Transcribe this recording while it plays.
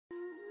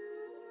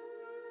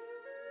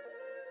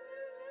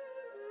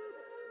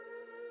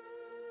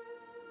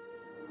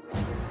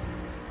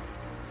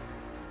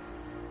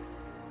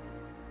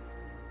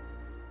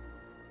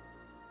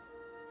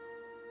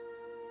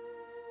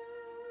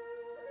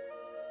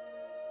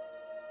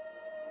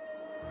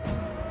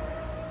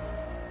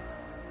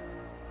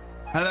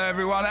Hello,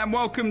 everyone, and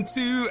welcome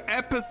to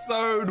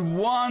episode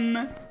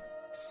 1,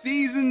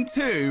 season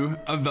 2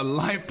 of the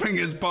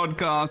Lightbringers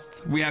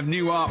podcast. We have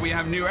new art, we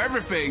have new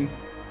everything.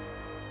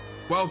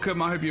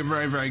 Welcome, I hope you're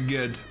very, very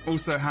good.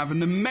 Also have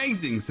an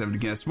amazing set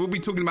of guests. We'll be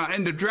talking about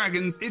End of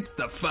Dragons. It's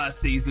the first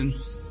season.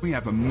 We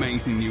have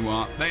amazing new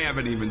art. They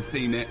haven't even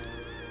seen it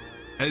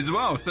as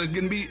well. So it's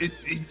gonna be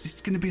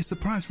it's gonna be a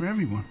surprise for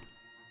everyone.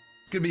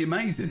 It's gonna be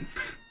amazing.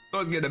 That's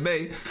what it's gonna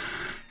be.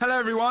 Hello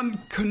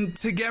everyone.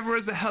 Together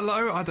as a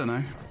hello. I don't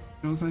know.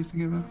 You want to say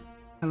together?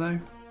 Hello.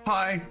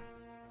 Hi.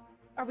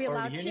 Are we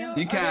allowed to?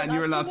 You can.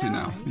 You're allowed to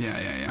now. Yeah.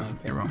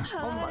 Okay. You're wrong.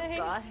 Oh my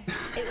god,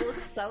 it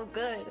looks so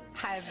good.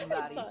 Hi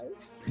everybody.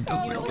 It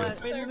does You know look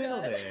what? good. In the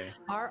middle there.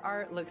 Our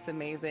art looks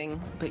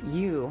amazing, but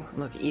you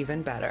look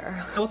even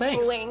better. Oh,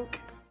 thanks. Wink.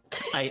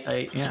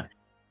 Yeah.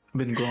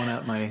 Been growing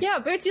out my. Yeah,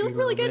 Boots, you look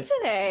really good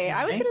today.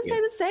 I was Thank going to say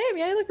you. the same.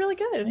 Yeah, you look really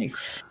good.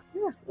 Thanks.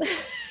 Yeah.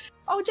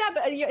 Oh, Jeb,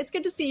 it's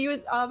good to see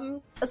you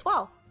as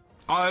well.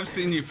 I've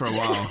seen you for a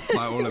while,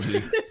 like all of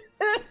you.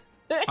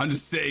 I'm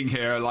just sitting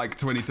here like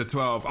 20 to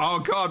 12. Oh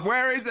god,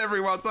 where is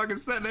everyone so I can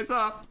set this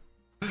up?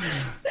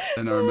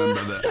 And I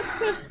remember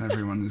that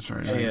everyone is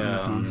very late on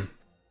this one.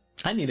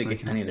 I need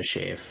a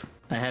shave.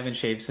 I haven't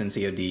shaved since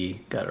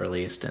EoD got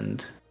released,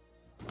 and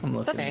I'm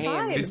looking. That's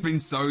fine. It's been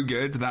so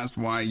good, that's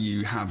why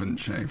you haven't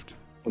shaved.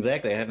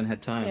 Exactly, I haven't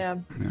had time. Yeah.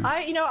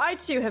 I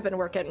too have been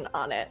working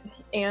on it,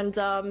 and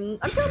I'm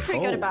feeling pretty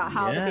good about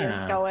how the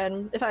beard's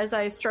going. As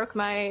I stroke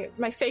my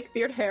fake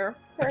beard hair.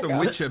 It's a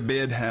Witcher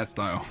beard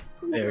hairstyle.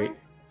 Very,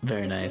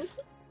 very nice.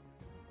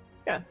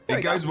 Yeah.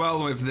 It goes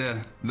well with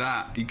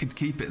that. You could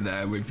keep it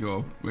there with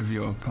your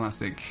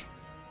classic,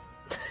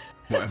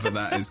 whatever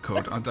that is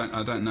called. I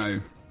don't know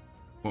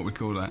what we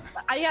call that.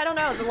 I don't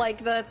know,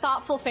 the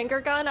thoughtful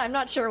finger gun. I'm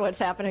not sure what's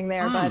happening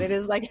there, but it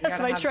is that's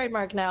my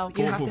trademark now.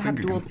 You have to have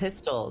finger dual gun.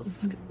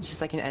 pistols. It's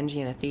just like an NG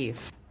and a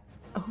thief.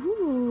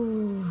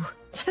 Ooh.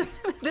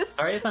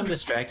 Sorry if I'm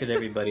distracted,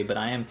 everybody, but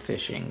I am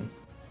fishing.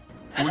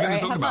 We're going to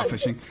talk have about fun.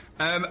 fishing.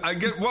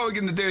 What we're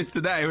going to do is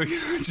today we're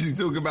going to actually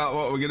talk about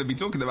what we're going to be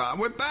talking about.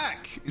 And we're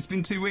back. It's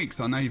been 2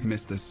 weeks. I know you've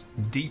missed us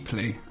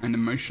deeply and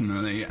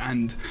emotionally,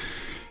 and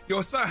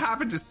you're so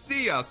happy to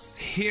see us,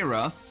 hear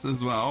us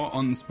as well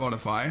on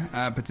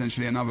Spotify,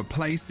 potentially in other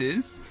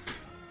places.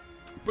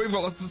 But we've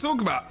got lots to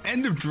talk about.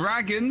 End of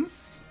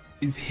Dragons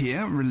is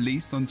here,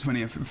 released on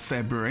 20th of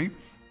February.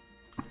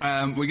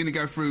 We're going to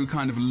go through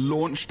kind of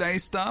launch day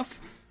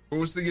stuff. We're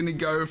also going to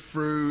go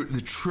through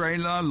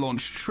the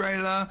launch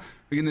trailer.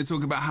 We're going to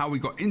talk about how we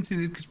got into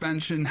the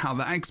expansion, how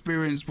that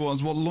experience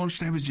was, what launch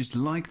day was just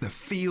like, the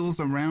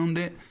feels around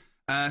it.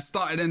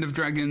 Started End of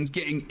Dragons,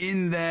 getting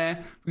in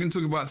there. We're going to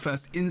talk about the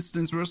first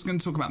instance. We're also going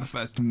to talk about the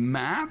first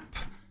map,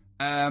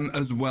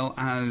 as well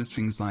as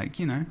things like,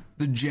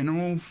 the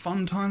general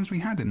fun times we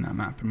had in that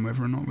map and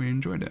whether or not we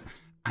enjoyed it.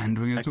 And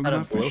we're going to talk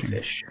about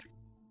fishing.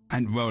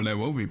 And, well, there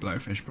will be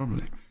blowfish,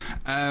 probably.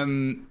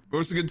 We're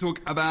also going to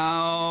talk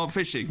about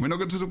fishing. We're not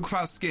going to talk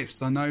about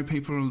skiffs. I know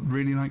people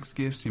really like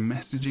skiffs. You're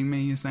messaging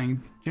me. You're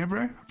saying,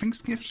 Jebro, I think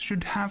skiffs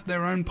should have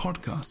their own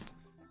podcast.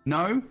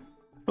 No?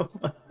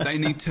 They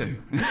need to.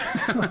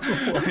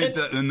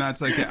 And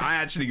that's okay. I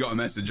actually got a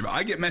message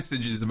I get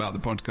messages about the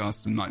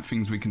podcast and like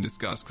things we can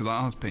discuss because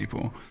I ask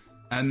people.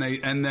 And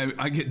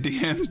I get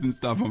DMs and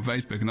stuff on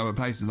Facebook and other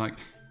places like,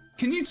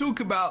 can you talk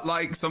about,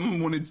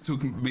 someone wanted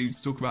to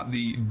talk about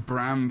the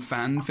Bram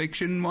fan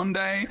fiction one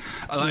day?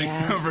 For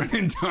an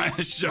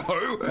entire show.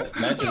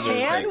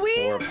 Can we?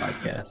 4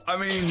 podcasts. I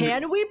mean...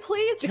 Can we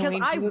please? Because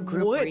Can we do a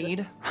group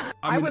read?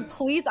 I would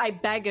please, I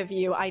beg of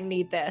you, I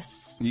need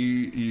this.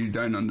 You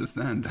don't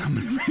understand how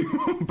many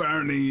people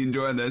apparently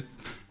enjoy this.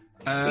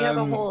 We have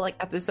a whole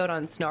episode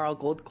on Snarl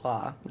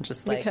Goldclaw.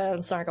 Just We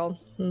can snargle.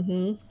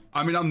 Mm-hmm.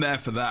 I mean, I'm there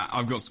for that.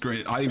 I've got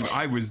screen. I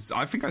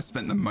think I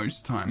spent the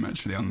most time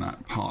actually on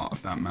that part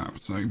of that map.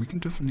 So we can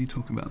definitely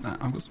talk about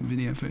that. I've got some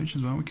video footage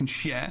as well. We can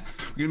share.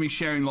 We're going to be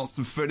sharing lots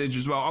of footage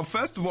as well.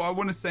 First of all, I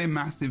want to say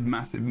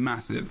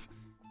massive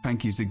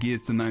thank you to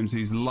Gears to Gnomes,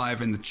 who's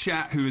live in the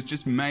chat, who has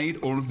just made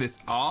all of this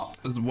art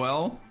as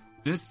well.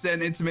 Just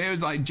sent it to me. It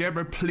was like,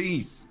 Jebra,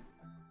 please.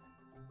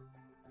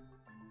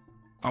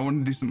 I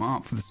want to do some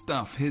art for the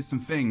stuff. Here's some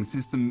things.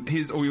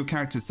 Here's all your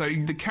characters. So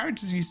the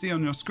characters you see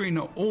on your screen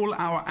are all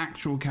our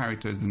actual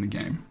characters in the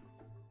game.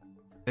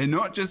 They're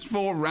not just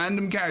 4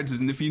 random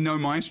characters. And if you know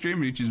my stream,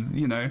 which is,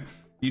 you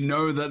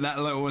know that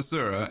little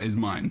Asura is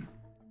mine.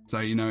 So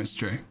you know it's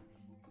true.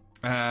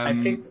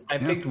 I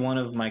picked one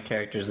of my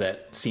characters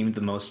that seemed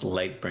the most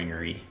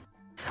Lightbringer-y.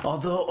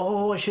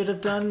 Although, I should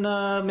have done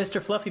Mr.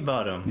 Fluffy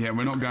Bottom. Yeah,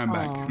 we're not going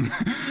back.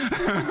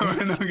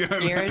 We're not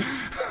going back.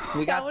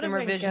 We got some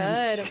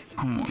revisions.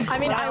 I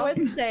mean, I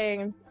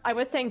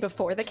was saying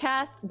before the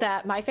cast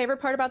that my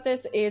favorite part about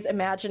this is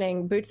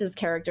imagining Boots'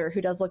 character,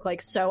 who does look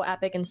so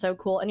epic and so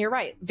cool. And you're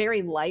right,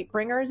 very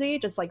Lightbringers-y,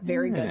 just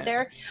very good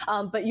there.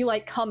 But you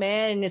come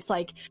in and it's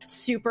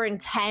super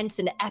intense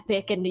and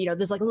epic, and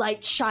there's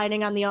light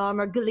shining on the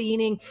armor,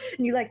 gleaming,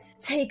 and you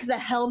take the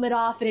helmet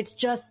off, and it's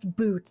just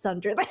Boots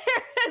under there.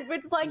 And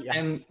Boots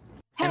And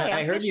And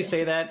I heard you fishing.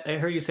 say that. I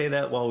heard you say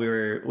that while we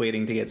were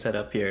waiting to get set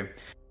up here.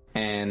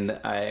 And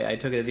I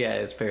took it as, yeah,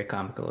 it's very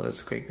comical. It's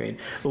great.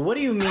 But what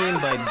do you mean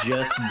by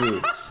just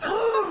boots?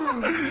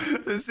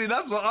 See,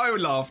 that's what I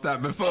laughed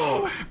at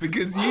before,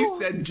 because you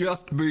said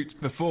just boots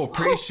before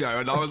pre-show,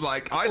 and I was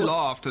like, I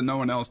laughed and no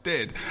one else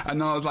did.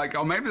 And I was like,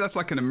 oh, maybe that's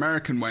like an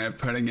American way of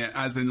putting it,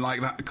 as in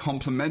like that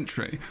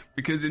complimentary.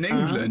 Because in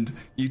England,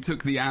 you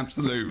took the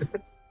absolute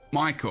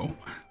Michael.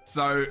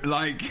 So,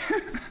 like...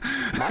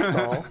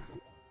 Michael?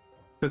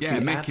 Yeah,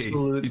 Mickey.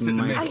 You took the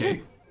Mickey.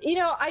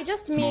 I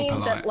just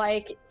mean that,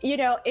 like,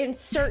 in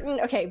certain...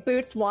 Okay,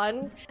 Boots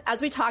 1,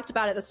 as we talked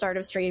about at the start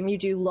of stream, you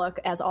do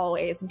look, as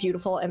always,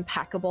 beautiful,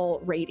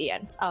 impeccable,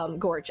 radiant,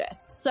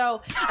 gorgeous.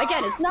 So,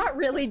 again, it's not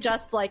really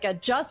just, like, a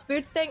just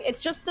Boots thing. It's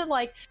just that,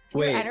 like,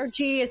 your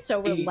energy is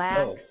so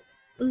relaxed.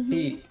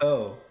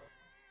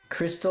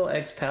 Crystal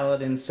X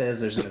Paladin says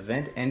there's an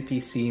event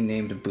NPC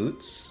named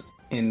Boots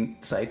in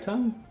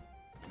Seitung?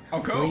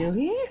 Oh, cool.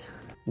 Really?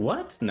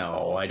 What?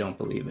 No, I don't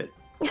believe it.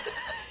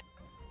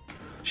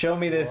 Show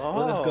me this. Whoa.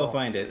 Let us go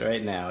find it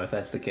right now, if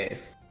that's the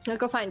case. I'll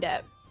go find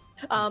it.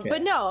 Okay.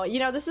 But no,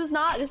 this is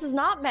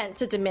not meant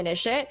to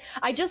diminish it.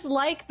 I just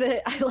like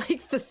the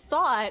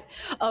thought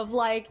of,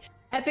 like,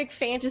 epic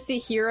fantasy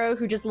hero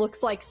who just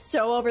looks like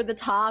so over the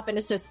top and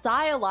is so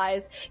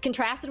stylized,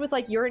 contrasted with,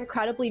 like, your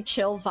incredibly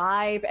chill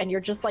vibe and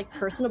your just, like,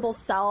 personable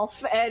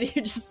self, and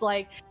you're just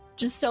like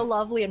just so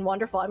lovely and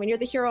wonderful. I mean, you're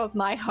the hero of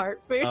my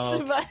heart,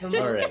 Boots. But...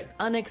 all right.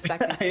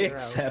 Unexpected I hero.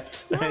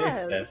 accept.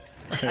 Yes.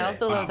 I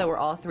also love that we're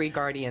all three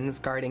guardians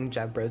guarding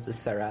Jeb Rose's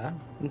Sarah.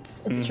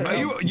 It's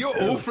true. You're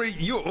all three.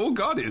 You're all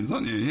guardians,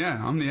 aren't you?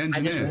 Yeah, I'm the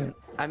engineer.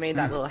 I made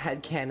that little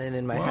headcanon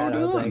in my Well head. I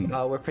was done. like,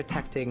 oh, we're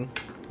protecting.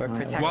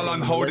 While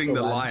I'm holding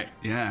the light.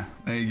 Yeah,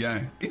 there you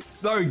go. It's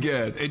so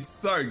good. It's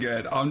so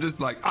good. I'm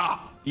just like,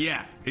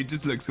 yeah. It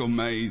just looks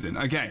amazing.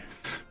 Okay,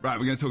 right.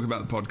 We're going to talk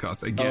about the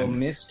podcast Oh, again.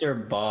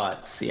 Mr.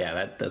 Bots. Yeah,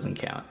 that doesn't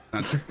count.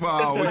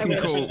 Well, we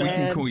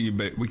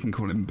can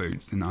call him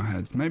Boots in our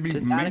heads. Maybe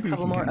Just add a maybe we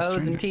couple can more get O's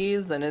and stranger.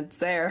 T's and it's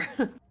there.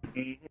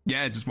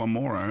 Yeah, just one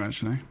more O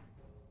actually.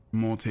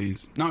 More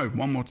T's. No,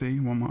 one more T,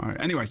 one more O.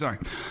 Anyway, sorry.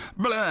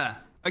 Blah.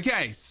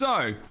 Okay,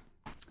 so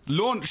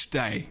launch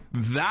day.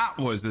 That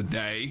was a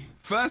day.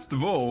 First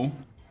of all,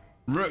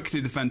 Rook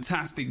did a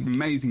fantastic,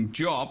 amazing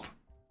job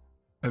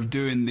of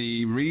doing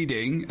the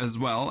reading as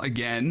well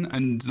again,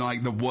 and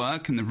like the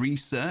work and the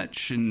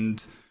research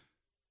and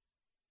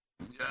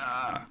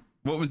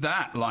what was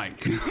that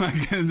like?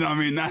 Because I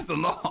mean that's a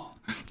lot.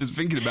 Just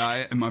thinking about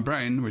it in my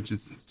brain, which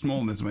is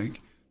small this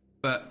week.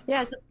 But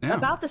Yes,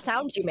 about the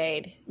sound you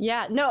made.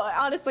 Yeah, no,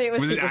 honestly, it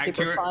was Was it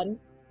super accurate? fun.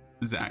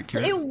 is it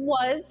accurate? It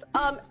was.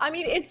 I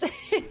mean,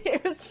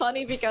 it was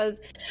funny because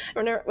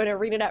when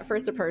ArenaNet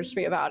first approached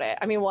me about it,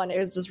 I mean, one, it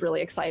was just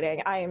really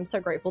exciting. I am so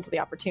grateful to the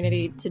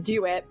opportunity to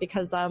do it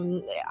because,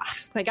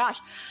 my gosh,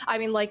 I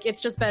mean, like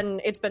it's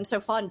been so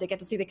fun to get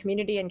to see the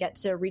community and get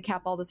to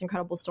recap all this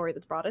incredible story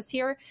that's brought us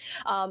here.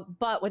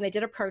 But when they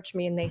did approach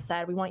me and they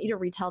said, we want you to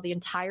retell the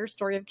entire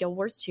story of Guild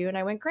Wars 2, and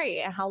I went,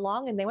 great. And how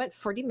long? And they went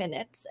 40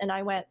 minutes, and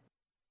I went,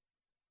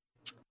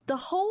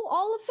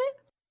 all of it?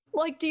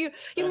 Like, do you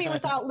mean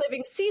without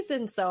living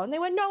seasons, though? And they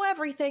went, no,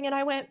 everything. And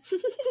I went, and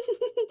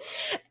living season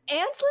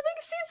 1,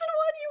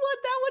 you want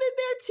that one in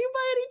there too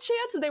by any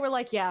chance? And they were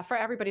like, yeah, for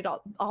everybody to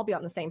all be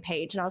on the same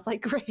page. And I was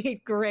like,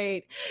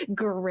 great.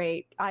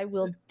 I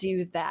will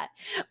do that.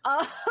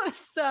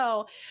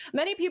 So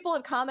many people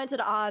have commented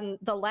on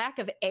the lack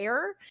of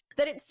air,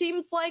 that it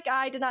seems like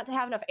I did not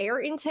have enough air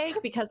intake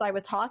because I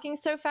was talking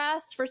so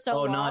fast for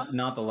so long. Oh,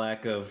 not the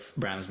lack of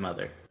Bram's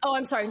mother. Oh,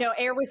 I'm sorry. No,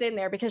 air was in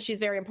there because she's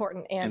very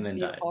important and then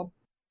beautiful.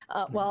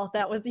 Well,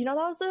 that was an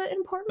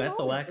important That's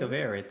the moment. lack of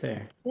air right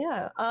there.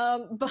 Yeah.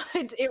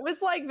 But it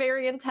was like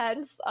very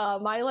intense.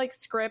 My like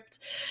script,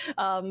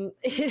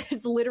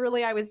 is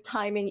literally, I was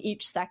timing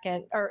each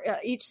second or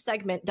each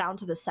segment down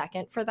to the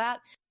second for that.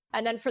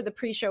 And then for the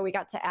pre-show, we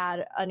got to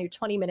add a new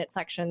 20-minute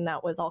section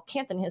that was all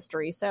Canthan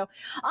history. So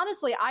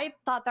honestly, I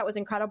thought that was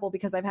incredible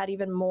because I've had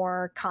even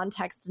more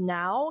context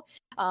now,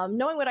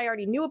 knowing what I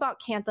already knew about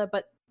Cantha,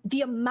 but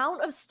the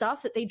amount of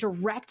stuff that they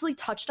directly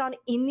touched on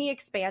in the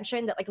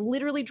expansion that like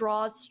literally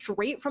draws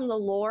straight from the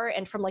lore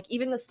and from like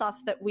even the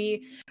stuff that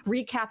we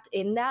recapped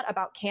in that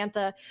about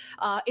Cantha,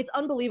 it's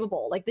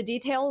unbelievable. Like the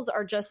details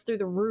are just through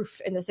the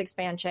roof in this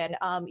expansion,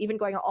 even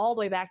going all the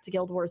way back to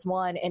Guild Wars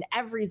 1, and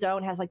every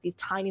zone has like these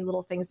tiny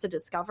little things to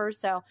discover.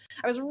 So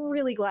I was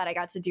really glad I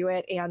got to do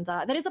it, and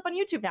that is up on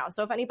YouTube now.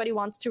 So if anybody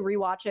wants to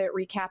rewatch it,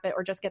 recap it,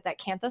 or just get that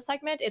Cantha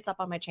segment, it's up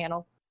on my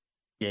channel.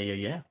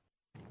 Yeah.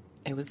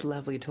 It was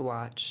lovely to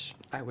watch.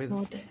 I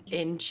was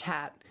in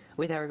chat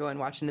with everyone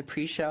watching the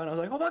pre-show, and I was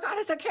like, oh my god,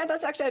 it's the Cantha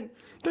section!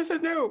 This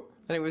is new!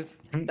 And it was,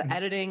 the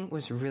editing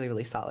was really,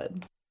 really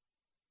solid.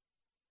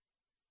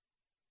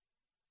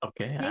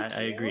 Okay,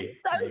 I agree.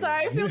 I'm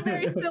sorry, I feel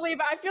very silly,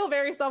 but I feel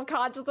very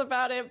self-conscious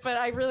about it, but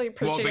I really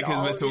appreciate it.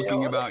 Well, because we're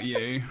talking you. about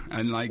you,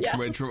 and like Yes.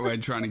 we're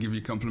trying to give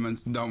you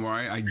compliments. Don't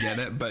worry, I get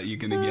it, but you're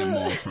going to get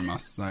more from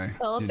us, so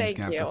Oh, you just thank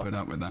have you. to put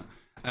up with that.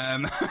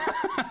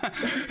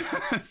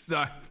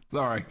 So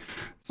sorry,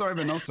 Sorry,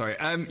 but not sorry.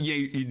 Yeah,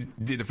 you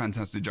did a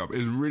fantastic job. It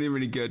was really,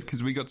 really good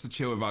because we got to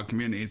chill with our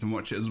communities and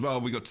watch it as well.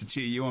 We got to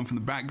cheer you on from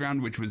the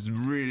background, which was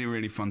really,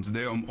 really fun to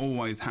do. I'm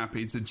always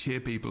happy to cheer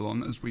people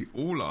on, as we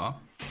all are.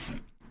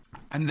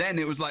 And then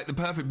it was like the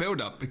perfect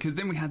build-up because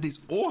then we had this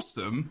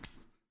awesome.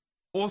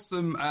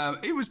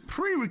 It was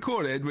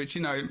pre-recorded, which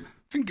actually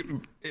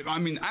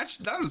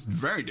that was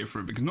very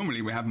different because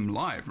normally we have them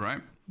live,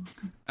 right?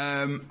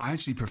 I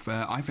actually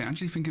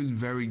think it was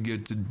very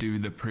good to do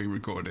the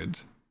pre-recorded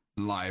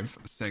live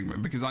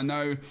segment because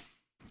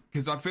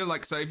I feel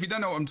like, so if you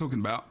don't know what I'm talking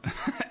about,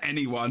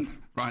 anyone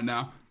right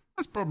now,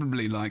 that's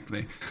probably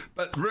likely.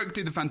 But Rook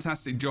did a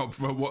fantastic job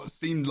for what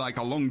seemed like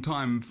a long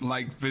time,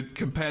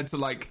 compared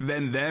to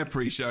then their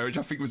pre-show, which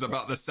I think was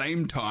about the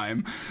same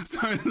time. So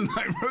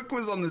Rook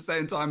was on the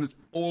same time as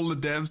all the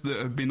devs that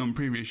have been on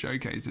previous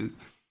showcases.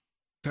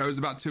 So it was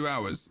about 2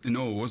 hours in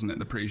all, wasn't it?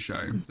 The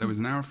pre-show. There was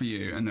an hour for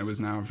you, and there was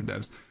an hour for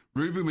devs.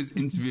 Ruby was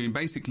interviewing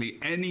basically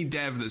any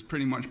dev that's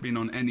pretty much been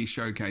on any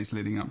showcase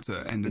leading up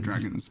to End of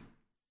Dragons.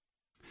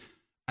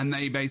 And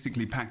they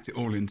basically packed it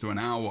all into an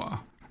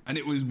hour. And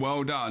it was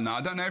well done. Now,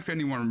 I don't know if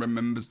anyone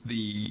remembers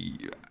the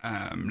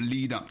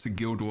lead up to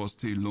Guild Wars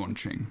 2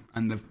 launching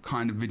and the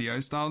kind of video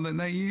style that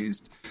they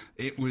used.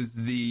 It was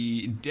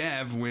the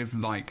dev with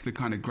the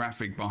kind of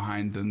graphic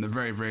behind them, the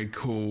very, very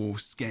cool,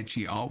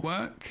 sketchy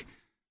artwork.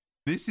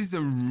 This is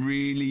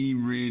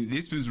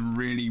this was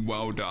really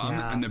well done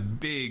and a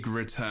big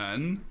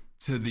return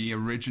to the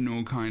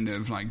original kind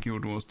of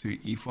Guild Wars 2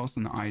 ethos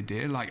and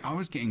idea. I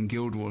was getting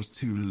Guild Wars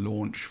 2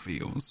 launch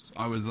feels.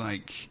 I was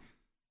like...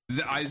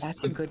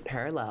 That's a good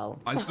parallel.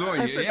 I saw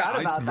you. I forgot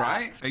about that.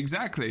 Right?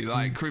 Exactly.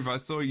 Kriv, I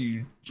saw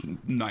you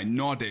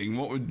nodding.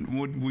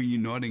 What were you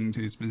nodding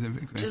to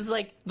specifically? Just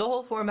the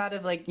whole format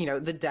of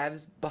the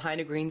devs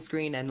behind a green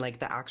screen and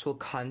the actual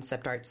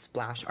concept art,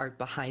 splash art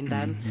behind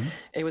them. Mm-hmm.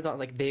 It was not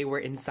they were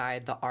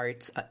inside the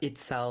art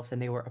itself and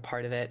they were a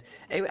part of it.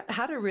 It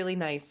had a really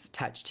nice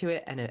touch to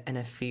it and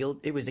a feel.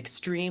 It was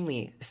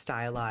extremely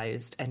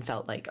stylized and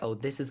felt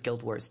this is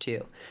Guild Wars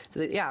 2.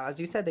 So as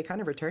you said, they kind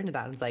of returned to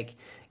that. And it's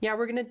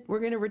we're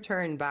gonna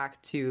return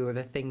back to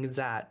the things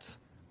that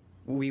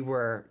we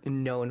were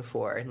known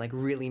for and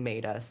really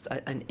made us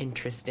an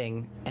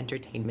interesting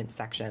entertainment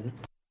section.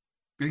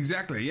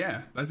 Exactly,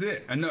 yeah, that's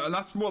it, and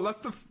that's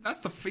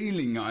the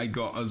feeling I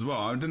got as well.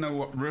 I don't know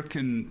what Rook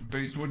and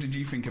Boots. What did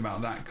you think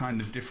about that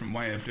kind of different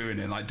way of doing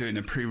it, doing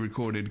a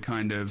pre-recorded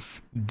kind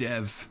of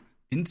dev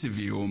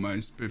interview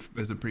almost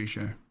as a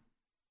pre-show?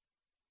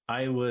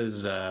 I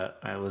was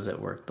at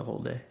work the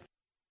whole day.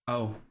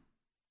 Oh.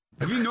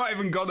 Have you not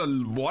even gone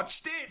and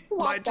watched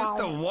it? Just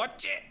to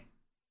watch it?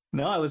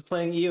 No, I was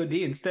playing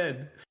EoD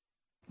instead.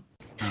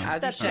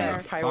 That's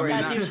fair.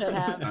 You should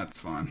have. That's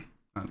fine,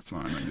 I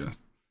guess.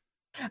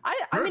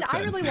 I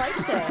really liked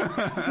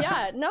it.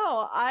 Yeah,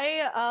 no,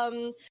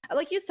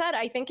 like you said,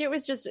 I think it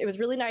was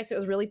really nice. It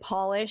was really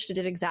polished. It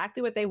did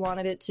exactly what they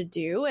wanted it to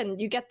do. And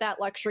you get that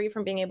luxury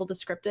from being able to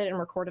script it and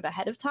record it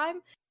ahead of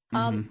time.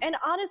 And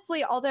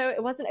honestly, although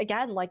it wasn't,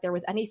 again, there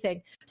was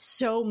anything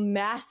so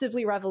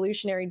massively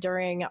revolutionary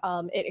during it,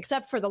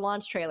 except for the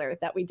launch trailer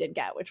that we did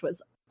get, which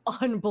was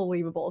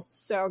unbelievable.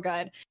 So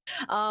good.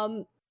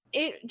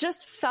 It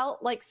just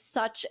felt like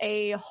such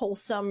a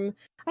wholesome,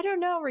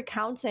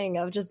 recounting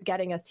of just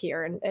getting us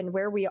here and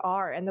where we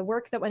are and the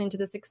work that went into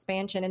this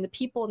expansion and the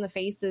people and the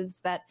faces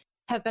that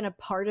have been a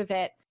part of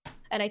it.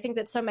 And I think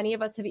that so many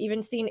of us have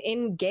even seen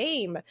in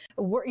game,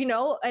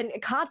 and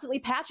constantly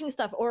patching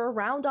stuff or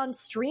around on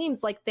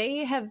streams.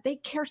 They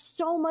care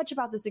so much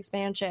about this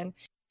expansion,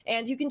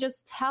 and you can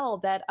just tell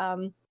that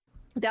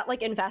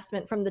that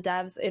investment from the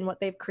devs in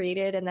what they've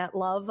created and that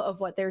love of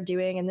what they're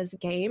doing in this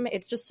game.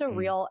 It's just so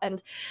real,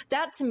 and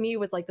that to me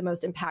was the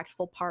most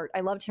impactful part. I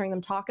loved hearing them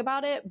talk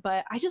about it,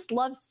 but I just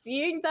love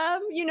seeing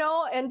them,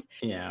 and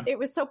it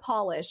was so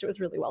polished. It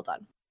was really well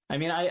done. I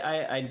mean,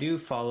 I do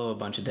follow a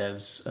bunch of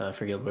devs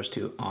for Guild Wars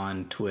 2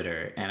 on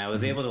Twitter, and I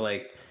was able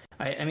to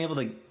I'm able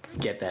to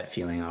get that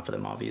feeling off of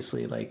them.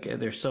 Obviously,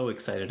 they're so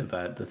excited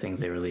about the things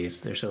they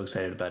released. They're so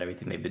excited about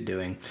everything they've been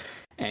doing,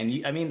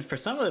 and for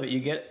some of it, you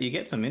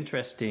get some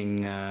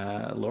interesting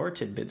lore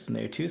tidbits in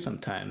there too.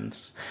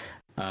 Sometimes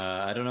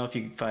I don't know if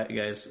you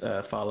guys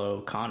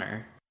follow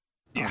Connor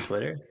on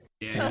Twitter.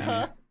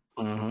 Yeah.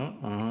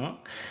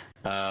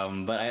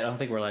 But I don't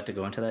think we're allowed to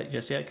go into that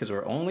just yet because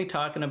we're only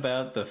talking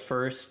about the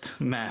first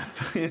map.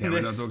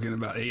 We're not talking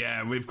about it.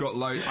 Yeah, we've got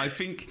I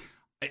think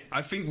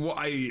what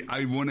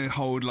I want to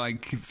hold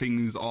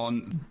things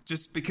on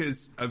just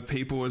because of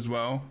people as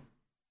well.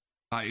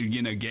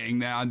 Getting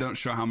there. I'm not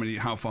sure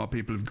how far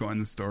people have got in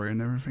the story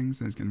and everything,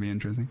 so it's going to be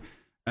interesting.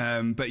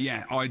 But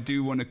yeah, I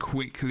do want to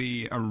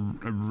quickly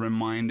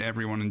remind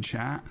everyone in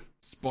chat.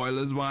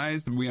 Spoilers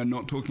wise, we are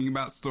not talking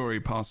about story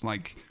past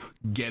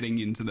getting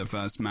into the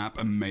first map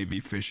and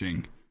maybe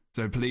fishing.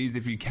 So please,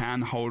 if you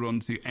can, hold on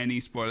to any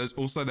spoilers.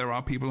 Also, there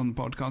are people on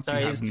the podcast who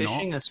have is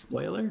fishing a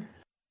spoiler?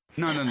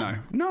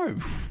 No.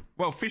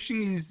 Well,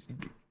 fishing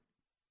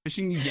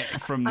you get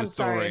from the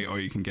story,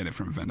 or you can get it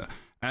from a vendor.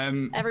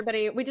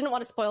 Everybody, we didn't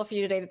want to spoil for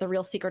you today that the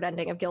real secret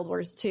ending of Guild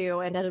Wars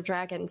 2 and End of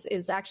Dragons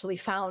is actually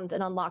found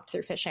and unlocked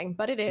through fishing,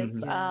 but it is.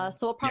 So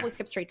we'll probably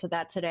skip straight to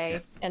that today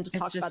and just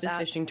talk about that. It's just a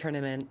fishing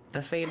tournament.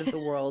 The fate of the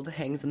world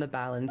hangs in the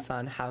balance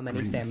on how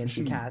many salmons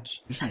you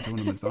catch. Fishing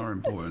tournaments are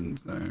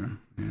important, so,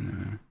 you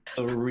know.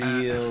 A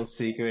real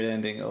secret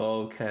ending.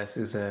 Oh,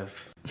 Kasuzev.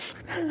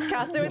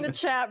 Kasu in the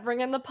chat,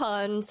 bring in the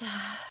puns.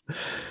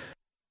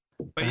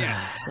 But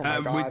yes, we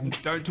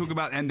don't talk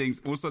about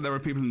endings. Also, there are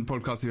people in the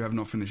podcast who have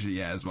not finished it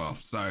yet as well.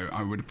 So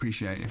I would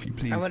appreciate if you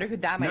please. I wonder who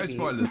that might be.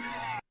 No spoilers.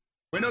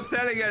 We're not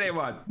telling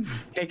anyone.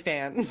 Big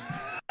fan.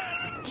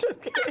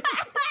 Just kidding.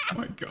 Oh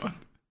my god.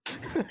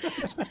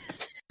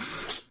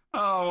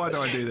 Oh, why do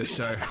I do this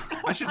show?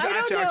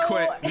 I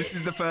quit. This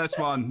is the first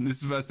one. This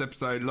is the first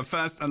episode. The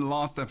first and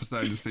last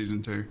episode of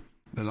season 2.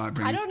 The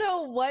Lightbringers. I don't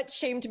know what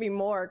shamed me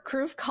more.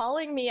 Kroof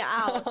calling me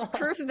out.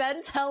 Kroof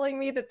then telling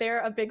me that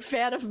they're a big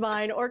fan of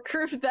mine, or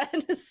Kroof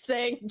then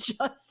saying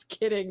just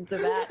kidding to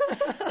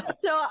that.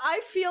 So I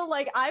feel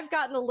like I've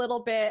gotten a little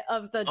bit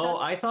of the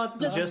I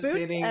thought just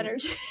kidding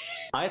energy.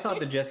 I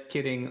thought the just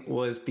kidding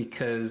was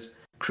because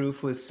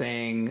Kroof was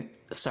saying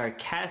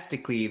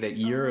sarcastically that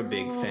you're a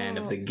big fan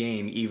of the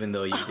game, even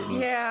though you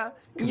didn't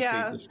complete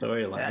the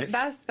storyline.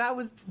 That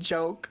was the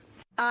joke.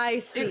 I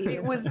see.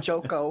 It was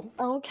Joko.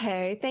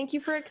 Okay. Thank you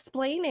for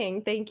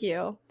explaining. Thank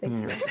you.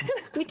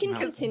 We can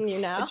continue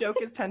now. A joke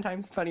is 10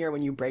 times funnier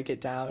when you break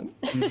it down.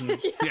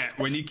 Yeah,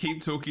 when you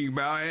keep talking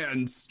about it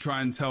and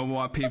try and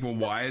tell people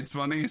why it's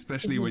funny,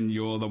 especially when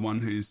you're the one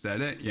who said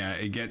it,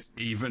 it gets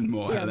even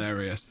more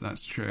hilarious.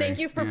 That's true. Thank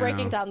you for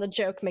breaking down the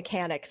joke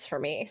mechanics for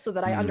me so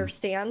that I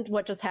understand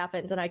what just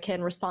happened and I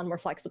can respond more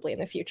flexibly in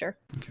the future.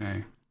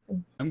 Okay.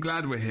 I'm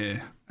glad we're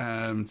here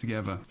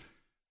together.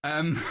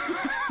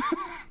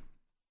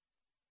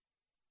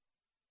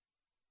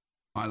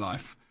 My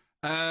life.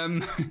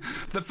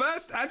 The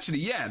first,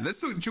 actually, let's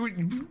talk.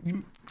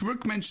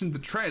 Rook mentioned the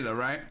trailer,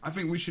 right? I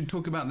think we should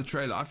talk about the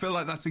trailer. I feel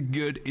like that's a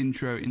good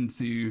intro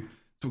into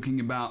talking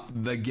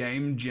about the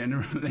game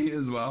generally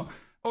as well.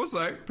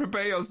 Also,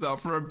 prepare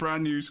yourself for a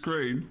brand new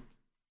screen.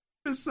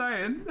 Just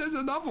saying, there's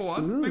another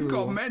one. We've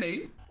got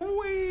many.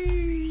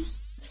 Whee!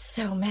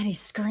 So many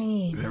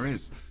screens. There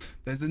is.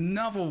 There's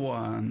another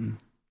one.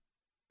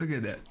 Look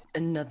at it.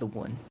 Another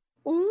one.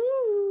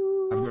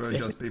 Ooh. I've got to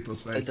adjust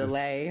people's faces. The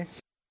delay.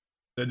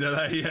 The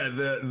delay,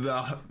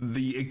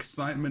 the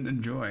excitement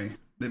and joy.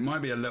 It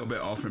might be a little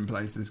bit off in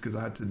places because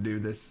I had to do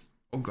this.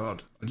 Oh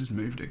god, I just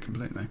moved it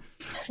completely.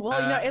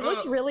 Well, it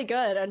looked really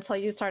good until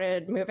you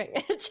started moving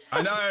it.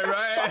 I know,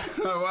 right?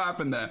 What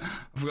happened there?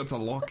 I forgot to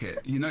lock it.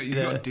 You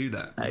got to do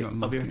that.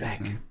 I'll be right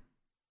back.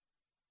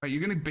 Wait,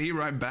 you're going to be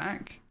right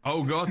back?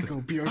 Oh god.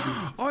 Oh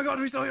my god,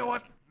 we saw your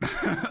wife.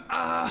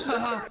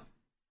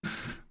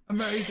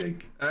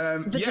 Amazing.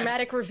 The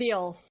dramatic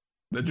reveal.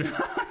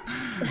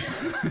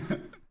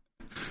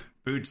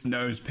 Boots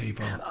knows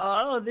people.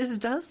 Oh, this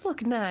does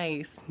look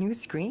nice. New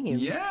screens.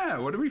 Yeah,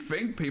 what do we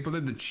think? People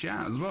in the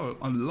chat as well.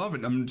 I love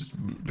it. I'm just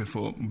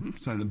before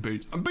saying the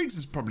Boots. Boots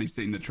has probably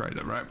seen the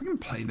trailer, right? We're gonna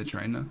play the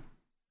trailer,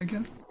 I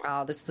guess.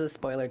 Wow, this is a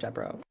spoiler,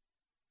 Jebro.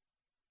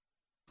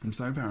 I'm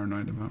so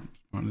paranoid about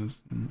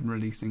spoilers and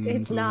releasing them.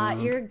 It's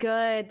not. You're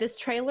good. This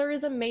trailer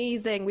is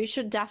amazing. We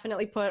should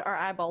definitely put our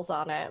eyeballs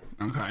on it.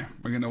 Okay,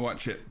 we're gonna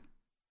watch it.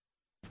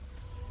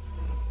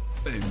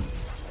 Boom.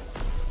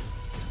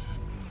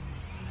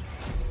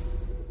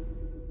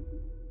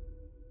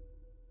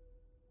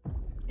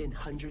 In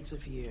hundreds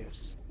of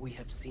years, we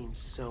have seen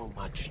so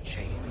much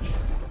change.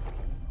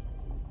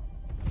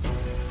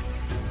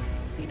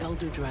 The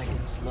Elder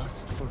Dragon's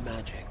lust for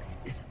magic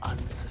is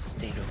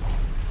unsustainable,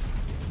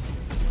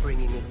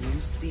 bringing a new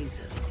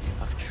season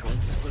of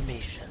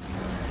transformation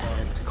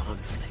and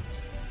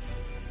conflict.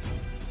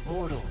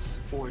 Mortals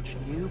forge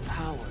new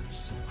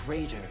powers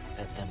greater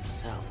than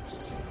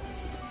themselves.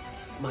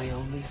 My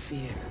only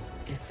fear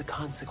is the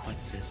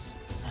consequences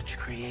such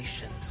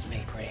creations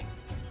may bring.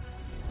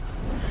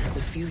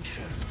 The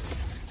future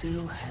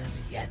still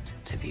has yet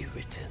to be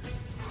written,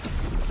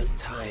 but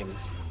time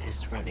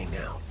is running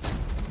out.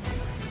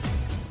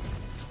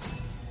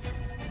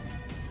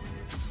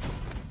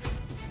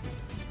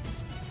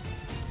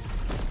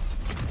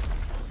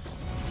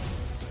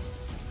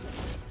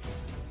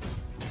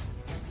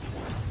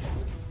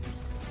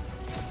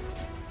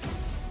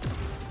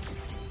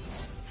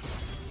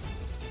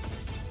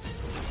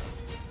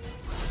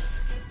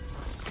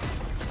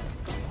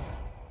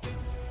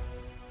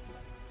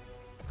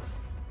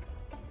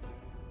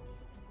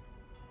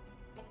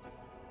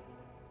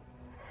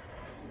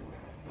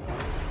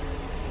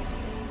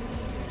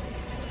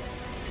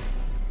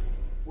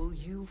 Will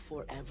you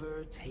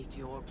forever take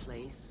your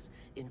place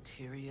in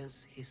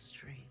Tyria's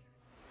history?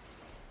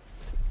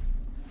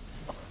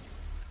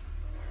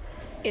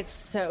 It's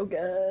so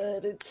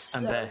good. It's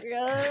so back.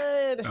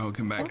 good. Oh,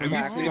 come back. Welcome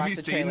back. Have you Watch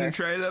the seen the trailer.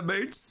 trailer,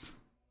 Boots?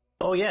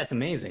 Oh yeah, it's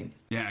amazing.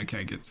 Yeah,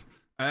 okay, good.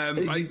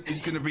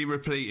 It's going to be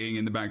repleting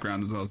in the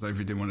background as well, so if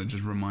you do want to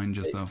just remind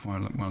yourself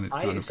while it's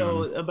kind of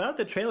going. About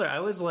the trailer, I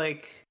was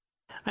like,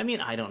 I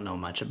mean, I don't know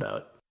much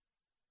about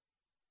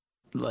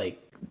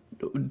like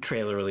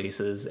trailer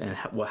releases and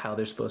how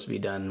they're supposed to be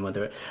done.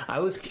 Whether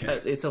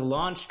it's a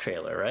launch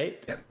trailer,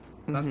 right? Yep,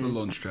 that's the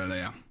launch trailer.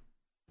 Yeah.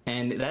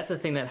 And that's a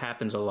thing that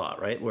happens a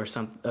lot, right? Where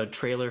a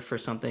trailer for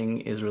something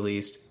is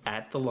released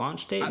at the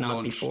launch date,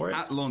 not before it?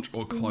 At launch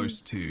or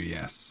close to,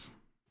 yes.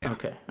 Yeah.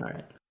 Okay, all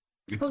right.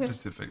 It's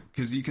specific.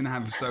 Because you can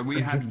have... So we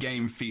had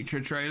game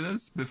feature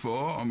trailers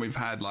before, and we've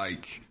had,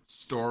 like,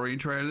 story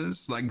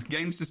trailers. Like,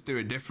 games just do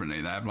it differently.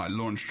 They have, like,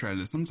 launch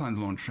trailers. Sometimes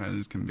launch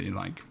trailers can be,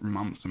 like,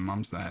 months and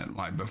months ahead,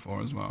 like,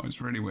 before as well.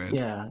 It's really weird.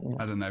 Yeah.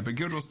 I don't know. But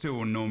Guild Wars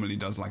 2 normally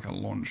does, like, a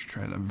launch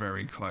trailer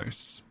very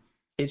close.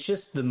 It's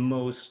just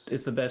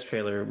it's the best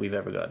trailer we've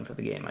ever gotten for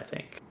the game, I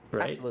think.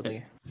 Right?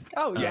 Absolutely.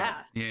 Oh, yeah.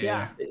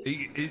 Yeah.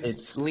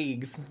 It's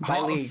leagues. By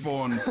Heart of leagues.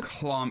 Thorns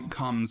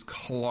comes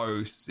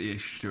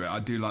close-ish to it. I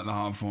do like the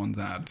Heart of Thorns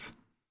ad.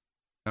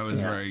 That was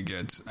very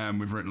good.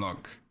 With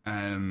Ritlock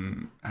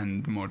and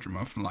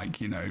Mordremoth, like,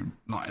 you know,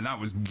 like that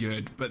was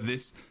good. But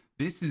this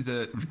is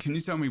a... Can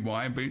you tell me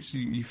why, Boots,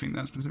 you think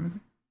that specifically?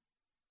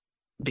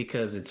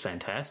 Because it's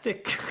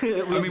fantastic.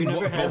 I mean,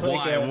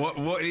 why?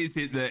 What is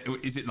it that...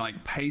 Is it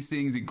like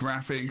pacing? Is it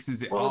graphics?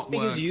 Is it artwork? It's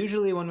because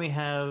usually when we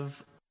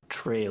have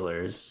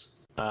trailers,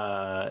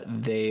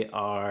 they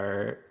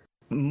are...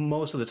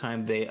 Most of the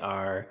time, they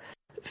are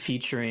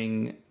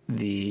featuring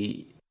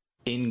the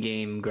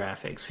in-game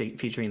graphics,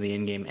 featuring the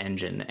in-game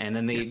engine, and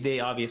then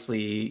they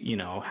obviously, you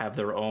know, have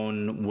their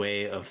own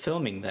way of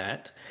filming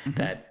that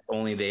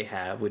only they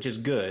have, which is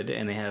good,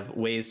 and they have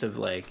ways to,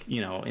 like,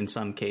 you know, in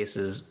some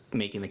cases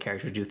making the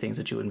characters do things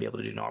that you wouldn't be able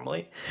to do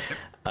normally.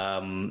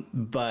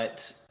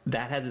 But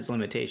that has its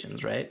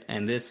limitations, right?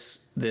 And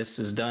this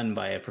is done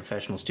by a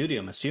professional studio,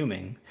 I'm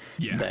assuming,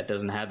 that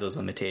doesn't have those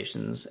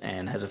limitations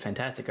and has a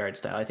fantastic art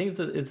style. I think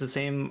it's the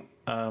same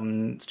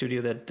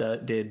studio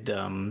that did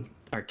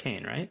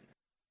Arcane, right?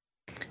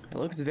 It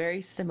looks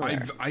very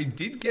similar. I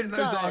did get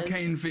those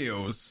Arcane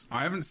feels.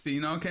 I haven't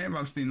seen Arcane, but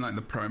I've seen like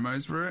the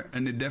promos for it,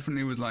 and it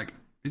definitely was like,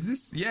 is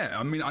this? Yeah,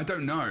 I mean, I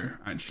don't know,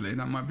 actually.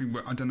 That might be,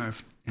 I don't know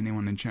if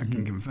anyone in chat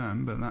can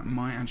confirm, but that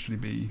might actually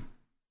be.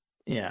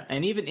 Yeah,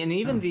 and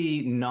even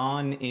the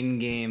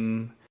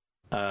non-in-game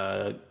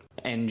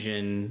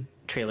engine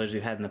trailers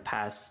we've had in the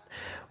past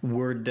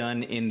were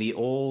done in the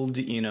old,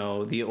 you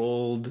know, the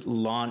old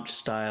launch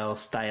style,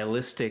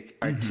 stylistic,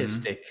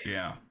 artistic,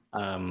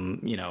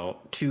 you know,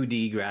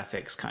 2D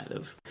graphics kind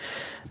of.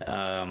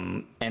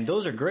 And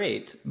those are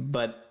great,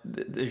 but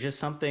there's just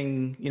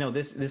something, you know,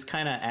 this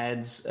kind of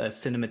adds a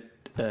cinematic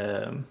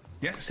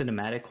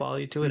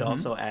quality to it.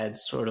 Also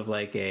adds sort of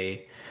like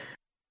a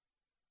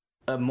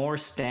more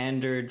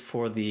standard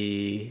for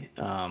the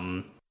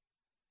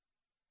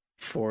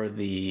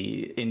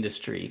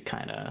industry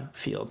kind of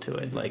feel to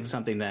it, like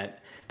something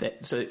that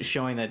so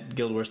showing that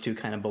Guild Wars 2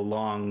 kind of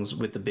belongs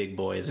with the big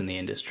boys in the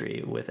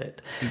industry with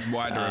it. It's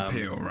wider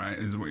appeal, right?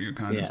 Is what you're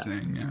kind of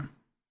saying,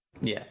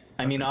 Yeah.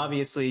 I mean,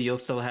 obviously, you'll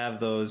still have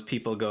those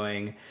people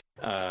going,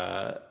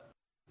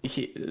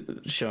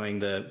 showing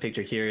the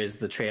picture. Here is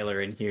the trailer,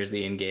 and here's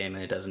the in-game,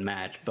 and it doesn't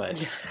match. But,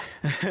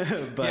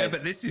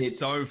 but this is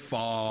so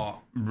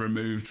far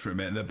removed from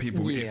it that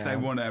people, if they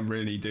want to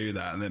really do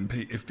that, then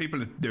if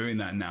people are doing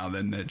that now,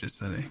 then they're just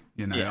silly.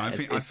 You know, I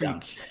think,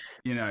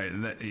 you know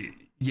that.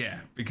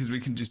 Because we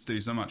can just do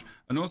so much.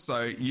 And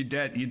also, you're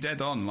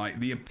dead on. Like,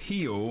 the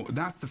appeal,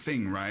 that's the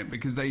thing, right?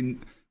 Because this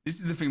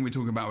is the thing we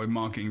talk about with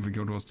marketing for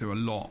Guild Wars 2 a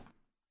lot.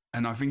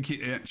 And I think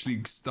it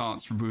actually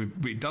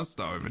it does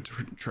start with a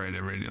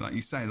trailer, really. Like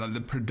you say, like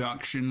the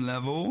production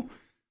level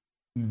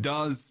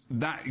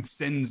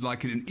sends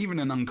like even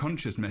an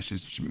unconscious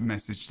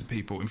message to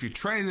people. If your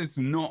trailer's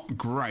not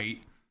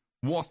great,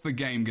 what's the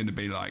game going to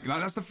be like?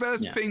 Like, that's the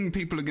first thing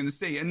people are going to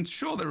see. And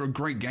sure, there are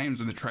great games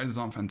where the trailers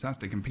aren't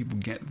fantastic and people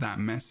get that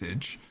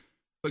message.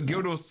 But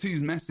Guild Wars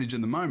 2's message at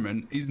the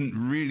moment isn't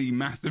really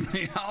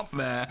massively out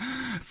there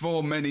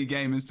for many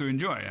gamers to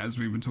enjoy, as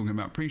we were talking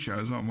about pre-show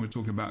as well, and we'll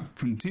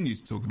continue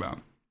to talk about,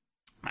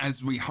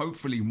 as we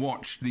hopefully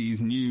watch these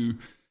new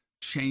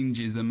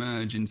changes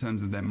emerge in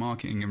terms of their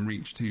marketing and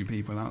reach to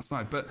people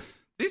outside. But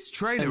this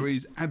trailer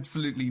is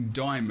absolutely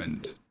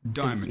diamond.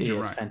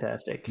 You're right.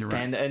 Fantastic. You're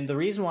right. And the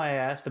reason why I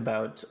asked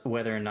about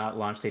whether or not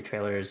launch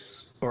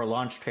trailers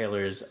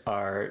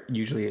are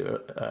usually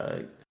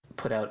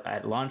put out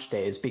at launch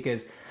day is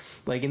because,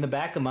 like, in the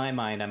back of my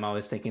mind, I'm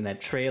always thinking that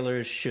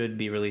trailers should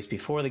be released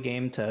before the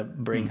game to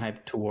bring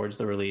hype towards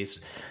the release,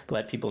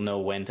 let people know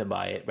when to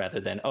buy it, rather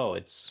than I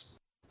was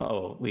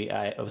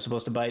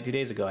supposed to buy it 2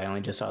 days ago, I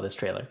only just saw this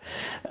trailer,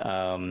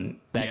 kind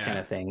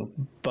of thing.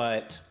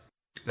 But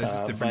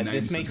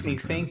this makes me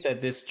think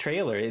that this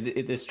trailer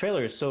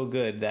is so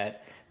good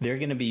that they're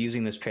going to be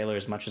using this trailer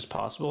as much as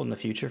possible in the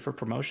future for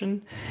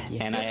promotion.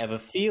 Yeah. And I have a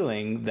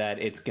feeling that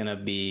it's going to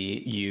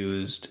be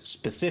used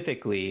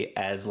specifically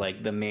as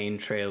like the main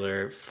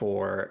trailer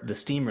for the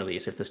Steam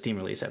release, if the Steam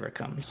release ever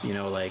comes. You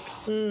know, like,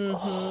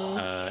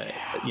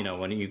 you know,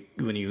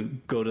 when you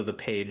go to the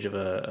page of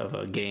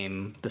a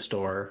game, the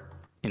store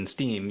in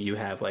Steam, you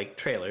have like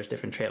trailers,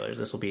 different trailers.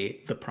 This will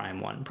be the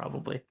prime one,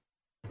 probably.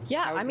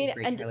 Yeah, I mean, a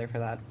great trailer for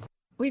that.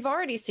 we've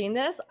already seen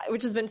this,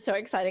 which has been so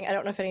exciting. I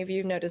don't know if any of you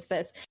have noticed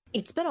this.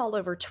 It's been all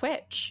over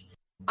Twitch.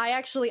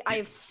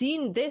 I've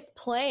seen this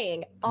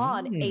playing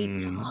on a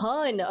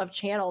ton of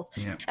channels,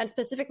 and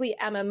specifically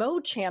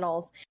MMO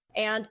channels.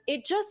 And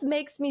it just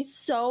makes me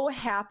so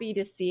happy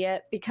to see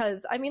it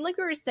because, I mean, like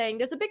we were saying,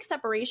 there's a big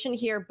separation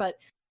here, but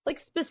like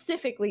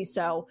specifically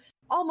so,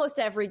 almost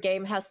every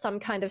game has some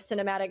kind of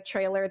cinematic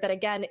trailer that,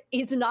 again,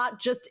 is not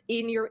just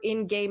in your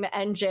in-game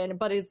engine,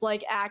 but is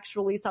like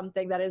actually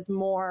something that is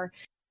more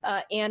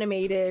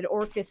animated,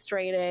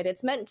 orchestrated.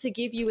 It's meant to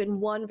give you in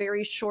one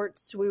very short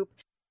swoop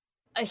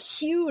a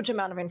huge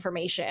amount of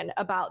information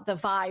about the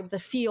vibe, the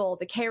feel,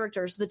 the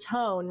characters, the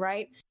tone,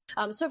 right?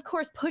 So of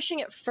course, pushing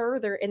it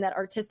further in that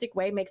artistic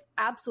way makes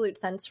absolute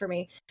sense for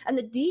me. And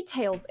the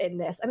details in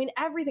this, I mean,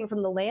 everything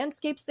from the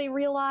landscapes they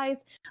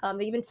realize,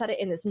 they even said it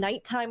in this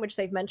nighttime, which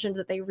they've mentioned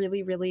that they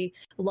really, really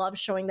love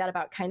showing that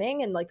about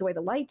Kaining, and like the way the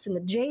lights and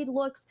the Jade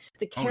looks,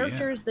 the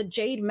characters, the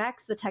Jade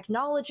mechs, the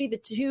technology, the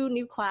 2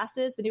 new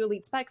classes, the new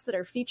elite specs that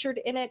are featured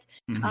in it.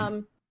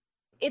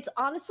 It's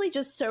honestly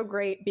just so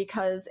great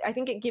because I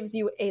think it gives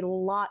you a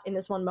lot in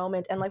this one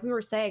moment. And like we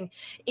were saying,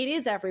 it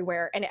is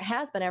everywhere and it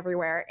has been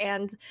everywhere.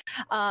 And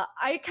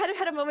I kind of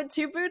had a moment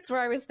too, Boots,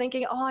 where I was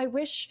thinking, oh, I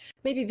wish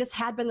maybe this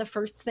had been the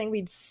first thing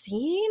we'd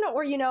seen,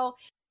 or, you know,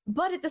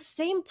 but at the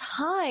same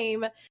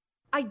time,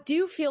 I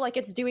do feel like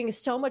it's doing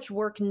so much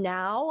work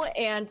now,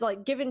 and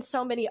like given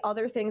so many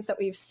other things that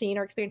we've seen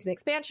or experienced in the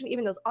expansion,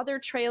 even those other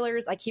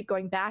trailers, I keep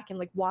going back and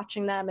like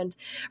watching them and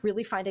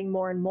really finding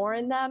more and more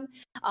in them.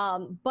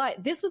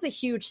 But this was a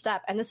huge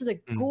step, and this is a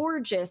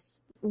gorgeous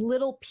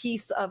little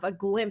piece of a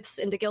glimpse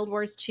into Guild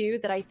Wars 2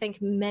 that I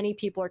think many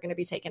people are going to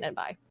be taken in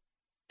by.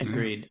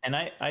 Agreed. And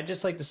I'd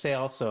just like to say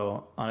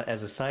also,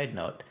 as a side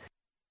note,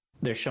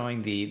 they're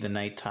showing the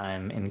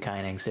nighttime in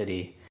Kaining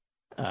City.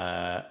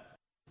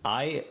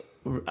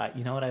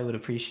 You know what I would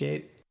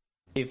appreciate?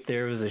 If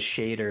there was a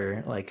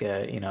shader, like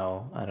a, you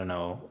know, I don't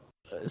know,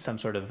 some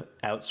sort of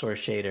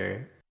outsourced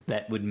shader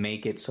that would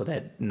make it so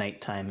that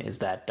nighttime is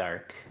that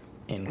dark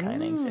in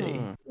Kaining City.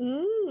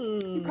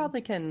 You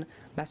probably can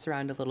mess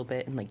around a little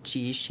bit and like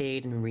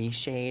G-shade and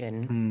reshade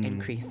and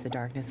increase the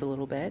darkness a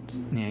little bit.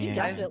 You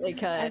definitely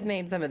could. I've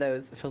made some of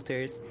those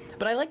filters.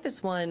 But I like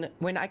this one.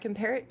 When I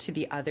compare it to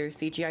the other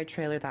CGI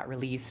trailer that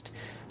released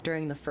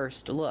during the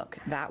first look,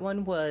 that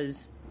one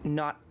was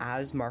not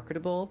as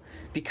marketable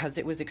because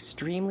it was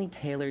extremely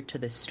tailored to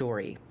the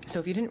story. So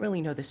if you didn't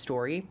really know the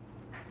story,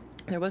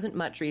 there wasn't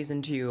much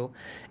reason to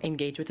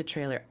engage with the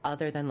trailer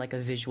other than like a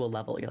visual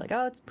level. You're like,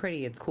 oh, it's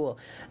pretty, it's cool.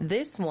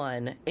 This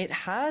one, it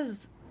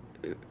has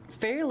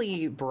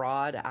fairly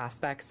broad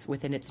aspects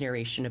within its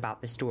narration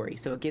about the story,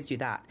 so it gives you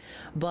that.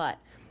 But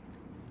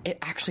it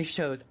actually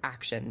shows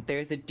action.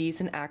 There's a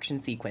decent action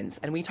sequence.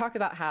 And we talk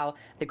about how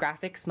the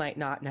graphics might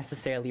not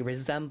necessarily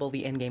resemble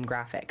the in-game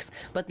graphics,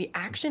 but the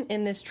action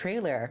in this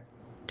trailer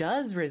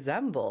does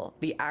resemble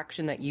the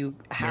action that you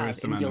have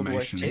in Guild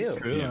Wars 2.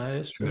 That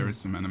is true. There is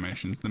some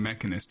animations. The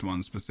Mechanist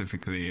one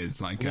specifically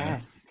is like they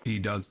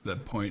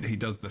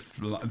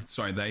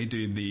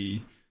do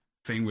the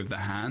thing with the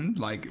hand,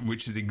 like,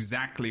 which is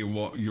exactly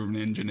what your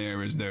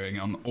engineer is doing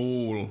on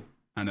all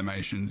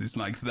animations. It's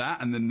like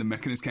that, and then the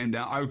Mechanist came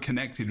down. I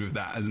connected with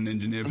that as an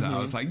engineer player. I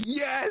was like,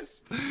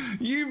 yes,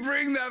 you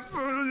bring that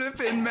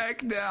flipping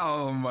mech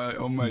down.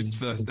 Almost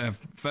first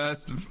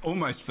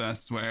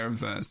swear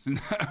verse in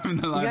the Lightbringers.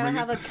 You gotta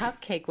have a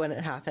cupcake when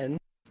it happens.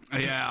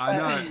 Yeah, I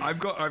know.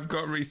 I've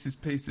got Reese's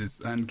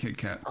Pieces and Kit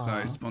Kat,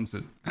 so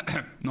sponsored.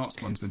 Not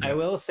sponsored. I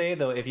will say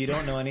though, if you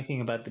don't know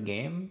anything about the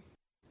game,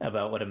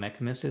 about what a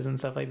Mechanist is and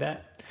stuff like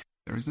that,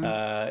 there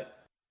isn't.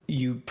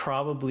 You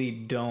probably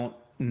don't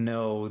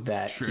know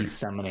that he's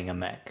summoning a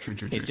mech. True.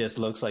 It just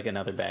looks like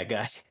another bad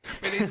guy.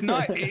 It is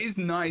nice. It is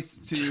nice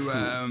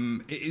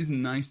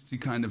to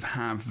kind of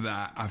have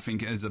that, I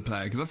think, as a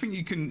player, because I think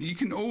you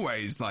can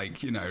always,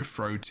 like, you know,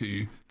 throw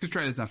to, because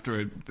trailers have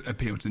to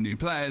appeal to new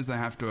players, they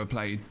have to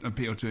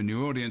appeal to a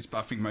new audience, but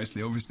I think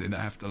mostly, obviously, they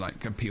have to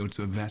like appeal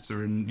to a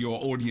veteran,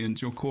 your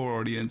audience, your core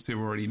audience who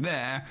are already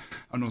there,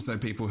 and also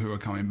people who are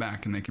coming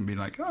back, and they can be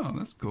like, oh,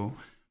 that's cool.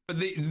 But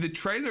the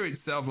trailer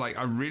itself, like,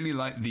 I really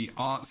like the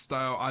art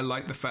style. I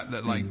like the fact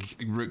that, like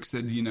Rook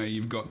said, you know,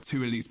 you've got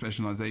 2 elite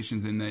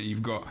specializations in there.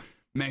 You've got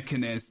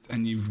Mechanist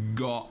and you've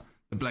got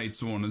the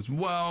Bladesworn as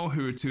well,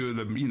 who are 2 of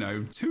them, you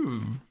know,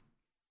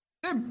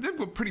 they've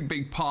got pretty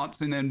big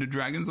parts in Ender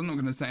Dragons. I'm not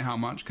going to say how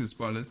much because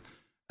spoilers.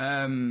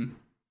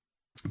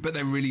 But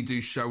they really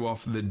do show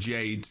off the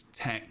Jade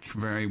tech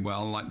very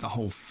well, like the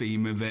whole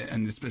theme of it,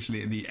 and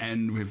especially at the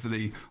end with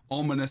the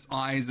ominous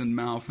eyes and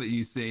mouth that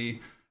you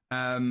see.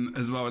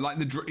 As well, like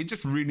it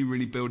just really,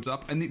 really builds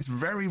up, and it's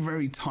very,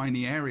 very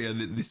tiny area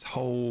that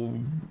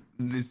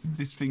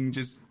this thing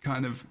just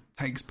kind of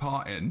takes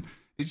part in.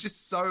 It's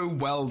just so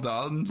well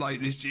done. Like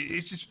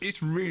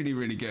it's really,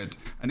 really good,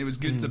 and it was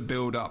good to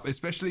build up,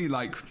 especially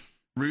like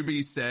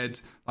Ruby said,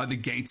 like the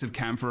gates of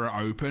Camphor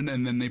are open,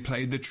 and then they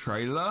played the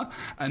trailer,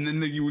 and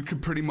then you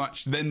could pretty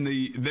much then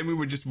we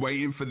were just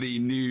waiting for the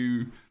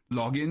new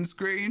login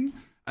screen,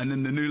 and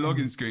then the new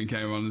login screen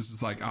came on. It's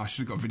just like, oh, I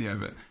should have got video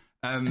of it.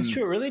 It's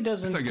true. It really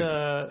doesn't.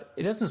 So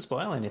it doesn't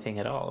spoil anything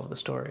at all of the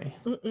story.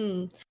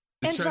 And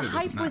the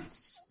hype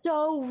was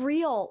so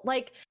real.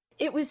 Like,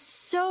 it was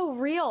so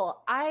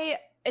real.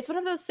 It's one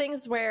of those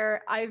things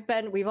where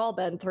we've all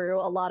been through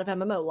a lot of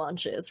MMO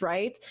launches,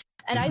 right?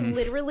 And I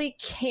literally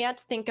can't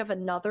think of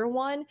another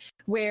one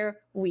where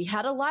we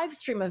had a live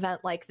stream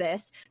event like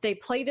this. They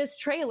play this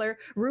trailer.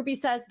 Ruby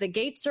says the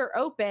gates are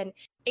open,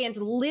 and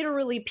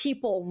literally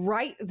people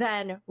right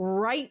then,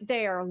 right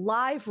there,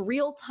 live,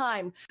 real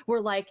time, were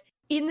like,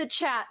 in the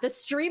chat, the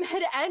stream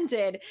had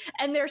ended,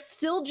 and they're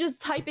still just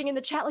typing in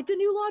the chat, like, the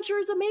new launcher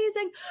is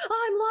amazing.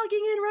 I'm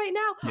logging in right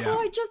now. Yeah. Oh,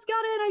 I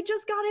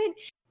just got in.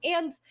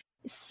 And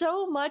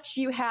so much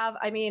you have,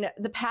 I mean,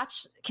 the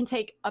patch can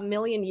take a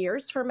million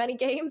years for many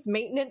games.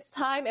 Maintenance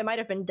time, it might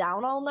have been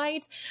down all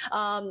night.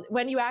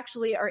 When you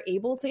actually are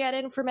able to get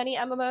in for many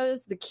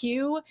MMOs, the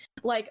queue,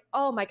 like,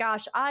 oh my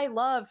gosh, I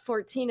love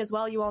 14 as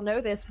well. You all know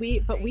this.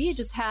 But we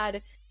just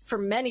had, for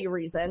many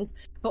reasons,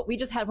 but we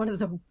just had one of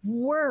the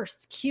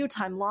worst queue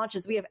time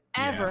launches we have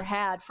ever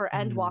had for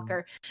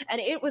Endwalker. And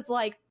it was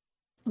like,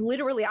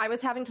 literally, I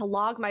was having to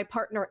log my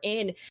partner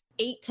in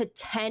 8 to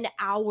 10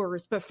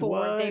 hours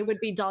before they would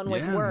be done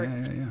with work,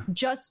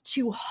 just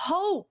to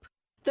hope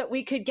that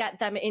we could get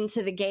them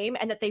into the game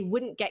and that they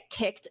wouldn't get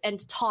kicked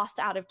and tossed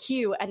out of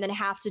queue and then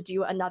have to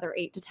do another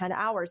 8 to 10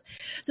 hours.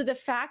 So the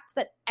fact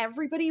that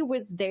everybody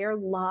was there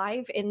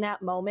live in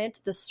that moment,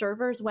 the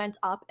servers went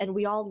up, and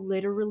we all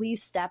literally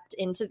stepped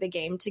into the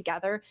game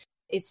together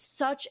is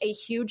such a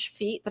huge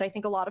feat that I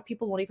think a lot of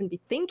people won't even be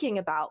thinking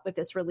about with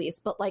this release.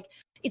 But like,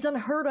 it's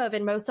unheard of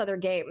in most other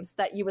games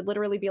that you would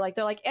literally be like,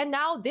 they're like, and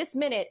now this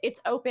minute it's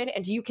open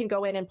and you can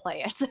go in and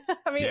play it.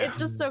 I mean, it's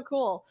just so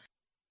cool.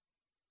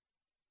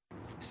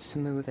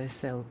 Smooth as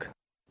silk.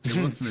 It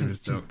was smooth as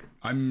silk.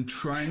 I'm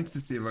trying to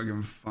see if I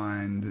can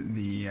find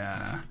the.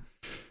 I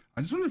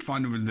just want to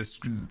find with this.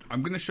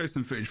 I'm going to show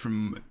some footage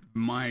from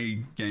my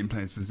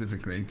gameplay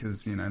specifically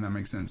because that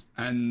makes sense.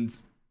 And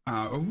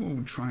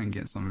we'll try and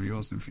get some of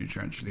yours in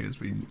future actually as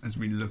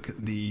we look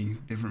at the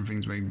different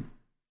things we're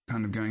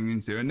kind of going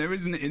into. And there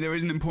is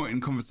an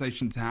important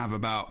conversation to have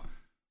about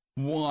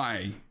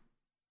why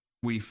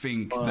we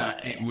think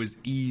that it was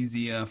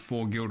easier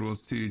for Guild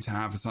Wars 2 to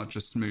have such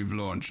a smooth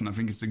launch, and I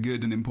think it's a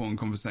good and important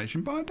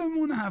conversation, but I don't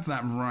want to have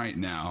that right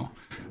now.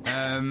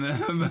 I'm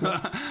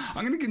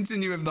going to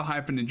continue with the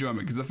hype and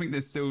enjoyment because I think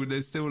there's still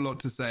a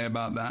lot to say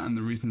about that and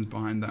the reasons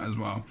behind that as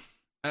well.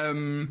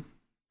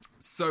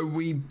 So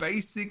we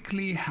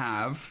basically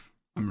have...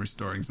 I'm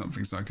restoring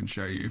something so I can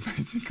show you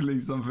basically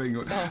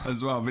something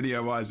as well,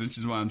 video-wise, which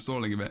is why I'm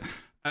stalling a bit.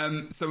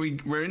 So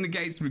we're in the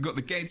gates. We've got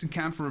the gates of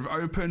Camphor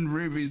open.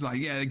 Ruby's like,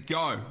 yeah,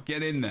 go.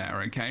 Get in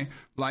there, okay?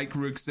 Like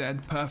Rook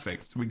said,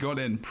 perfect. We got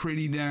in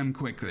pretty damn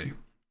quickly.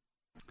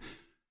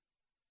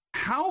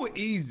 How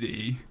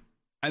easy...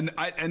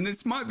 And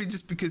this might be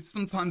just because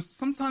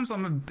sometimes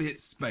I'm a bit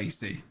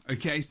spacey,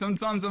 okay?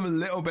 Sometimes I'm a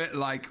little bit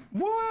like,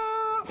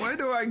 what? Where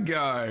do I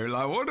go?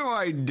 Like, what do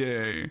I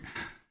do?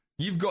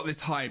 You've got this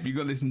hype, you've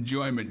got this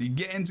enjoyment. You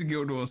get into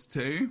Guild Wars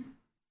 2.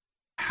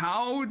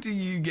 How do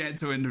you get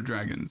to End of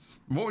Dragons?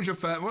 What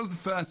was the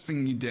first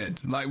thing you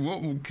did? Like,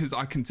 what? Because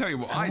I can tell you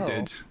what I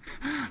did.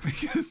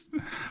 Because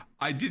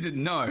I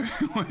didn't know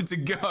where to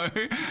go,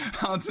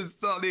 how to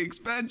start the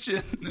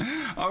expansion.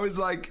 I was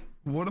like,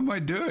 what am I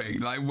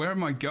doing? Like, where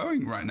am I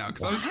going right now?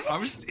 Because I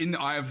was in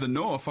the Eye of the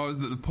North. I was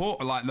at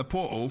the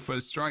portal for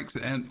strikes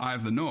at Eye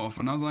of the North,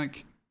 and I was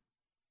like,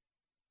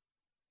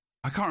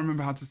 I can't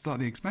remember how to start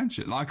the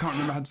expansion. Like, I can't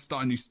remember how to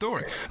start a new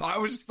story. I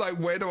was just like,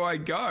 where do I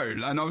go?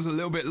 And I was a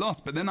little bit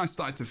lost. But then I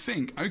started to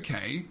think,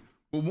 okay,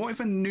 well, what if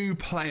a new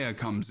player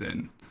comes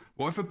in?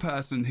 What if a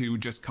person who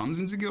just comes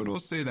into Guild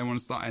Wars 2, they want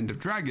to start End of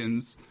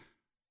Dragons,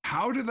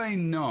 how do they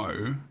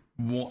know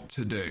what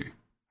to do?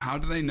 How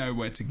do they know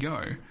where to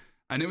go?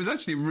 And it was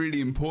actually a really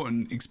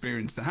important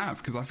experience to have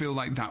because I feel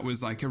like that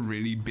was like a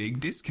really big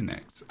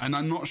disconnect. And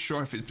I'm not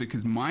sure if it's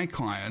because my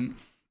client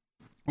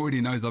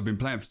already knows I've been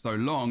playing for so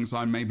long, so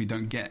I maybe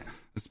don't get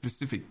a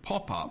specific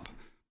pop-up.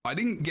 I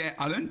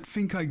don't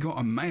think I got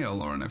a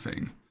mail or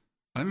anything.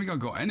 I don't think I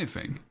got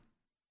anything.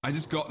 I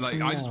just got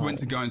I just went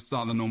to go and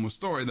start the normal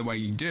story the way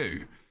you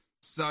do.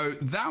 So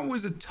that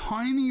was a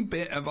tiny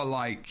bit of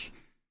a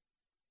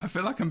I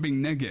feel like I'm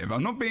being negative.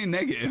 I'm not being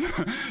negative,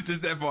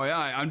 just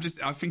FYI.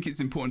 I think it's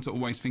important to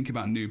always think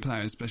about new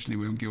players, especially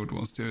with Guild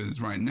Wars 2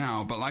 is right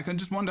now. But I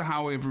just wonder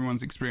how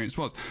everyone's experience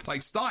was.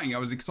 Like, starting, I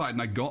was excited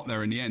and I got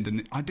there in the end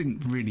and I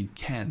didn't really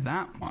care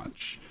that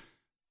much.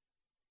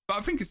 But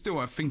I think it's still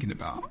worth thinking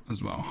about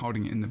as well,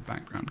 holding it in the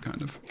background,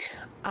 kind of.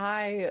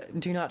 I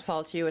do not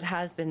fault you. It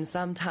has been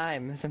some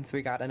time since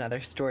we got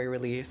another story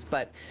release,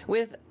 but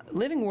with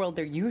Living World,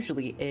 there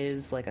usually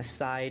is like a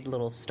side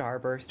little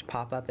starburst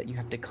pop-up that you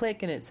have to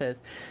click, and it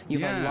says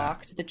you've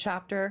unlocked the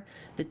chapter.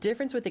 The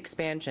difference with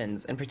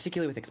expansions, and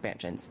particularly with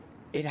expansions,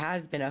 it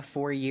has been a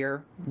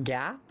 4-year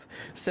gap.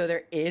 So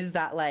there is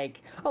that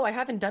like, oh, I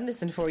haven't done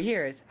this in 4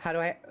 years. How do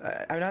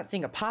I'm not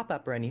seeing a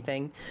pop-up or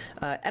anything.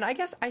 And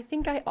I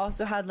think I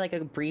also had like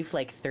a brief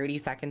like 30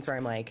 seconds where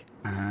I'm like,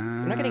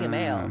 I'm not getting a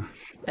mail.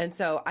 And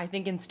so I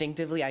think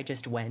instinctively I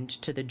just went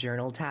to the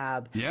journal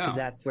tab because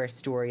that's where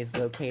story is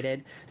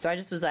located. So I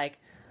just was like,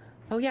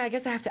 oh yeah, I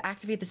guess I have to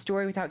activate the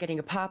story without getting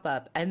a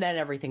pop-up. And then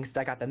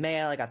I got the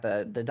mail, I got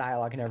the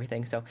dialogue and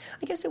everything. So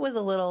I guess it was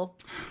a little,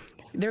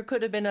 there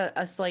could have been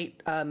a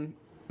slight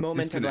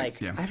moment of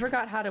like, I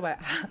forgot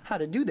how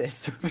to do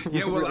this.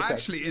 Yeah, well,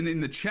 actually,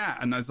 in the chat,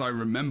 and as I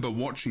remember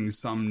watching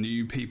some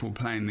new people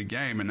playing the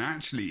game, and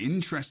actually,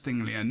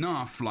 interestingly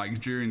enough,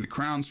 like during the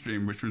Crown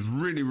stream, which was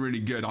really,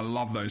 really good, I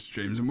love those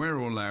streams, and we're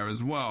all there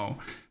as well,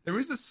 there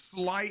is a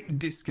slight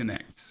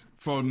disconnect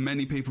for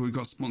many people who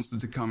got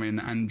sponsored to come in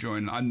and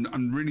join.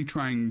 I'm really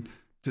trying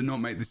to not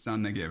make this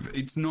sound negative.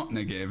 It's not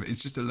negative, it's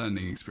just a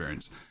learning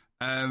experience.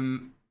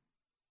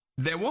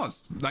 There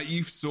was, like,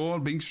 you saw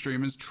big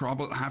streamers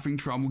having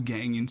trouble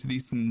getting into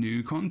this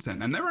new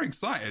content, and they were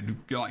excited,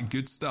 like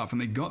good stuff, and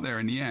they got there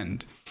in the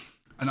end.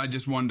 And I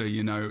just wonder,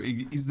 you know,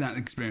 is that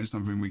experience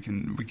something we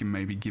can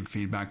maybe give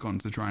feedback on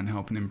to try and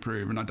help and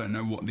improve? And I don't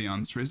know what the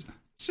answer is.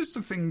 It's just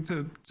a thing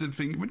to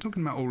think. We're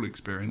talking about all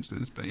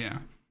experiences, but yeah,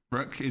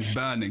 Brooke is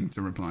burning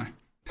to reply.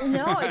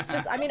 No, it's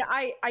just, I mean,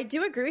 I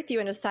do agree with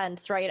you in a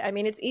sense, right? I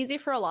mean, it's easy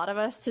for a lot of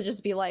us to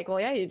just be like, well,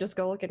 yeah, you just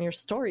go look in your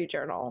story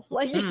journal.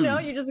 Like, you know,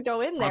 you just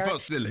go in there. I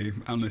felt silly,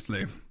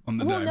 honestly, on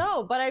the day. Well,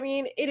 no, but I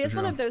mean, it is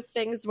one of those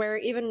things where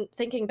even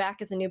thinking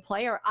back as a new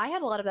player, I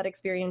had a lot of that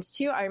experience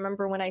too. I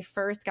remember when I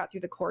first got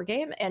through the core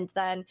game and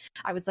then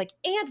I was like,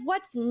 and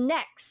what's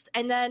next?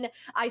 And then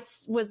I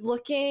was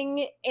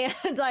looking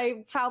and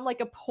I found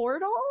like a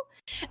portal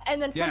and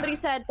then somebody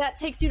said, that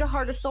takes you to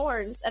Heart of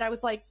Thorns. And I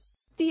was like,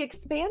 the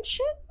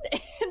expansion?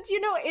 And you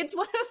know, it's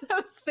one of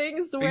those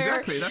things where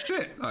exactly, that's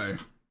it though.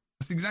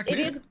 That's exactly it.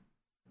 It is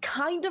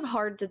kind of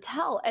hard to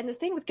tell. And the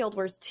thing with Guild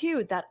Wars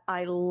 2 that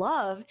I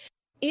love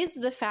is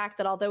the fact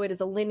that although it is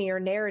a linear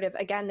narrative,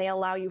 again, they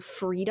allow you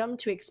freedom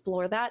to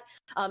explore that.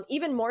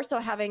 Even more so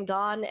having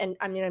gone, and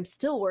I mean, I'm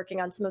still working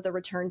on some of the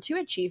Return to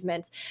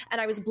achievements, and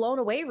I was blown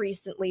away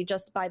recently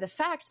just by the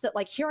fact that,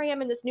 like, here I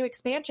am in this new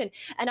expansion,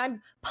 and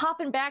I'm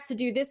popping back to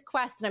do this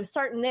quest, and I'm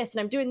starting this,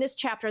 and I'm doing this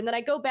chapter, and then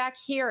I go back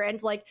here,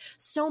 and, like,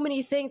 so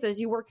many things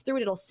as you work through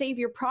it, it'll save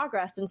your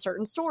progress in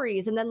certain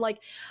stories, and then, like,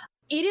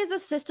 it is a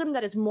system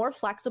that is more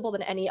flexible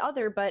than any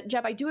other, but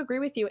Jeb, I do agree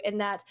with you in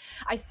that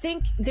I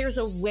think there's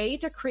a way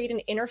to create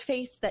an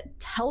interface that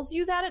tells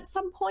you that at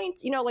some point,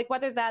 you know, like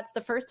whether that's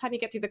the first time you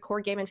get through the core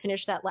game and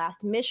finish that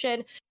last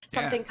mission,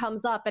 something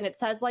comes up and it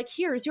says like,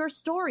 here's your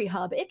story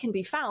hub. It can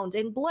be found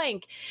in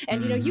blank.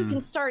 And, you know, you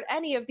can start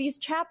any of these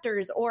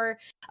chapters. Or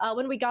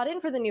when we got in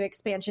for the new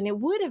expansion, it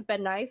would have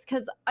been nice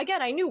because,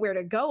 again, I knew where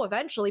to go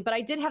eventually, but I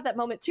did have that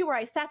moment too where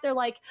I sat there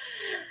like,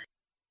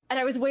 and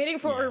I was waiting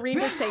for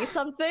Irene to say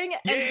something,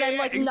 and then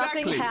like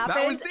nothing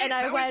happened, and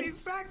I went. That was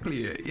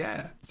exactly it.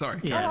 Yeah. Sorry.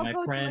 Yeah, I'll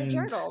go to my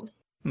journal.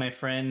 My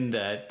friend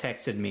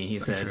texted me. He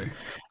said,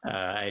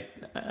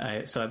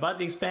 "So I bought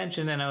the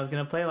expansion and I was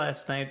going to play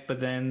last night, but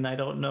then I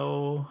don't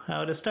know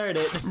how to start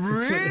it."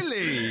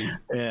 Really?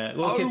 Yeah.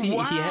 Well,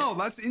 wow,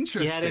 that's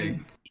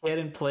interesting. He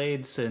hadn't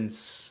played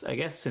since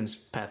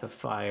Path of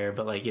Fire,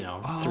 but like, you know,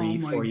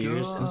 3-4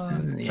 years since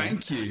then. Yeah.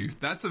 Thank you.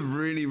 That's a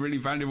really, really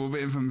valuable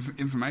bit of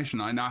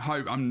information. And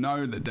I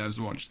know that devs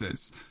watch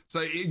this. So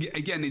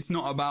again, it's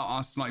not about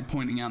us like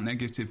pointing out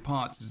negative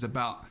parts. It's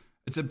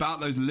about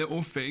those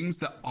little things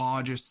that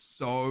are just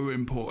so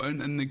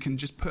important, and they can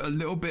just put a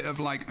little bit of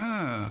like,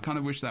 I kind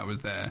of wish that was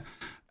there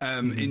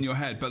in your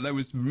head. But there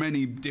was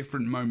many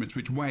different moments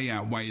which way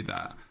outweigh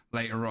that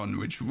later on,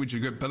 which are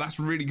good. But that's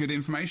really good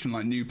information,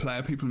 like new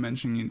player, people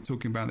mentioning it,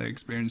 talking about their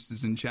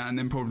experiences in chat, and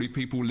then probably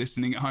people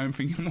listening at home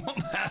thinking, what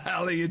the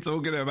hell are you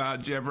talking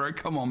about, Jebra?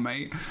 Come on,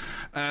 mate.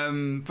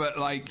 But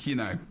like, you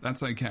know,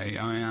 that's okay.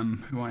 I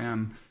am who I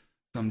am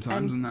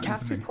sometimes. And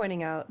Casper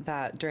pointing out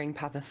that during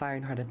Path of Fire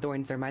and Heart of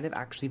Thorns, there might have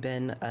actually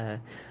been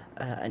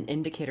an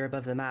indicator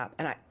above the map.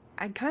 And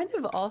I kind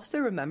of also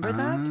remember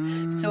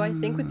that. So I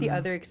think with the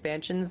other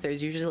expansions,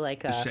 there's usually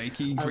like a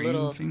shaky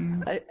green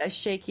thing, a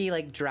shaky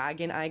like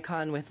dragon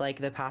icon with like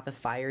the Path of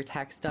Fire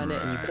text on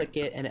it, and you click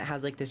it, and it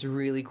has like this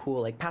really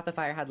cool, like Path of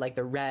Fire had like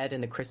the red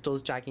and the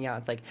crystals jacking out.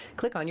 It's like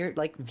click on your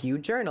like view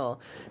journal.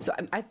 So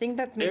I think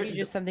that's maybe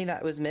just something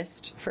that was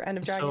missed for End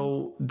of Dragons.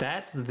 So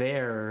that's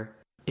there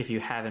if you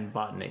haven't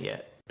bought it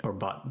yet or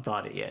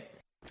bought it yet.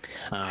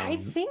 I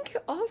think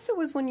also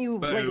was when you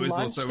but like it was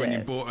launched also when you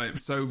bought it.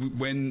 So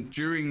when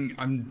during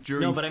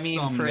no, but I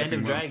mean for End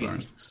of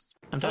Dragons.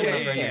 I'm talking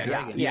about for End of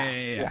Dragon.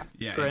 Yeah.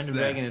 For End of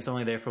Dragon, it's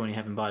only there for when you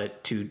haven't bought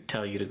it to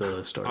tell you to go to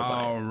the store to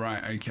buy it. Oh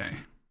right, okay.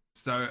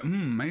 So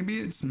maybe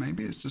it's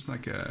just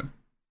like a.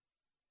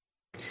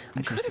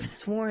 I could have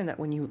sworn that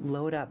when you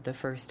load up the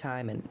first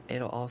time, and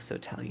it'll also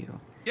tell you.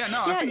 Yeah,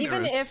 no, I think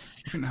even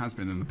if it has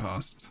been in the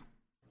past.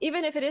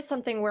 even if it is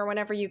something where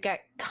whenever you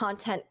get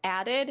content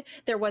added,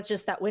 there was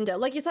just that window.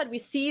 Like you said, we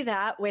see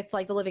that with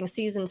like the living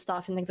season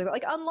stuff and things like that,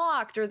 like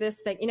unlocked or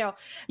this thing,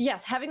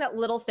 yes, having that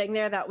little thing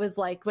there that was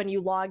like when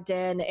you logged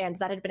in and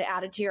that had been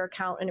added to your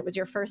account and it was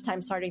your first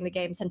time starting the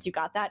game since you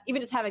got that,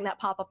 even just having that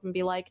pop up and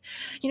be like,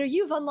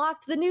 you've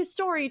unlocked the new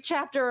story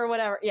chapter or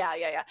whatever.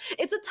 Yeah.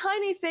 It's a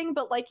tiny thing,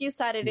 but like you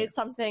said, it is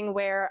something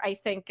where I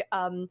think,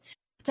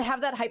 to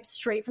have that hype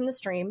straight from the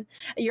stream,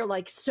 you're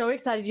like so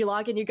excited, you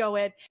log in, you go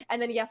in,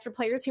 and then yes, for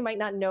players who might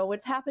not know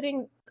what's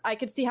happening, I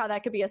could see how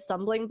that could be a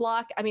stumbling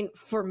block. I mean,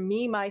 for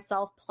me,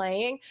 myself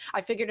playing,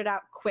 I figured it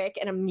out quick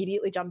and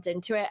immediately jumped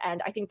into it,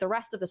 and I think the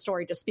rest of the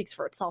story just speaks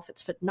for itself.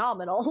 It's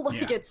phenomenal.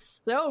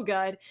 It's so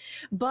good,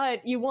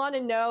 but you want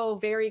to know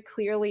very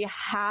clearly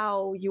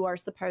how you are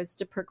supposed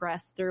to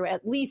progress through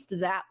at least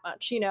that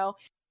much,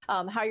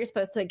 how you're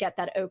supposed to get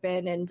that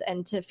open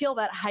and to feel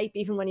that hype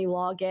even when you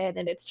log in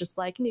and it's just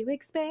like new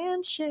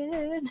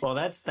expansion. Well,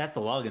 that's the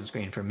login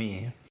screen for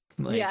me.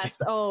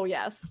 Yes. Oh,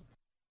 yes.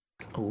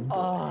 Oh,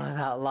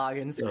 that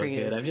login screen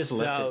good. is I've just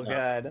so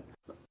good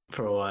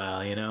for a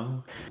while,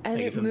 And like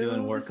it if I'm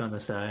doing work on the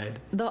side.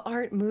 The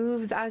art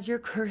moves as your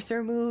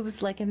cursor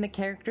moves, like in the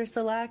character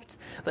select,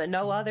 but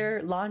no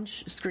other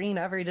launch screen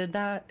ever did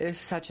that. It was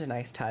such a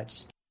nice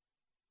touch.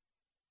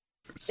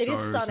 It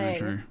is stunning. So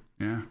true.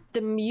 Yeah. The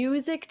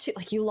music too,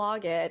 like you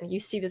log in, you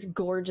see this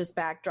gorgeous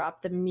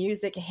backdrop, the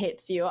music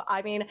hits you.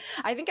 I mean,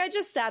 I think I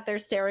just sat there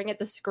staring at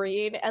the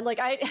screen and like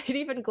I had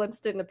even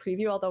glimpsed it in the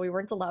preview, although we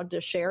weren't allowed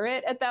to share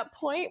it at that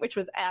point, which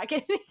was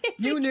agony.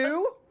 You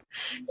knew?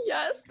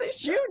 Yes, they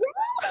should.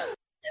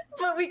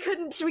 But we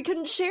couldn't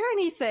share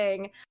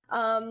anything.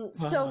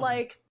 So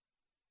like,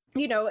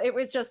 it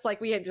was just like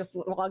we had just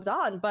logged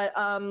on, but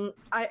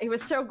it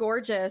was so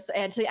gorgeous,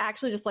 and to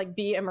actually just like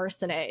be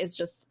immersed in it is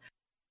just,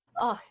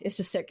 it's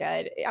just so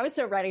good. I was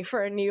so ready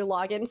for a new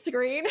login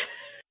screen.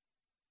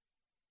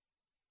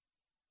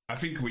 I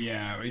think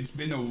it's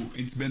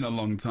been a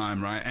long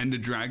time, right? Ender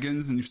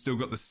Dragons, and you've still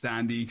got the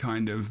sandy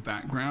kind of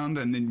background,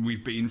 and then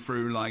we've been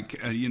through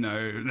like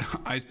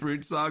Ice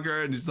Brute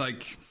Saga, and it's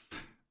like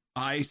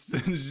ice,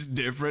 and it's just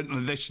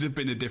different. There should have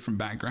been a different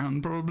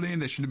background, probably.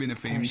 There should have been a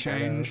theme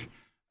change.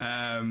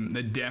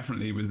 There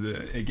definitely was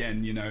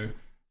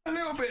a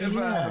little bit of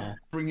a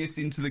bring us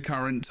into the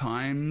current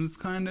times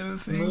kind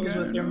of thing. Moves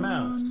with your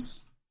mouse.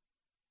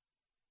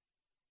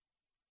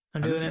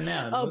 I'm doing it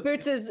now. Oh,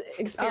 Boots is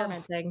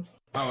experimenting.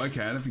 Oh,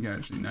 okay. I don't think I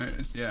actually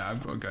noticed. Yeah,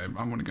 I've got to go.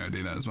 I want to go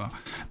do that as well.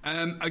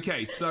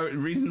 Okay, so the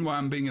reason why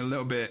I'm being a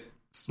little bit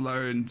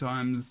slow in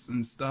times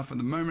and stuff at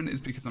the moment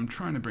is because I'm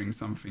trying to bring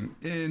something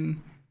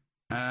in,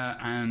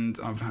 and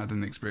I've had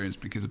an experience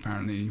because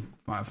apparently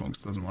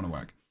Firefox doesn't want to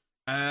work.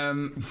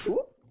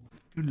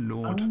 Good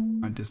lord,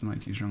 I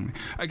dislike you strongly.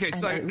 Okay,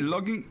 so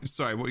logging.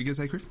 Sorry, what were you gonna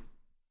say, Chris?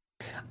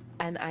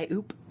 And I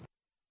oop.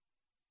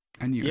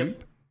 And you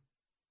oop.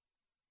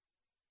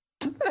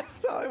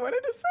 That's all I wanted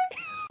to say.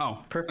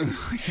 Oh, perfect.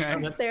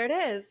 Okay, there it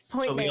is.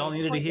 Point so made. we all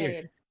needed to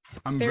hear.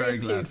 I'm very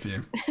glad for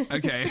you.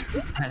 Okay.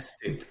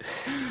 Astute.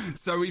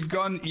 So you've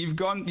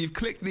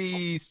clicked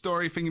the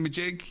story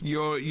thingamajig.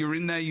 You're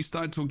in there. You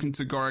start talking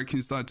to Gorik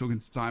and start talking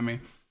to Timmy.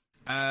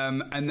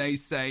 And they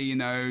say,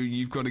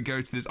 you've got to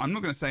go to this. I'm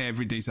not going to say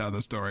every detail of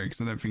the story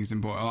because I don't think it's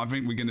important. I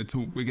think we're going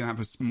to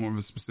have more of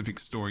a specific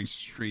story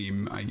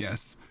stream, I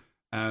guess.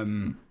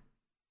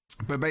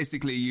 But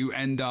basically, you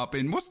end up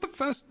in what's the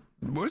first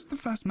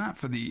map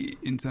for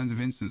in terms of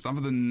instance,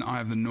 other than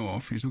Eye of the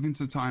North? You're talking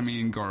to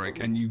Timmy and Gorik,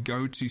 and you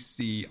go to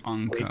see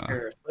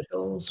Anka.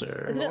 Foothills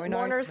or Isn't it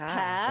Lorna's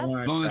Pass?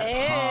 Lorna's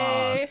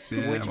Pass,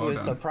 yeah, which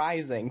was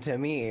surprising to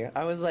me.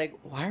 I was like,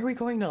 why are we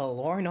going to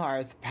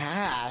Lorna's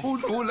Pass?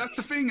 Well, that's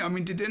the thing. I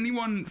mean, did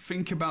anyone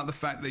think about the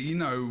fact that,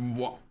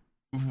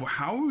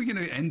 how are we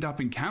going to end up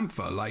in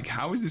Camphor? Like,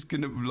 how is this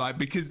going to,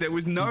 because there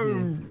was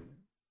no...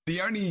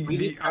 I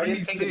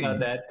didn't think about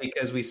that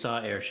because we saw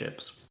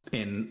airships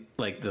in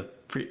like the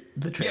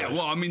trailers. Yeah,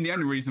 well, I mean, the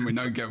only reason we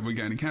know we're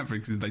going to Camphor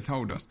is because they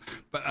told us.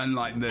 But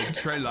unlike the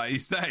trailer, like you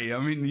say,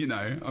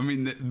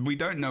 we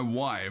don't know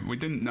why. We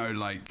didn't know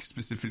like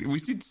specifically. We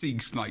did see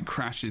like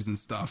crashes and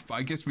stuff, but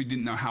I guess we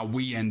didn't know how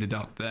we ended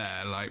up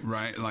there. Like,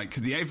 right, like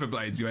because the Aether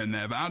Blades went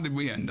there, but how did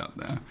we end up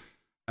there?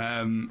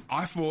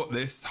 I thought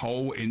this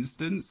whole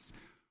instance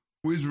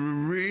was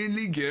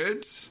really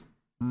good.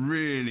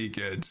 Really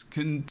good.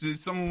 Does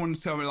someone want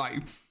to tell me,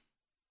 like,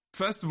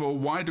 first of all,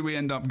 why do we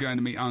end up going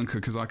to meet Anka?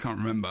 Because I can't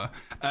remember.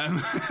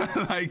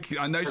 Like,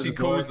 I know she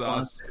calls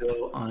us to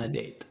go on a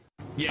date.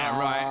 Yeah,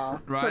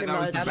 right. That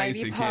was the that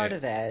basic might be part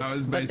of it. That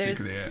was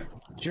basically it.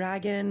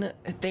 Dragon.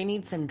 They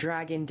need some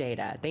dragon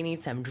data. They need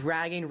some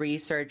dragon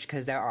research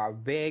because there are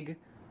big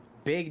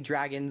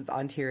dragons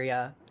on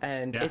Tyria,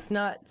 and it's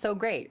not so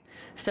great.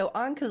 So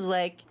Anka's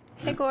like,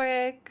 "Hey,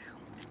 Gorik,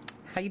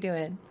 how you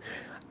doing?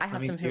 I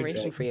have some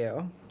information for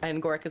you."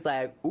 And Gorik is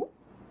like, "Ooh,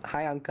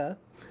 hi, Anka."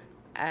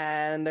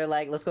 And they're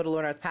like, "Let's go to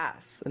Lorna's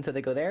Pass." And so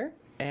they go there,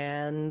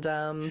 and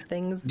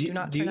things do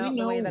not turn out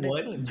the way that it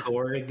seemed. Do you know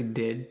what Gorik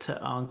did to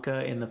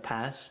Anka in the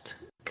past?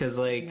 Because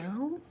like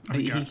No?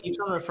 he keeps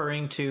on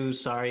referring to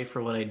sorry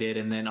for what I did,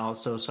 and then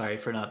also sorry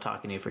for not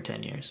talking to you for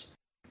 10 years.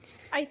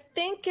 I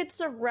think it's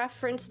a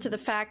reference to the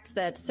fact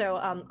that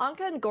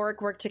Anka and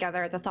Goric worked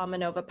together at the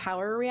Thomanova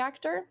power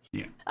reactor,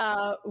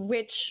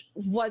 which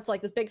was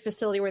like this big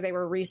facility where they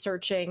were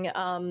researching,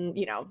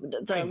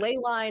 the ley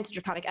lines,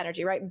 draconic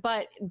energy, right?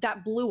 But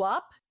that blew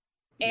up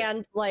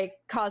and like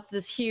caused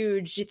this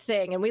huge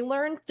thing. And we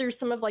learned through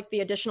some of like the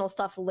additional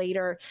stuff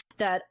later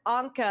that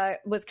Anka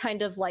was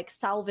kind of like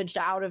salvaged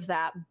out of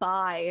that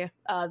by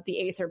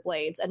the Aether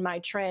Blades and Mai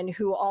Trin,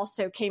 who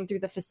also came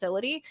through the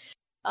facility.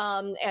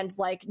 And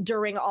like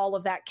during all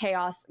of that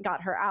chaos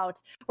got her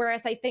out.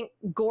 Whereas I think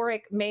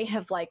Goric may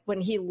have like when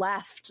he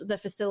left the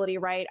facility,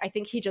 right? I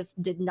think he just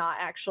did not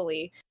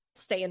actually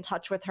stay in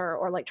touch with her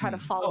or like try to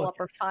follow up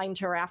or find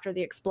her after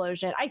the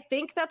explosion. I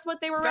think that's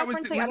what they were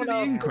referencing. I don't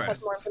know.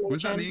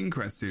 Was that the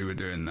Inquest who were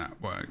doing that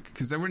work?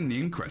 Because they were in the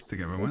Inquest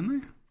together,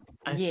 weren't they?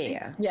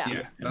 Yeah,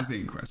 that's the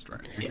Inquest,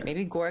 right? Okay.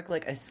 Maybe Goric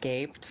like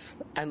escaped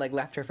and like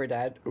left her for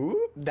dead.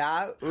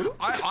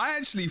 I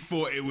actually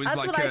thought it was That's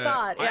like what I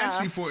thought, I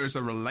actually thought it was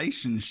a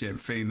relationship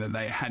thing that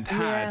they had,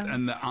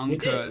 and that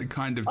Anka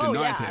kind of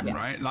denied him,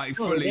 right? Like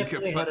fully.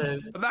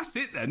 But that's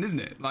it then, isn't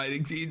it? Like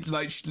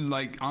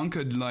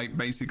Anka like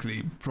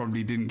basically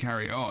probably didn't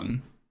carry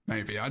on.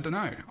 Maybe, I don't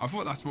know. I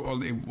thought that's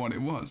what it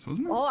was,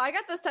 wasn't it? Well, I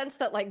got the sense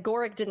that like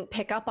Goric didn't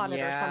pick up on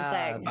it or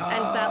something, and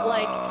that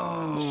like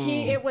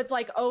it was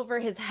like over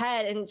his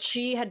head, and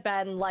she had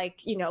been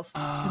like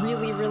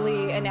really,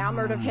 really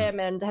enamored of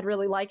him and had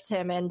really liked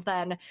him, and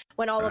then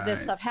when all of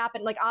this stuff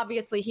happened, like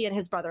obviously he and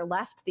his brother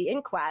left the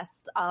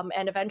Inquest,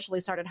 and eventually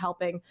started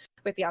helping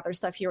with the other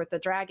stuff here with the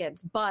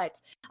dragons. But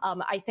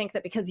I think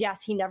that because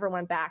he never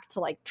went back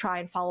to like try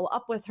and follow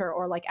up with her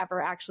or like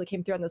ever actually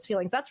came through on those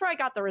feelings. That's where I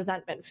got the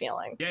resentment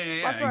feeling.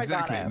 Yeah,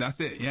 exactly. That's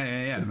it.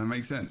 Yeah. That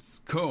makes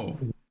sense. Cool.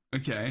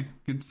 Okay.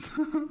 Good.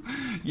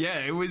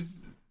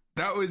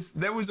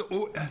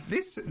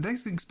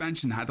 This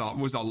expansion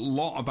was a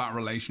lot about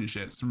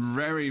relationships,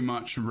 very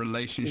much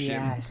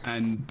relationship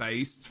and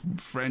based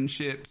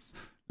friendships,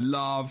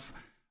 love,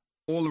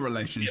 all the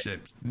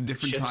relationships,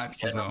 different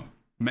types as well.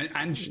 And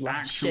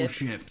actual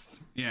ships.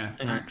 Yeah,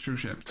 actual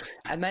ships.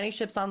 And many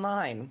ships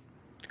online.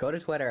 Go to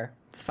Twitter.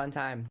 It's a fun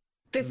time.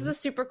 This is a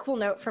super cool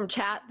note from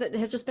chat that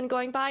has just been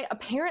going by.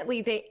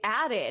 Apparently, they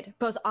added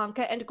both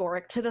Anka and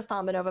Goric to the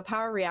Thomanova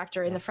power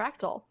reactor in the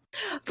Fractal.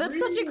 That's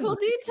such a cool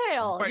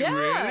detail. Wait,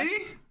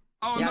 really?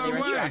 Oh, yeah, no they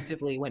way.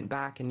 retroactively went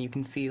back, and you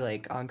can see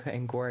like Anka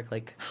and Goric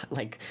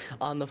like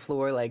on the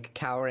floor, like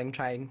cowering,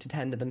 trying to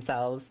tend to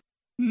themselves.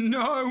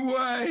 No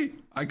way!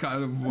 I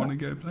kind of want to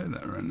go play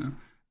that right now.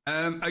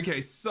 Okay,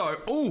 so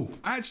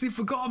I actually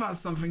forgot about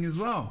something as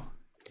well.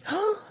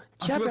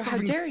 Jabber, I forgot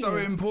something how dare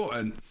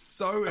important.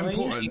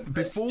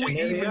 Before we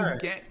even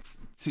get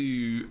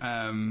to,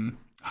 I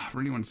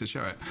really wanted to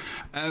show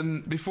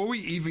it. Before we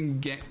even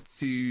get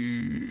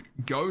to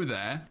go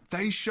there,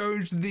 they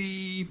showed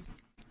the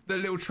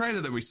little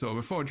trailer that we saw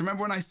before. Do you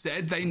remember when I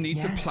said they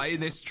need to play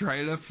this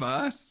trailer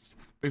first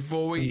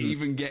before we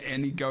even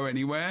go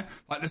anywhere?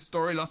 Like the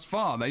story thus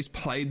far, they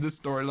played the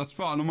story thus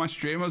far. And on my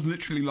stream, I was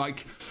literally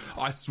like,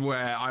 I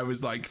swear, I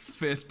was like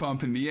fist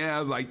pump in the air. I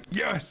was like,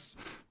 yes,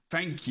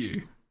 thank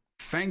you.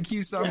 Thank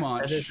you so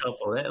much. That is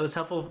helpful. It was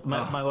helpful.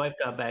 My wife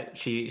got back.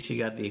 She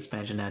got the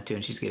expansion now too,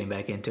 and she's getting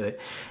back into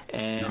it.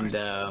 And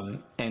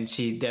and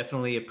she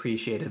definitely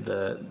appreciated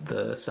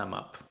the sum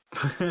up.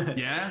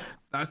 Yeah,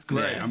 that's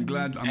great. Yeah. I'm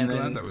glad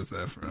that was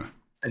there for her.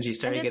 And she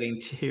started getting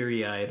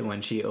teary-eyed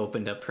when she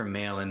opened up her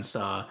mail and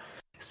saw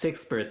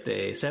 6th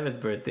birthday, 7th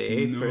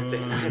birthday, 8th birthday,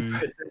 9th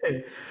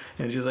birthday.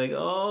 And she was like,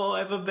 oh,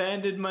 I've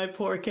abandoned my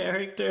poor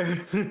character.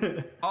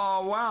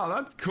 Oh, wow,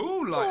 that's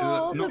cool. Like,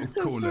 not that's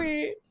so cool.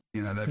 sweet.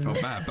 They felt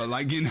bad, but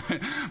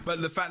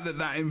but the fact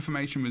that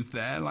information was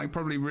there, like,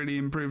 probably really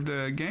improved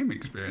the game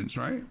experience,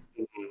 right?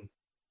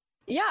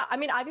 Yeah, I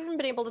mean, I've even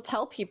been able to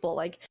tell people,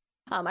 like,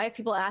 I have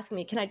people asking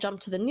me, can I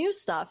jump to the new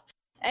stuff?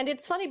 And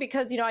it's funny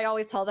because, I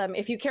always tell them,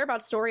 if you care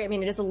about story, I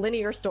mean, it is a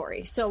linear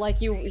story. So,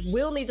 like, you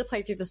will need to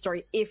play through the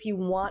story if you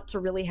want to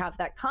really have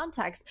that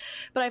context.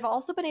 But I've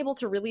also been able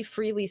to really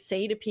freely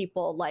say to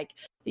people, like,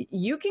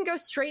 you can go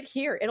straight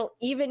here. It'll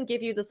even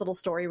give you this little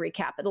story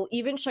recap. It'll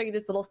even show you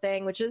this little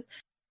thing, which is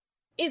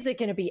it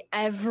going to be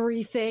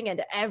everything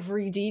and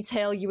every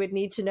detail you would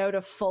need to know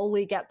to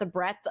fully get the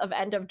breadth of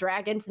End of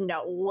Dragons?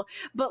 No.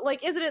 But,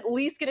 like, is it at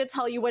least going to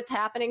tell you what's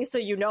happening so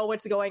you know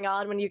what's going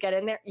on when you get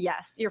in there?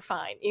 Yes, you're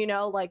fine.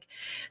 Like,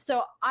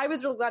 so I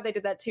was really glad they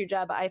did that too,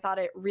 Jeb. I thought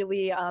it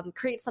really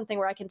creates something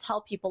where I can tell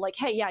people, like,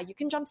 hey, yeah, you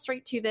can jump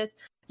straight to this.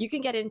 You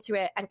can get into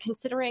it. And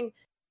considering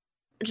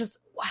just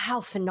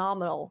how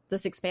phenomenal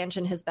this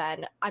expansion has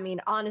been, I mean,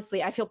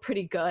 honestly, I feel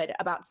pretty good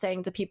about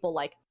saying to people,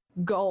 like,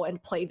 go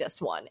and play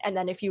this one, and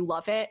then if you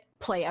love it,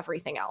 play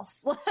everything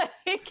else.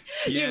 Like,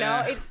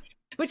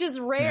 Which is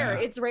rare. Yeah.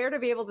 It's rare to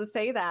be able to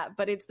say that,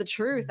 but it's the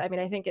truth. I mean,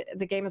 I think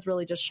the game is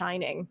really just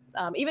shining.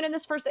 Even in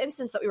this first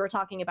instance that we were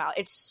talking about,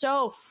 it's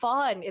so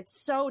fun. It's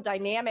so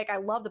dynamic. I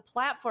love the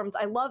platforms.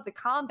 I love the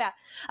combat.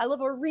 I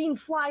love Aurene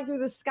flying through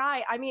the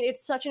sky. I mean,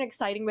 it's such an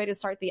exciting way to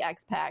start the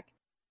X Pack.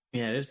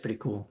 Yeah, it is pretty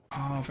cool.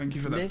 Oh, thank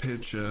you for that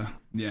picture.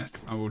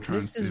 Yes, I will try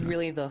and see This is that.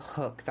 really the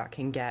hook that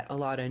can get a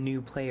lot of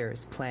new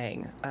players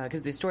playing,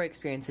 because the story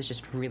experience is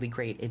just really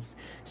great. It's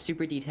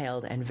super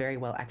detailed and very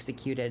well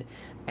executed.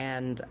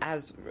 And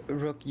as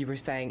Rook, you were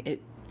saying,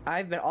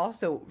 I've been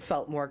also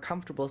felt more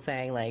comfortable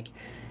saying, like,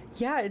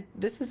 yeah,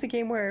 this is a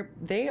game where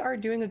they are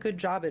doing a good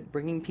job at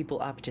bringing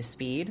people up to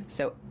speed.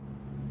 So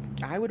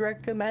I would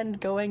recommend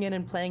going in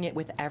and playing it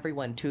with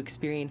everyone to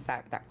experience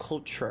that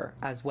culture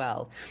as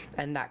well,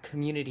 and that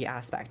community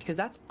aspect, because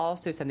that's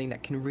also something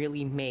that can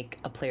really make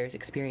a player's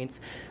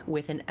experience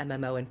with an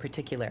MMO in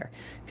particular.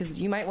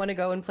 Because you might want to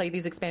go and play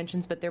these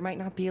expansions, but there might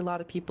not be a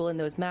lot of people in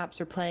those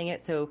maps or playing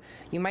it, so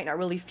you might not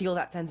really feel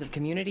that sense of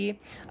community.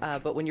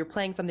 But when you're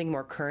playing something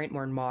more current,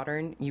 more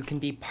modern, you can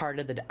be part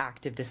of the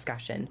active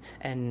discussion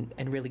and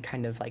really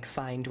kind of like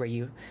find where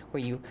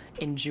you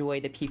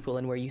enjoy the people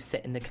and where you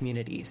sit in the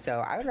community. So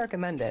I would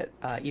recommend it,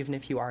 even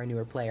if you are a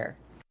newer player.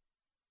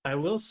 I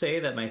will say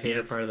that my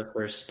favorite part of the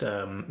first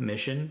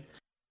mission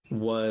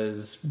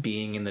was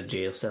being in the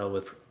jail cell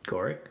with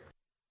Goric.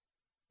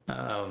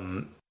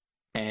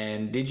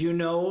 And did you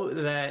know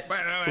that?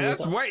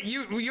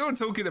 You're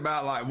talking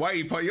about like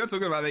you're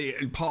talking about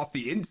past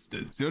the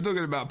instance. You're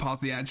talking about past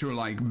the actual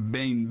like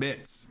main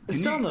bits.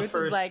 It's on the This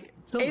first. is like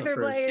Aether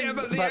Blades, Yeah,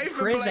 but the but Aether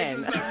Blades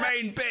prison. is the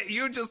main bit.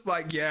 You're just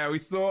like, yeah, we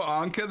saw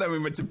Anka, then we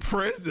went to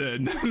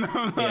prison. And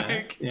I'm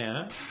like,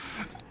 Yeah.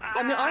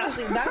 I mean,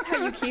 honestly, that's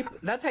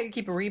how you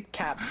keep a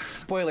recap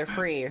spoiler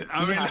free.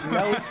 I mean, have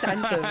no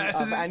sense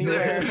of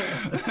anywhere.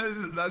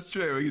 That's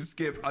true. We can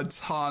skip a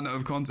ton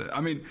of content. I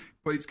mean,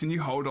 wait, can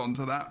you hold on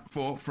to that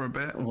for a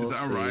bit? We'll Is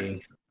that all right?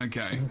 see.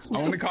 Okay.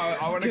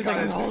 I want to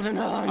I'm holding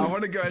on. I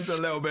want to go into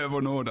a little bit of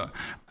an order,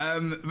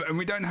 and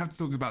we don't have to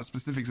talk about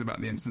specifics about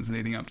the instance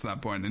leading up to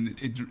that point,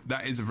 and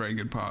that is a very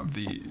good part of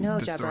the No,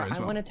 the story Jebra, as I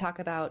well. want to talk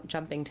about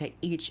jumping to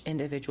each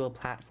individual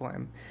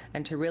platform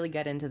and to really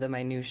get into the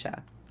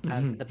minutia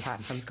of the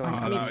platforms going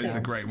on. That is a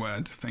great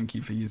word. Thank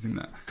you for using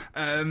that.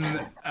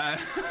 I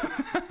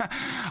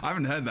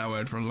haven't heard that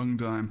word for a long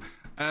time.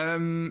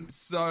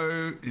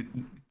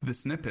 The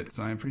snippets,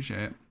 I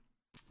appreciate it.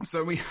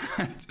 So we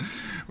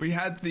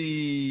had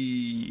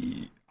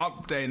the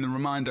update and the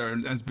reminder,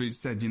 and as Boots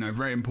said,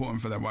 very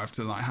important for their wife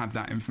to like have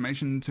that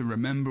information to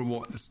remember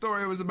what the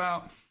story was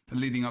about,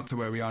 leading up to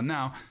where we are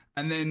now.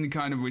 And then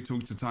kind of we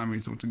talked to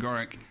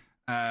Goric.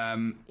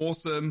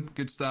 Awesome,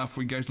 good stuff.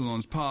 We go to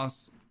Lawrence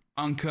Pass.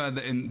 Anka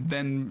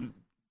then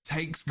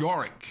takes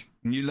Goric,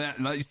 and you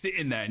sit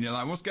in there and you're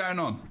like, what's going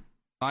on?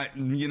 Like, I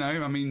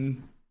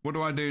mean, what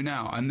do I do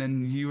now? And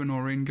then you and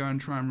Aurene go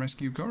and try and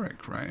rescue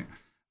Goric, right?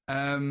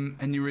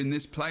 And you're in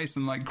this place,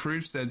 and like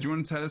Kruv said, do you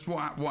want to tell us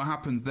what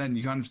happens then?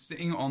 You're kind of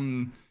sitting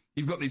on,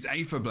 you've got these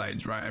Aether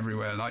Blades right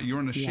everywhere. Like you're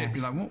on a ship.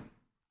 You're like,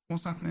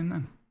 what's happening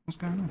then? What's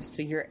going on?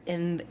 So you're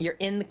in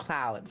the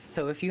clouds.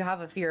 So if you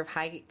have a fear of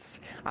heights,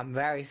 I'm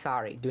very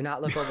sorry. Do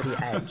not look over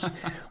the edge.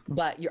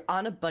 But you're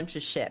on a bunch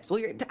of ships. Well,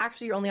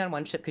 you're only on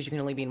one ship because you can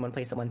only be in one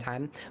place at one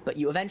time. But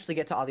you eventually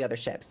get to all the other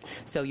ships.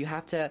 So you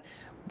have to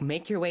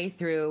make your way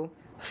through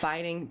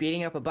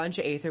beating up a bunch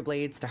of Aether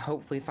Blades to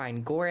hopefully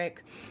find Goric.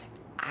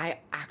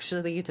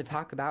 To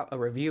talk about a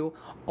review,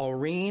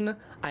 Aurene,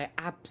 I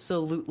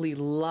absolutely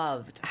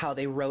loved how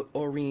they wrote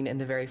Aurene in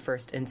the very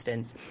first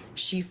instance.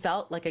 She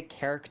felt like a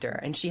character,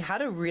 and she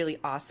had a really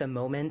awesome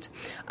moment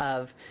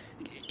of,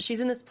 she's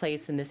in this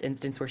place in this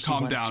instance where she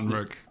Calm wants down, to be...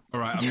 Rook. All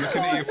right, I'm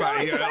looking at you,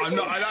 Fatty.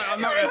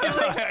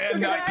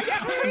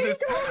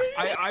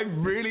 I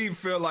really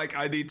feel like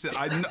I need to.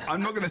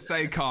 I'm not going to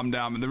say calm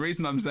down, but the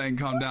reason I'm saying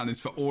calm down is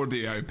for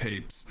audio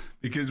peeps.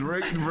 Because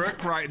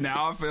Rook right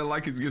now, I feel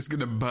like is just going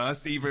to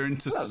burst either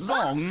into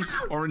song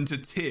or into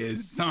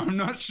tears. So I'm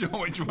not sure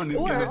which one is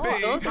going to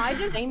be. At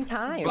the same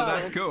time. But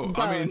that's cool. Both.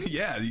 I mean,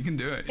 yeah, you can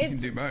do it. You can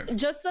do both.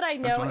 Just that I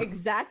know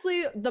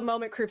exactly the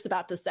moment Krup's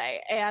about to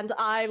say, and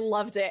I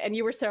loved it. And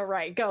you were so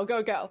right. Go.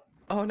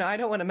 Oh no, I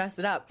don't want to mess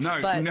it up. No.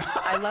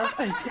 I love.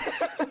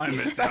 I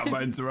messed up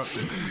by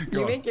interrupting.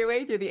 You make your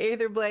way through the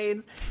Aether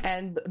Blades,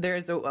 and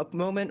there's a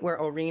moment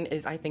where Aurene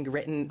is, I think,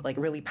 written like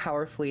really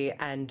powerfully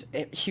and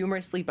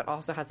humorously, but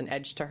also has an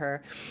edge to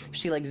her.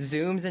 She like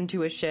zooms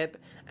into a ship,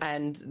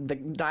 and the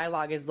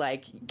dialogue is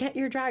like, "Get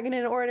your dragon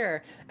in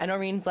order," and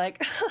Aurene's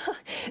like,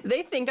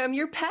 "They think I'm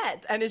your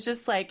pet," and it's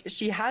just like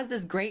she has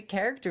this great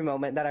character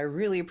moment that I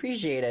really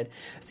appreciated.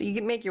 So you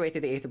can make your way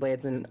through the Aether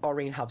Blades, and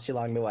Aurene helps you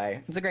along the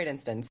way. It's a great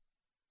instance.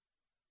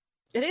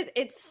 It is.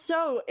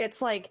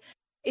 It's like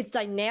It's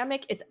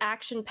dynamic, it's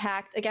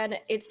action-packed. Again,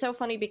 it's so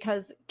funny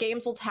because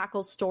games will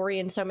tackle story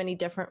in so many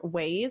different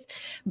ways,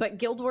 but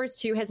Guild Wars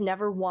 2 has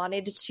never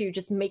wanted to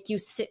just make you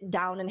sit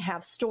down and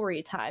have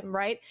story time,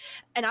 right?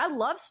 And I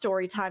love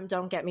story time,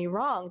 don't get me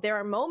wrong. There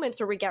are moments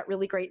where we get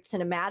really great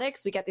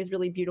cinematics, we get these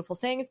really beautiful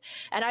things,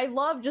 and I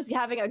love just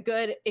having a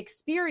good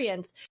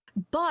experience.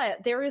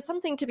 But there is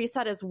something to be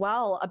said as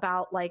well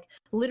about like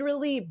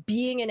literally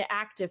being an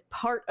active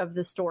part of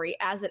the story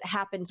as it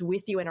happens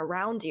with you and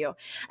around you.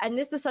 And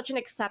this is such an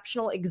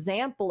exceptional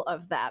example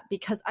of that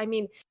because, I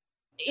mean,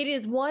 it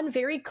is one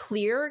very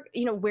clear,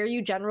 where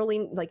you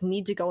generally like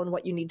need to go and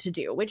what you need to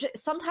do, which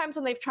sometimes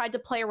when they've tried to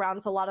play around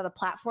with a lot of the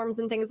platforms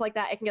and things like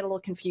that, it can get a little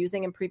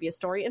confusing in previous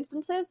story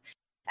instances.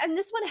 And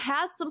this one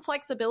has some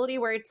flexibility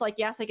where it's like,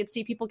 yes, I could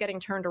see people getting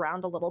turned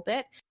around a little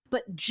bit,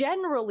 but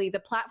generally the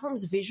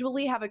platforms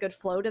visually have a good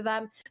flow to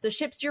them. The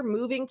ships you're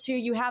moving to,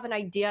 you have an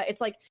idea.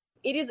 It's like,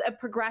 it is a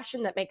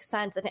progression that makes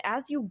sense. And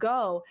as you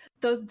go,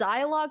 those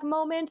dialogue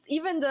moments,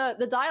 even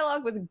the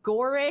dialogue with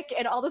Gorick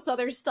and all this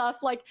other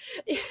stuff, like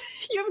you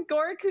have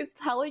Gorick who's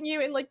telling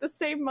you in like the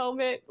same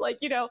moment, like,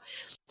 you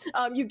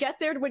get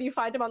there when you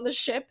find him on the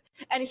ship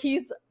and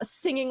he's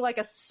singing like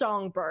a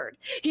songbird.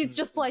 He's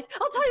just like,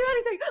 I'll tell you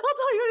anything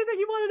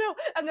you want to know.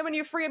 And then when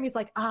you free him, he's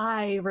like,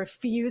 I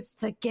refuse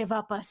to give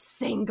up a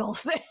single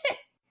thing.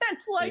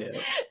 It's like,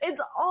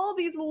 It's all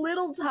these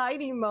little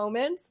tiny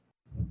moments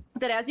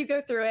that as you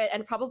go through it,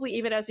 and probably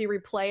even as you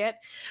replay it,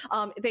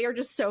 they are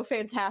just so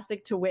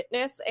fantastic to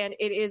witness. And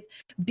it is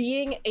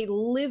being a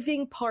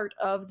living part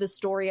of the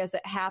story as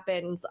it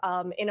happens,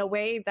 in a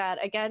way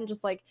that, again,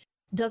 just like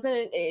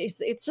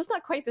it's just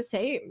not quite the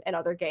same in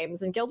other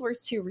games. And Guild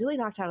Wars 2 really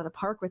knocked out of the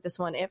park with this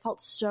one. It felt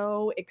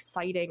so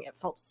exciting. It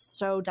felt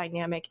so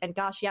dynamic. And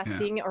gosh,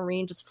 seeing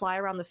Irene just fly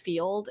around the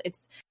field,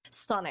 it's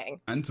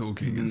stunning. And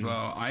talking as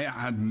well. I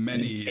had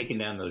many... taking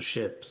down those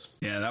ships.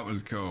 Yeah, that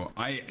was cool.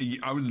 I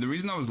was the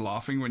reason I was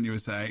laughing when you were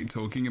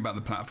talking about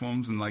the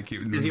platforms and like it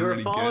was because you were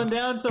really falling good.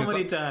 down so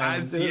many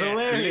times. It was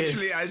hilarious.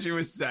 Literally, as you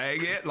were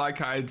saying it, like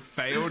I had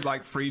failed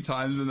like 3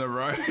 times in a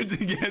row to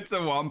get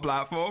to one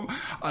platform,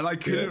 and I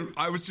couldn't.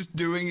 Yeah. I was just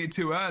doing it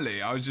too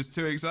early. I was just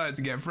too excited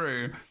to get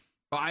through.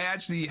 But I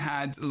actually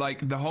had,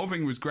 like, the whole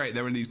thing was great.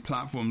 There were these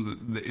platforms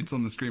that it's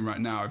on the screen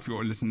right now. If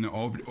you're listening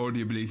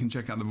audibly, you can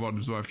check out the VOD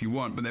as well if you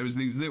want. But there was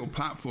these little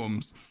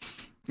platforms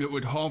that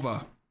would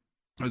hover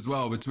as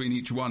well between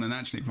each one. And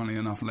actually, funnily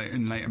enough,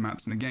 in later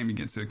maps in the game, you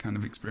get to kind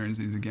of experience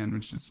these again,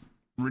 which is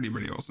really,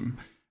 really awesome.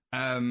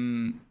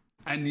 And,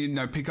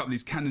 pick up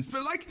these cannons.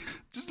 But, like,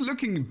 just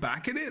looking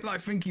back at it,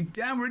 like, thinking,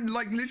 damn, we're,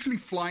 like, literally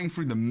flying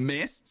through the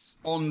mists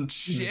on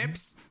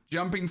ships,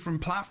 jumping from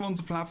platform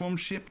to platform,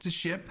 ship to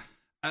ship.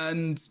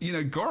 And,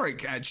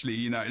 Gorick,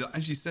 actually,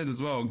 as you said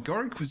as well,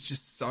 Gorick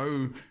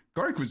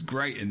was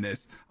great in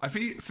this. I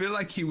feel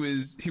like he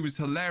was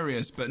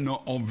hilarious, but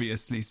not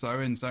obviously so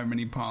in so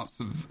many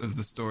parts of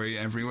the story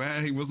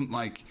everywhere. He wasn't,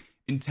 like,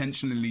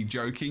 intentionally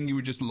joking. You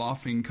were just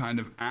laughing kind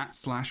of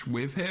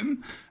at/with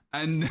him.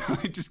 And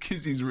just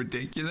because he's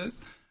ridiculous.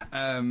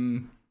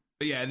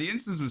 But yeah, the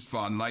instance was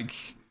fun. Like,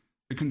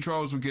 the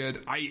controls were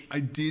good. I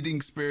did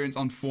experience,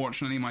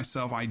 unfortunately,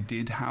 myself, I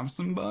did have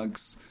some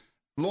bugs.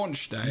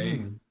 Launch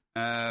day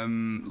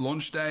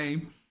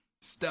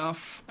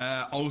stuff.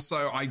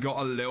 Also, I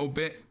got a little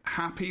bit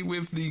happy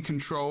with the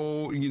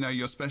control,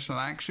 your special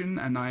action,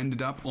 and I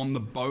ended up on the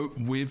boat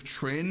with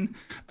Trin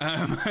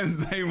as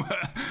they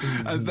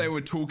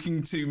were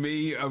talking to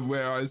me of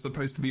where I was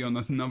supposed to be on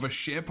another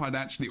ship. I'd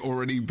actually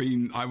already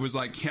been. I was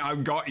like, yeah,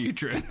 I've got you,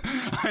 Trin.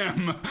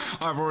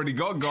 I've already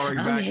got Gorick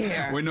back.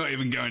 Here. We're not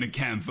even going to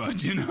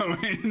Camford,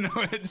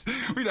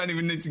 we don't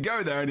even need to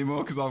go there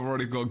anymore because I've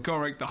already got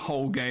Gorick. The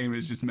whole game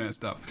is just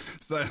messed up.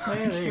 So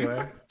there you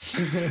are.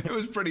 It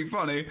was pretty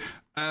funny.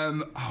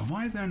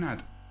 Why is there an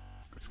ad?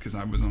 It's because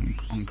I was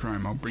on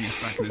Chrome. I'll bring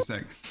us back in a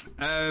sec.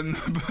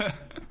 But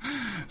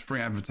free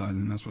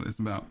advertising, that's what it's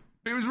about.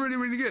 But it was really,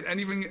 really good.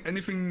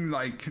 Anything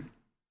like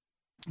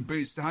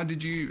Boots, how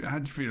did you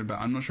feel about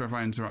it? I'm not sure if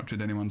I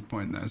interrupted anyone's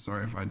point there.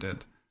 Sorry if I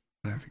did.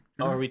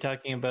 Are we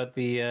talking about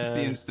the... It's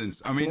the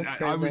instance. I mean,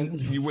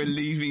 we're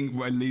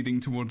leading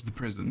towards the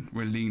prison.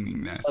 We're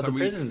leaning there. Oh, so the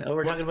prison. Oh,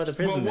 we're talking about the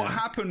prison. Well, what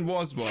happened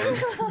was...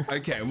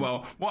 okay,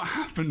 well, what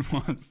happened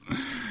was...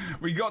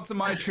 We got to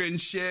my Trin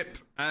ship,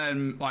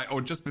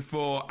 or just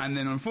before, and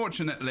then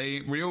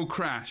unfortunately, we all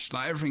crashed.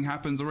 Like, everything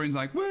happens, Orine's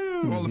like,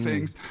 woo, all the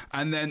things.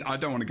 And then, I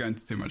don't want to go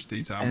into too much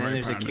detail. And then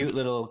there's a cute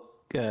little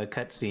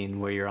cutscene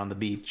where you're on the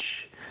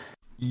beach.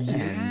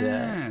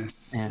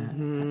 Yes.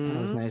 And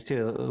that was nice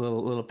too. A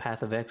little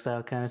Path of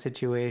Exile kind of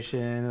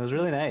situation. It was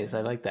really nice.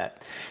 I like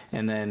that.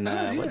 And then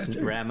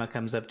Rama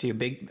comes up to you.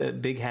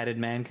 Big hatted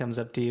man comes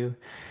up to you.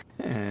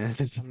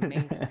 Amazing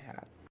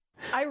hat.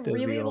 I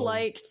really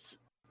liked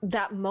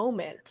that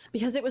moment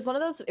because it was one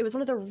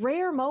of the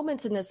rare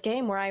moments in this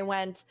game where I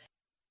went,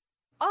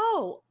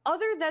 oh,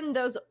 other than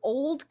those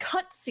old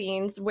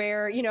cutscenes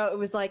where, it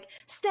was like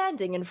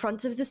standing in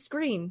front of the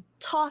screen,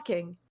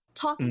 talking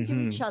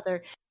to each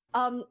other.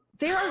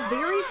 there are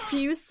very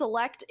few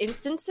select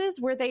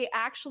instances where they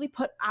actually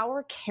put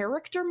our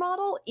character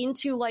model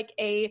into like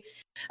a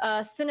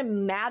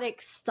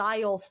cinematic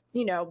style,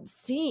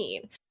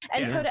 scene.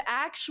 And so to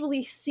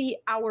actually see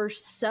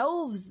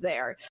ourselves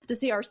there, to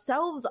see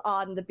ourselves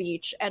on the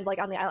beach and like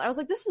on the island, I was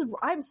like,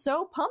 I'm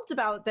so pumped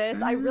about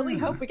this. I really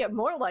hope we get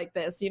more like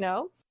this,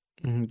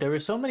 There were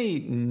so many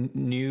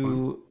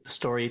new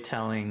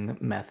storytelling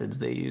methods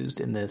they used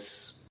in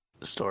this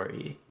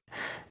story,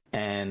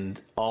 and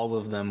all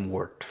of them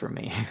worked for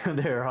me.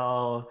 They're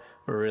all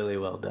really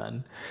well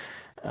done.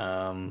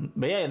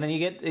 But yeah, and then you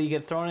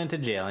get thrown into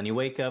jail, and you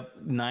wake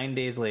up 9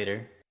 days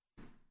later.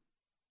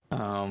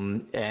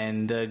 And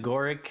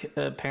Gorik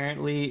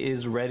apparently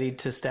is ready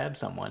to stab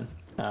someone.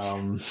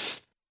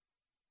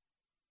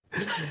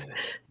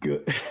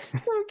 Good.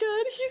 So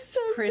good. He's so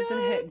Prison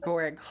good. hit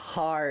Gorik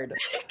hard.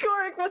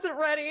 Gorik wasn't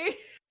ready.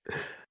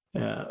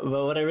 Yeah,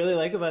 but what I really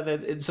like about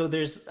that, so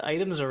there's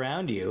items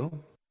around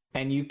you,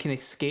 and you can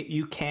escape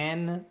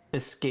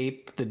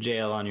the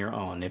jail on your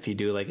own. If you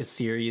do like a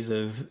series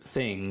of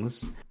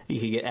things, you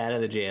can get out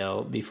of the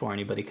jail before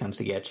anybody comes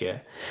to get you.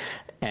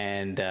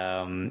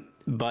 And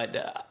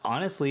but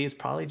honestly, it's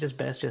probably just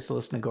best just to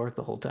listen to Gorik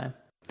the whole time.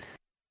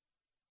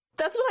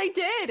 That's what I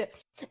did.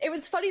 It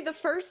was funny. The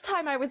first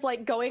time I was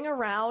like going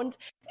around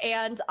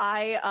and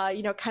I,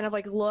 kind of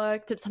like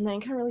looked at something I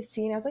couldn't really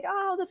see. And I was like,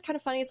 oh, that's kind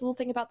of funny. It's a little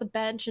thing about the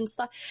bench and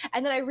stuff.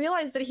 And then I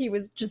realized that he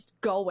was just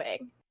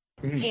going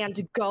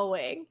and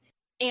going.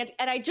 And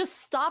I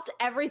just stopped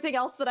everything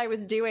else that I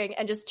was doing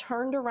and just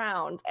turned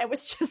around and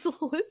was just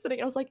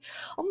listening. I was like,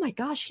 oh my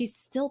gosh, he's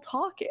still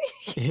talking.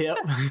 Yep.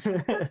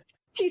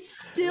 He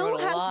still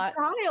has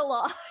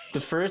dialogue.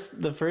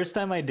 The first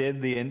time I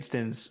did the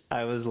instance,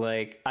 I was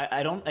like,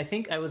 I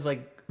think I was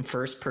like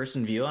first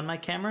person view on my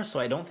camera, so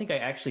I don't think I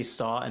actually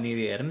saw any of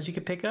the items you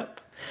could pick up.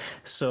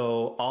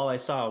 So all I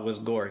saw was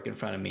Gorik in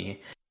front of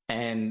me,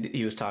 and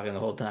he was talking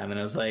the whole time, and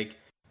I was like,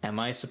 am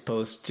I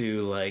supposed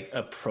to like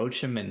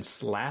approach him and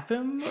slap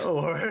him,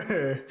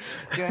 or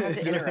do I have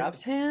to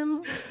interrupt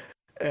him?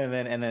 And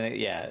then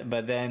yeah,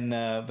 but then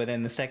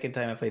the second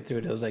time I played through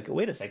it, I was like,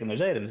 wait a second,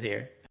 there's items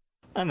here.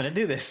 I'm gonna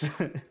do this.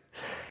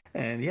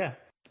 And yeah,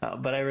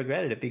 but I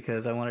regretted it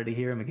because I wanted to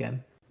hear him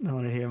again. I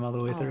wanted to hear him all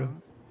the way through.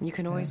 You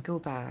can always go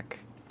back.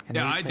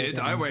 Yeah, I did.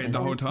 I waited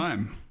the whole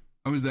time.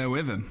 I was there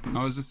with him.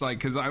 I was just like,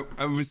 because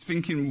I was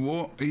thinking,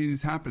 what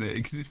is happening?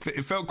 Because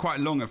it felt quite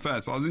long at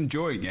first, but I was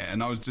enjoying it.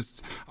 And I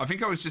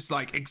think I was just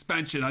like,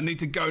 expansion, I need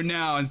to go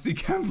now and see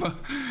Kemba.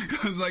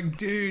 I was like,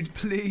 dude,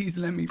 please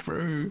let me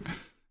through.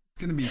 It's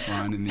going to be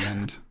fine in the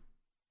end.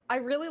 I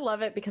really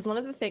love it because one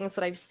of the things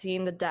that I've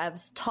seen the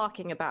devs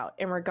talking about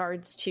in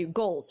regards to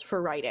goals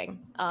for writing,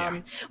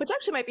 which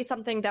actually might be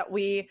something that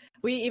we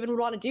even would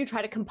want to do,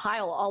 try to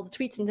compile all the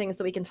tweets and things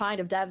that we can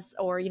find of devs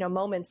or,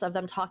 moments of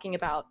them talking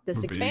about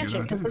this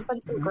expansion, because there's been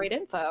some great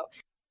info.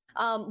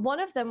 One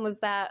of them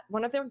was that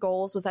one of their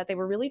goals was that they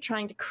were really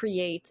trying to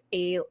create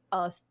a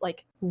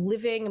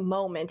living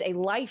moment, a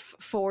life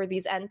for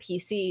these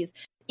NPCs,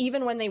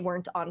 even when they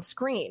weren't on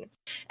screen.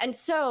 And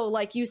so,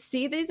 like, you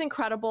see these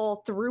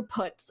incredible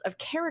throughputs of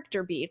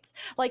character beats.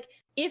 Like,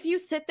 if you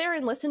sit there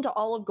and listen to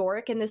all of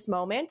Gorik in this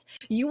moment,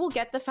 you will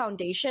get the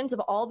foundations of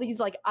all these,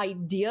 like,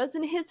 ideas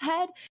in his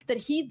head that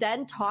he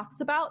then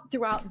talks about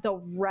throughout the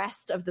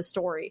rest of the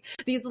story.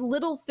 These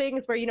little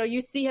things where,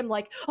 you see him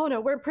like, oh no,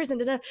 we're in prison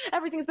and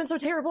everything's been so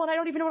terrible and I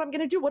don't even know what I'm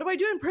going to do. What do I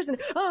do in prison?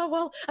 Oh,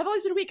 well, I've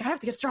always been weak. I have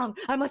to get strong.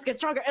 I must get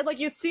stronger. And, like,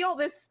 you see all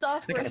this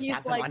stuff where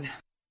he's like,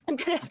 I'm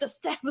going to have to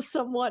stab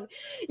someone.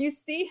 You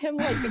see him,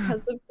 like,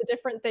 because of the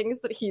different things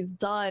that he's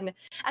done.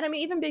 And I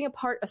mean, even being a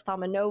part of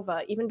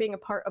Thamanova, even being a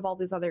part of all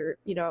these other,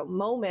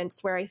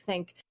 moments where I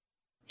think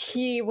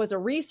he was a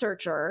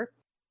researcher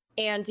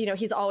and,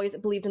 he's always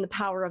believed in the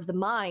power of the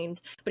mind,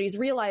 but he's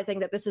realizing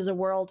that this is a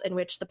world in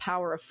which the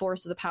power of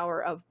force or the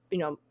power of,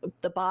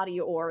 the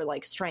body or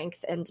like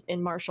strength and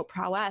in martial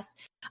prowess,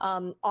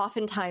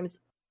 oftentimes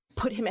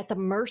put him at the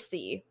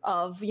mercy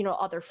of,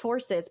 other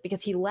forces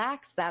because he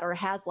lacks that or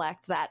has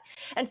lacked that.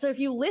 And so if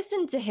you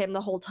listen to him the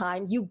whole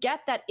time, you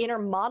get that inner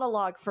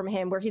monologue from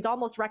him where he's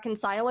almost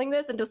reconciling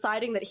this and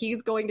deciding that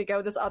he's going to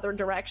go this other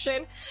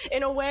direction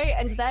in a way.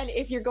 And then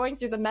if you're going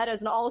through the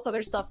metas and all this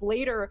other stuff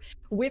later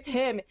with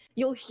him,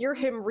 you'll hear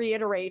him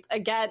reiterate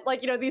again,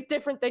 like, these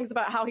different things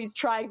about how he's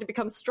trying to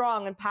become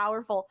strong and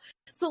powerful.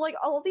 So like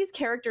all of these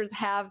characters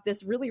have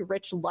this really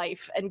rich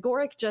life, and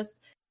Gorik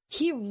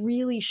he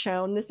really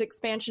shown this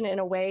expansion in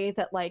a way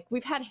that, like,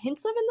 we've had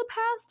hints of in the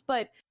past,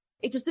 but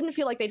it just didn't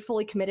feel like they'd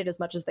fully committed as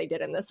much as they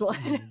did in this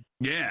one.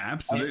 Yeah,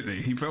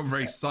 absolutely. He felt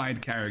very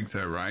side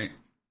character, right?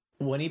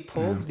 When he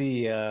pulled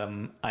the,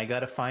 I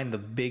gotta find the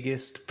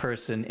biggest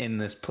person in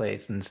this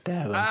place and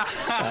stab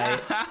him.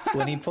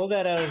 When he pulled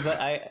that out of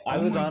I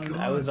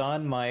was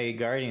on my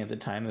Guardian at the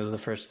time. It was the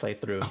first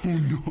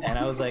playthrough, and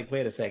I was like,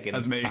 wait a second,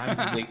 that's me.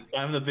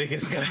 I'm the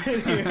biggest guy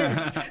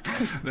here.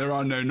 There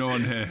are no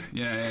Norn here.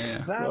 Yeah.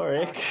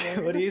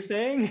 Gorik, what are you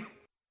saying?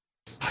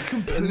 I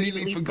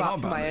completely forgot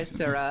about my this.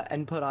 Asura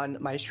and put on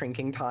my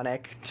shrinking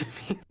tonic.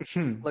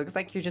 Looks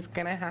like you're just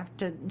gonna have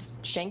to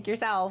shank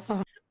yourself.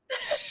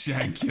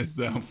 Shank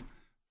yourself.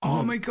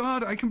 Oh my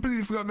god, I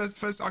completely forgot that's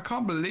first. I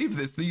can't believe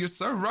this. You're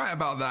so right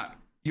about that.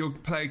 You'll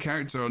play a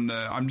character on the.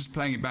 I'm just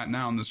playing it back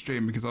now on the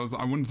stream because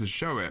I wanted to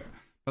show it.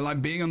 But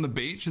like being on the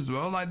beach as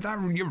well, like that.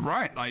 You're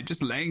right. Like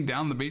just laying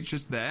down the beach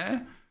just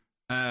there.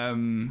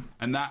 And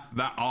that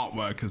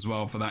artwork as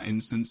well for that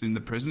instance in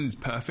the prison is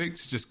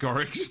perfect. Just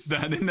Gorick just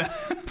standing there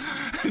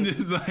and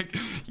just like,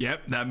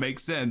 yep, that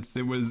makes sense.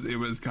 It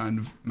was kind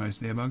of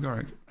mostly about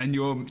Gorick, and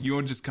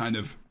you're just kind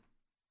of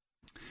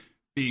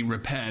being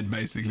repaired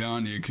basically,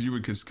 aren't you? Because you were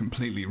just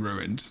completely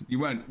ruined. You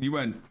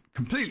weren't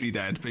completely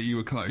dead, but you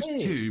were close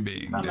to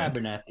being I'm dead.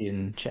 Abernathy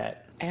in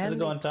chat. How's it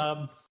going,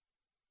 Tom?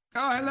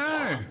 Oh,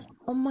 hello.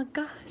 Oh my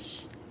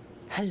gosh.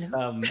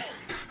 Hello.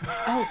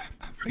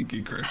 Thank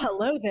you, Chris.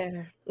 Hello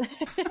there.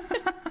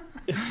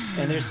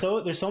 And there's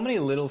so many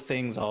little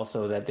things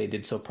also that they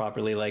did so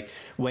properly. Like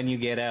when you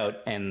get out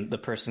and the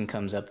person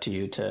comes up to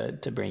you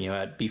to bring you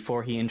out,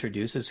 before he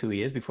introduces who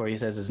he is, before he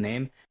says his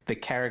name, the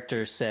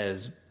character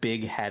says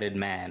 "big hatted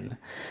man,"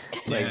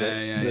 like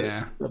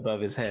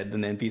above his head.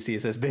 And the NPC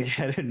says "big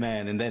hatted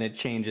man," and then it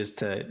changes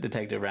to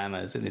Detective Rama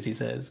as soon as he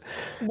says.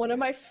 One of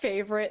my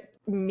favorite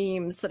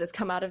memes that has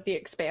come out of the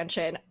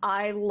expansion,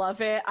 I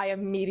love it, I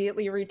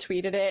immediately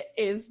retweeted it,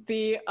 is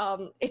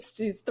it's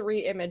these 3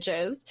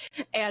 images,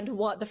 and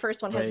the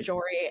first one has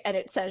Jory and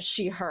it says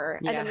she, her,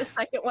 and then the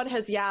second one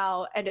has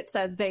Yao and it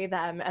says they,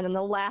 them, and then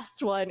the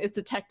last one is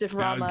Detective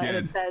Rama and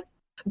it says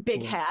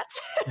big hat.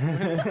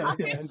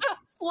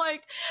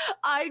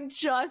 I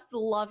just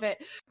love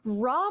it.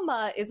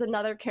 Rama is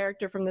another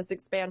character from this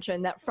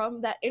expansion that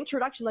from that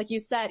introduction, like you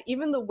said,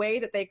 even the way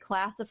that they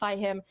classify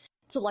him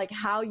to like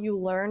how you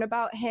learn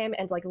about him,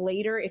 and like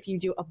later if you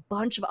do a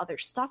bunch of other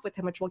stuff with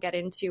him, which we'll get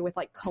into with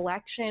like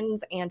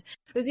collections, and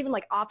there's even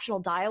like optional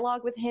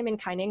dialogue with him in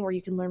Kaining where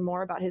you can learn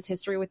more about his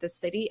history with the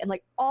city and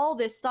like all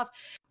this stuff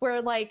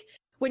where like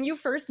when you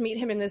first meet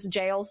him in this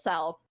jail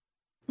cell,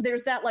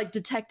 there's that like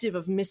detective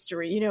of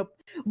mystery, you know,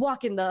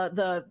 walking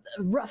the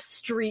rough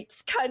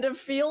streets kind of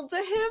feel to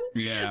him.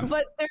 Yeah.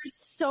 But there's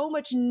so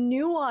much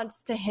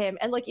nuance to him.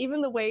 And like even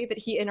the way that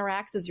he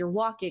interacts as you're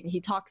walking, he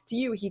talks to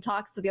you, he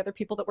talks to the other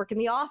people that work in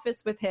the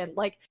office with him.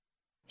 Like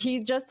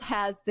he just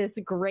has this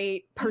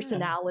great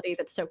personality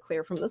that's so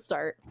clear from the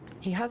start.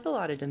 He has a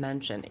lot of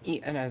dimension.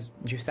 And as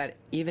you said,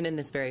 even in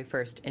this very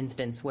first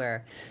instance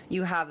where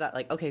you have that,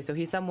 like, okay, so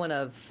he's someone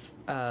of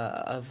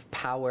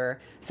power,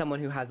 someone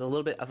who has a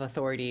little bit of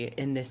authority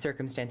in this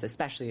circumstance,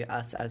 especially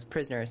us as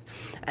prisoners.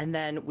 And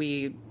then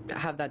we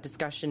have that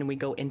discussion, we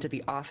go into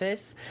the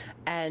office,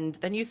 and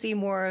then you see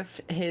more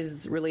of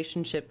his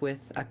relationship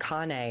with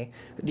Akane,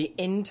 the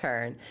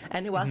intern.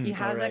 And while he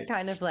has that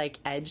kind of like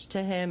edge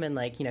to him, and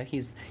like, you know,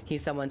 he's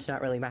someone to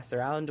not really mess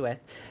around with,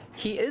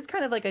 he is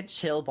kind of like a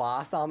chill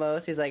boss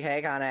almost. He's like, hey,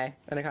 Akane.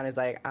 And Akane's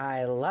like,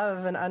 I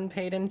love an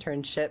unpaid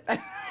internship.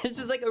 It's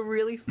just like a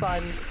really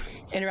fun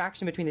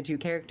interaction between the two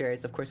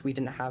characters. Of course, we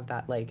didn't have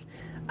that, like,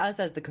 us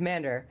as the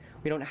commander,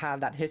 we don't have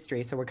that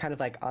history, so we're kind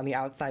of like on the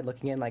outside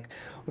looking in, like,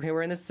 okay,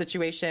 we're in this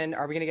situation,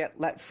 are we gonna get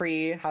let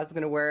free, how's it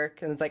gonna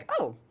work? And it's like,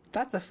 oh,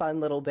 that's a fun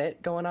little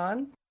bit going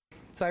on.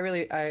 So I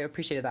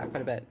appreciated that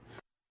quite a bit.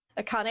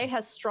 Akane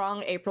has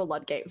strong April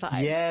Ludgate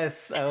vibes.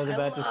 Yes, I was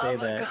about to say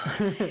that.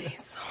 Akane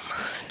so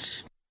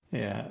much.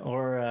 Yeah,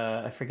 or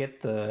I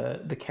forget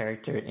the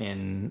character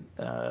in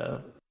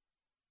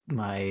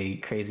My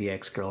Crazy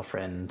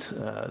Ex-Girlfriend.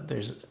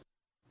 There's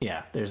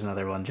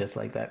another one just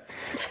like that.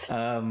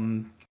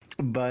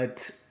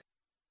 But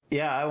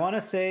yeah, I want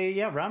to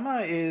say,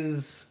 Rama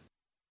is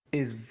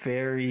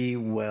very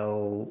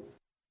well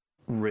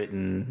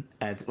written.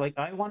 As like,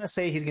 I want to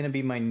say he's going to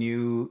be my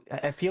new.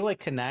 I feel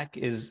like Kanak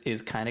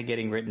is kind of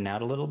getting written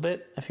out a little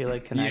bit. I feel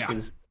like Kanak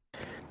is.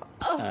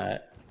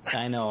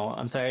 I know.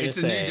 I'm sorry it's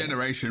to say. It's a new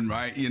generation,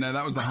 right? You know,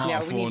 that was the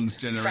Heartthorns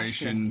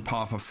generation, freshness.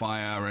 Path of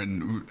Fire,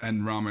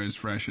 and Rama is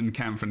fresh, and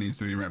Camphor needs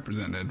to be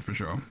represented for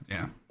sure.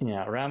 Yeah.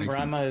 Yeah,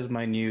 Rama is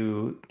my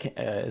new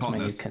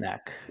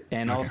Kanak.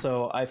 And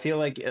also, I feel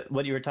like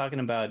what you were talking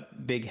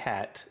about, big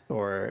hat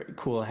or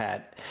cool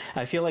hat,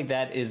 I feel like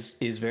that is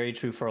very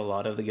true for a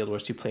lot of the Guild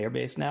Wars 2 player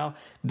base now.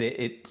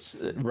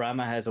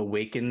 Rama has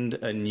awakened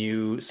a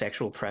new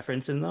sexual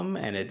preference in them,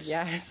 and it's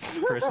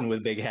person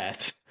with big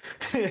hat.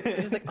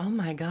 It's like, oh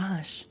my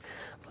gosh,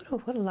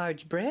 what a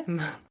large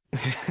brim.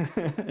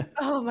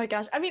 Oh my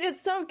gosh. I mean,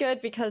 it's so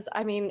good because,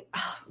 I mean,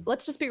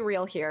 let's just be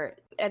real here.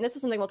 And this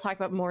is something we'll talk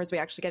about more as we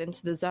actually get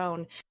into the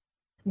zone.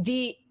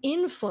 The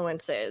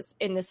influences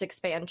in this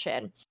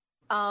expansion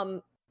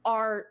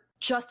are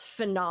just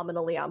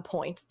phenomenally on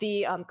point.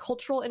 The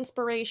cultural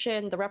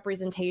inspiration, the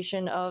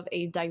representation of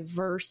a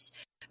diverse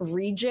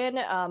region,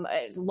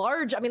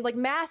 large, I mean, like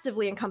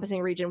massively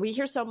encompassing region. We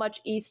hear so much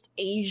East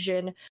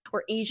Asian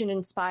or Asian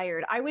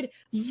inspired. I would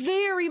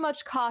very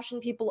much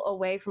caution people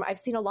away from, I've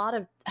seen a lot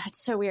of,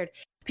 it's so weird.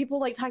 People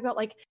like talk about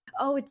like,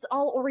 oh, it's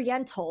all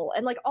Oriental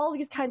and like all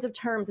these kinds of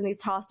terms and these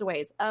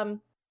tossaways,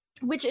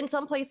 which in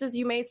some places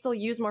you may still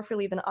use more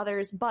freely than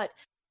others, but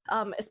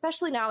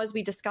especially now as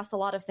we discuss a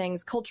lot of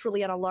things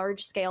culturally on a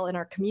large scale in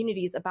our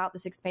communities about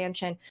this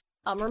expansion,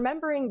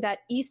 remembering that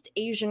East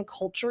Asian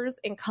cultures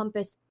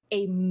encompass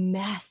a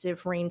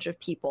massive range of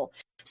people,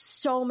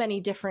 so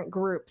many different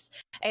groups.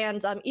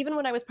 And even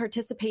when I was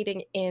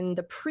participating in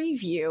the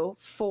preview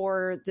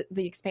for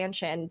the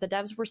expansion, the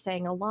devs were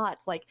saying a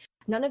lot, like,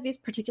 none of these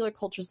particular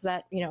cultures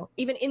that, you know,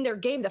 even in their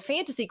game, the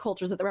fantasy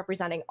cultures that they're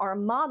representing are a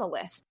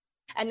monolith.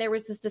 And there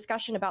was this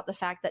discussion about the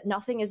fact that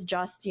nothing is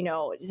just, you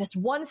know, this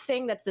one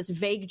thing that's this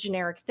vague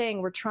generic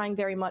thing. We're trying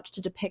very much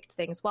to depict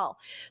things well.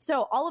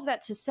 So all of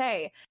that to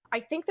say, I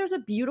think there's a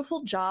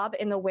beautiful job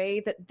in the way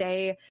that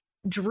they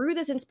drew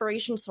this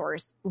inspiration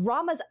source.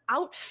 Rama's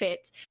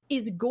outfit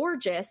is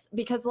gorgeous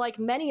because, like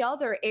many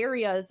other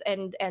areas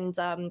and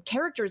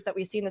characters that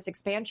we see in this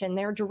expansion,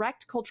 there are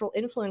direct cultural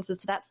influences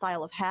to that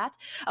style of hat.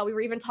 We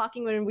were even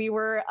talking when we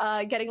were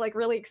getting like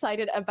really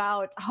excited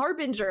about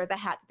Harbinger, the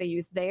hat that they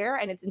use there,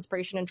 and its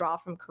inspiration and draw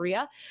from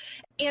Korea.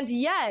 And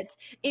yet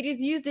it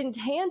is used in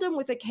tandem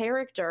with a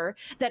character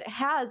that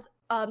has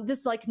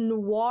this like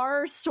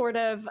noir sort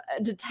of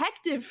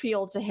detective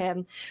feel to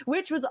him,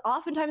 which was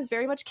oftentimes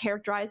very much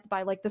characterized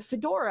by like the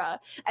fedora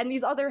and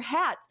these other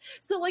hats.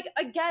 So like,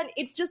 again,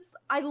 it's just,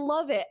 I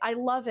love it. I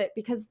love it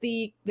because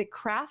the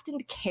craft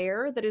and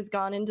care that has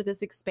gone into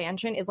this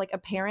expansion is like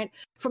apparent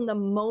from the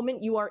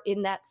moment you are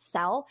in that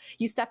cell.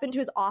 You step into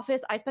his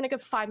office. I spent a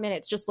good 5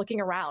 minutes just looking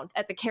around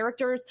at the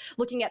characters,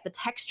 looking at the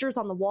textures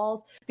on the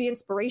walls, the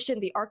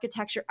inspiration, the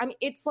architecture. I mean,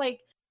 it's like,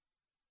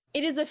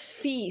 it is a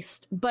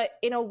feast, but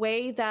in a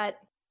way that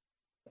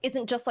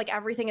isn't just like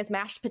everything is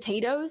mashed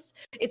potatoes.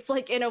 It's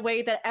like in a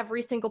way that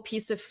every single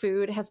piece of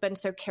food has been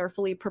so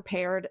carefully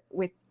prepared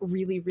with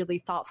really, really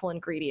thoughtful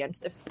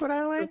ingredients. But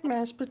I like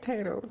mashed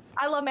potatoes.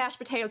 I love mashed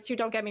potatoes too,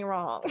 don't get me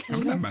wrong.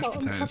 I've had mashed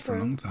potatoes for a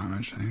long time,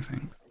 actually,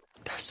 thanks.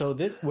 So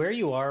this, where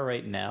you are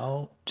right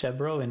now,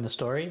 Chebro, in the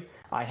story,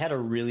 I had a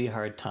really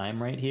hard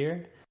time right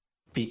here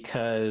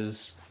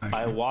because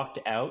I walked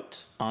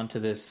out onto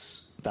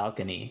this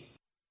balcony.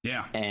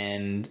 Yeah.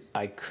 And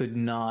I could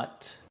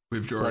not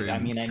withdraw. Like, I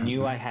mean, I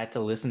knew I had to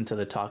listen to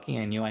the talking.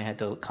 I knew I had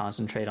to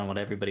concentrate on what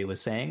everybody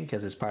was saying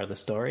because it's part of the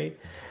story.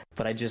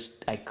 But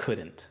I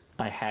couldn't.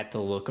 I had to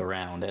look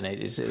around, and it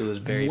was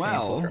very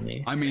painful for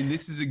me. I mean,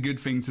 this is a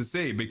good thing to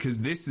see because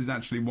this is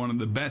actually one of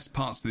the best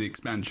parts of the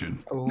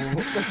expansion. Oh.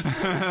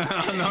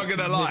 I'm not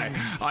gonna lie,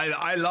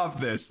 I love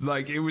this.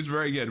 Like, it was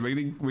very good.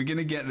 We're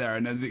gonna get there,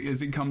 and as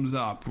it comes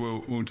up,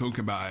 we'll talk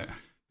about it.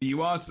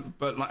 You ask,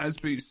 but like, as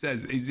Boots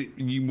says, is it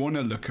you want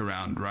to look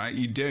around, right?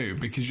 You do,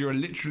 because you're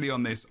literally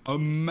on this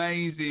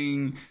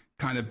amazing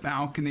kind of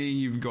balcony.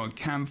 You've got a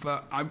campfire.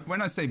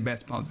 When I say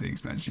best parts of the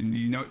expansion,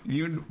 you know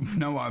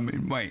what I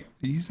mean. Wait,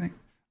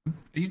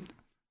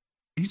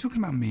 are you talking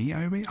about me,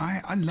 Obi?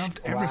 I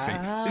loved everything.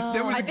 Wow.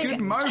 There was a good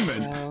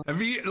moment.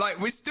 Have you, like,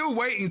 we're still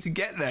waiting to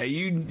get there.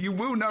 You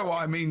will know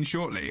what I mean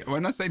shortly.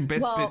 When I say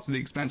best bits of the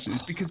expansion,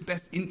 it's because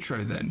best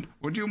intro then.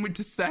 What do you want me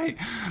to say?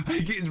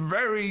 Like, it's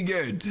very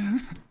good.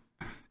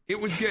 It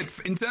was good.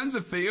 In terms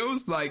of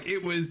feels, like,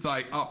 it was,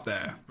 like, up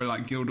there with,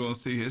 like, Guild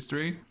Wars 2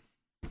 history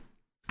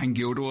and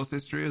Guild Wars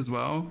history as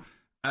well.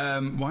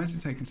 Why is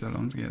it taking so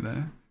long to get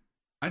there?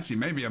 Actually,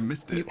 maybe I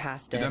missed it. You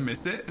passed it. Did I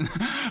miss it?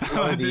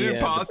 I didn't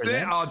pass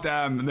it? Oh,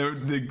 damn.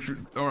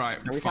 All right,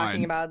 Are we fine.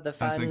 talking about the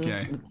fun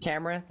okay.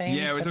 camera thing?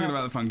 Yeah, we're talking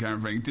about the fun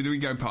camera thing. Did we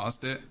go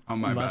past it? Oh,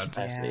 my bad.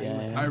 Past it,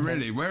 yeah. Oh,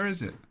 really? Where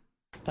is it?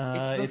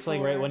 It's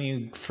like right when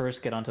you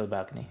first get onto the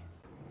balcony.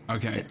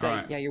 Okay, It's all like,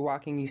 right. yeah, you're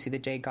walking, you see the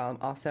Jade Golem.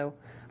 Also,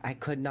 I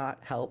could not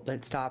help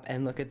but stop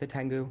and look at the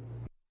Tengu.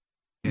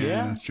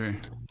 Yeah, that's true.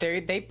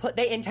 They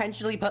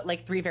intentionally put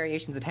like 3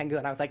 variations of Tengu,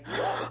 and I was like,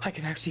 oh, I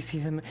can actually see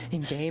them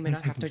in game and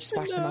not have to just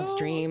watch them on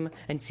stream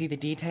and see the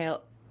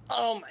detail.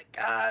 Oh my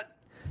god,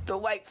 the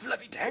white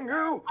fluffy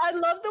Tengu! I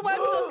love the white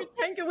fluffy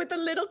Tengu with the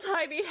little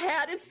tiny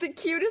hat. It's the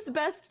cutest,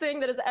 best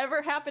thing that has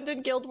ever happened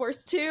in Guild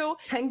Wars 2.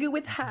 Tengu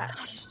with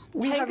hats.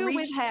 We have Tengu with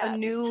reached hats. a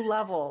new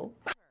level.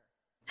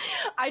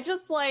 I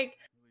just like,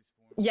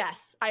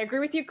 yes, I agree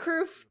with you,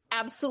 Kroof.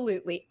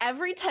 Absolutely.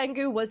 Every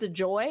Tengu was a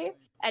joy.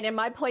 And in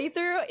my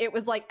playthrough, it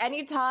was like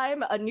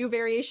anytime a new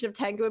variation of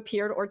Tengu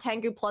appeared or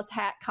Tengu plus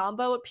hat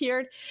combo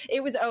appeared,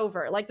 it was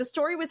over. Like, the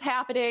story was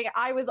happening.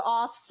 I was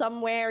off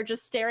somewhere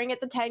just staring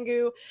at the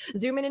Tengu,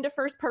 zooming into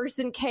first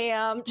person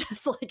cam,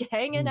 just like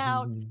hanging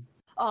out.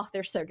 Oh,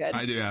 they're so good.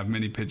 I do have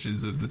many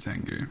pictures of the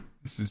Tengu.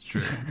 This is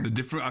true.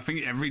 I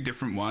think every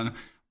different one.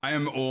 I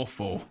am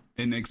awful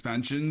in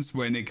expansions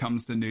when it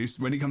comes to new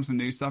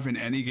stuff in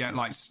any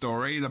like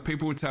story. Like,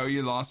 people will tell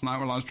you last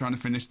night while I was trying to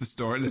finish the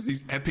story, there's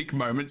these epic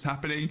moments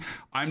happening.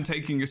 I'm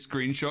taking a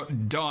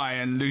screenshot, die,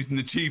 and lose an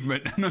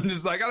achievement, and I'm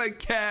just like, I don't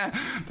care.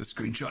 The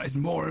screenshot is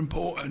more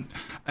important,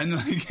 and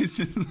like, it's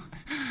just like,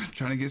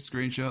 trying to get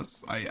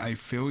screenshots. I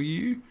feel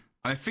you.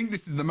 I think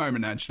this is the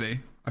moment.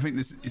 Actually, I think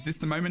is this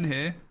the moment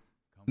here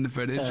in the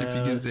footage. If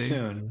you can see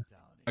Soon.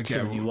 Okay,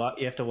 So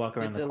you have to walk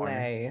around the corner.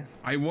 Delay.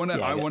 I want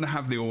to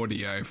have the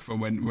audio for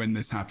when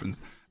this happens.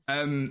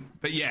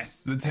 But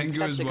yes, the Tengu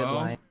such as a good well.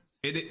 line.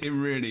 It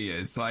really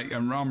is like,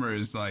 and Rama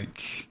is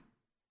like,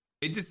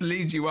 it just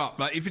leads you up.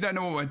 Like, if you don't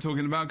know what we're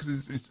talking about,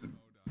 because it's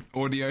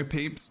audio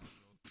peeps,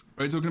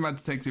 we're talking about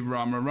Detective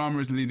Rama. Rama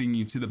is leading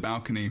you to the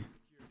balcony,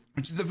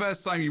 which is the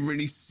first time you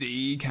really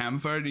see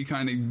camphor and you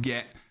kind of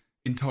get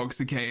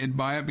intoxicated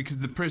by it, because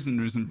the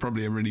prison isn't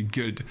probably a really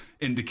good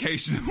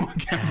indication of what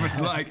camphor's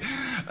like.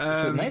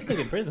 It's a nice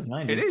looking prison,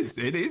 mind you.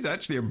 It is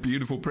actually a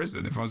beautiful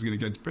prison. If I was going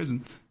to go to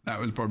prison, that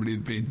would probably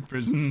be the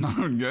prison I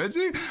would go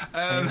to.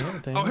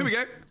 Oh, here we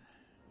go.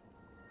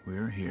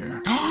 We're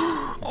here.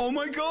 Oh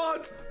my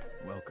god!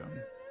 Welcome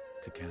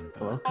to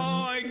Cantha.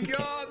 Oh my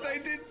god, they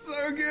did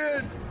so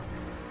good!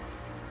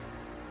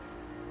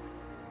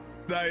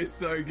 That is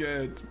so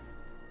good.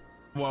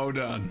 Well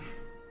done.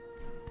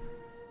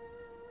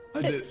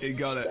 It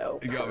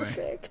got me.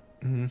 Perfect.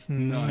 Nice.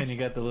 And you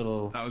got the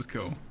little That was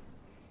cool.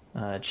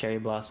 cherry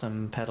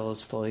blossom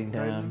petals floating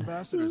down.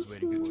 Ambassador's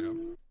waiting. Good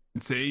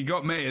job. See, you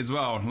got me as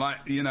well. Like,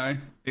 you know,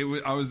 it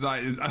was. I was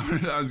like,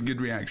 that was a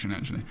good reaction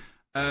actually.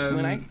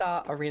 When I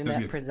saw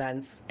ArenaNet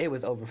Presents, it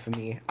was over for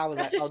me. I was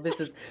like, "Oh, this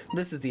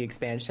is the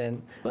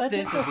expansion." Well, that's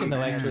this interesting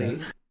though,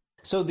 actually.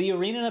 So the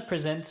ArenaNet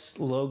Presents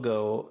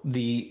logo,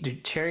 the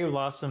cherry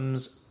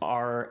blossoms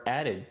are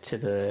added to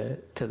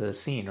the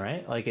scene,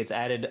 right? Like it's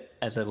added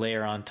as a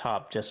layer on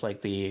top, just like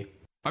the.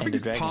 I think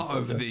it's part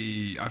of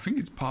the. I think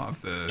it's part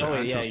of the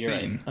actual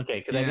scene. Right. Okay,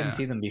 because I didn't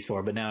see them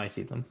before, but now I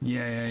see them.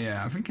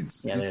 Yeah. I think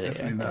it's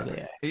definitely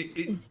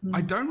that.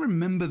 I don't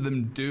remember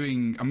them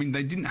doing. I mean,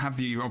 they didn't have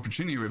the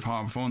opportunity with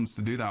Heart of Thorns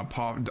to do that.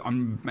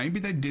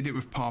 Maybe they did it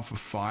with Path of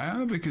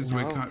Fire because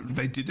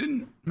they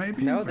didn't.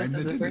 Maybe this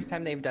is the first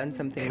time they've done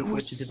something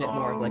which is a bit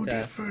more of like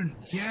a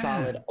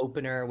solid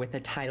opener with a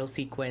title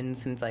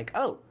sequence, and it's like,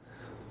 oh,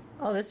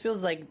 this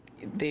feels like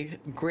the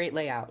great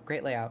layout.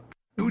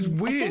 It was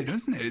weird,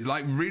 wasn't it?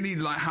 Like, really,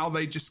 like, how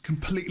they just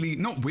completely,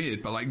 not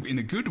weird, but, like, in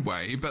a good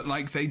way, but,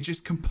 like, they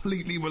just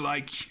completely were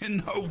like, you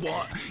know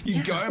what?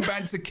 You're going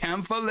back to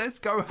camphor? Let's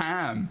go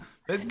ham.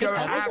 Let's go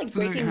absolute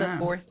like breaking ham.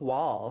 the fourth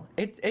wall.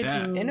 It's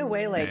in a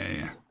way, like,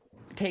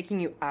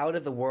 taking you out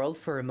of the world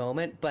for a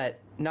moment, but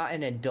not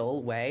in a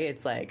dull way.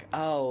 It's like,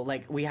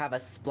 we have a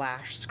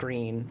splash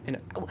screen. And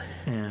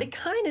they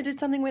kind of did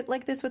something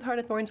like this with Heart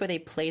of Thorns, where they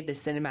played the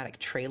cinematic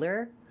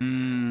trailer,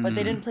 but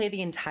they didn't play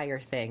the entire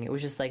thing. It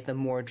was just like the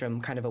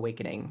Mordrum kind of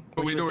awakening.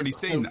 But we'd already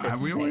seen that.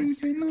 Have we already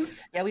seen that?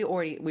 Yeah, we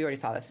already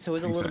saw this. So it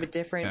was a little bit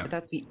different, but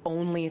that's the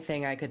only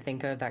thing I could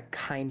think of that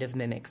kind of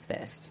mimics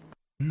this.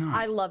 Nice.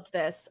 I loved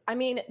this. I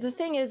mean, the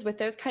thing is with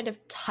those kind of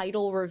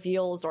title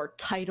reveals or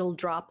title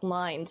drop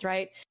lines,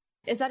 right,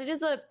 is that it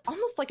is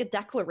almost like a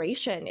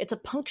declaration. It's a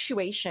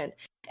punctuation,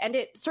 and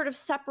it sort of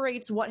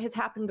separates what has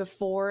happened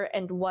before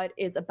and what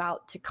is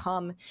about to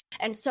come.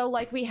 And so,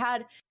 like, we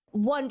had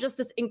just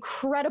this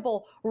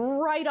incredible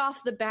right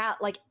off the bat,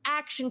 like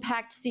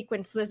action-packed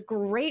sequence, this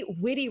great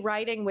witty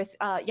writing with,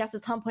 yes,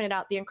 as Tom pointed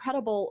out, the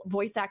incredible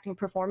voice acting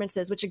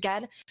performances, which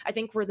again, I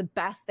think were the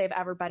best they've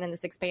ever been in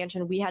this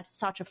expansion. We had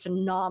such a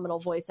phenomenal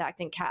voice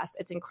acting cast.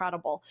 It's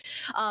incredible.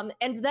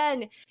 And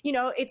then, you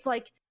know, it's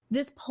like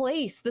this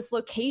place, this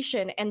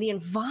location, and the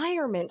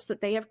environments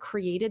that they have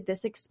created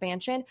this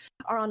expansion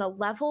are on a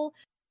level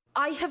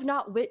I have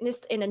not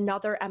witnessed in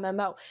another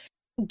MMO.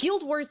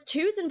 Guild Wars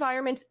 2's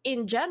environments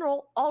in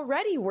general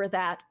already were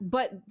that,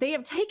 but they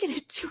have taken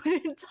it to an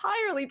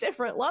entirely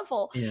different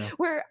level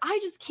where I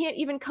just can't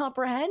even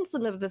comprehend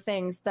some of the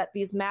things that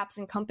these maps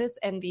encompass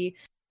and the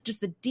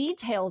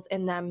details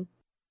in them.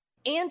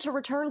 And to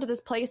return to this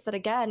place that,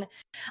 again,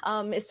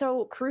 is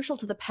so crucial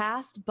to the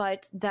past,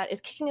 but that is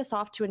kicking us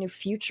off to a new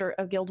future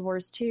of Guild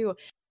Wars 2.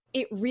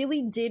 It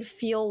really did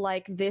feel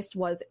like this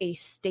was a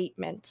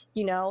statement,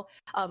 you know?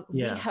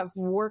 We have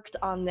worked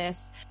on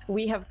this.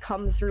 We have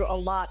come through a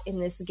lot in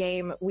this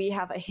game. We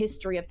have a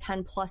history of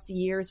 10 plus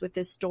years with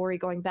this story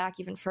going back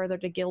even further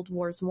to Guild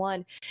Wars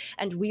 1,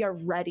 and we are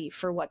ready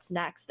for what's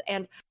next.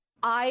 And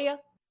I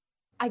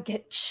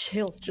get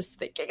chills just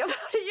thinking about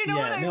it. You know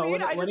what I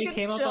mean? When it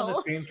came up on the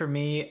screen for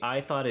me,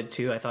 I thought it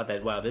too. I thought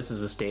that, wow, this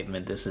is a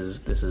statement. This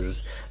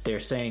is they're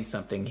saying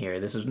something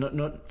here. This is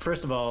no.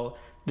 First of all,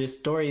 this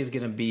story is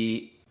going to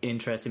be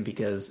interesting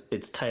because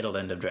it's titled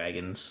End of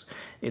Dragons.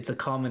 It's a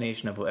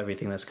culmination of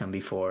everything that's come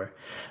before.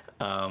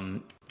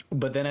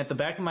 But then at the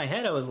back of my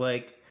head, I was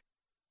like,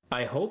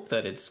 I hope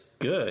that it's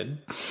good,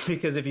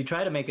 because if you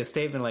try to make a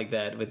statement like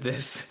that with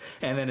this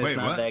and then it's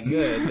not that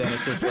good, then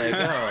it's just like,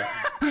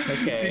 oh,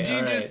 okay. Did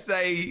you just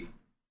say?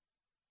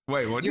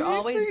 Wait, what? You're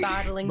always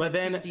battling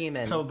two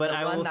demons. But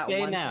I will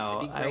say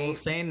now.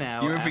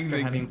 You think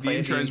the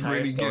intro is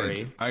really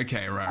good?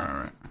 Okay,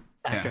 right.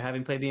 After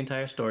having played the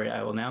entire story,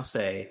 I will now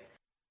say,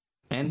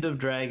 End of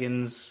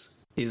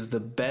Dragons is the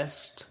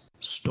best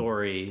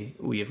story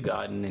we have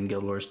gotten in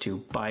Guild Wars 2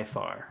 by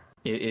far.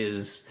 It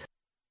is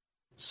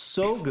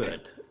so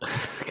good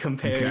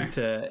compared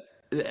to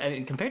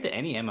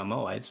any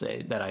MMO, I'd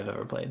say, that I've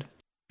ever played.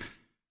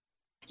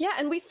 Yeah,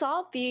 and we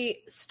saw the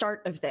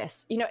start of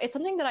this. You know, it's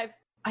something that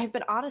I've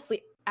been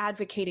honestly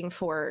advocating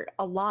for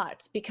a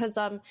lot, because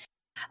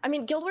I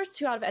mean, Guild Wars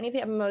 2, out of any of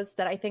the MMOs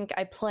that I think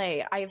I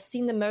play, I have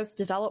seen the most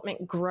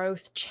development,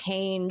 growth,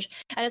 change.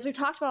 And as we've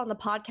talked about on the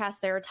podcast,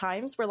 there are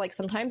times where, like,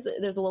 sometimes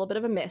there's a little bit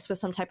of a miss with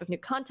some type of new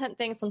content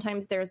thing.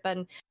 Sometimes there's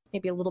been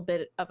maybe a little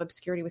bit of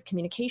obscurity with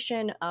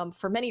communication,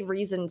 for many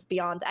reasons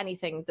beyond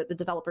anything that the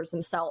developers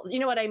themselves, you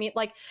know what I mean?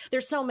 Like,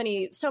 there's so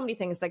many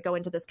things that go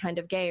into this kind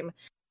of game.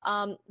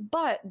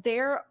 But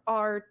there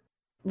are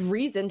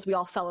reasons we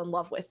all fell in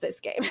love with this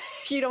game.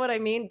 You know what I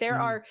mean? There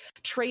are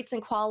traits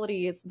and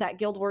qualities that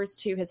Guild Wars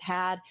 2 has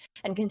had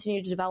and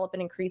continue to develop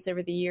and increase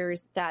over the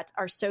years that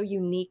are so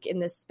unique in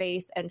this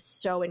space and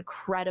so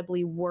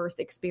incredibly worth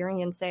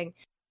experiencing.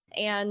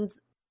 And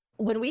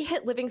when we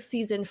hit Living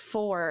Season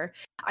 4,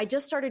 I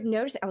just started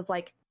noticing, I was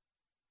like,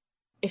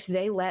 if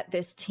they let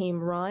this team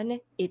run,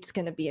 it's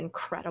going to be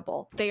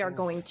incredible. They are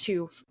going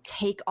to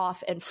take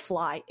off and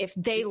fly. If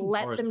they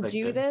let them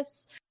do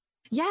this,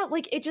 yeah,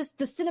 like, it just,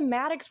 the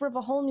cinematics were of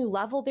a whole new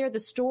level there. The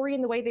story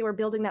and the way they were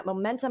building that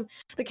momentum,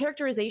 the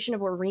characterization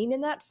of Aurene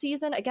in that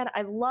season. Again,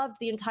 I loved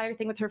the entire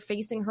thing with her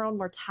facing her own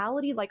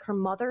mortality like her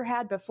mother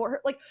had before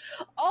her. Like,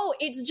 oh,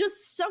 it's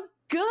just so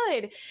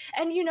good.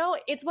 And, you know,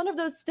 it's one of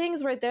those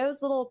things where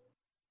those little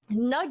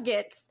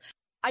nuggets,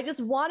 I just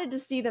wanted to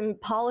see them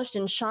polished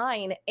and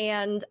shine.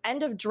 And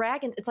End of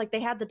Dragons, it's like they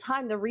had the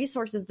time, the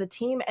resources, the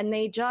team, and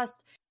they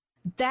just...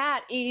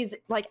 that is,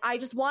 like, I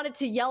just wanted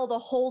to yell the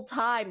whole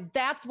time.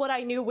 That's what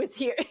I knew was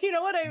here. You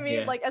know what I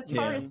mean? Like, as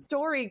far as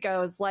story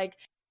goes, like,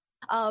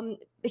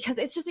 because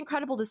it's just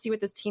incredible to see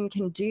what this team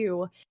can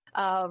do,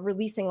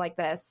 releasing like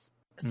this.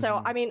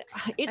 So, I mean,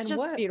 it's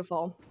just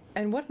beautiful.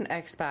 And what an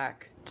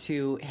X-Pac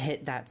to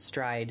hit that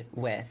stride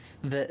with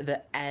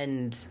the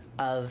end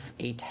of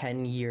a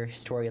 10-year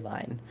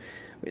storyline.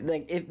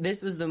 Like, if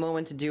this was the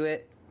moment to do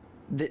it,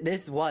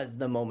 this was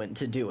the moment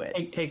to do it.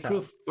 Hey,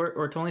 Kroof,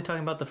 we're only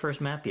talking about the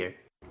first map here.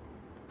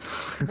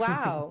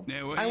 Wow.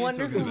 Yeah, I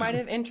wonder who might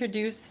have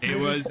introduced it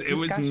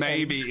was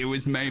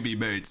maybe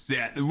Boots.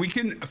 Yeah, we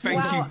can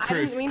thank you,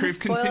 Kroof. Kroof,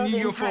 continue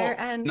your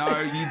thought. No,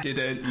 you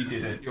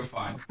didn't. You're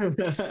fine.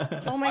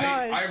 Oh my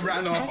gosh. I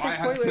ran off. I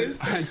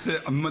had to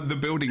the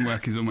building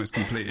work is almost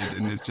completed,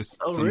 and it's just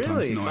sometimes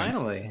really? noise.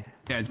 Finally.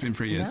 Yeah, it's been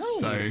 3 years, Nice.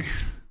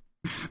 so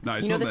no,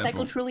 it's You know, not the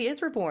cycle truly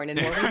is reborn in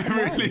more ways it than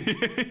really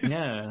one. is.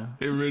 Yeah.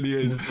 It really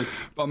is.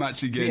 But I'm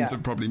actually getting to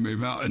probably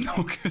move out in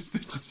August,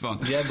 which is fun.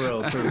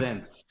 Jebro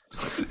presents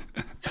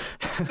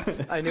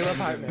A new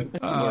apartment.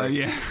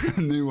 Yeah,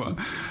 a new one.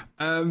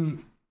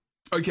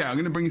 Okay, I'm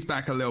going to bring us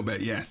back a little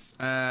bit, yes.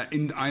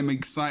 I'm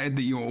excited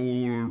that you're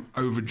all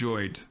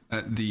overjoyed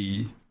at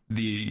the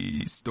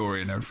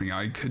story and everything.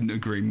 I couldn't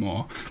agree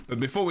more. But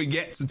before we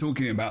get to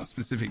talking about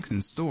specifics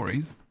and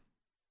stories,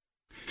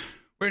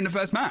 we're in the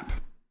first map.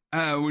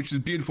 Which is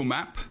a beautiful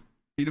map.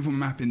 Beautiful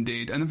map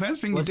indeed. And the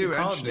first thing you do,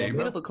 actually...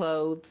 Beautiful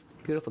clothes.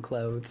 Beautiful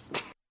clothes.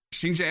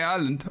 Xingje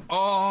Island.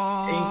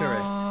 Oh!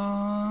 Incorrect.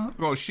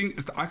 Well,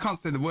 I can't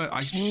say the word.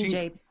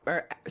 Xingje,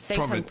 or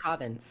Seitung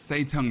Province.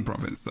 Seitung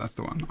Province, that's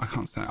the one. I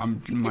can't say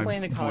it. People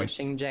in college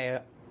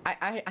Xingje.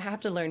 I have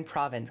to learn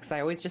province, because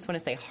I always just want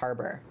to say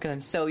harbor, because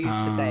I'm so used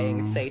to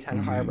saying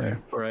Seitung Harbor.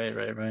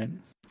 Right.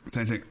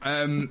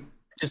 Seitung.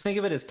 Just think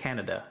of it as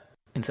Canada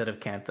instead of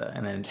Cantha,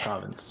 and then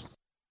province.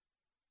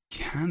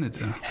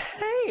 Canada.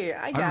 Hey,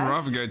 I guess. I'd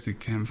rather go to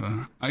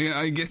Canada.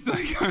 I guess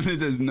like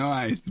Canada's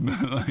nice,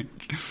 but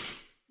like.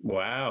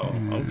 Wow.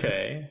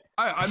 Okay.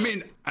 I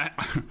mean, I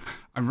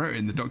wrote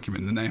in the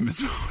document the name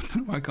as well. I don't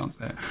know why I can't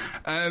say it.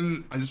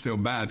 I just feel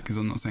bad because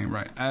I'm not saying it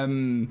right.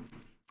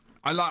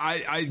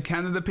 I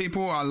Canada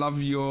people. I love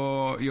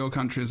your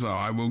country as well.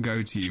 I will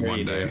go to you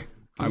one day.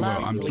 I will.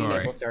 I'm sorry.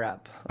 Maple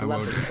syrup.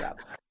 Lovely syrup.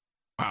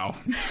 Wow.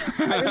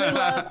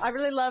 I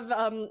really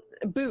love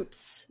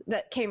Boots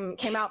that came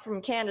out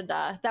from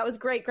Canada. That was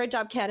great. Great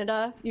job,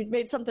 Canada. You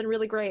made something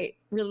really great.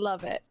 Really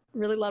love it.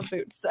 Really love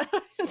Boots.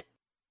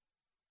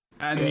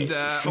 And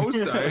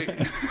also,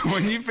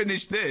 when you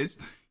finished this,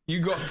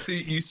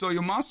 you saw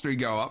your mastery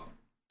go up.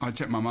 I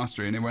checked my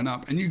mastery and it went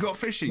up. And you got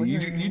fishing. You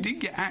did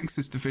get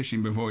access to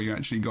fishing before you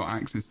actually got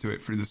access to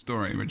it through the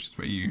story, which is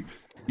where you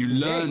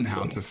learn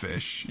how to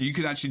fish. You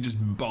could actually just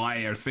buy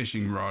a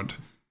fishing rod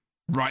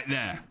right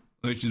there.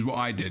 Which is what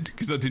I did,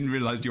 because I didn't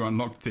realize you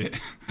unlocked it.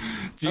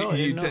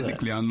 You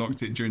technically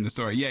unlocked it during the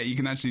story. Yeah, you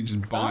can actually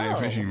just buy a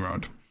fishing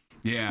rod.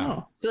 Yeah.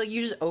 Oh. So like you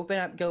just open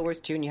up Guild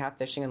Wars 2 and you have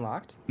fishing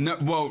unlocked? No,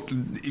 well,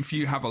 if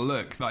you have a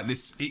look, like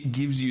this, it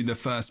gives you the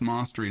first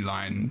mastery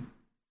line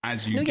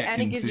as you get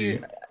into... it gives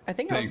you... I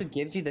think it also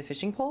gives you the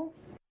fishing pole?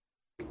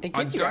 It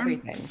gives you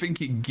everything. I don't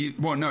think it gives...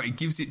 Well, no, it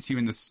gives it to you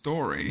in the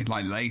story,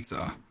 like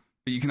later.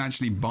 But you can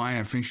actually buy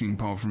a fishing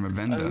pole from a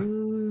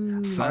vendor.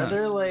 Are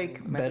there like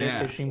better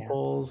fishing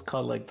poles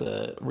called like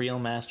the Real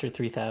Master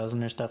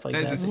 3000 or stuff like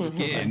that? There's a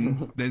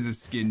skin. There's a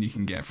skin you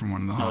can get from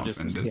one of the half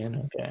vendors.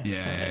 Skin? Okay.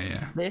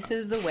 Yeah. This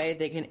is the way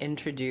they can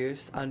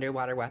introduce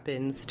underwater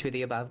weapons to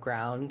the above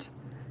ground.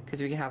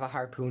 because we can have a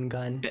harpoon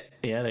gun.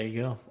 Yeah, there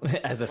you go.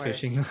 As a Or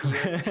fishing.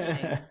 spear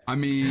fishing. I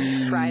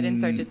mean,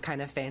 Tridents are just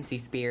kind of fancy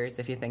spears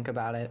if you think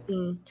about it.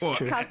 well,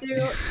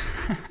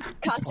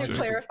 Kasu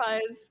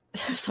clarifies.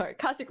 Sorry,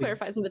 Kasu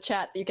clarifies in the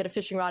chat that you get a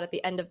fishing rod at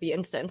the end of the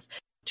instance.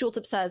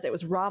 Tooltip says it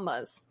was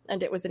Rama's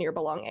and it was in your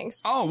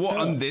belongings. oh, what,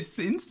 on this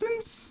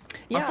instance? I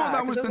Yeah, thought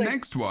that was 'cause the I was like-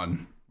 next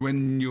one.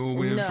 When you're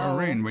with No.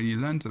 Farin, when you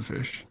learn to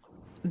fish.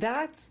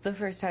 That's the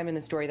first time in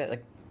the story that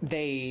like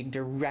they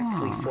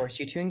directly force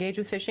you to engage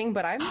with fishing.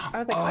 But I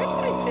was like, I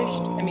thought I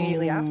fished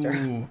immediately after.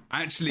 Oh,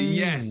 actually,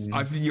 yes.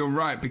 You're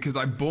right, because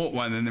I bought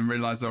one and then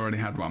realized I already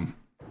had one.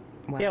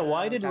 Wow, Yeah,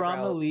 why did Deborah,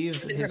 Rama leave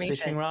his information.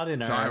 fishing rod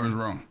in So I was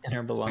wrong.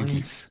 our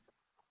belongings?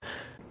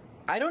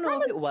 I don't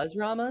know if it was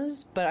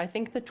Rama's, but I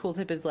think the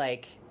tooltip is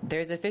like,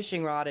 there's a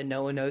fishing rod and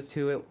no one knows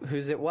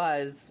whose it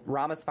was.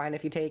 Rama's fine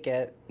if you take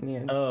it.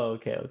 Yeah. Oh,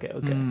 okay. Okay.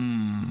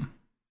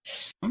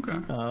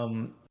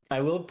 I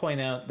will point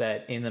out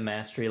that in the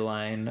mastery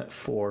line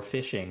for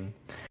fishing,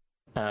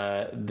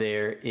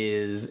 there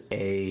is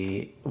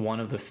one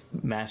of the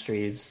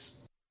masteries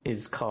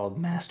is called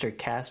Master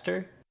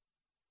Caster.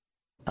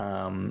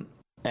 And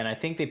I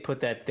think they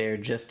put that there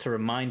just to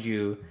remind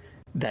you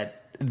that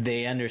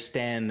they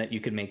understand that you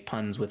could make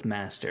puns with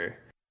master,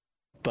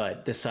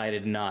 but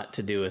decided not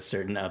to do a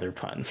certain other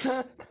pun.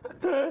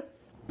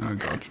 Oh,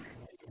 God.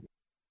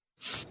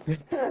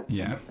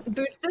 Yeah.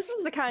 Boots, this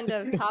is the kind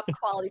of top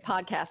quality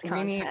podcast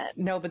content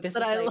No, but this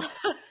that is I like,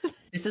 love.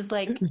 this is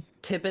like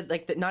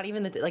not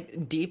even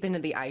like deep into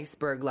the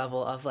iceberg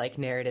level of like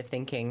narrative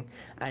thinking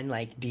and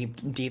like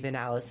deep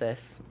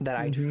analysis that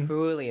I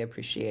truly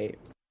appreciate.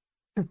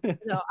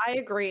 No, I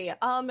agree.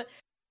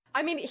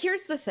 I mean,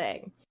 here's the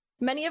thing.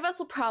 Many of us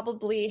will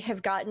probably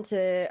have gotten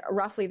to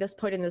roughly this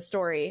point in the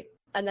story,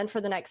 and then for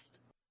the next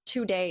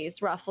 2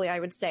 days, roughly, I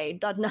would say,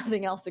 done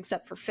nothing else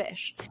except for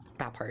fish.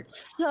 That part.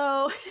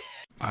 So,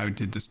 I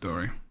did the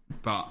story,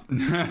 but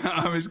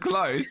I was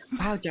close.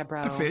 Wow,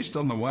 Jebro. I fished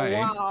on the way.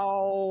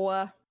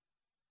 wow.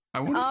 I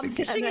want to see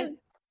Fishing fishing. is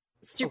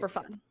super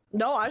fun.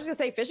 No, I was gonna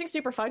say fishing's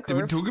super fun. Did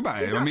we Kurv. talk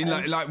about it? I mean,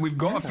 like we've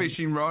got a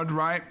fishing rod,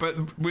 right?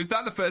 But was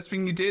that the first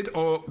thing you did,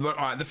 or all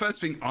right? The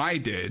first thing I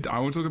did. I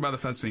will talk about the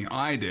first thing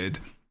I did.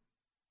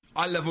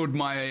 I leveled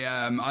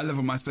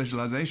my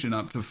specialization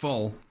up to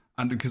full,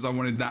 and because I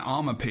wanted that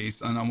armor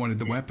piece and I wanted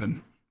the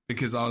weapon,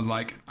 because I was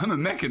like, I'm a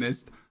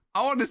mechanist.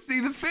 I want to see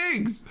the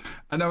things,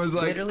 and I was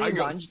like, Literally I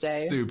got launch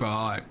day. super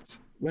hyped.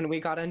 When we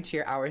got into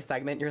your hour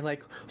segment, you're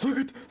like, look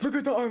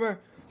at the armor.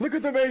 Look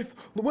at the mace.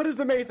 What is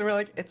the mace? And we're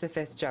like, it's a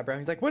fist, Jebro.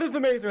 He's like, what is the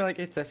mace? And we're like,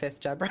 it's a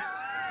fist, Jebro.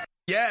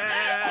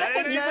 Yeah,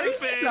 it is Yes, a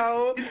fist.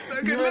 so- It's so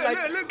you good. were Look,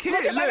 like, look here.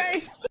 look at my Look.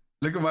 mace.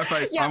 Look at my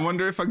face. Yeah. I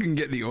wonder if I can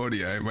get the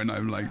audio when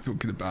I'm like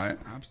talking about it.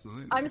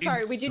 Absolutely. I'm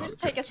sorry, It's we do so need to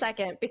take a good.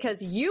 second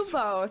because you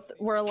both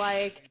were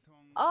like,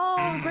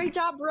 oh, great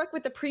job, Brooke,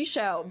 with the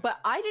pre-show. But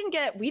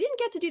we didn't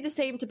get to do the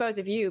same to both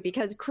of you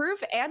because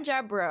Kroof and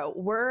Jabro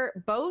were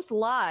both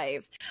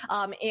live.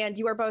 And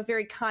you are both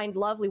very kind,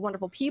 lovely,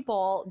 wonderful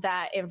people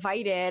that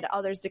invited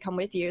others to come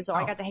with you. So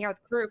I got to hang out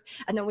with Kroof,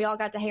 and then we all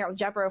got to hang out with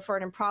Jabro for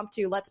an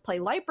impromptu Let's Play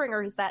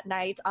Lightbringers that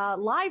night,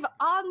 live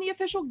on the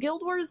official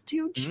Guild Wars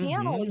 2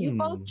 channel. You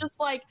both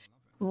just like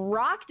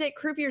rocked it.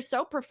 Kroof, you're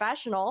so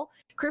professional.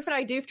 Kroof and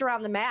I doofed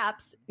around the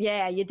maps.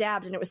 Yeah, you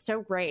dabbed, and it was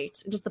so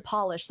great. Just the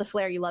polish, the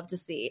flair you love to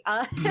see.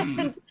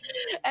 And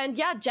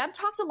yeah, Jeb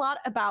talked a lot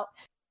about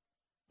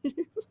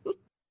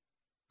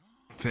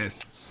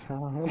Fists.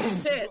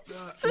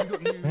 fists.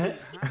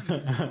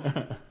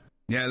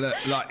 Yeah,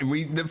 look, like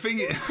the thing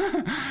is,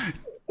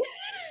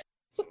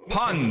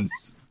 puns,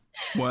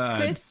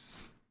 words,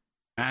 Fists.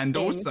 and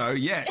also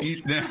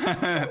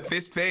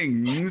fist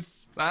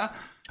things,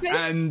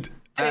 and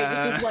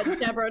This is what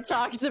Deborah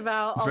talked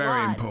about a very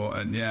lot.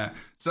 important. Yeah,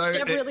 so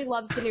Jeb really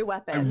loves the new I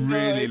weapon.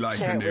 really like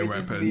the Can't new wait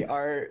to see weapon. the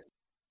art.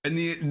 And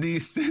the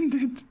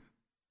ascended.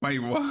 Wait,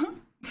 what?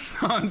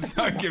 I'm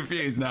so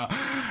confused now.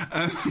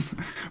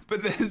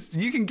 But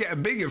you can get a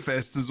bigger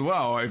fist as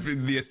well if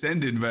the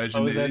ascended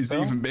version is that is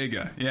so? even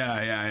bigger.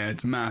 Yeah,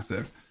 it's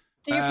massive.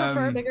 Do you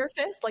prefer a bigger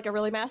fist, like a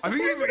really massive I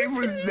think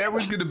fist? if there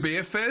was going to be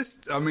a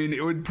fist, I mean,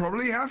 it would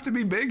probably have to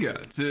be bigger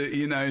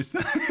to, so,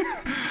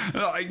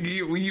 like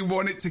you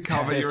want it to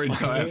cover your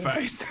entire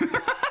face.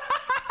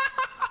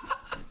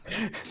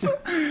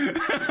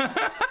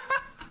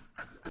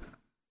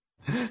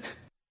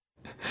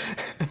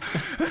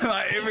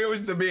 Like if it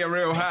was to be a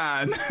real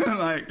hand,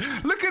 like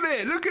look at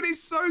it,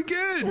 so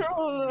good.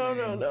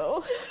 Oh,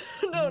 no.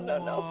 What?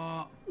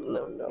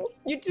 No.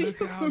 You two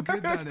Look at how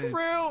good that murdered is.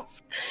 Kroof.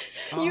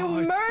 You Oh,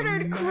 it's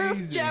murdered Kroof,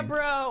 amazing.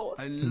 Jebro.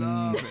 I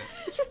love it.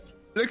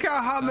 Look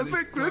how hard That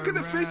is Oh, look at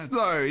the so fist rad.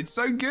 though. It's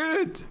so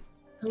good.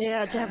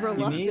 Yeah, Jebro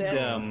You loves need it.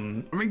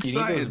 I'm you need those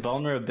excited.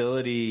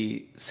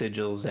 vulnerability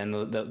sigils and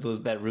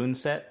that rune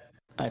set.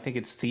 I think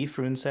it's Thief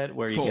rune set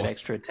where you get Force.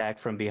 extra attack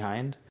from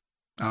behind.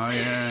 Oh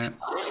yeah.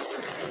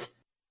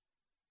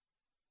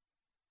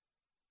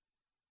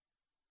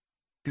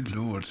 Good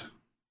lord.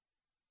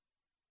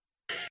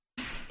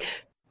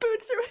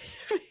 Boots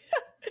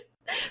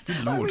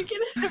Good are lord.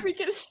 we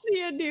gonna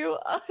see a new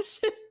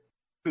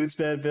Boots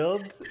bad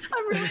build.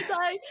 I'm really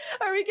dying.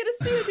 Are we gonna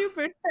see a new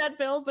Boots bad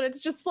build? But it's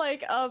just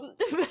like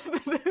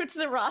Boots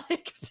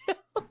erotic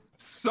build.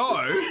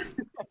 So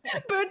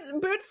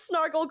Boots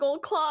Snargle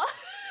Gold Claw.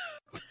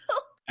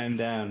 I'm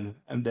down.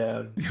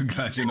 You're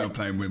glad you're not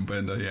playing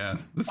Windbender, yeah.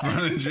 That's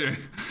probably true.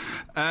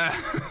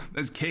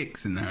 There's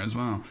kicks in there as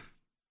well.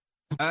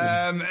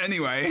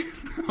 Anyway,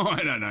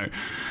 I don't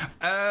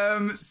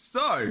know.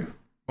 So,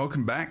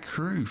 welcome back,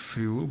 Kroof,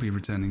 who will be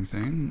returning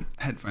soon.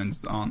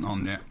 Headphones aren't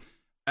on yet.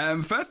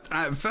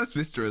 First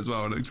Vista as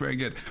well. It looks very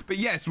good. But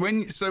yes,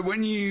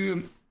 when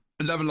you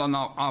level on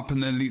up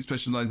an elite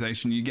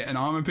specialization, you get an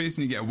armor piece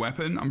and you get a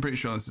weapon. I'm pretty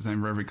sure that's the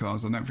same for every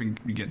class. I don't think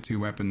you get 2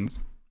 weapons.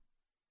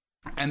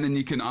 And then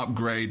you can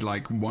upgrade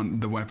like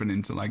the weapon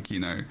into like, you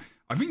know,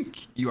 I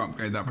think you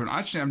upgrade that. But I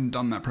actually haven't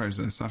done that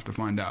process, so I have to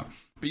find out.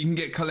 But you can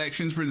get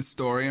collections for the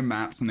story and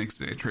maps and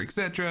etc.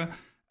 etc.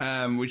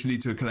 Which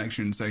lead to a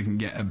collection, so you can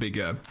get a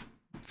bigger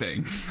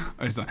thing.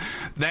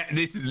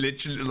 This is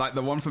literally like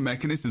the one for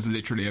Mechanist is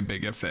literally a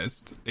bigger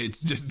fist.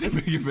 It's just a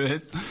bigger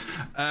fist.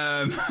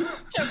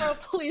 Jumbo,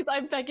 please,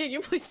 I'm begging you,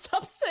 please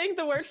stop saying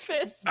the word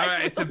fist. All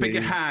right, it's a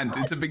bigger hand.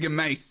 It's a bigger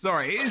mace.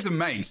 Sorry, it is a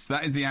mace.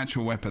 That is the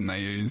actual weapon they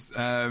use.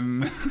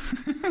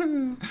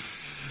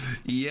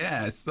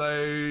 Yeah,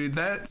 so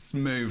let's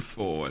move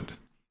forward.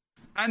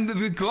 And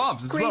the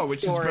gloves as Great well,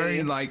 which story. is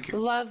very like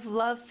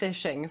love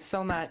fishing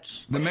so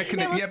much. the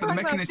Mechanist. Yeah, but the talk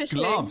about Mechanist fishing.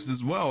 gloves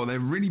as well. They're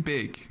really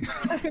big.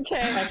 Okay.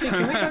 Actually,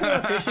 can we talk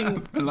about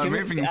fishing?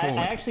 Moving forward.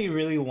 I actually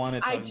really want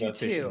to talk I about do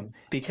fishing too.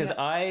 because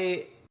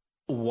I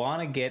want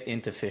to get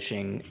into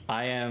fishing.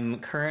 I am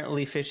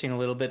currently fishing a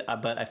little bit,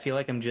 but I feel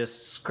like I'm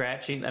just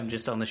scratching. I'm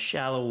just on the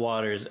shallow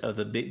waters of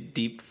the big,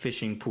 deep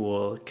fishing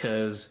pool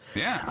because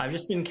I've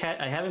just been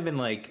I haven't been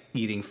like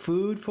eating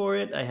food for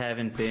it. I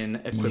haven't been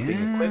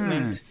equipping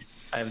equipment.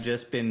 I've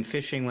just been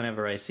fishing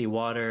whenever I see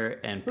water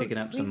and picking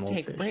up some Please old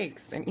take fish.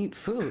 breaks and eat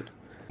food.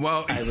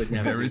 Well, I would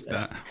never there do is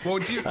that. that. Well,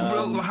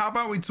 well, how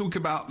about we talk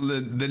about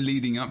the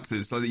leading up to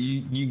this? So that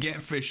you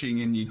get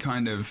fishing and you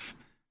kind of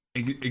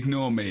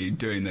ignore me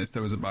doing this.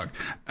 There was a bug.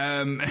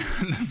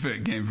 The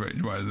game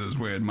footage was it was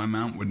weird. My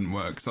mount wouldn't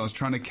work, so I was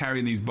trying to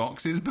carry these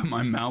boxes, but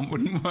my mount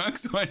wouldn't work,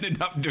 so I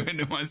ended up doing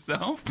it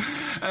myself.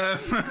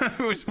 It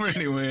was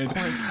really weird.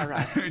 All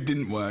right. It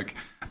didn't work.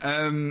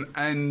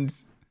 And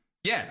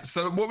yeah,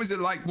 so what was it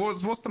like?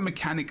 What's the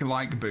mechanic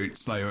like,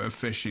 Boots, like, of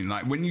fishing?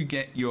 Like when you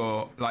get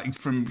your, like,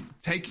 from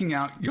taking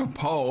out your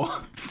pole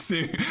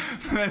to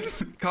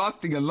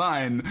casting a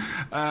line,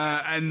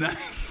 and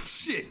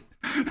shit.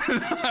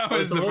 That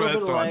was the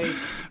first one.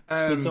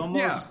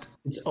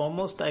 It's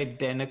almost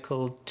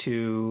identical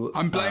to.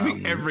 I'm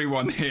blaming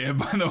everyone here,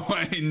 by the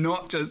way,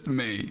 not just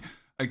me.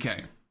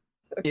 Okay.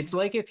 It's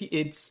like if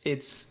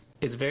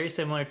it's very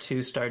similar to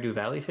Stardew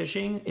Valley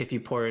fishing if you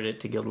ported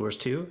it to Guild Wars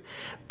 2,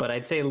 but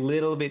I'd say a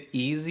little bit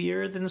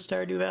easier than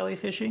Stardew Valley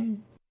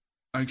fishing.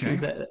 Okay.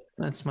 That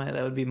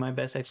would be my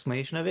best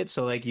explanation of it.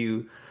 So like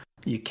you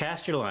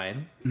cast your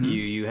line,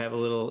 you have a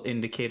little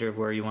indicator of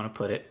where you want to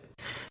put it.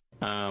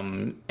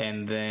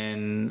 And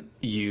then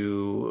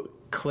you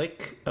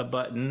click a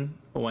button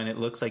when it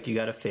looks like you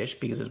got a fish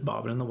because it's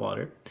bobbing in the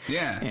water.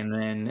 Yeah. And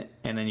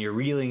then you're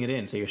reeling it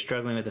in, so you're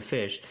struggling with the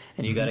fish,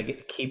 and you got to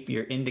keep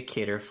your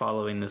indicator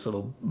following this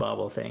little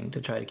bobble thing to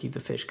try to keep the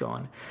fish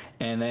going.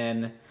 And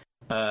then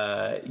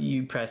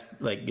you press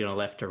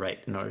left or right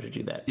in order to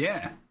do that.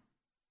 Yeah.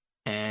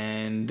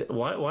 And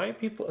why are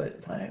people?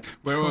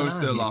 We're all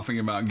still laughing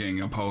about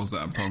getting our poles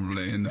out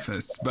probably in the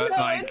fists, but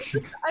it's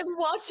just, I'm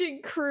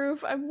watching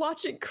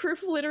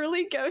Kroof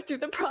literally go through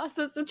the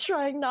process of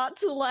trying not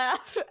to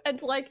laugh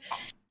and like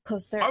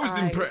close their eyes.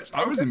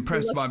 I was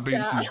impressed by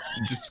Boots'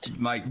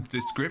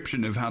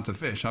 description of how to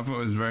fish. I thought it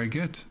was very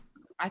good.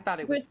 I thought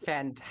it was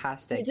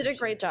fantastic. You did a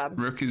great job.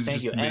 Rook is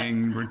just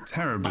being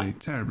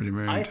terribly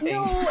rude. I think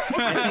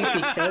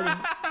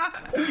because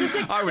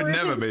I would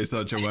never be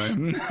such a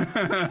way.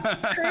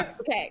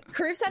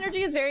 Kroof's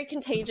energy is very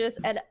contagious,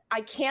 and I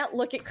can't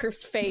look at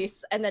Kroof's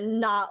face and then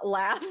not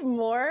laugh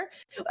more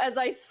as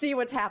I see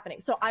what's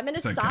happening. So I'm going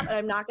to stop, and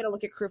I'm not going to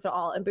look at Kroof at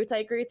all. And Boots, I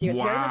agree with you.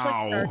 It's very much like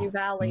Stardew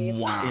Valley.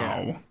 Wow.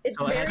 Yeah.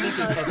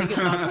 I think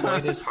it's not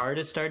quite as hard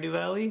as Stardew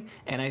Valley,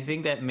 and I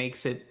think that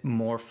makes it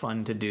more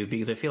fun to do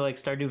because I feel like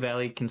Stardew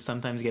Valley can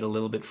sometimes get a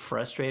little bit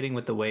frustrating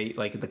with the way,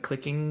 like, the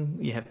clicking.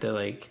 You have to,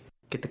 like,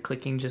 get the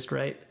clicking just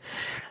right.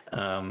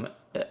 Are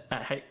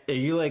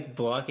you, like,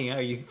 blocking out?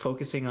 Are you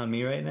focusing on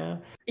me right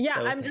now? Yeah,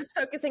 I'm just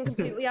focusing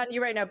completely on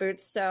you right now,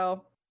 Boots.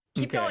 So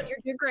keep going. You're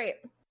doing great.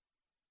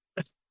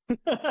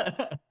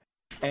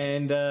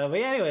 And, but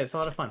yeah, anyway, it's a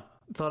lot of fun.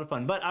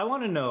 But I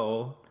want to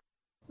know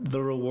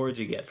the rewards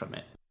you get from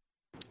it.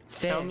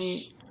 Fish. Tell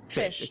me.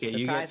 Fish. Okay,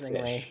 you get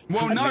fish.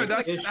 Well, no,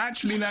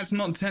 that's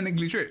not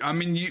technically true. I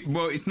mean,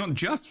 it's not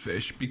just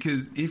fish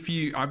because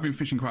I've been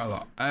fishing quite a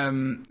lot.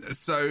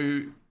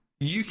 So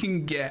you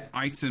can get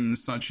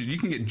items such as you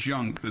can get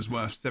junk that's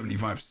worth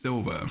 75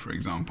 silver, for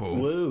example.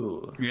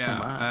 Woo!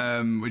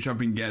 Yeah, which I've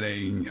been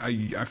getting.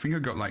 I think I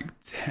got like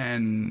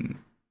 10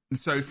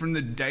 So from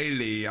the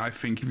daily, I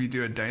think if you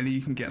do a daily,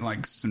 you can get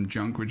like some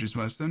junk, which is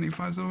worth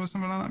 75 or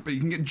something like that. But you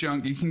can get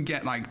junk, you can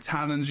get like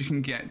talons, you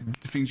can get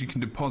things you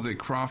can deposit,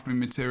 crafting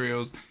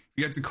materials.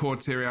 You get to core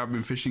tier. I've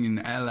been fishing in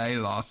LA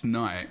last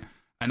night,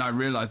 and I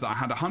realized that I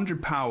had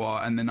 100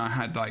 power, and then I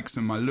had like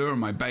my lure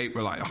and my bait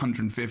were like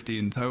 150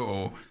 in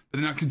total.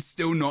 But then I could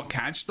still not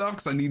catch stuff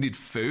because I needed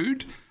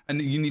food, and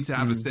you need to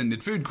have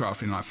ascended food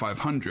crafting like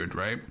 500,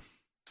 right?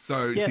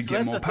 So to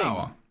get more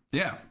power,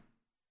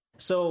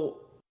 So.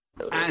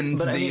 And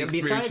but the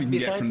experience you can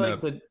get from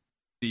like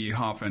the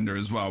heart vendor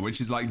as well, which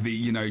is like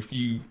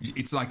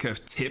it's like a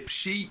tip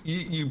sheet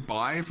you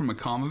buy from a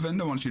karma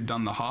vendor once you've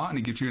done the heart, and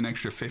it gives you an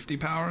extra 50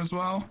 power as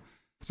well.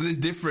 So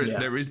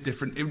there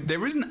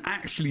isn't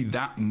actually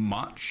that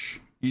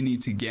much you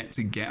need to get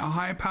a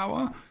higher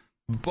power,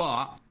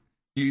 but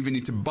you either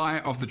need to buy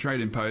it off the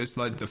trading post,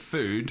 like the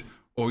food,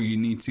 or you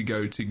need to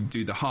go to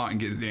do the heart and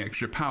get the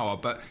extra power.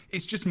 But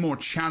it's just more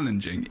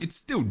challenging. It's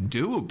still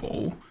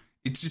doable.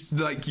 It's just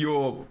like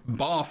your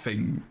bar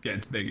thing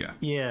gets bigger.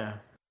 Yeah.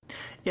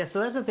 So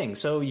that's the thing.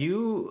 So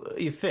you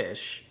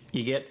fish,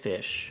 you get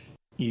fish,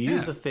 you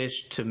use the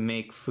fish to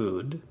make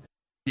food.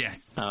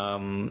 Yes.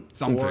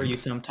 Or you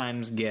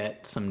sometimes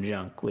get some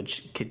junk,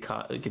 which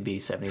could be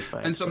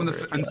 75. And some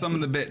of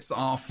the bits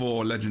are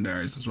for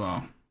legendaries as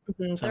well.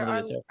 Mm-hmm. Some of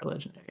the bits are for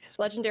legendaries.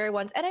 Legendary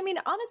ones, and I mean,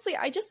 honestly,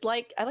 I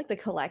like the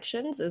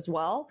collections as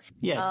well.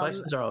 Yeah,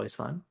 collections are always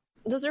fun.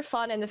 Those are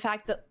fun, and the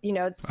fact that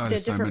the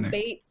different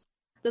baits.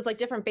 There's like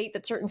different bait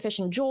that certain fish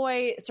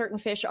enjoy. Certain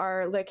fish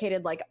are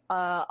located like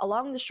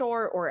along the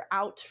shore or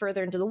out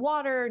further into the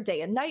water.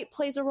 Day and night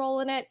plays a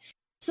role in it.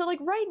 So like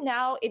right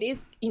now it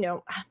is,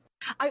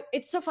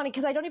 it's so funny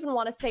because I don't even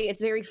want to say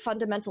it's very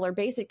fundamental or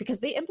basic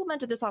because they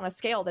implemented this on a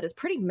scale that is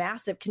pretty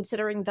massive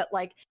considering that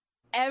like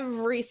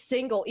every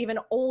single, even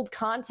old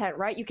content,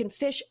 right? You can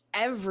fish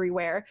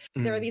everywhere.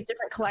 There are these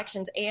different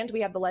collections and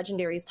we have the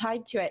legendaries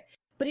tied to it.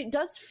 But it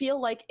does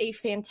feel like a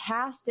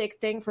fantastic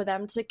thing for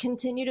them to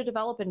continue to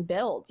develop and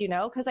build,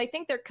 because I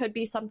think there could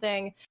be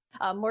something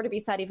more to be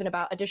said even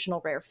about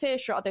additional rare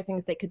fish or other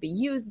things they could be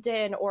used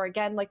in. Or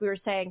again, like we were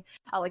saying,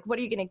 like, what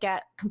are you going to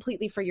get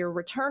completely for your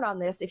return on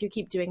this if you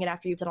keep doing it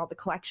after you've done all the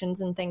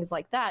collections and things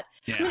like that?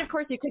 Yeah. I mean, of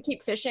course, you could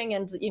keep fishing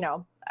and,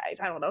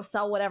 I don't know,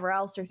 sell whatever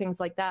else or things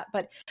like that.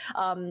 But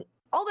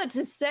all that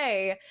to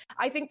say,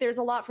 I think there's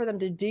a lot for them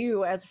to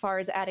do as far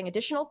as adding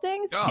additional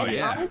things. Oh, and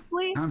yeah.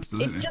 honestly,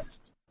 absolutely. It's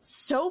just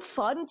so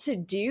fun to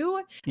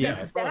do.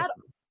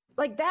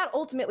 That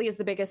ultimately is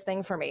the biggest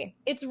thing for me.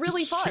 It's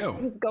really fun. Chill.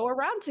 You go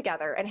around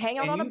together and hang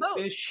out on a boat.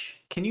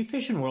 Can you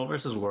fish in World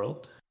versus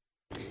World?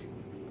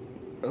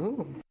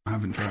 Ooh. I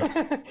haven't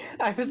tried.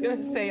 I was going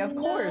to say, of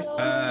course.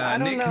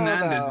 Nick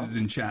Hernandez is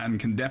in chat and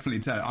can definitely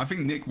tell. I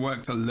think Nick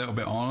worked a little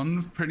bit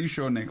on. Pretty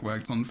sure Nick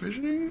worked on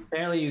fishing.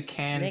 Apparently you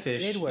can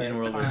fish in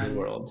World versus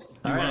World.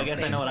 All right, I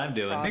guess I know what I'm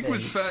doing. Nick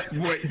was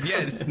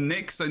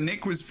Nick. So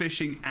Nick was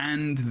fishing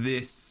and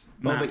this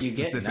map but you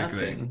get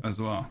specifically nothing.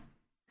 as well.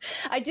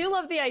 I do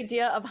love the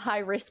idea of high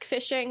risk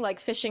fishing,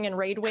 like fishing in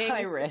raid wings,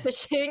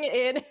 fishing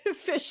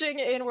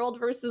in World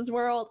versus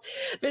World,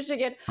 fishing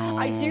in.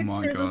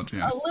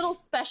 A little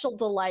special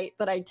delight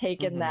that I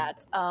take in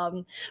that.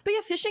 But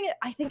yeah, fishing,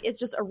 I think, is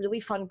just a really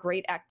fun,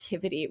 great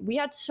activity. We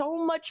had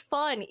so much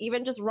fun,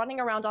 even just running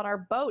around on our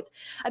boat.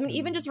 I mean,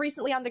 even just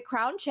recently on the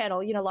Crown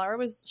Channel, Lara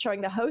was showing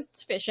the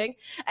hosts fishing,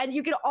 and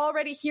you could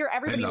already hear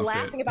everybody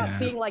laughing about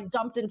being like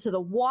dumped into the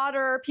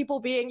water, people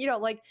being,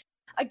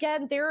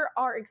 Again, there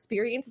are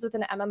experiences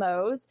within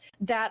MMOs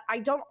that I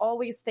don't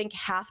always think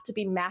have to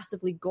be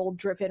massively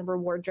gold-driven,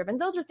 reward-driven.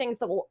 Those are things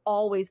that will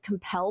always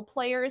compel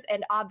players,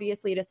 and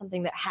obviously it is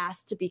something that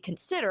has to be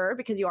considered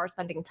because you are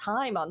spending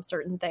time on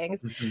certain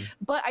things.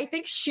 But I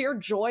think sheer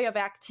joy of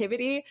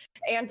activity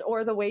and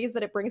or the ways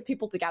that it brings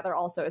people together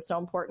also is so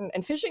important,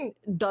 and fishing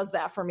does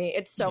that for me.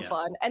 It's so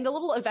fun. And the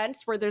little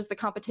events where there's the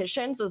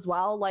competitions as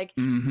well, like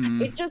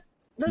it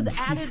just... those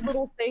added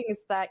little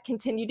things that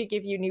continue to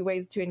give you new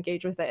ways to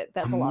engage with it.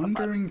 That's a lot of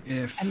fun.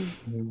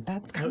 And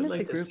that's kind of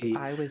the group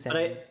I was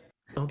in.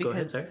 Go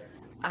ahead, sir.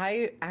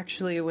 I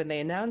actually, when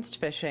they announced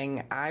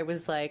fishing, I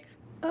was like,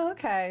 oh,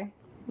 okay.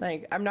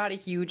 Like, I'm not a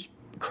huge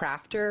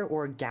crafter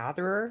or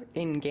gatherer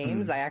in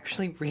games. I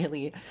actually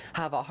really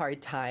have a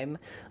hard time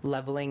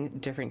leveling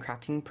different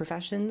crafting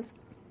professions.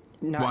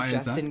 Not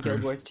just in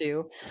Guild Wars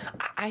 2.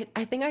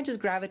 I think I just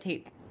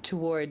gravitate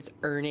towards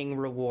earning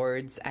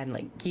rewards and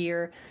like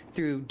gear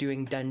through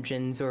doing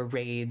dungeons or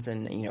raids,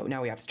 and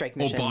now we have strike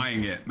missions, or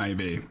buying it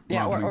maybe,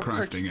 or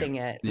purchasing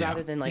it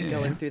rather than like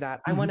going through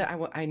that.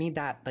 I need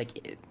that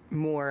like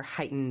more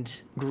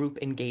heightened group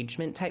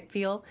engagement type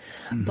feel.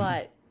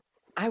 But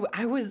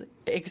I was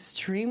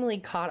extremely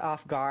caught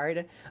off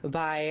guard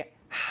by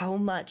how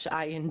much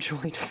I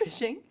enjoyed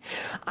fishing.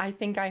 I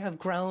think I have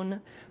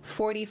grown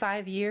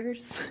 45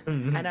 years,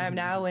 and I'm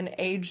now an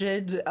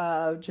aged,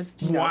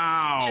 just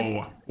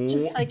enjoying the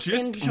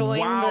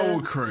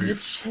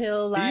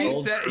chill life.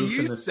 Are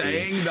you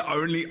saying that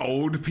only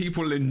old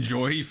people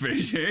enjoy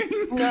fishing?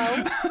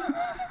 No.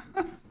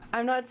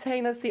 I'm not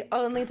saying that's the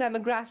only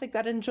demographic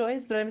that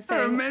enjoys, but I'm saying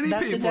There are many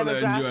that's people the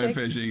that enjoy demographic.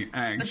 fishing,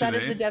 actually. But that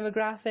is the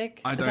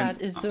demographic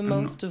that is the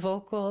most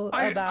vocal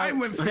about. I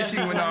went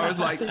fishing when I was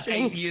like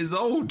 8 years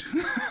old.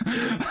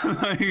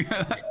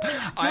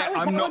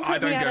 I don't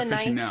go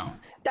fishing now.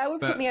 That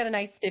would put me at a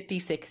nice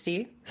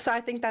 50-60. So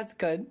I think that's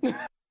good.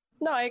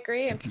 No, I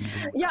agree.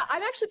 Yeah,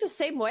 I'm actually the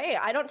same way.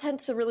 I don't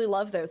tend to really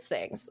love those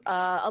things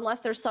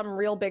unless there's some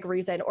real big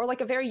reason or like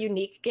a very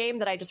unique game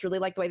that I just really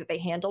like the way that they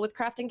handle with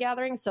craft and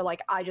gathering. So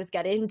like I just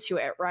get into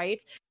it,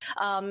 right?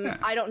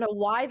 I don't know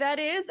why that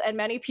is. And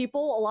many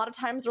people a lot of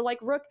times are like,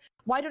 Rook,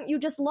 why don't you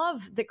just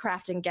love the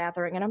craft and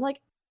gathering? And I'm like,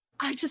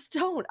 I just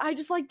don't. I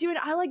just like doing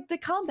it. I like the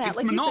combat. It's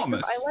like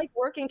monotonous. I like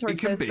working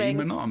towards those things. It can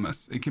be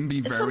monotonous. It can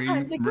be very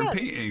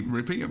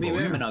repeatable.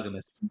 Very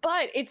monogamous.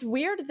 But it's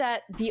weird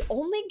that the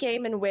only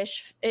game in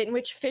which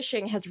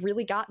fishing has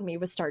really gotten me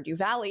was Stardew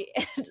Valley.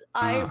 And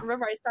I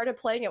remember I started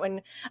playing it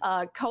when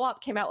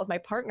co-op came out with my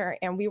partner,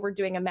 and we were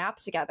doing a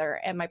map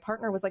together. And my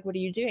partner was like, "What are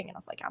you doing?" And I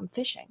was like, "I'm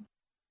fishing."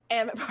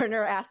 And my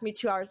partner asked me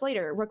 2 hours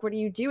later, Rook, what are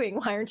you doing?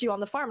 Why aren't you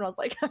on the farm? And I was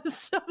like,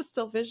 I'm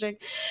still fishing.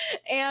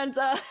 And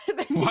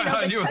why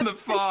aren't you on the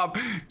farm?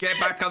 Get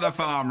back on the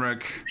farm,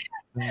 Rook.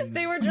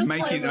 They were just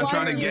I'm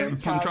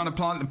trying to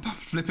plant the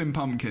flipping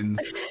pumpkins.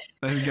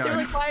 There we go. They're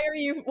like,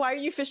 why are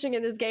you fishing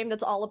in this game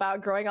that's all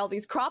about growing all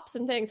these crops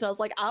and things? And I was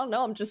like, I don't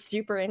know, I'm just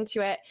super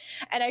into it.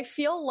 And I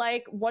feel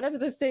like one of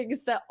the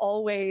things that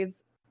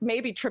always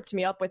maybe tripped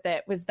me up with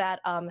it was that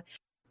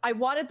I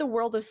wanted the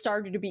world of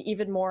Stardew to be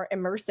even more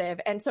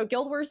immersive. And so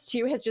Guild Wars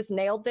 2 has just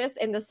nailed this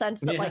in the sense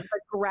that like the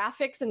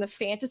graphics and the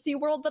fantasy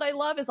world that I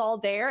love is all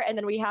there. And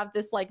then we have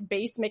this like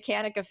base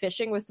mechanic of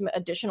fishing with some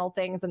additional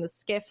things and the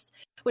skiffs,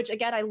 which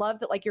again, I love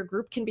that like your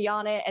group can be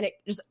on it and it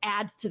just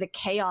adds to the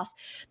chaos.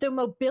 The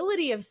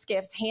mobility of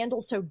skiffs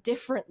handle so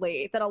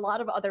differently than a lot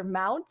of other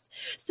mounts.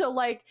 So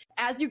like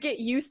as you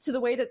get used to the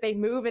way that they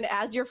move and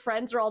as your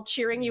friends are all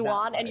cheering you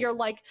on and you're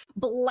like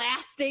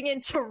blasting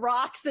into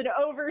rocks and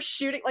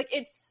overshooting, like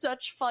it's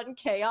such fun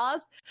chaos.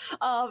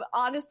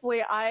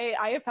 Honestly,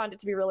 I have found it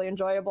to be really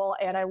enjoyable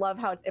and I love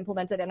how it's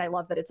implemented and I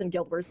love that it's in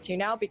Guild Wars 2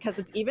 now because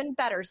it's even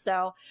better.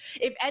 So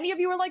if any of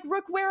you are like,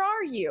 Rook, where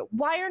are you?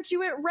 Why aren't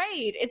you at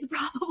Raid? It's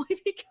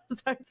probably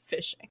because I'm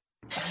fishing.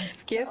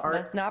 Skiff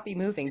must not be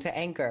moving to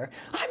anchor.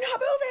 I'm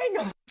not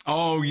moving!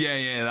 Oh,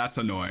 yeah, that's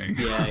annoying.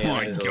 Yeah, oh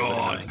my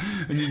god.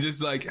 And you're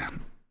just like,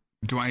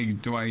 do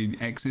I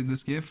exit the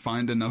skiff,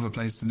 find another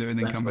place to do it, and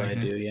then That's come back? What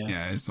I do, yeah.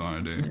 Yeah, it's what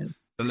I do. Yeah.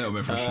 A little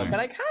bit frustrating. But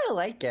I kind of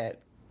like it.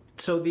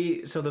 So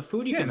the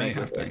food you can make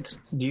with it.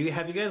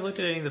 Have you guys looked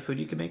at any of the food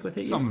you can make with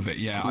it yet? Some of it,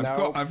 yeah.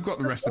 No. I've got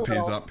the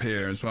recipes up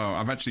here as well.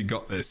 I've actually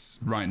got this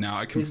right now.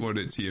 I can forward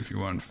it to you if you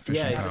want.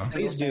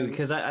 Please do,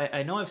 because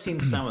I know I've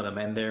seen some of them,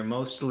 and they're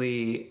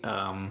mostly.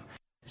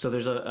 So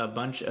there's a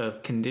bunch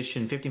of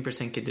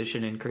 15%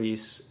 condition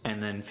increase,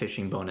 and then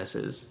fishing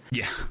bonuses.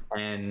 Yeah,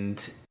 and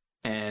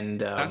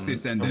that's the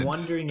ascended. I'm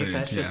wondering food, if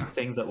that's just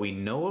things that we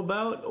know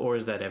about, or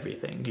is that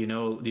everything? Do you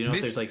know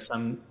if there's like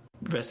some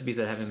recipes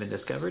that haven't been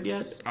discovered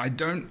yet? I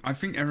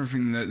think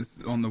everything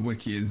that's on the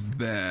wiki is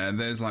there.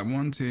 There's like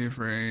 1, 2,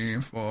 3,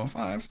 4,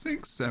 5,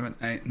 6, 7,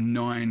 8,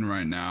 9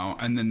 right now,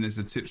 and then there's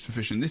the tips for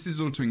fishing. This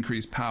is all to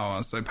increase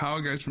power. So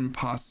power goes from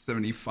past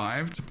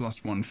 75 to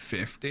plus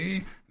 150,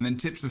 and then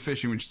tips for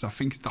fishing, which is, I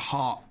think is the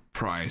heart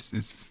price,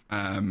 is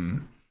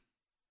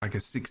like a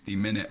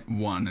 60-minute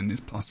one, and is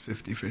plus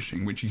 50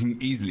 fishing, which you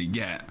can easily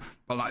get.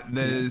 But like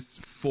there's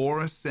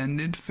 4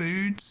 ascended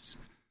foods,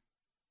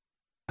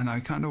 and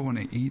I kind of want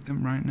to eat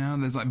them right now.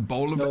 There's like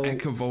bowl of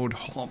Ecavold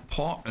hot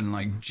pot and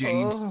like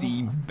Jade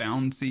Sea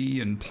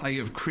bounty and plate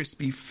of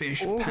crispy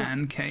fish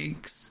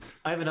pancakes.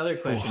 I have another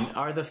question.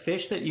 Are the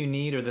fish that you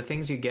need, or the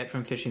things you get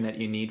from fishing that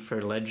you need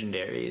for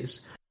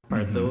legendaries,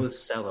 are those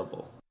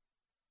sellable?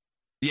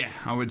 Yeah,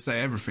 I would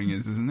say everything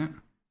is, isn't it?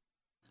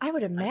 I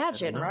would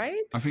imagine,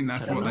 right? I think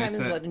that's what they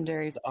said. Sometimes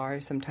legendaries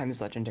are, sometimes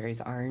legendaries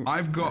aren't.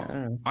 I've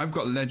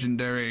got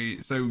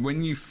legendary. So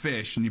when you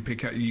fish and you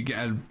pick up, you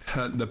get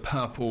the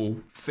purple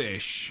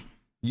fish.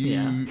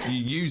 You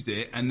use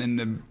it, and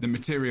then the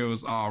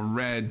materials are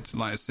red,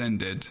 like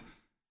ascended.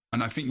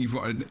 And I think you've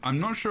got. I'm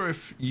not sure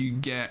if you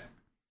get.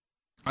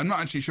 I'm not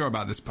actually sure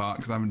about this part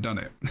because I haven't done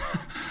it.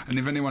 And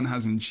if anyone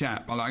has in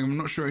chat, but I'm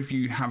not sure if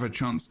you have a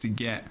chance to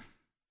get.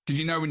 Because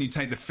you know when you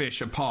take the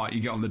fish apart, you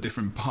get all the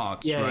different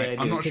parts, right?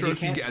 Yeah, I'm not sure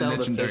if you get a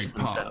legendary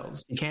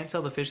part. You can't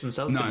sell the fish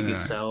themselves, but you can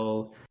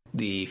sell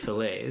the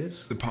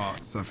fillets. The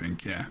parts, I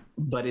think, yeah.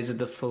 But is it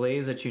the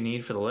fillets that you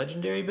need for the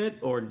legendary bit,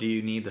 or do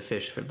you need the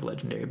fish for the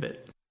legendary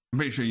bit? I'm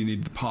pretty sure you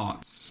need the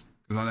parts,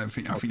 because I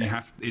think you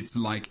have. It's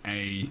like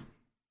a.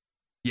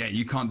 Yeah,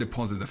 you can't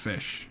deposit the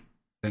fish.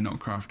 They're not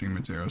crafting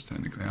materials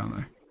technically, are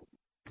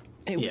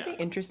they? It would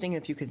be interesting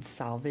if you could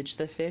salvage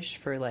the fish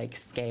for like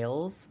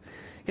scales.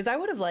 Because I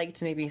would have liked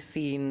to maybe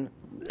seen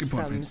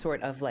some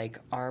sort of like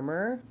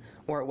armor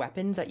or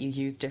weapons that you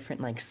use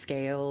different like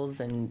scales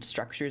and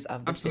structures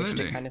of the fish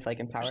to kind of like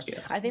empower.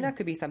 I think that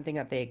could be something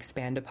that they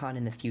expand upon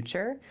in the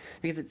future,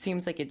 because it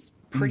seems like it's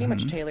pretty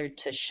much tailored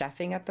to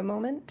chefing at the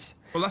moment.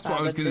 Well, that's what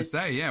I was going to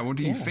say. Yeah, what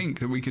do you think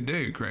that we could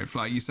do, Griff?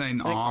 Like you're saying,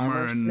 like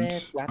armor and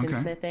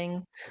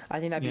weaponsmithing. I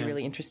think that'd be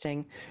really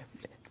interesting.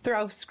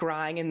 Throw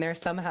scrying in there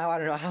somehow. I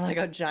don't know, how like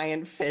a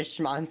giant fish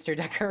monster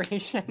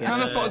decoration. No,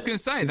 that's what I was going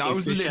to say. That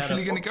was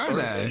literally going to go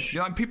there.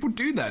 Like people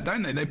do that,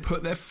 don't they? They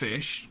put their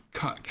fish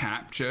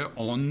capture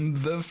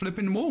on the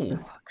flipping wall.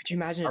 Could you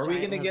imagine? Are we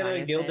going to get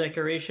a guild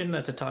decoration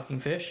that's a talking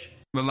fish?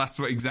 Well, that's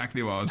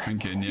exactly what I was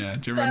thinking. Yeah,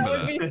 do you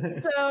remember that? That would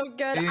be so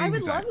good. Exactly. I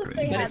would love if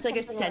they had it's like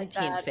a something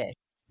sentient like fish.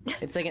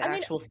 It's like an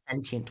actual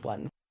sentient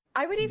one.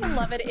 I would even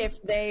love it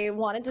if they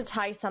wanted to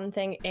tie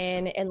something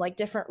in like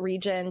different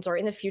regions or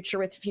in the future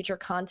with future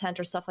content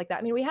or stuff like that.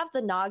 I mean, we have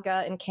the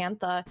Naga and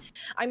Kantha.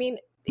 I mean,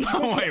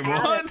 oh, wait,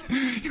 what?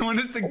 You want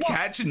us to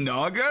catch a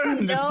Naga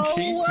and just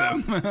keep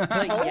them?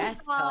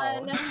 Yes,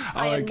 on.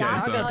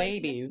 Naga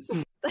babies.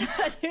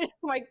 Oh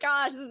my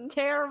gosh, this is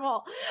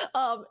terrible.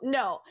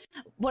 No,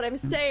 what I'm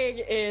saying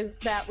is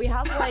that we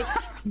have like.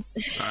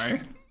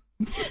 Sorry.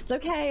 It's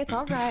okay. It's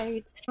all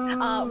right.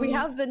 We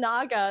have the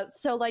Naga.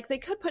 So, like, they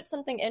could put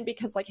something in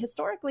because, like,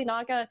 historically,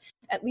 Naga,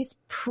 at least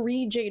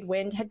pre-Jade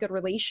Wind, had good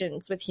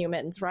relations with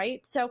humans,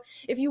 right? So,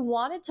 if you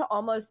wanted to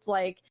almost,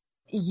 like,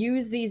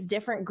 use these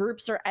different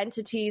groups or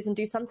entities and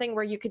do something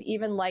where you could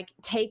even, like,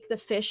 take the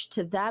fish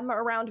to them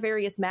around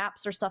various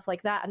maps or stuff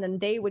like that, and then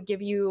they would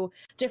give you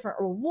different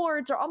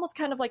rewards or almost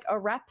kind of like a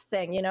rep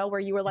thing, you know, where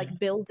you were, like,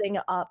 building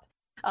up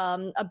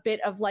a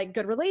bit of like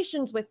good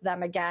relations with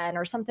them again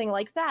or something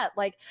like that.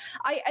 Like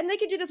and they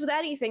could do this with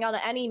anything on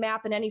any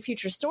map and any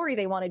future story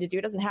they wanted to do.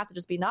 It doesn't have to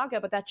just be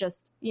Naga, but that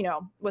just, you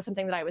know, was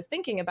something that I was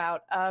thinking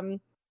about.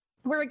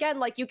 Where again,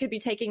 like you could be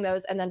taking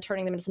those and then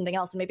turning them into something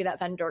else. And maybe that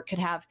vendor could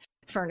have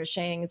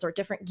furnishings or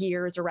different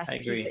gears or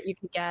recipes that you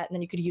could get. And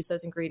then you could use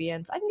those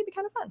ingredients. I think it'd be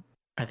kind of fun.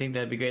 I think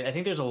that'd be great. I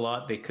think there's a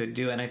lot they could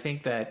do, and I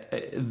think that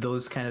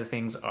those kind of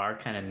things are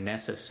kind of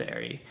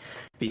necessary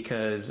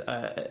because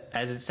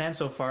as it stands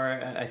so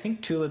far, I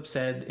think Tulip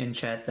said in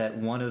chat that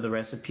one of the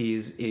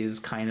recipes is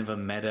kind of a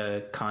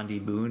meta Condi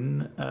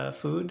Boon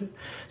food.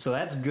 So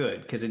that's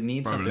good because it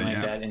needs something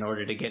like that in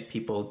order to get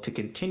people to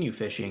continue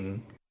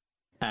fishing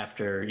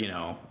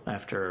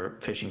after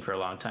fishing for a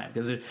long time,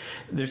 because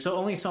there's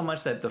only so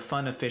much that the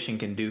fun of fishing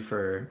can do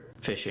for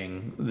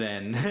fishing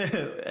then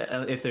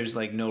if there's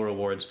like no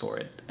rewards for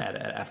it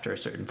after a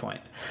certain point.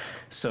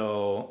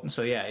 So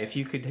yeah, if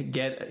you could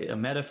get a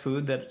meta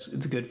food that's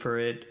good for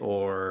it,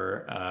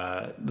 or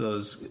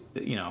those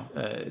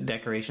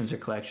decorations or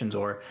collections,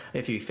 or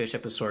if you fish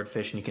up a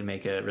swordfish and you can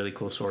make a really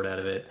cool sword out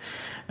of it,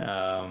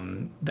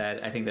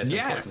 that I think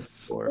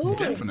that's important.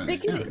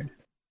 Definitely.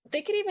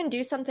 They could even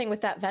do something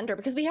with that vendor,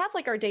 because we have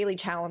like our daily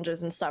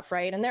challenges and stuff,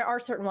 right? And there are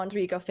certain ones where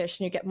you go fish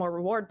and you get more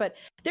reward, but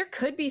there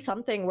could be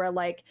something where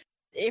like,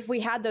 if we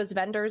had those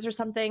vendors or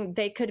something,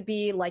 they could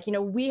be like, you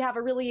know, we have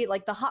a really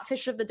like the hot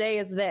fish of the day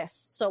is this.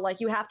 So like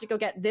you have to go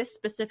get this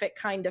specific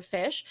kind of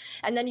fish.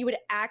 And then you would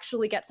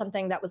actually get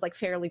something that was like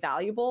fairly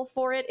valuable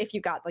for it if you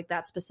got like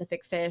that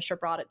specific fish or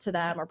brought it to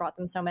them or brought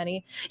them so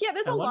many. Yeah,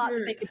 there's a lot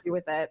that they could do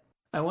with it.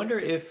 I wonder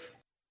if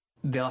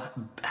they'll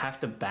have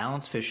to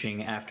balance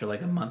fishing after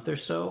like a month or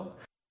so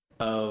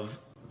of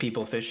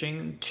people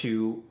fishing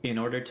in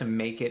order to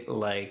make it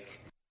like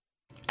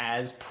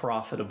as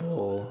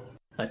profitable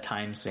a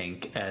time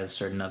sink as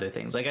certain other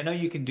things. Like I know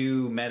you could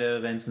do meta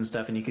events and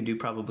stuff, and you could do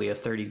probably a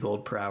 30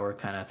 gold per hour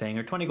kind of thing,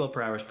 or 20 gold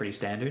per hour is pretty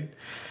standard.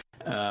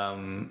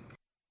 And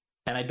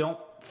I don't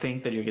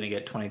think that you're going to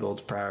get 20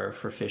 golds per hour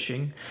for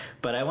fishing,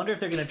 but I wonder if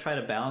they're going to try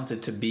to balance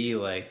it to be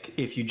like,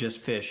 if you just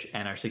fish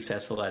and are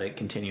successful at it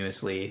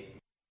continuously,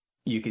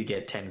 you could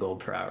get 10 gold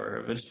per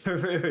hour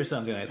or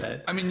something like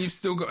that. I mean, you've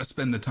still got to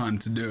spend the time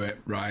to do it,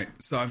 right?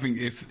 So I think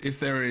if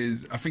there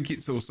is, I think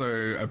it's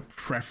also a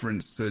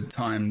preference to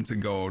time to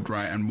gold,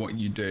 right? And what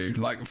you do.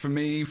 Like for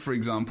me, for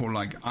example,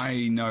 like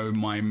I know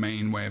my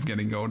main way of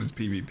getting gold is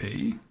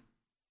PvP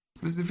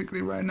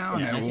specifically right now,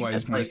 and it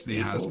always mostly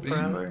has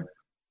been.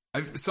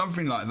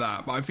 Something like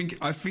that, but I think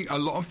a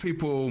lot of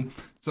people.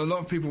 So a lot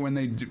of people when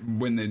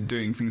they're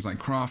doing things like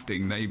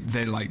crafting,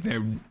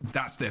 they're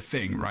that's their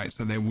thing, right?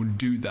 So they will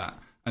do that,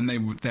 and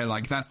they're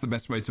like, that's the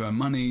best way to earn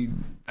money.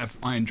 If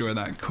I enjoy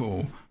that,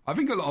 cool. I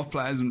think a lot of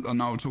players,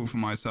 and I'll talk for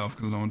myself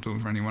because I don't want to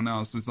talk for anyone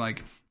else, is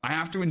like I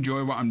have to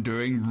enjoy what I'm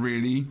doing,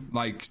 really,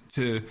 like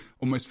to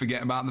almost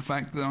forget about the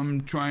fact that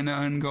I'm trying to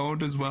earn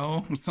gold as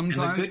well. Sometimes.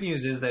 And the good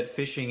news is that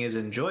fishing is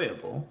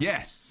enjoyable.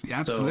 Yes,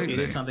 absolutely. So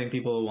it is something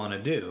people want to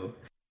do.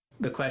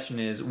 The question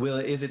is,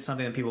 is it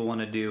something that people want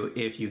to do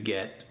if you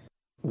get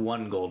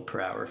 1 gold per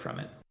hour from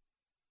it?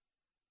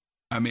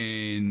 I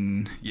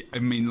mean,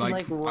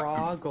 like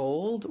raw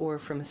gold, or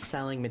from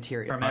selling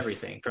materials? From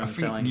everything, from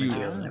selling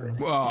materials and everything.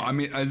 Well, yeah. I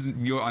mean,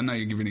 I know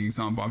you're giving an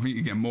example. I think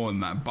you get more than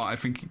that, but I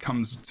think it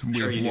comes to with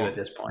you do at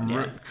this point.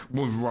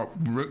 With what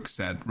Rook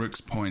said, Rook's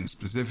point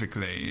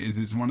specifically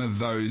is one of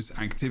those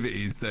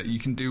activities that you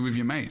can do with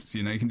your mates.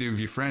 You know, you can do with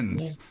your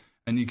friends,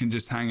 and you can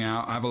just hang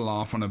out, have a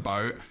laugh on a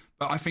boat.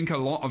 But I think a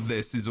lot of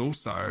this is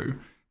also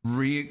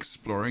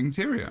re-exploring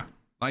Tyria.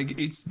 Like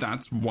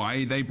that's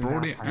why they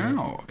brought it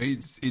out.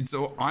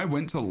 I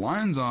went to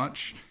Lion's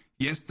Arch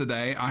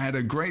yesterday. I had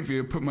a great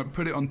view.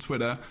 Put it on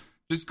Twitter.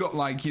 Just got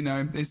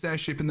this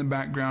airship in the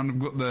background. I've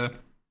got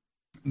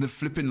the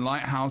flipping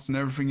lighthouse and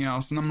everything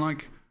else, and I'm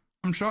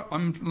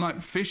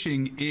like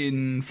fishing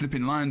in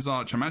flipping Lion's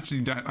Arch.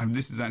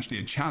 This is actually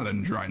a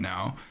challenge right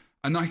now,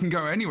 and I can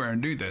go anywhere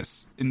and do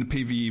this in the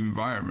PvE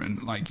environment,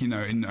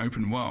 in the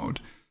open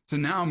world. So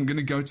now I'm going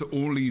to go to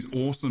all these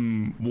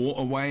awesome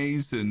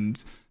waterways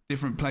and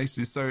different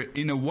places. So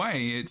in a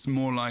way, it's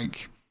more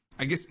like,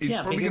 I guess it's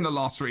probably going to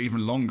last for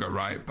even longer,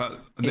 right? But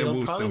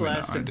it'll probably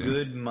last a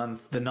good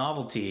month. The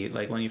novelty,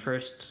 like when you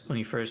first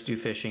do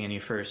fishing and you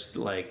first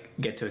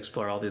get to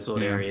explore all these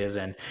little areas,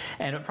 and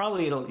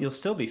you'll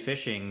still be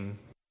fishing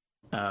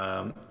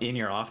in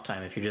your off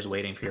time if you're just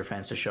waiting for your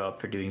friends to show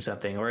up for doing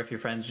something, or if your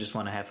friends just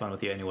want to have fun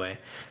with you anyway.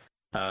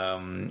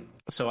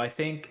 So I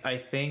think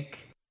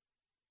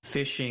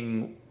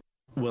fishing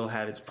will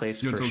have its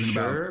place for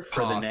sure for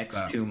the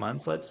next 2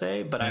 months, let's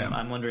say. But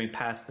I'm wondering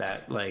past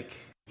that,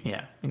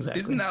 yeah, exactly.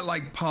 Isn't that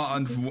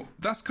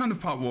that's kind of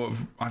part of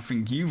what I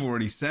think you've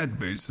already said,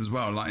 Boots, as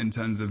well, in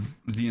terms of,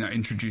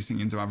 introducing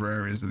into other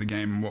areas of the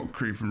game, and what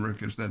Crew from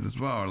Rook have said as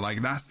well.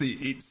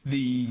 it's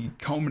the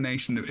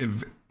culmination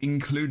of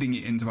including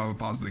it into other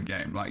parts of the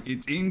game.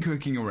 It's in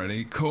cooking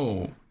already,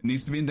 cool. It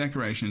needs to be in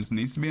decorations, it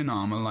needs to be in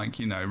armor,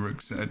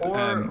 Rook said,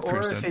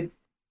 Crew said.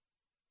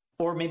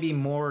 Or maybe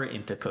more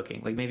into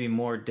cooking, maybe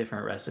more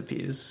different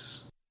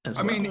recipes.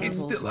 It's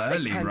still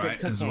early, right,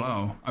 cooking as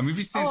well. If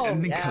you see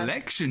in the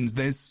collections,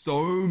 there's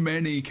so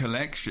many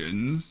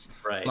collections.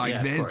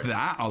 Right. There's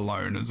that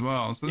alone as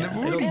well. So they've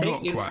already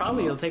got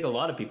quite it'll take a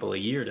lot of people a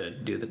year to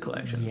do the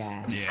collections.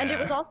 Yes. Yeah. And it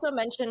was also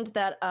mentioned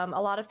that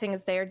a lot of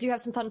things there do have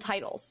some fun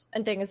titles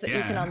and things that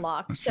you can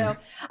unlock. So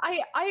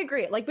I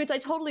agree. Boots, I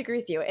totally agree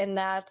with you in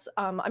that,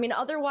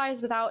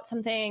 otherwise, without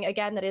something,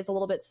 again, that is a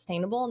little bit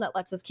sustainable and that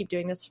lets us keep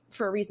doing this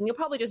for a reason, you'll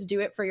probably just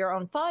do it for your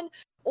own fun.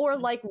 Or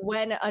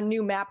when a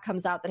new map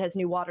comes out that has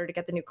new water to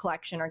get the new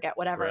collection or get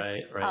whatever.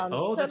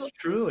 Right. That's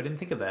true. I didn't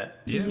think of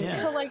that. Yeah.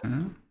 So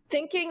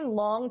thinking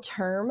long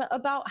term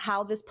about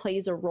how this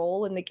plays a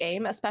role in the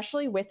game,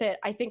 especially with it,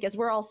 I think, as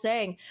we're all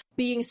saying,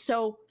 being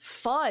so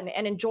fun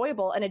and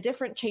enjoyable and a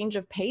different change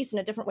of pace and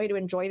a different way to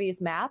enjoy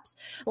these maps,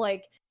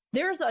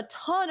 there's a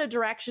ton of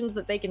directions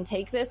that they can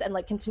take this and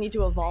continue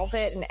to evolve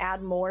it and add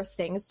more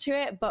things to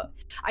it. But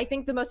I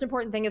think the most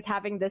important thing is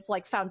having this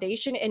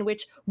foundation in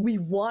which we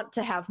want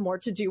to have more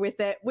to do with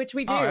it, which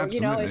we do.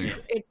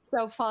 It's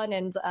so fun,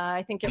 and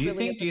I think it do you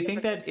really. Do you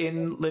think that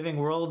in Living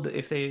World,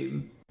 if they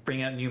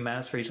bring out new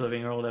maps for each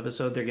Living World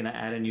episode, they're going to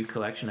add a new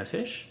collection of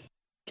fish?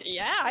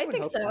 Yeah, I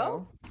think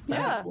so.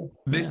 Yeah.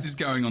 This is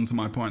going on to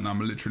my point that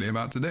I'm literally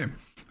about to do.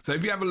 So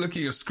if you have a look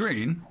at your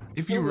screen,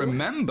 if you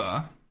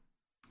remember,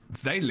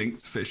 they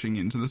linked fishing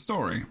into the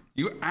story.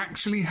 You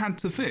actually had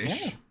to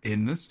fish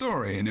in the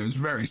story, and it was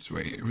very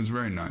sweet. It was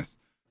very nice.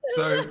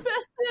 So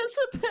it's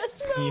the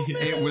best moment.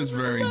 It was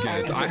very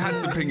good. I had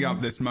to ping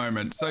up this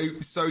moment.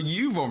 So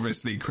you've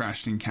obviously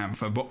crashed in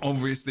Camphor, but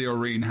obviously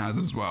Aurene has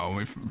as well.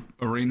 If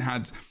Aurene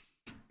had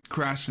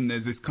crashed, and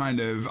there's this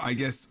kind of, I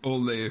guess,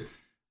 all the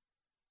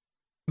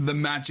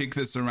magic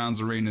that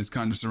surrounds Aurene is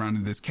kind of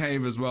surrounded this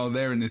cave as well.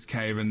 They're in this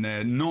cave and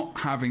they're not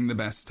having the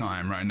best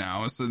time right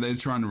now. So they're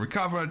trying to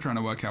recover, trying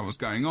to work out what's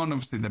going on.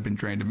 Obviously, they've been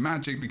drained of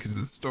magic because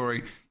of the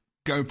story.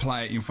 Go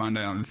play it. You'll find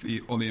out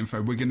all the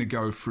info. We're going to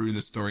go through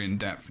the story in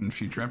depth in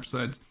future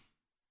episodes.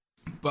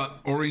 But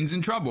Aurene's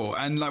in trouble.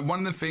 And one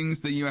of the things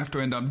that you have to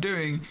end up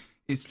doing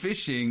is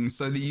fishing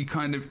so that you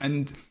kind of...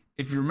 And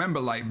if you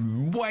remember,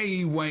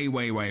 way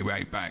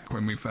back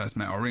when we first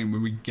met Aurene,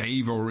 when we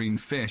gave Aurene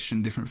fish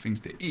and different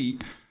things to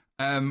eat,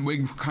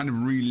 we're kind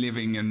of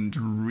reliving and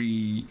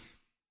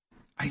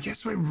I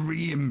guess we're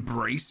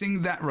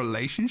re-embracing that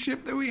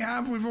relationship that we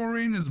have with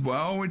Aurene as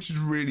well, which is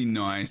really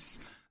nice.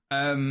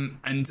 And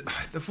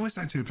the voice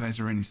actor who plays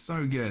Aurene is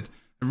so good.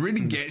 It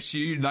really gets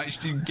you,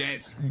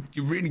 it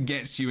really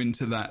gets you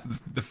into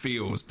the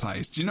feels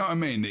place. Do you know what I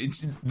mean?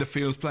 It's the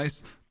feels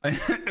place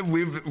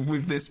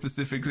with this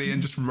specifically,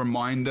 and just a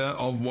reminder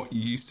of what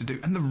you used to do.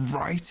 And the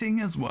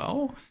writing as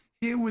well,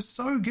 it was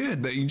so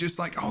good that you just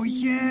oh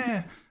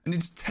yeah, and it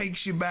just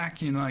takes you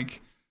back. You're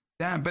like,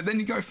 damn. But then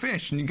you go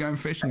fish, and you go and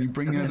fish, and you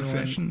bring out the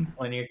fish. And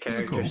when your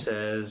character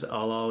says,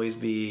 "I'll always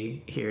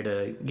be here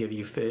to give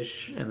you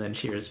fish," and then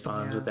she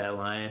responds with that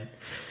line.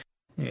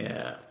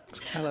 Yeah.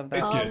 I love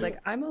that. I was like,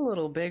 I'm a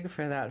little big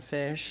for that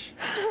fish.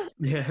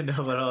 Yeah,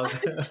 no, but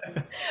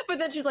but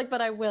then she's like,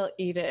 but I will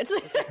eat it.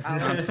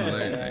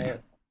 Absolutely.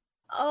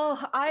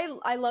 Oh,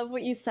 I love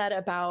what you said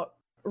about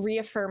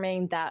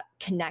reaffirming that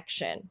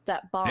connection,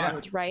 that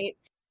bond, right?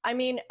 I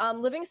mean,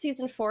 Living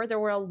Season 4, there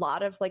were a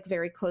lot of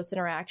very close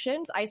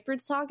interactions. Icebird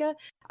Saga,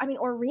 I mean,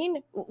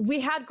 Aurene, we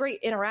had great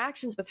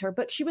interactions with her,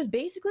 but she was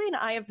basically an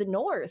Eye of the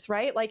North,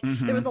 right?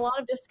 There was a lot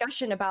of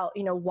discussion about,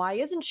 why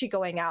isn't she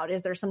going out?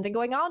 Is there something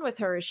going on with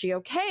her? Is she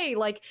okay?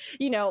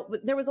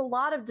 There was a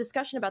lot of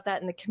discussion about that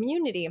in the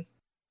community.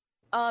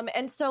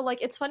 And so,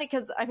 like, it's funny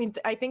because, I mean,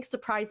 I think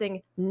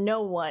surprising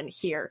no one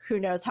here who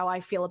knows how I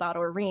feel about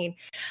Aurene,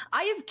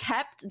 I have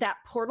kept that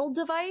portal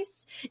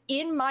device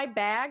in my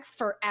bag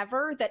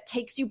forever that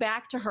takes you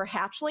back to her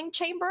hatchling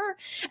chamber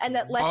and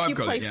that lets you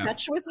play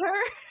fetch with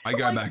her. I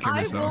go back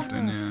every so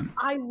often, yeah.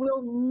 I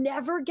will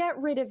never get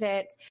rid of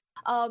it.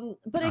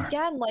 But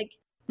again, like,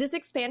 this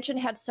expansion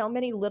had so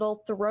many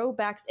little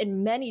throwbacks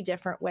in many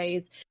different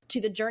ways to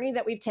the journey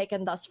that we've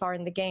taken thus far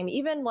in the game.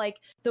 Even like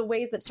the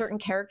ways that certain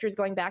characters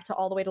going back to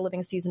all the way to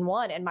Living Season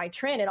 1 and My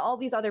Trin and all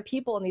these other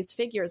people and these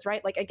figures,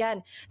 right? Like,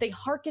 again, they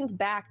harkened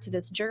back to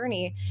this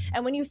journey.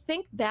 And when you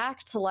think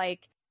back to,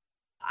 like,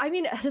 I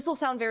mean, this will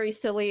sound very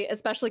silly,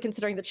 especially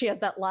considering that she has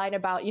that line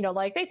about, you know,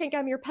 like, they think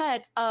I'm your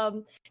pet,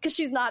 because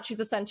she's not, she's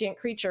a sentient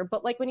creature.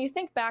 But like, when you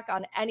think back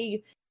on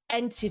any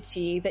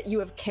entity that you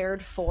have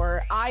cared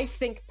for, I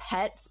think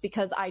pets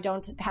because I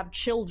don't have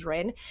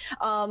children,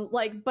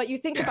 but you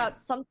think about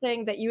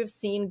something that you have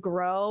seen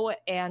grow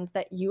and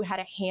that you had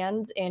a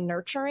hand in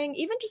nurturing,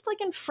 even just like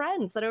in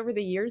friends that over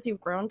the years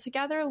you've grown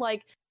together.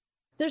 Like,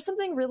 there's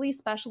something really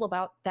special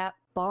about that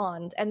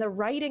bond. And the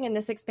writing in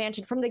this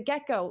expansion from the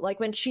get-go, like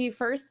when she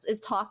first is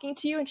talking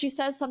to you and she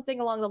says something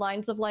along the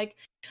lines of like,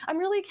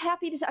 I'm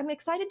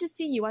excited to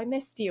see you, I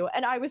missed you.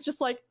 And I was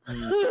just like,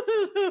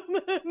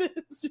 I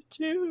missed you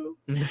too.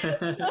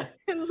 I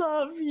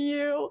love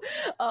you.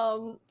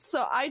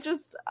 So I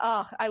just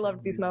I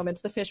loved these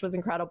moments. The fish was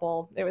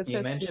incredible. It was so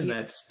sweet. You mentioned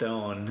that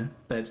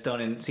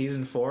stone in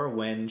season 4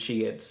 when she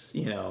gets,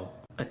 you know,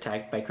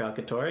 attacked by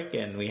Kralkatorrik,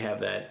 and we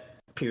have that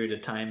period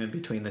of time in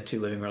between the 2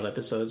 Living World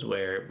episodes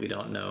where we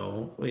don't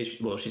know,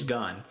 well, she's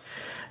gone.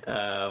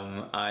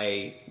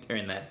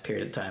 During that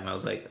period of time, I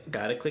was like,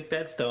 gotta click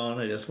that stone.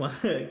 I just want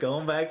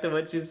going back to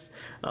what she's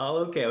all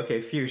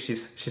okay, phew,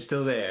 she's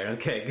still there.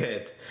 Okay,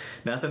 good.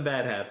 Nothing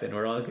bad happened.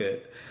 We're all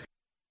good.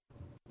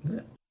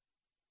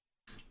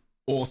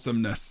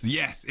 Awesomeness.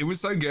 Yes, it was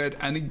so good.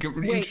 And it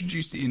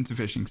introduced you into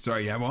fishing.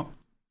 Sorry, yeah, what?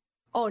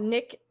 Oh,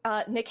 Nick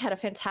had a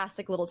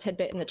fantastic little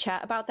tidbit in the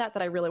chat about that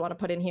I really want to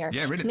put in here.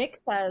 Yeah, really. Nick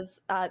says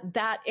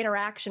that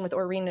interaction with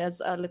Aurene as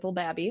a little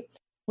babby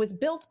was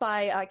built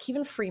by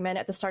Kevin Freeman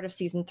at the start of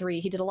season 3.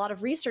 He did a lot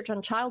of research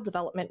on child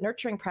development,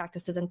 nurturing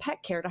practices, and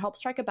pet care to help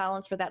strike a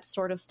balance for that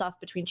sort of stuff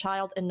between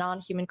child and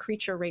non-human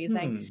creature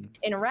raising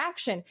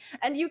interaction.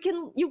 And you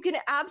can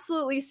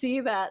absolutely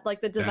see that,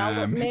 like the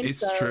development.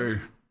 It's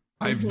true.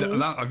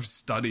 I've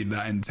studied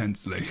that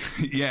intensely.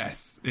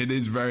 Yes, it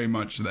is very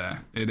much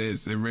there. It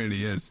is. It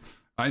really is.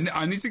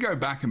 I need to go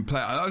back and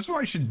play. That's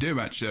what I should do,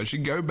 actually. I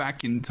should go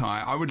back in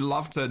time. I would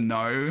love to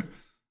know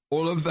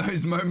all of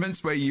those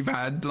moments where you've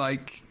had,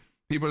 like,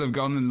 people have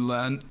gone and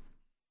learned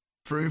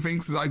through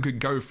things. Because I could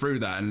go through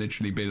that and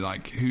literally be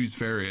like, whose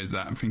theory is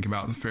that? And think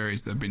about the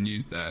theories that have been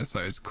used there. So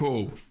it's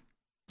cool.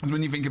 Because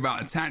when you think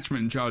about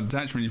attachment, child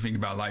attachment, you think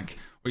about, like,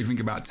 or you think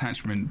about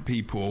attachment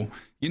people,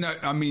 you know,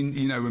 I mean,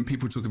 you know, when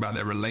people talk about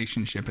their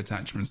relationship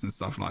attachments and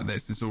stuff like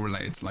this, it's all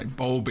related to, like,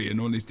 Bowlby and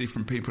all these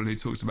different people who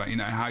talks about, you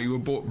know, how you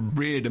were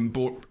reared and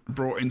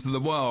brought into the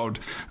world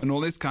and all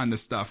this kind of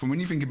stuff. And when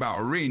you think about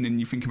Aurene and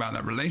you think about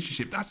that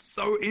relationship, that's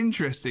so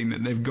interesting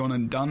that they've gone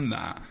and done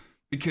that,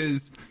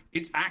 because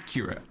it's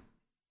accurate.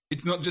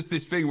 It's not just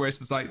this thing where it's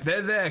just like,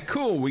 they're there,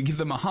 cool, we give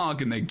them a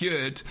hug and they're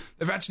good.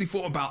 They've actually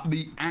thought about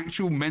the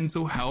actual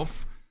mental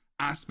health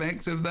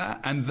aspect of that,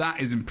 and that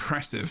is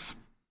impressive.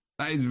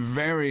 That is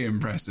very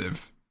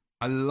impressive.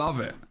 I love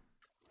it.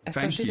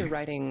 Especially the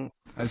writing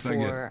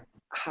for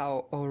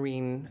how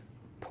Aurene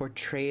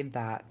portrayed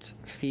that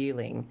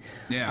feeling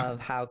of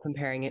how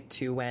comparing it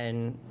to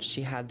when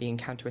she had the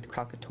encounter with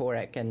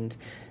Kralkatorrik, and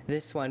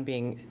this one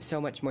being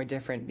so much more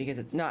different because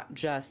it's not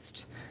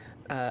just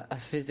a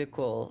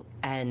physical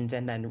end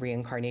and then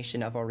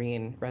reincarnation of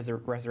Aurene,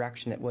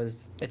 resurrection.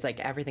 It's like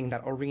everything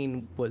that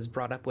Aurene was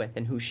brought up with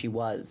and who she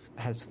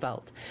has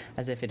felt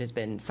as if it has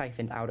been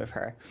siphoned out of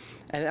her.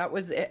 And it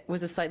was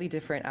a slightly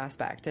different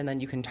aspect. And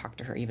then you can talk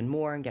to her even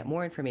more and get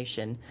more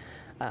information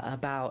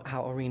about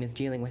how Aurene is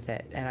dealing with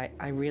it. And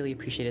I really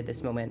appreciated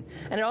this moment.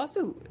 And it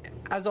also,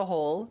 as a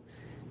whole,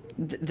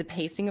 the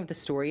pacing of the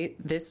story,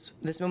 this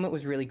moment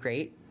was really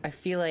great. I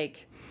feel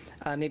like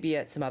maybe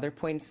at some other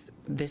points,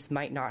 this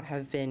might not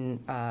have been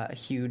a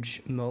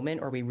huge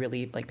moment or we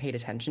really paid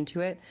attention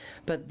to it.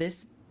 But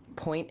this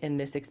point in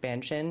this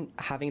expansion,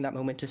 having that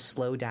moment to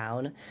slow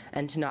down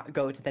and to not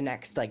go to the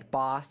next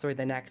boss or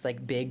the next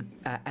big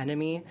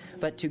enemy,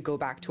 but to go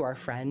back to our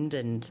friend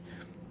and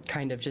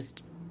kind of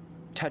just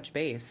touch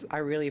base. I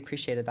really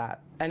appreciated that.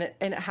 And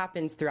it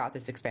happens throughout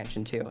this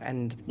expansion too.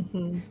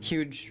 And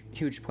huge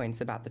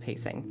points about the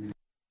pacing.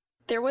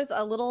 There was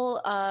a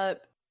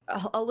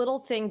little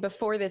thing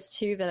before this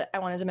too that I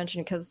wanted to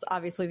mention, because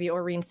obviously the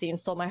Aurene scene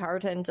stole my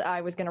heart and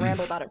I was going to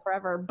ramble about it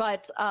forever.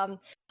 But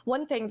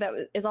one thing that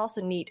is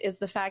also neat is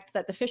the fact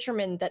that the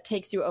fisherman that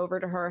takes you over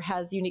to her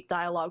has unique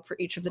dialogue for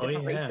each of the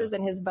different races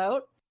in his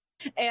boat.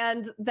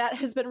 And that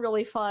has been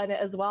really fun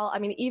as well. I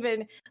mean,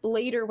 even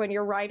later when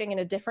you're riding in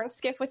a different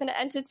skiff with an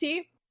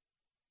entity,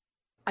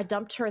 I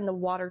dumped her in the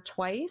water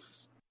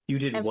twice. You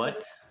did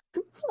what?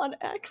 on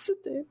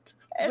accident.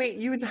 And Wait,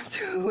 you dumped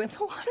who in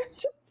the water?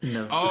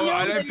 No. Oh,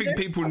 I don't later. think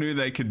people knew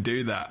they could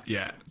do that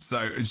yet.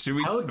 So should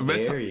we? How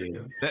dare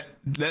you?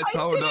 Let's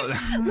hold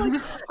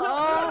on.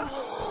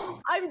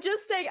 I'm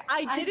just saying,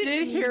 I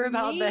did hear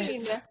about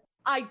this.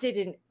 I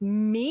didn't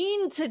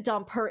mean to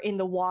dump her in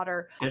the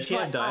water. Does she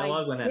have but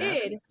dialogue I when that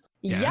did. happens?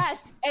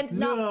 Yes, and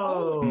not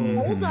only,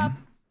 hold up.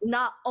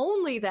 Not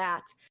only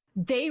that,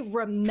 they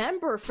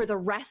remember for the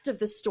rest of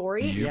the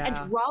story, and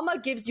drama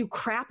gives you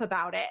crap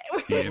about it.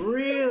 Yeah.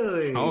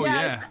 Really? Oh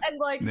Yes, yeah. and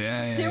like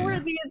there were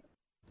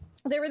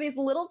these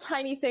little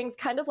tiny things,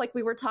 kind of like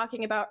we were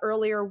talking about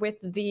earlier with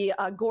the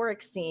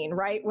Goric scene,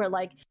 right? Where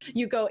like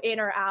you go in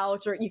or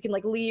out, or you can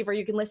like leave, or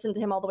you can listen to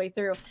him all the way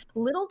through.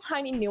 Little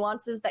tiny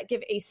nuances that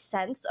give a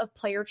sense of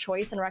player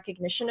choice and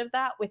recognition of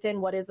that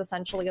within what is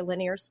essentially a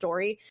linear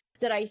story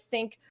that I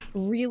think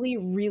really,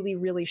 really,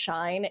 really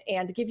shine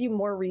and give you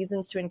more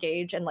reasons to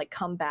engage and like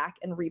come back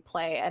and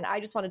replay. And I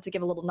just wanted to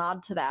give a little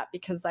nod to that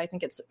because I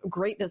think it's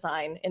great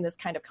design in this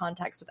kind of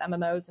context with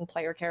MMOs and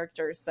player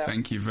characters. So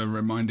Thank you for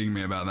reminding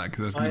me about that,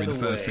 because that's going to be the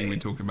first thing we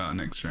talk about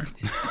next show.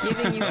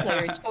 Giving you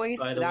player choice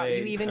without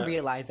you even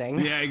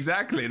realizing. Yeah,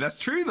 exactly. That's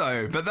true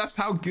though. But that's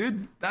how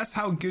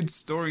good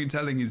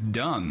storytelling is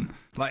done.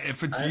 Like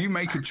if you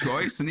make a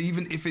choice, and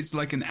even if it's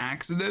like an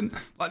accident,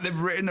 like they've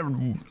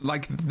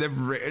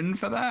written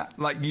for that,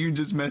 like you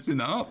just messing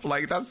up,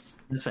 like that's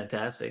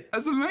fantastic.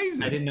 That's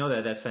amazing. I didn't know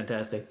that. That's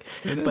fantastic.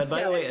 But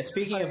by the way,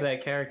 speaking of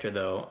that character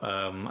though,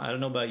 I don't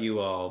know about you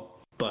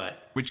all,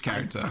 but which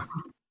character?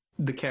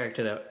 The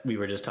character that we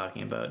were just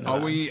talking about. Are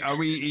we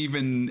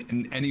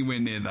even anywhere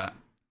near that?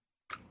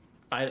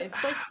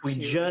 We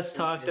just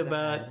talked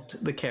about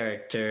the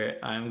character.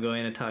 I'm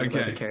going to talk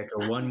about the character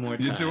one more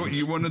time.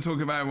 You want to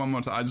talk about it one more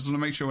time? I just want to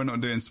make sure we're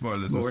not doing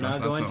spoilers. We're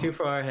not going too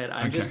far ahead.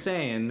 I'm just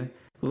saying,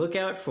 look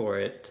out for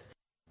it.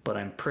 But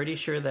I'm pretty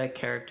sure that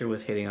character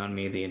was hitting on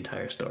me the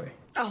entire story.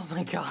 Oh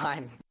my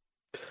god.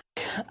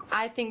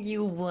 I think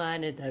you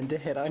wanted them to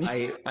hit on you.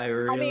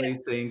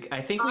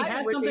 I think we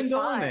had something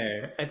going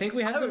there. I think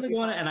we had something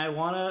going on, and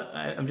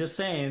I'm just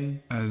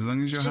saying. As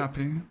long as you're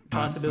happy.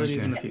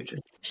 Possibilities in the future.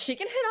 She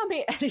can hit on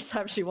me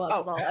anytime she wants.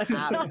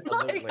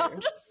 Absolutely. I'm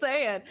just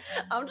saying.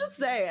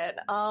 Yeah.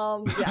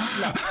 No.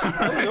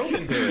 I was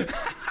open to it.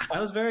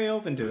 I was very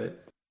open to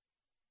it.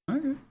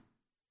 Okay.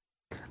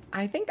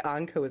 I think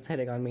Anka was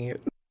hitting on me.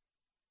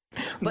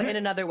 But in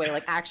another way,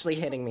 like actually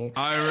hitting me.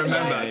 I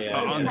remember.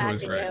 Anka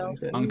was great.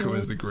 You. Anka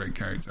was a great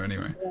character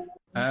anyway.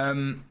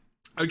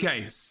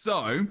 Okay,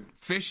 so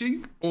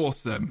fishing,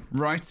 awesome.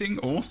 Writing,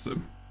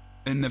 awesome.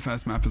 In the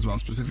first map as well,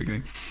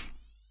 specifically.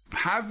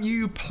 Have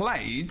you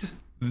played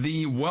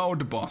the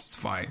world boss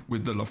fight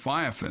with the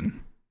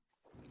Leviathan?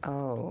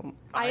 Oh.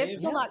 I have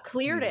still not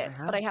cleared it,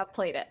 but I have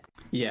played it.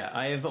 Yeah,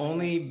 I have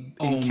only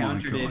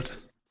encountered it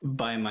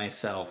by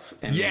myself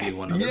and maybe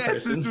one other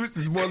person.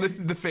 This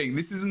is the thing.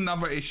 This is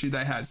another issue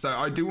they had. So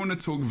I do want to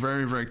talk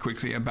very, very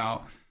quickly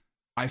about,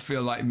 I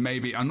feel like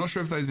maybe, I'm not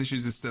sure if those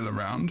issues are still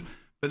around,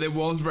 but there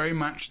was very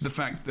much the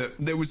fact that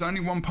there was only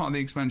one part of the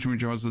expansion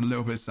which I was a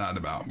little bit sad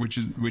about, which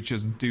I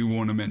do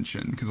want to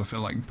mention, because I feel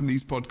like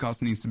these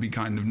podcasts needs to be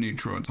kind of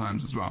neutral at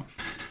times as well.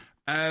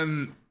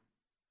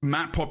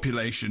 Map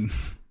population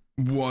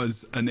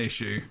was an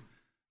issue.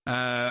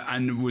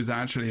 And was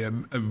actually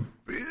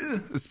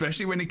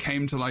especially when it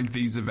came to like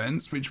these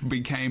events, which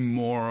became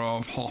more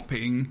of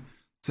hopping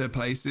to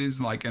places,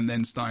 like, and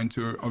then starting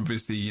to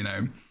obviously,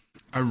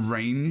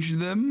 arrange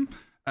them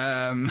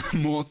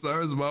more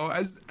so as well.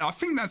 As I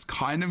think that's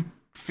kind of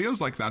feels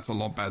like that's a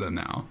lot better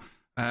now.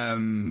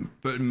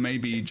 But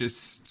maybe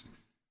just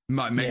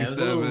like mega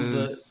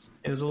servers.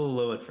 It was a little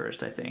low at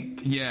first, I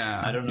think.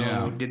 Yeah. I don't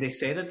know. Yeah. Did they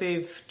say that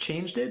they've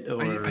changed it?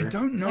 Or I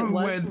don't know. It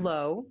was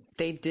low.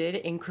 They did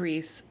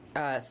increase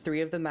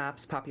 3 of the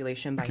maps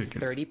population by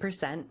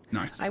 30%.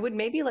 Nice. I would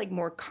maybe like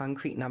more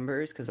concrete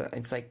numbers, because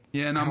it's like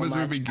numbers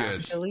would be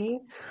good.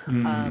 Actually,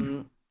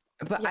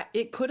 but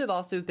it could have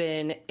also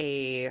been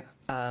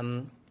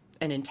an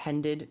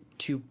intended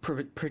to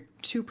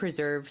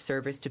preserve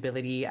server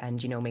stability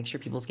and make sure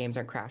people's games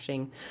aren't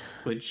crashing,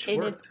 which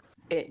worked.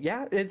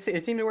 It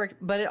seemed to work,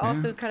 but it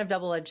also is kind of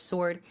double-edged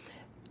sword.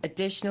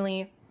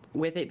 Additionally,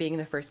 with it being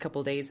the first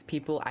couple days,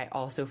 I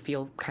also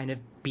feel kind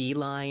of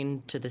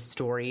beeline to the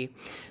story,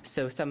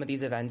 so some of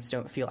these events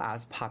don't feel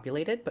as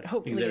populated, but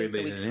hopefully as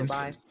the weeks go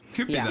by.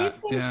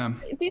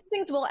 These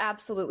things will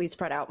absolutely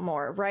spread out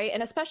more, right?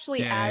 And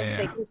especially as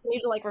they continue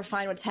to like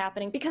refine what's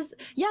happening, because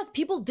yes,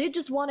 people did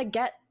just want to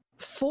get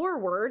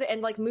forward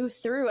and like move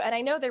through, and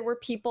I know there were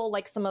people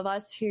like some of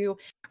us who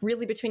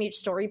really between each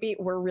story beat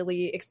were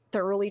really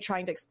thoroughly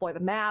trying to explore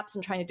the maps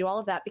and trying to do all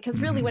of that, because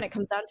really when it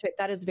comes down to it,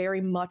 that is very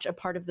much a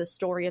part of the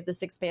story of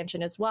this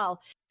expansion as well.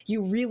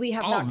 You really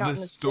have not gotten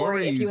the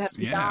story if you have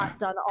not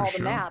done all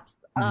the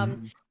maps.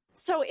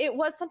 So it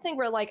was something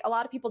where like a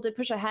lot of people did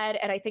push ahead,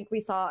 and I think we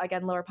saw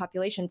again lower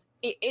populations.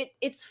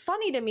 It's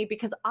funny to me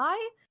because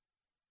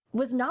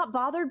was not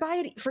bothered by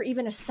it for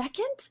even a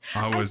second.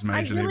 I was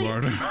majorly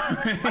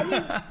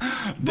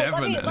bothered.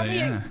 Definitely.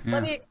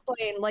 Let me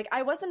explain. Like,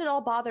 I wasn't at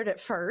all bothered at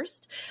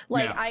first.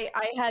 Like, I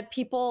had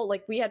people,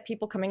 like, we had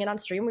people coming in on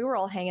stream. We were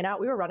all hanging out.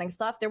 We were running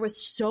stuff. There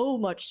was so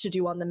much to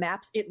do on the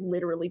maps. It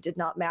literally did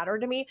not matter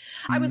to me.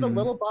 I was a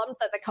little bummed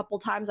that the couple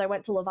times I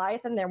went to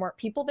Leviathan, there weren't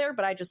people there,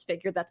 but I just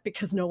figured that's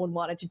because no one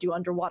wanted to do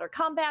underwater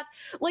combat.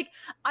 Like,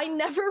 I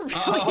never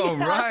really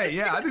right.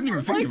 Yeah, I didn't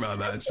even think about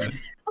that, actually.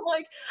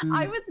 Like,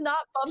 I was not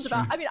bummed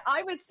about. I mean,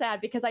 I was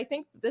sad because I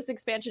think this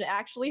expansion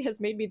actually has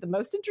made me the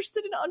most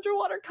interested in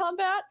underwater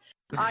combat.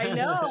 I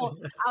know,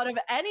 out of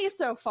any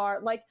so far.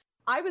 Like,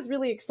 I was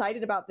really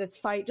excited about this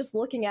fight, just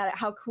looking at it.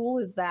 How cool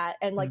is that?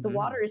 And like, the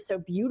water is so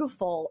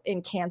beautiful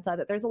in Cantha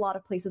that there's a lot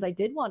of places I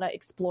did want to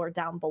explore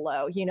down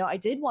below. You know, I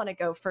did want to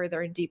go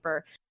further and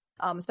deeper,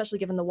 especially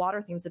given the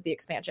water themes of the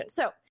expansion.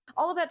 So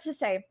all of that to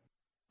say,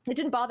 it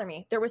didn't bother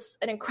me. There was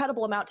an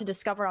incredible amount to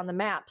discover on the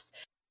maps.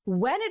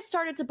 When it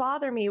started to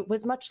bother me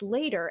was much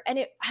later. And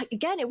it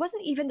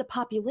wasn't even the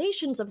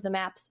populations of the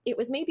maps. It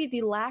was maybe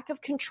the lack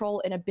of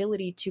control and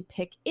ability to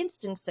pick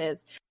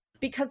instances.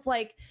 Because,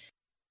 like,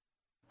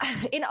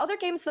 in other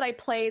games that I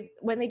play,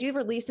 when they do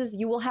releases,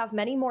 you will have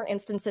many more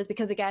instances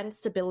because, again,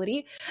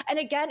 stability. And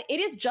again, it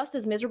is just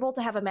as miserable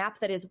to have a map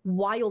that is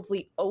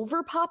wildly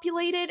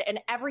overpopulated and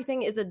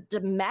everything is a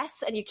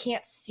mess and you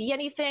can't see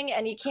anything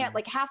and you can't,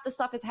 like, half the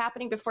stuff is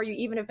happening before you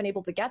even have been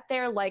able to get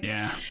there. Like,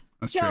 yeah,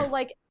 that's true.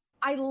 Like,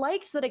 I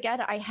liked that, again,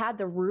 I had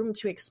the room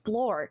to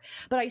explore,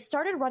 but I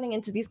started running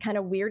into these kind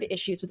of weird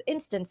issues with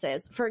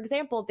instances. For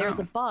example, there's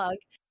a bug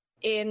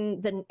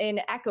in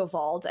Echo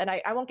Vault, and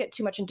I won't get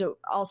too much into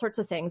all sorts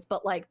of things,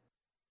 but like,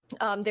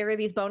 there are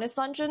these bonus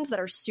dungeons that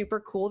are super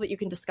cool that you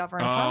can discover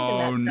and find in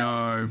that zone.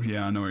 No.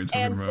 Yeah, I know what you're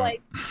talking about.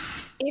 Like,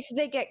 if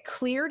they get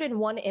cleared in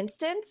one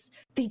instance,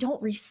 they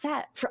don't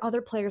reset for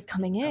other players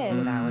coming in.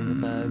 Oh, that was a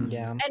bug,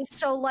 yeah. And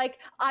so, like,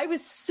 I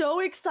was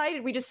so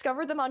excited. We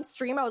discovered them on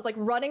stream. I was, like,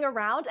 running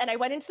around, and I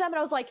went into them, and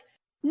I was like,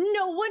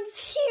 no one's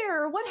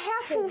here. What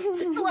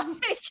happened?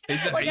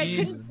 Like, I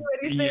couldn't do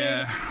anything.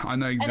 Yeah, I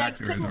know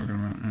exactly what you're talking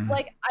about.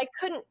 Like, I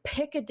couldn't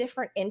pick a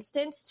different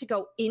instance to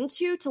go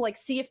into to, like,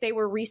 see if they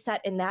were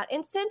reset in that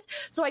instance.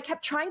 So I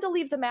kept trying to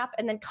leave the map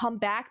and then come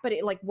back, but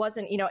it, like,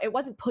 wasn't, you know, it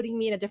wasn't putting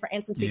me in a different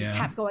instance. We just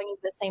kept going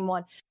into the same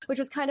one, which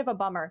was kind of a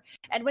bummer.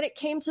 And when it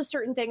came to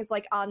certain things,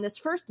 like on this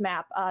first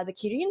map, the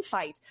Kyrian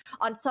fight,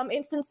 on some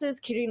instances,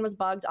 Kyrian was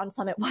bugged, on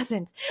some it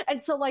wasn't.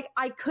 And so, like,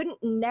 I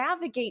couldn't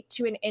navigate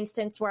to an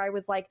instance where I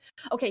was like,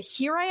 okay,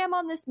 here I am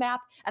on this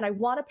map, and I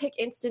want to pick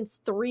instance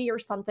 3 or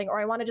something,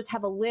 or I want to just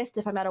have a list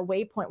if I'm at a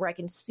waypoint where I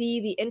can see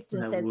the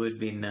instances. That would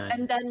be nice.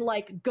 And then,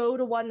 like, go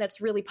to one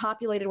that's really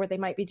populated where they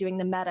might be doing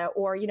the meta,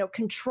 or, you know,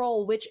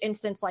 control which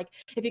instance, like,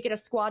 if you get a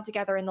squad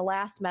together in the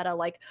last meta,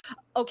 like,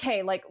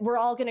 okay, like, we're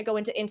all going to go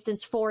into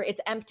instance 4, it's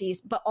empty,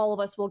 but all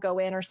of us will go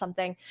in or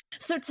something.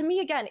 So to me,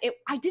 again,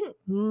 I didn't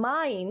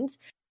mind.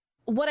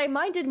 What I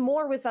minded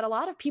more was that a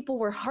lot of people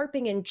were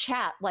harping in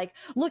chat, like,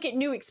 look at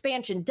new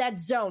expansion, dead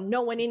zone,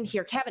 no one in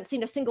here, haven't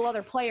seen a single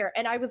other player.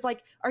 And I was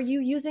like, are you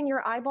using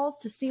your eyeballs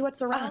to see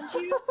what's around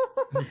you?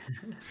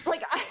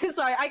 Like,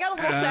 sorry, I got a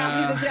little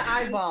sassy with the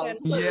eyeballs.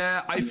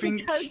 Yeah, I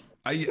think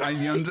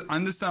I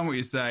understand what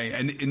you're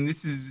saying. And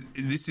this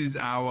is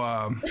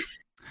our...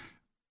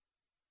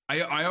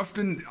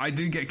 I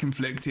do get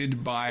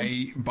conflicted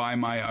by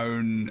my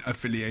own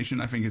affiliation,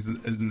 I think, as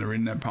an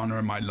arena partner,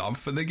 and my love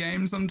for the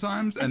game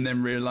sometimes, and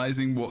then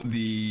realizing what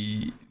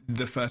the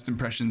first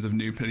impressions of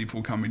new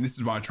people coming. This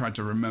is why I tried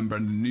to remember,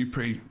 and the new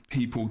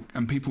people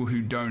and people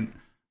who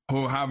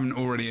haven't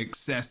already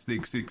accessed the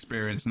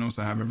experience and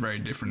also have a very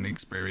different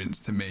experience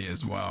to me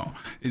as well,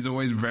 is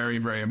always very,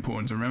 very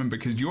important to remember,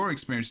 because your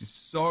experience is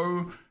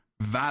so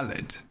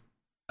valid.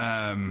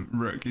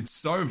 Rook, it's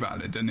so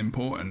valid and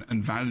important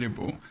and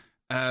valuable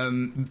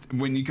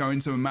when you go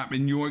into a map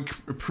and you're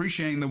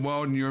appreciating the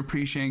world and you're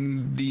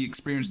appreciating the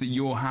experience that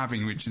you're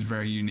having, which is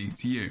very unique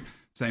to you.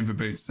 Same for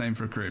Boots, same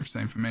for Kriv,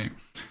 same for me.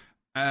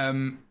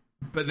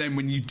 But then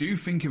when you do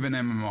think of an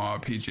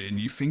MMORPG and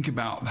you think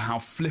about how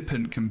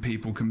flippant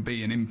people can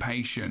be and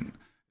impatient,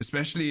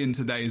 especially in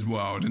today's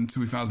world in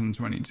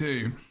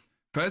 2022,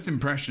 first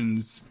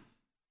impressions,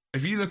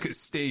 if you look at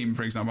Steam,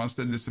 for example, I've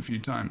said this a few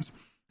times,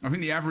 I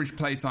think the average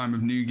playtime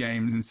of new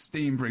games in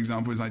Steam, for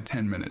example, is like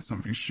 10 minutes,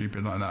 something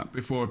stupid like that,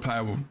 before a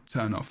player will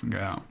turn off and go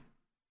out.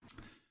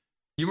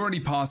 You've already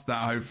passed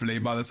that, hopefully,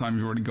 by the time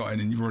you've already got in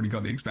and you've already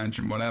got the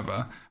expansion,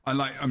 whatever.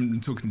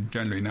 I'm talking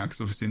generally now, because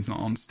obviously it's not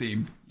on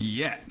Steam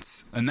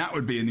yet. And that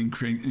would be an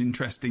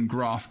interesting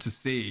graph to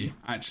see,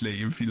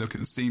 actually, if you look at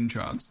the Steam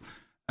charts.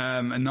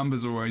 And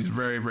numbers are always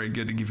very, very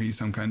good to give you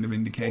some kind of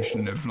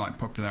indication of, like,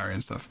 popularity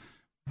and stuff.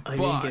 I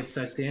didn't get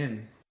sucked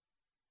in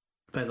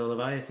by the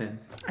Leviathan.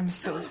 I'm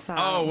so sad.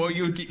 Oh, well,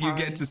 you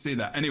get to see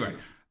that. Anyway,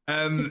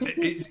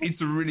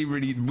 it's a really,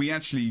 really... We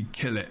actually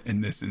kill it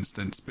in this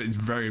instance, but it's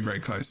very, very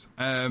close.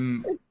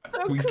 It's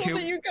so cool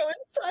that you go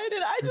inside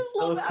it. I just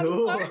love that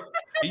part.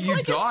 You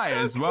like, die it's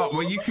so as well. cool.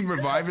 Well, you can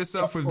revive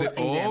yourself with the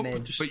Forcing orb,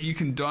 damage. but you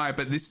can die.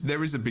 But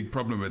there is a big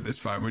problem with this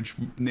fight, which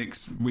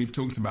we've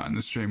talked about in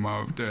the stream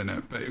while we're doing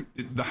it. But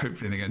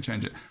hopefully they're going to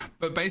change it.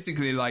 But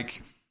basically,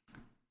 like,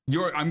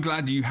 I'm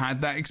glad you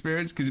had that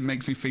experience, because it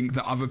makes me think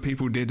that other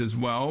people did as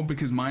well.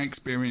 Because my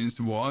experience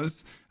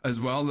was as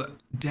well that,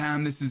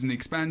 damn, this is an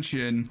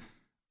expansion,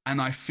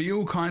 and I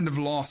feel kind of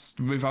lost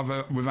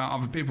without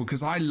other people,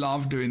 because I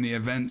love doing the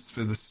events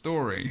for the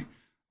story.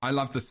 I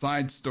love the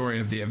side story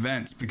of the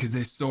events because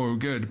they're so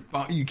good,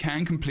 but you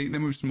can complete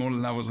them with smaller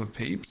levels of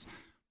peeps.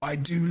 I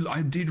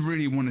did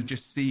really want to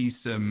just see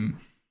some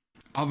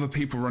other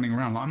people running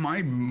around.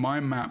 Like my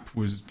map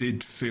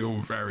did feel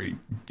very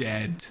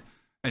dead,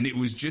 and it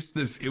was just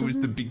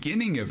the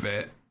beginning of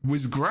it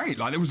was great.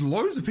 Like, there was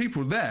loads of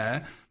people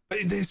there, but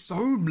they're so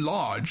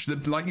large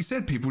that, like you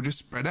said, people just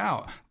spread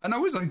out. And I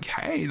was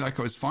okay, like,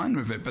 I was fine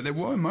with it. But there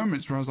were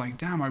moments where I was like,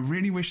 damn, I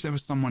really wish there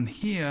was someone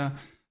here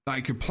that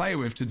I could play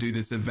with to do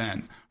this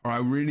event. Or I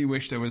really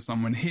wish there was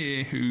someone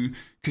here who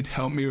could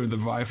help me with the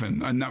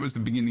Viven. And that was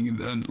the beginning of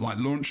the, like,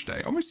 launch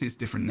day. Obviously it's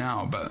different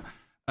now, but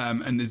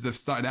and as they've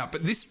started out.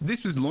 But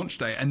this was launch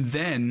day, and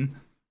then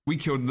we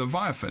killed the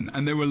Leviathan,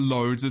 and there were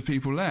loads of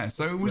people there.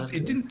 So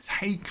it didn't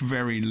take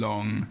very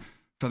long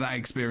for that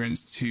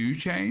experience to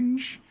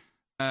change.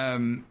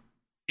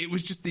 It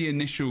was just the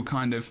initial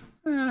kind of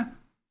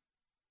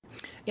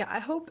Yeah, I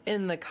hope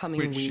in the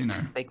coming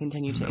weeks they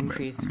continue to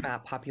increase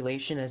map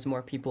population as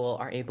more people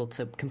are able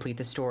to complete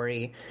the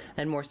story,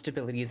 and more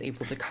stability is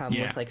able to come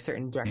with, like,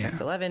 certain DirectX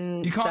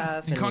 11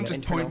 stuff. You can't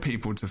just point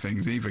people to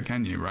things either,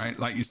 can you? Right?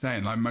 Like you're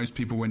saying, like, most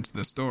people went to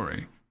the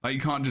story. Like, you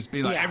can't just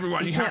be like,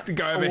 everyone, you have to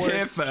go over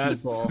here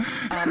first. But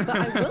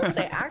I will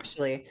say,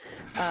 actually,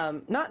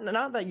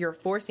 not that you're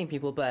forcing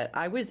people, but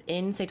I was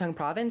in Seitung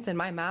province and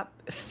my map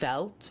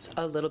felt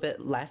a little bit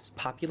less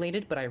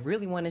populated, but I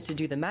really wanted to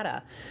do the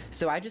meta.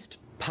 So I just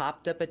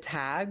popped up a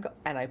tag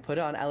and I put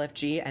it on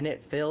LFG, and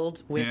it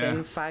filled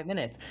within 5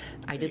 minutes.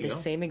 I did the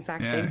same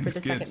exact thing for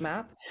the second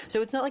map.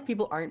 So it's not like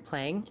people aren't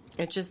playing.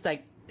 It's just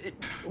like,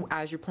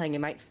 as you're playing,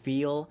 it might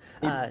feel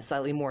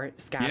slightly more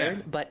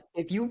scattered, but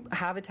if you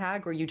have a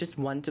tag or you just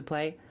want to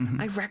play,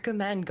 I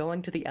recommend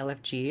going to the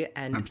LFG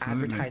and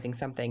advertising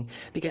something,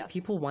 because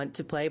people want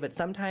to play, but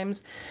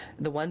sometimes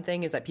the one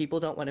thing is that people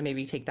don't want to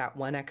maybe take that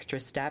one extra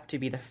step to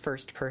be the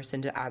first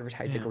person to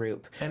advertise a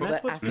group. And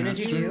but as soon as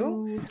you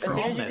do,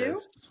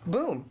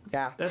 boom.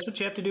 Yeah, that's what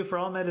you have to do for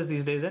all metas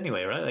these days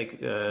anyway, right? Like,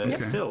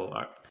 still,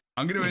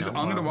 I'm going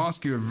to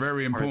ask you a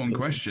very important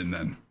question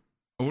then,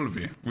 all of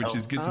you, which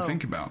is good to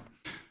think about.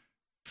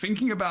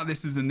 Thinking about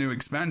this as a new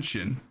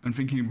expansion and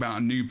thinking about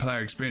a new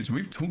player experience,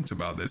 we've talked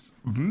about this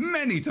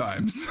many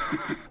times,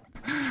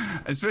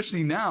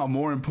 especially now,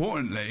 more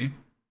importantly,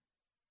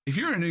 if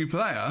you're a new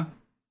player,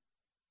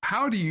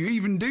 how do you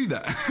even do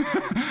that?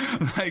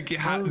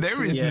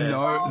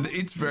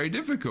 It's very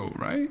difficult,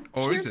 right?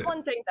 Or Here's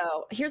one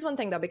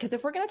thing though, because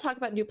if we're going to talk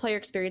about new player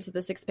experience of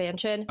this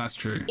expansion, that's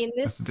true. In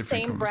this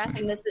same breath,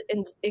 in this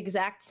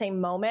exact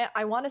same moment,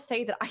 I want to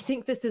say that I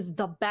think this is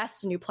the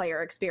best new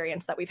player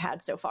experience that we've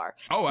had so far.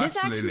 Oh,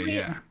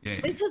 absolutely.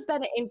 This has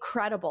been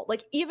incredible.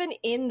 Like, even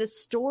in the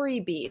story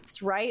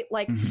beats, right?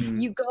 Like,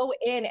 you go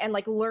in and,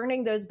 like,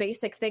 learning those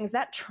basic things.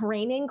 That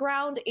training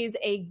ground is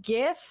a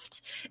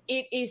gift.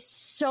 It is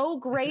so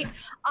great.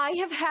 I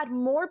have had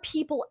more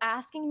people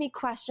asking me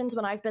questions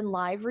when I've been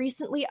live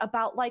recently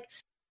about, like,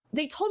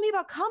 they told me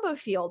about combo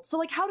field. So,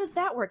 like, how does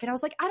that work? And I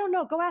was like, I don't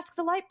know. Go ask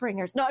the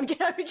Lightbringers. No, I'm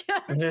kidding.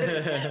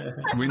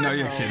 We know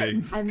you're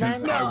kidding.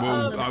 Because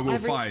I will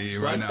fire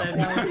you right now.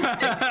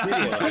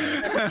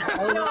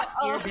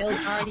 Your build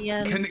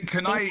guardian.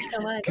 Can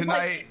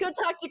I go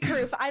talk to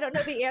Kroof? I don't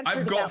know the answer.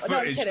 I've got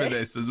footage for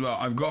this as well.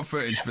 I've got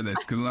footage for this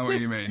because I know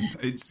what you mean.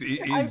 It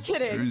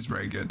is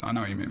very good. I know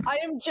what you mean. I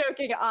am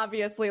joking,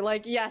 obviously.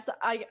 Like, yes,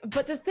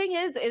 but the thing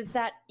is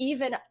that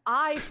even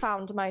I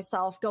found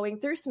myself going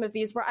through some of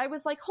these where I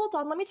was like, hold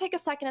on, let me take a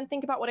second and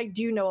think about what I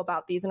do know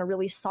about these in a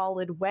really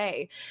solid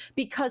way,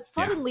 because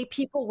suddenly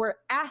people were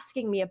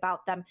asking me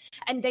about them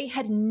and they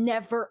had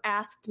never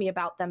asked me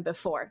about them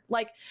before.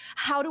 Like,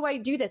 how do I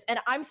do this? And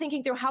I'm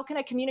thinking through, how can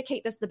I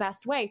communicate this the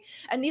best way?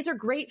 And these are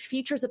great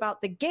features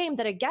about the game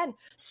that, again,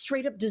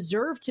 straight up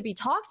deserve to be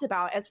talked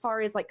about as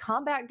far as, like,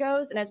 combat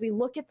goes. And as we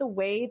look at the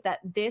way that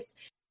this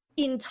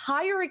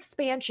entire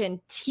expansion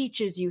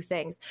teaches you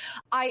things,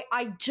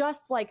 I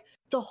just, like,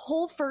 the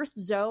whole first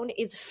zone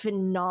is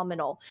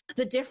phenomenal.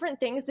 The different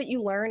things that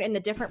you learn in the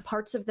different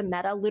parts of the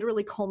meta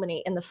literally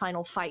culminate in the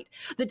final fight.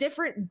 The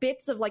different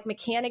bits of, like,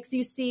 mechanics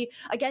you see,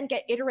 again,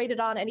 get iterated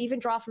on and even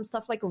draw from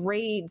stuff like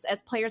raids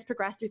as players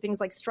progress through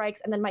things like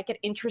strikes and then might get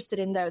interested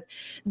in those.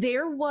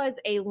 There was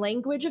a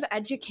language of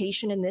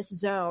education in this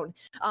zone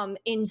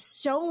in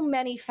so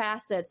many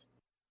facets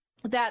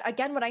that,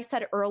 again, when I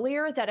said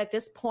earlier that at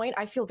this point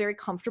I feel very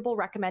comfortable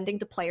recommending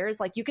to players,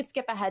 like, you could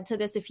skip ahead to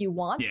this if you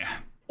want. Yeah.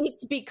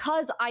 It's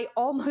because I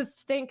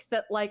almost think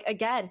that, like,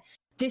 again,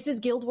 this is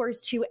Guild Wars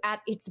 2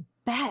 at its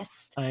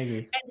best. I agree.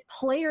 And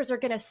players are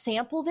going to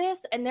sample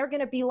this and they're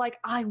going to be like,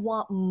 I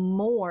want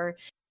more.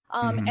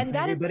 And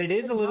that is, but it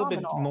is a little bit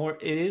phenomenal. more.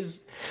 It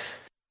is.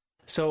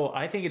 So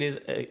I think it is.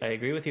 I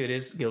agree with you. It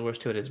is Guild Wars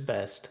 2 at its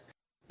best.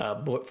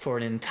 But for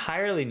an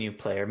entirely new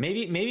player,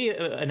 maybe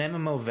an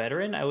MMO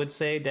veteran, I would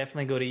say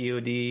definitely go to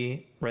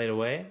EoD right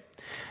away.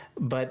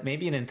 But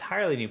maybe an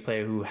entirely new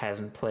player who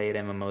hasn't played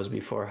MMOs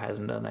before,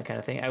 hasn't done that kind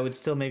of thing, I would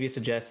still maybe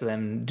suggest to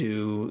them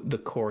do the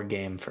core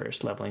game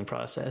first, leveling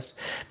process,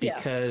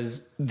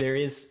 because there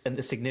is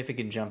a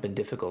significant jump in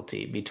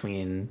difficulty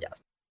between.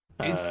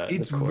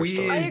 It's weird.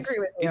 Story. I agree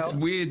with you. It's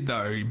weird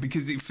though,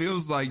 because it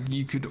feels like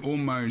you could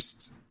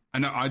almost.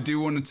 And I do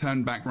want to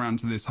turn back around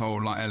to this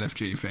whole like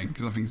LFG thing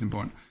because I think it's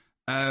important.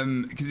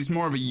 Because it's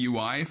more of a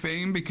UI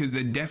thing, because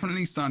they're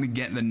definitely starting to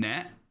get the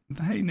net.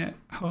 Hey net,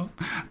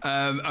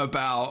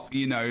 about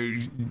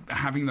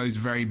having those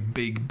very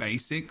big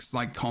basics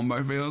like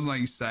combo feels,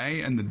 like you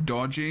say, and the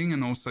dodging,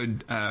 and also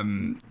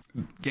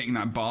getting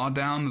that bar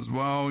down as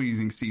well,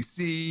 using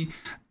CC,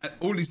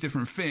 all these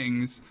different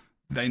things.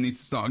 They need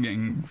to start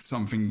getting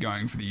something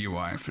going for the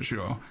UI for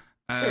sure.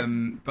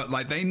 But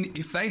like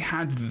if they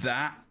had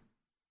that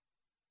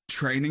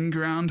training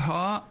ground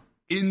heart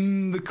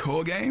in the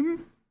core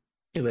game,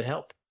 it would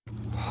help.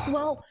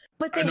 Well,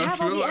 but they have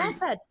all the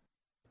assets.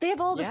 They have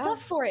all the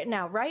stuff for it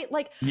now, right?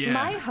 Like,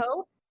 my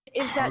hope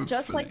is that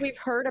just like we've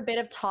heard a bit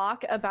of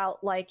talk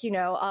about, like,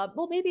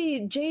 well,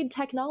 maybe Jade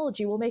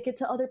technology will make it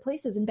to other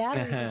places and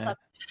batteries and stuff.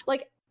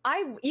 Like,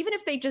 even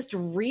if they just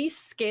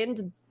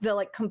reskinned the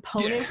like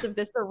components of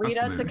this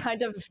arena to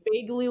kind of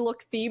vaguely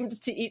look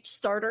themed to each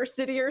starter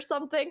city or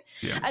something,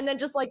 and then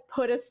just like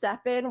put a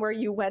step in where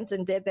you went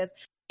and did this,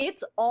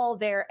 it's all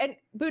there. And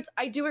Boots,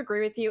 I do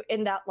agree with you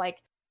in that, like,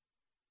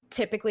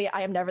 typically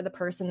I am never the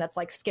person that's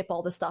like skip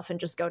all the stuff and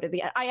just go to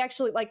the end. I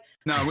actually like.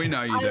 No, we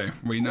know you do.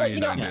 We know you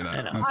don't do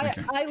that. That's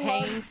okay. I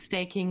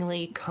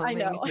painstakingly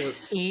combing through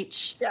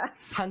each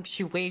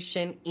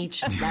punctuation,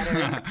 each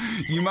letter.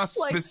 You must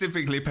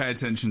specifically pay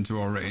attention to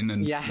Aureen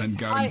and then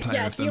go and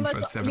play with them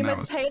for 7 hours. You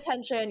must pay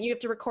attention. You have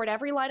to record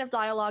every line of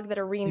dialogue that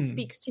Aureen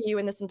speaks to you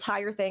in this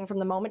entire thing from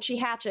the moment she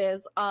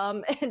hatches.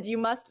 And you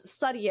must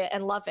study it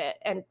and love it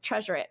and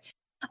treasure it.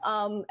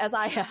 As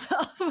I have.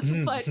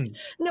 But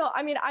no,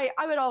 I mean, I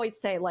would always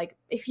say, like,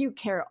 if you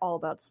care all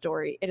about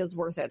story, it is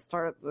worth it.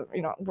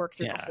 Work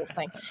through the whole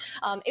thing.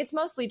 It's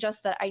mostly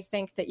just that I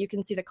think that you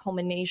can see the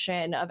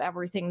culmination of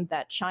everything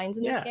that shines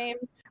in this game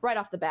right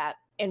off the bat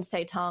in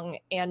Seitung.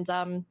 And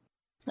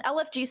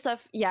LFG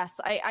stuff, yes,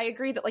 I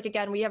agree that, like,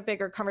 again, we have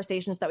bigger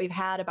conversations that we've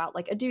had about,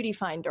 like, a duty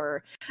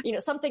finder,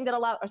 something that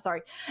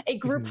a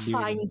group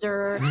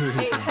finder, I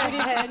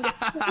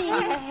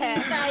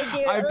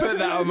put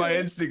that on my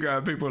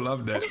Instagram. People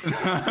loved it.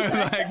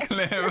 Like,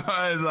 clip.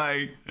 I was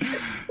like,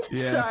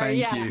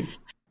 thank you.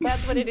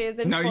 That's what it is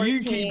in 14. You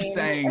keep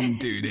saying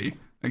duty.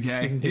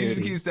 Okay, you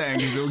just keep saying,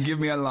 because it'll give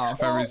me a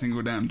laugh every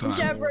single damn time.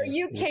 Jebra,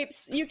 you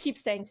keep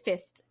saying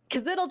fist,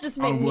 because it'll just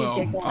make me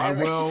giggle. I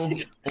will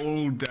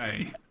all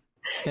day.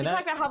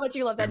 Talk about how much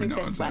you love that new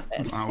fist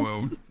weapon. I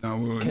will.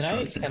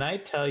 Can I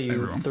tell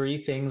you 3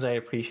 things I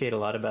appreciate a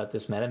lot about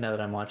this meta now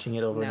that I'm watching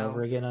it over and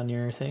over again on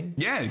your thing?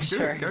 Yeah,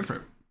 sure. Go for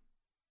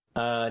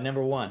it.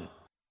 Number 1,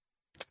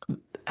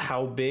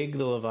 how big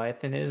the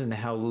Leviathan is and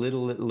how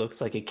little it looks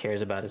like it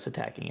cares about us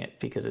attacking it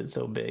because it's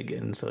so big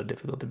and so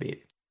difficult to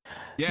beat.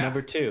 Yeah.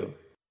 Number 2,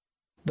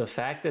 the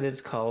fact that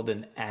it's called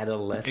an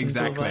adolescent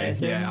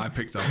Leviathan. Yeah, I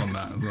picked up on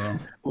that as well.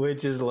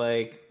 Which is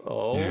like,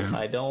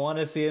 I don't want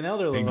to see an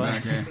elder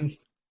Leviathan.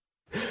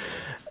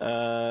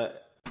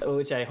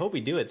 Which I hope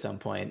we do at some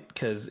point,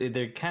 because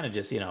they're kind of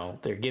just,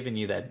 they're giving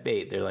you that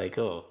bait. They're like,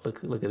 oh,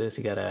 look at this.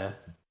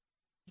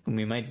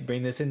 We might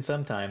bring this in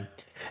sometime.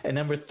 And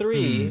number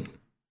 3,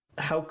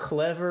 how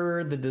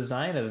clever the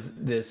design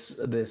of this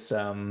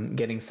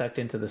getting sucked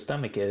into the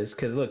stomach is.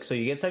 Because look, so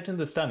you get sucked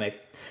into the stomach,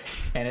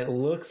 and it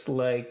looks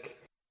like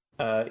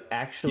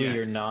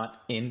you're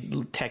not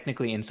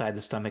technically inside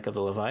the stomach of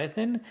the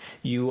Leviathan.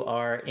 You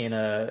are in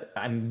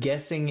I'm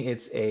guessing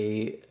it's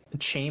a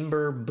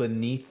chamber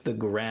beneath the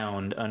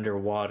ground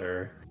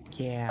underwater.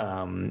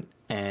 Yeah.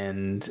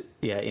 In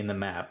the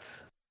map.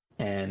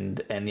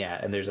 And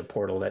there's a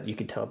portal that you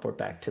can teleport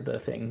back to the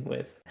thing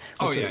with.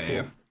 Cool.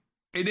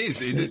 It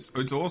is.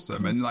 It's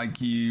awesome. And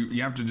like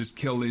you have to just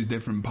kill these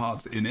different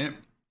parts in it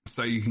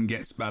so you can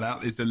get spat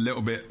out. It's a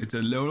little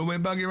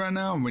bit buggy right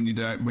now. When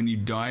you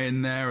die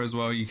in there as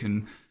well, you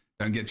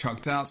don't get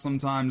chucked out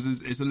sometimes.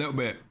 It's a little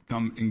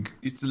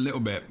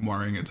bit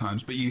worrying at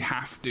times, but you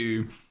have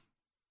to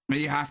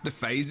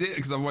phase it,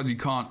 because otherwise you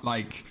can't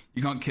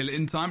kill it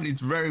in time. It's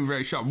very,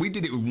 very sharp. We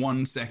did it with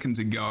 1 second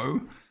to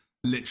go.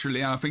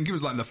 Literally, I think it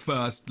was like the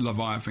first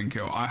Leviathan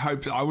kill.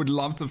 I would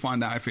love to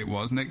find out if it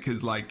wasn't it,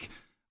 because like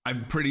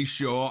I'm pretty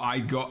sure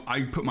I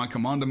put my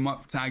commander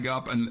tag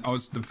up, and I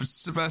was the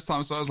first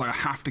time, so I was like, I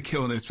have to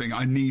kill this thing.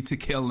 I need to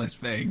kill this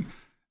thing.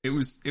 It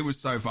was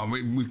so fun.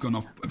 We've gone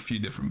off a few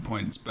different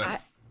points,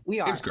 but we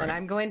are, and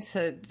I'm going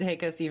to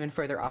take us even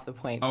further off the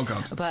point. Oh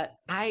god! But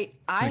I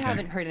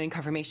haven't heard any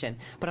confirmation.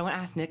 But I want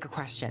to ask Nick a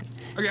question.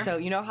 Okay. So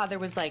you know how there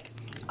was like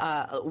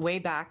way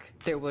back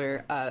there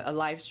were a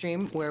live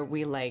stream where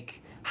we like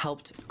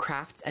helped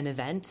craft an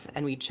event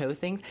and we chose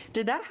things.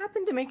 Did that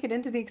happen to make it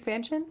into the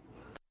expansion?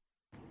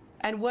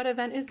 And what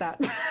event is that?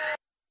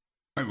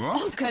 Wait,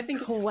 what? I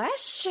think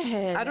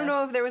Question. I don't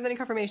know if there was any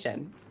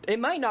confirmation. It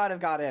might not have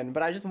got in,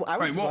 but I was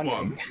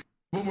wondering.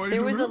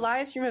 There was a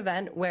live stream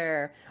event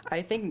where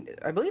I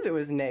believe it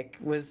was Nick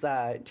was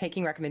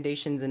taking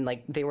recommendations and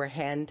like they were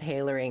hand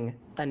tailoring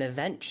an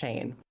event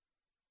chain.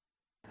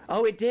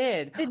 Oh, it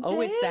did. It's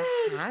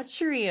the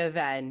hatchery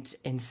event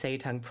in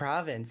Seitung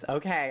province.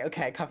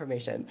 Okay,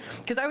 confirmation.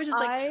 Because I was just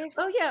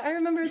oh yeah, I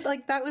remember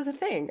like that was a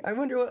thing. I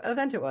wonder what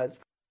event it was.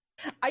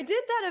 I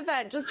did that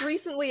event just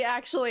recently,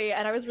 actually,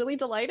 and I was really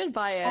delighted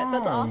by it.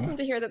 That's awesome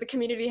to hear that the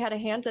community had a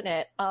hand in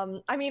it.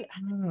 I mean,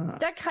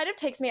 that kind of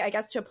takes me, I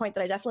guess, to a point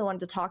that I definitely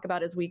wanted to talk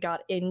about as we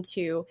got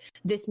into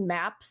this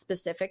map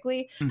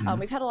specifically.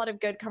 We've had a lot of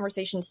good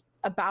conversations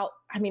about,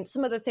 I mean,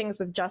 some of the things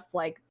with just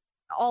like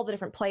all the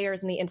different players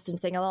and the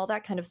instancing and all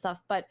that kind of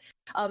stuff. But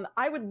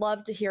I would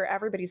love to hear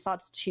everybody's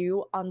thoughts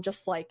too on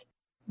just like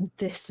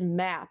this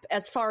map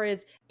as far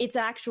as its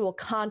actual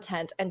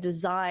content and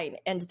design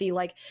and the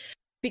like.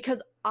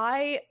 Because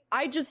I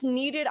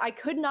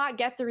could not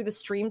get through the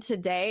stream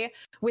today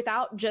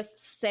without just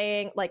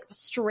saying like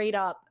straight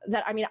up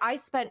that, I mean, I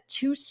spent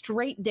 2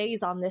 straight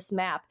days on this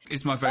map.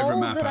 It's my favorite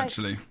map,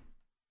 actually.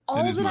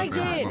 All that I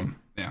did.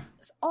 Yeah.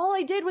 All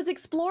I did was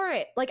explore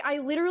it. Like, I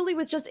literally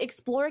was just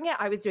exploring it.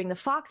 I was doing the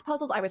fox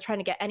puzzles. I was trying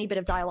to get any bit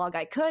of dialogue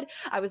I could.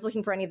 I was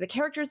looking for any of the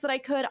characters that I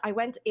could. I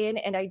went in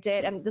and I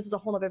did, and this is a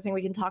whole other thing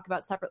we can talk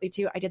about separately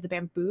too. I did the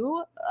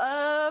bamboo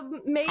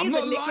maze and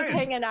Nick was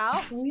hanging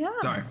out. Yeah.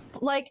 Sorry.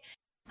 Like,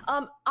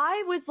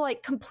 I was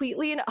like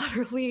completely and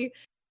utterly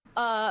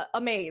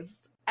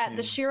amazed at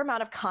the sheer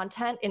amount of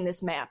content in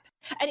this map.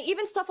 And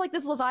even stuff like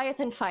this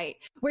Leviathan fight,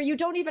 where you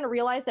don't even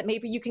realize that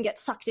maybe you can get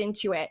sucked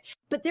into it.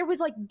 But there was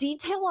like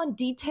detail on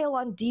detail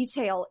on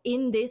detail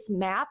in this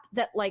map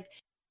that like,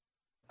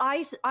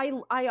 I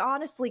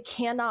honestly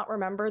cannot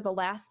remember the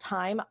last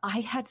time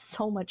I had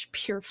so much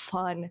pure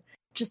fun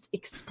just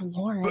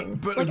exploring.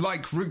 But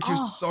like Rook,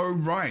 you're so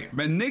right.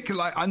 But Nick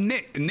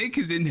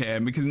is in here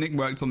because Nick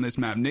worked on this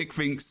map. Nick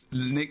thinks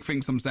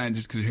I'm saying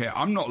just because you're here.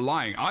 I'm not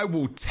lying. I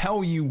will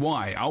tell you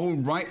why. I will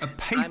write a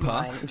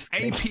paper,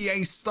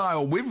 APA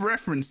style, with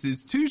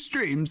references to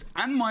streams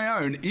and my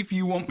own if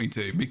you want me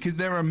to, because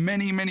there are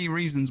many, many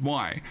reasons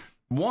why.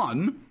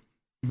 One,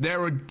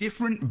 there are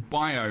different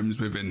biomes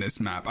within this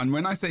map. And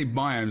when I say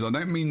biomes, I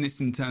don't mean this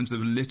in terms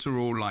of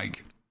literal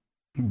like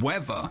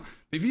weather.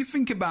 If you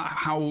think about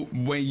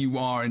where you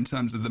are in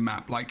terms of the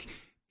map, like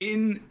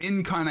in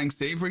Kainang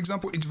City, for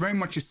example, it's very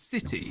much a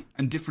city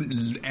and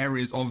different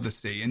areas of the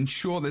sea. And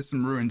sure, there's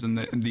some ruins in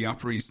the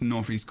upper east and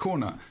northeast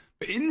corner.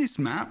 But in this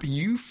map,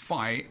 you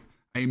fight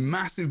a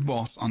massive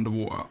boss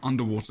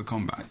underwater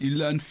combat. You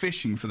learn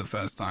fishing for the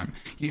first time.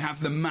 You have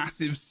the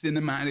massive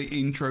cinematic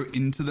intro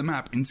into the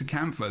map, into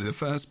Camphor, the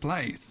first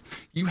place.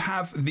 You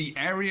have the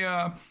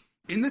area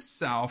in the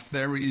south.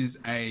 There is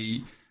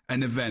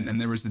an event and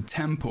there is a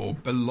temple.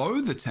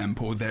 Below the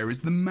temple there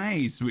is the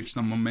maze, which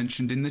someone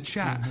mentioned in the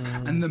chat,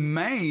 and the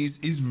maze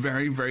is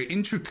very, very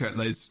intricate.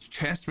 There's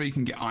chests where you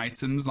can get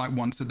items like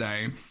once a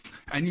day,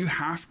 and you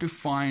have to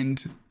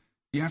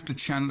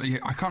channel.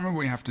 I can't remember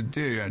what you have to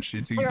do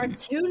actually. There are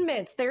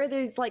attunements. There are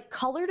these like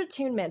colored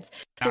attunements.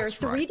 There are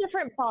three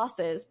different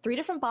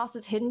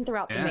bosses hidden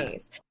throughout the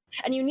maze.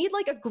 And you need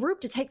like a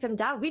group to take them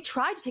down. We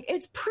tried to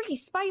it's pretty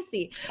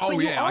spicy. Oh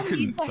yeah, I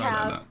couldn't say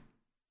that.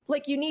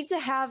 Like, you need to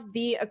have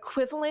the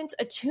equivalent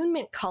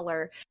attunement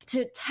color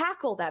to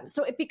tackle them.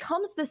 So it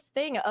becomes this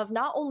thing of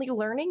not only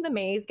learning the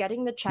maze,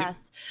 getting the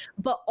chest,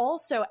 but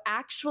also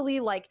actually,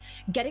 like,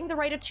 getting the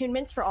right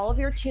attunements for all of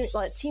your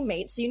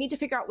teammates. So you need to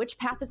figure out which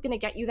path is going to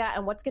get you that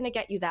and what's going to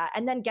get you that.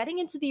 And then getting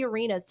into the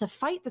arenas to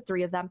fight the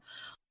 3 of them,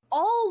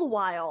 all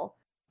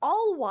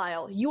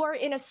while you are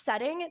in a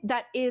setting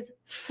that is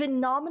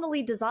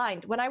phenomenally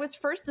designed. When I was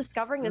first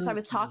discovering this, I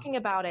was talking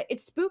about it.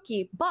 It's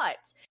spooky,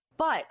 but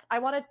I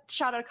want to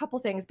shout out a couple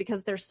things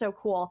because they're so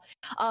cool.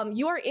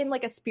 You are in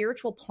like a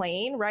spiritual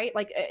plane, right?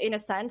 Like in a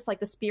sense, like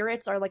the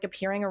spirits are like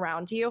appearing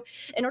around you.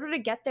 In order to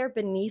get there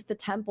beneath the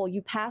temple,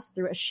 you pass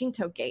through a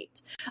Shinto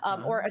gate, a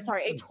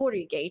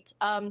Tori gate.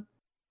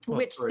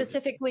 Which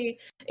specifically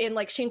in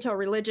like Shinto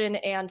religion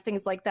and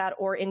things like that,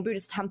 or in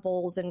Buddhist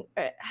temples. And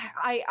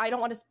I don't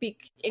want to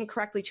speak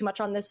incorrectly too much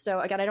on this. So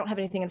again, I don't have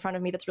anything in front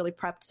of me that's really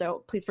prepped.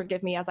 So please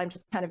forgive me as I'm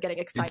just kind of getting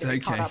excited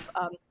and caught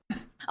up.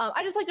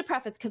 I just like to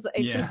preface because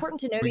it's important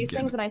to know these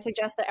things. And I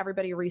suggest that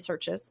everybody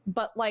researches.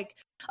 But like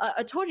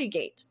a Tori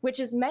gate, which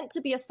is meant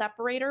to be a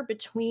separator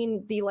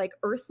between the like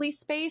earthly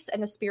space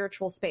and the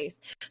spiritual space.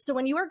 So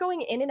when you are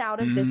going in and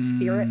out of this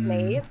spirit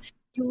maze,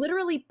 you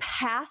literally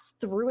pass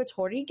through a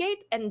Tori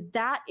gate, and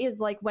that is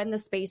like when the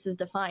space is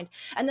defined.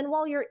 And then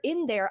while you're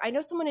in there, I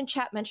know someone in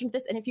chat mentioned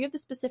this, and if you have the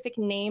specific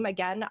name,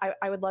 again,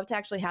 I would love to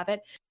actually have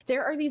it.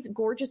 There are these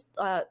gorgeous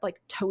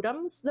like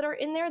totems that are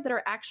in there that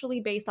are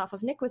actually based off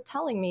of, Nick was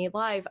telling me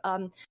live,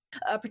 a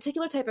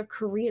particular type of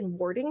Korean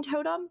warding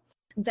totem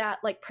that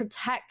like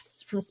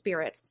protects from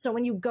spirits. So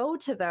when you go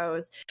to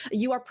those,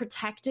 you are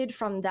protected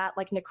from that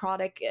like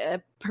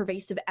necrotic,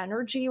 pervasive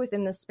energy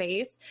within the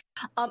space.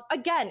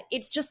 Again,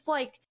 it's just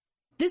like,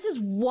 this is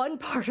one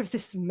part of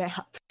this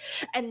map,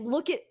 and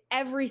look at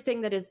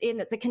everything that is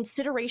in it. The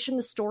consideration,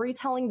 the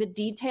storytelling, the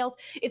details.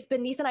 It's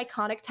beneath an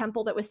iconic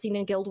temple that was seen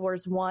in Guild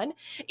Wars 1.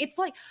 It's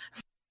like,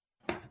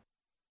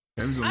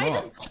 I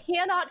just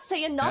cannot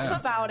say enough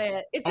about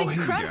it. It's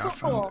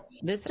incredible.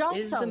 This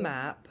is the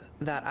map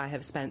that I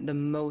have spent the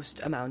most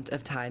amount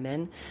of time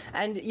in.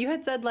 And you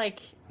had said, like,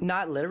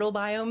 not literal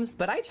biomes,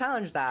 but I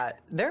challenge that.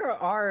 There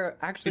are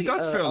actually... It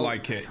does feel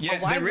like it. Yeah,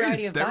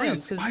 there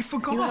is. I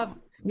forgot.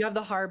 You have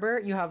the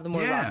harbor, you have the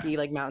more rocky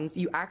like mountains.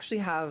 You actually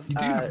have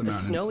the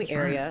snowy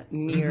area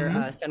near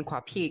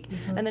Senqua Peak.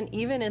 And then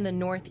even in the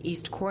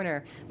northeast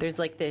corner, there's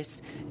like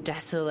this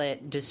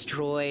desolate,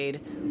 destroyed,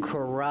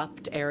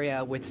 corrupt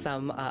area with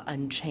some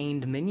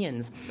unchained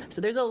minions. So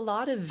there's a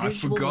lot of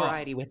visual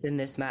variety within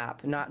this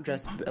map, not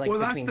just like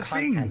between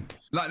content. Thing.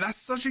 Like,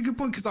 that's such a good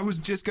point, because I was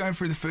just going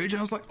through the footage and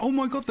I was like, oh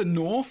my god, the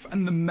North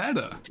and the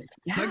meta.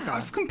 Yeah. Like,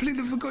 I've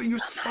completely forgot. You're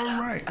so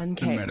right.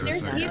 Okay. The meta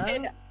is so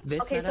good.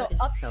 This meta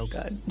is so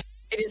good.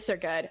 It is so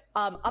good.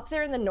 Up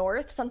there in the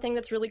north, something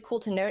that's really cool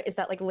to note is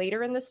that like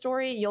later in the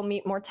story, you'll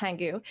meet more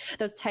Tengu.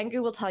 Those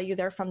Tengu will tell you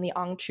they're from the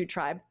Ongchu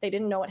tribe. They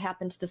didn't know what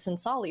happened to the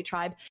Sinsali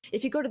tribe.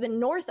 If you go to the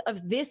north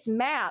of this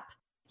map,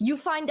 you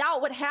find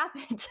out what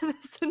happened to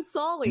the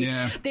Sinsali.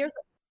 Yeah.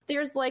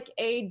 There's like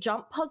a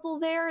jump puzzle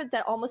there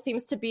that almost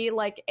seems to be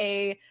like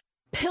a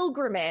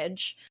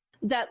pilgrimage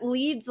that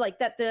leads like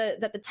that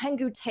the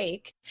Tengu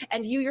take,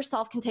 and you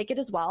yourself can take it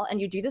as well, and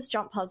you do this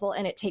jump puzzle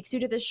and it takes you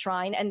to this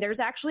shrine, and there's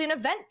actually an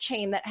event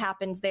chain that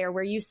happens there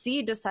where you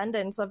see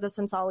descendants of the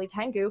Sinsali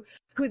Tengu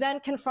who then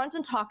confront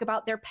and talk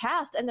about their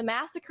past and the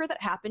massacre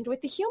that happened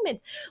with the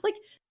humans. Like,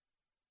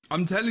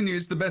 I'm telling you,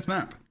 it's the best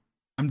map.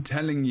 I'm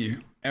telling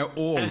you,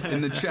 all in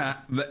the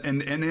chat,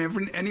 and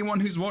anyone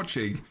who's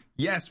watching,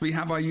 yes, we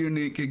have our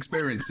unique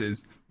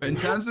experiences. But in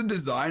terms of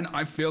design,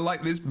 I feel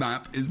like this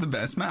map is the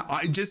best map.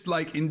 I just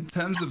like, in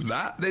terms of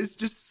that, there's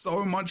just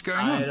so much going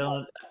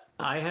on.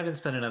 I haven't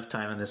spent enough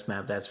time on this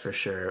map, that's for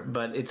sure.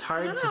 But it's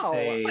hard to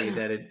say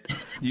that it...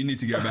 You need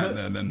to go back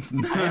there then.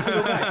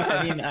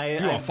 I mean,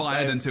 you are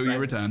fired until you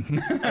return.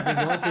 I've been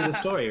going through the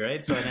story,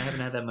 right? So I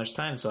haven't had that much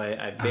time. So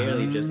I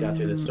barely just got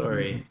through the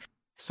story.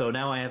 So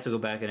now I have to go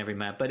back in every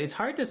map. But it's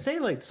hard to say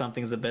like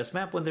something's the best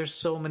map when there's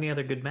so many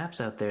other good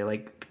maps out there.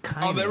 Like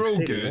they're all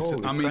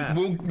good. I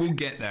mean, we'll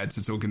get there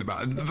to talking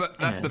about it. But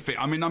that's the thing.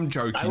 I mean, I'm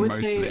joking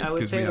mostly. I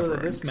would say though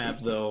that this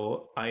map,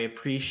 though, I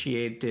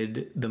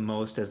appreciated the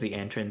most as the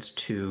entrance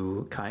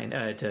to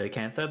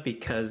Cantha,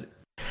 because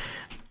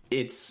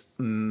it's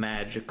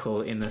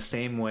magical in the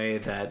same way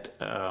that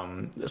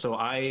so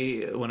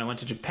when I went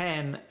to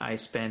Japan, I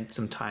spent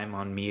some time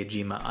on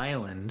Miyajima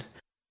Island,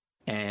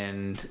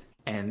 and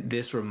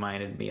this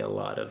reminded me a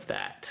lot of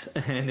that.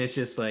 And it's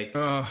just like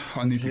I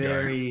need to go.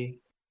 Very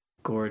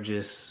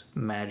gorgeous,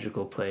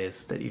 magical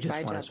place that you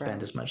just want to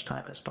spend as much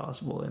time as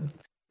possible in.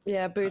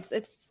 Yeah, Boots,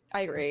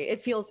 I agree.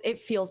 It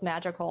feels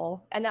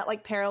magical. And that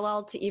like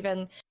parallel to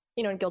even,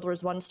 you know, in Guild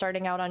Wars 1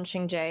 starting out on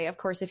Xingje, of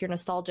course, if you're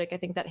nostalgic, I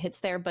think that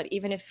hits there. But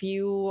even if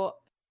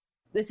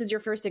this is your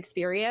first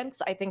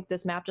experience, I think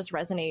this map just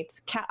resonates.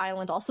 Cat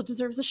Island also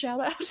deserves a shout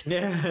out.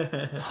 Yeah.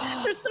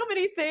 There's so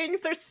many things.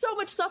 There's so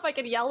much stuff I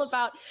could yell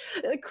about.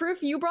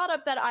 Kroof, you brought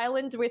up that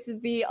island with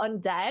the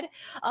undead.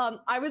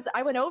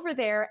 I went over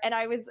there and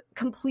I was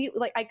completely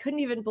like, I couldn't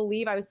even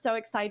believe, I was so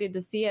excited to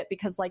see it,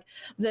 because like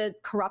the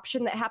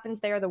corruption that happens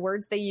there, the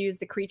words they use,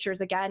 the creatures,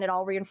 again, it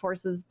all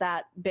reinforces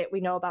that bit we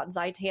know about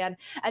Seitung.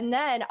 And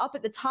then up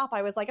at the top,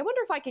 I was like, I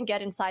wonder if I can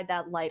get inside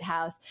that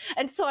lighthouse.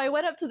 And so I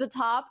went up to the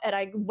top and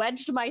I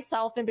wedged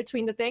myself in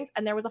between the things,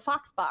 and there was a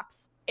fox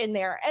box in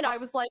there, and I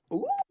was like,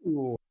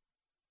 ooh,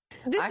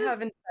 I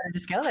haven't started to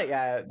scale it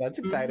yet. That's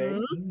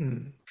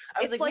exciting.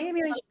 I was like,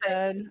 maybe I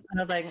should, and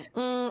I was like,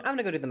 I'm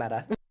gonna go do the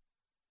meta.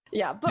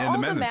 Yeah, but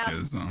all the maps,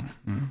 good as well.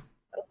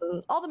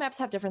 all the maps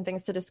have different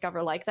things to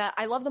discover like that.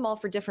 I love them all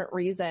for different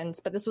reasons,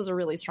 but this was a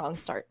really strong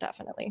start,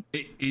 definitely.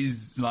 It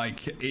is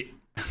like it.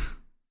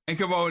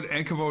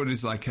 Echovold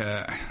is like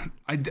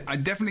I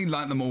definitely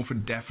like them all for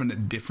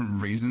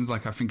different reasons.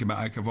 Like, I think about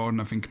Echovold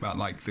and I think about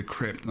like the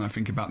crypt, and I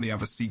think about the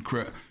other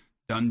secret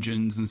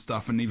dungeons and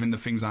stuff, and even the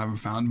things I haven't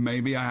found.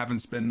 Maybe I haven't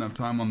spent enough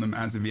time on them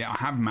as of yet. I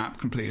have map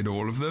completed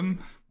all of them.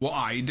 What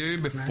I do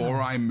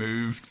before I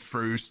move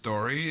through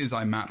story is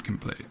I map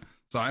complete.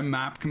 So I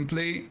map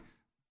complete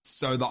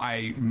so that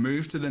I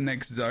move to the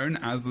next zone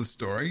as the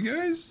story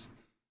goes.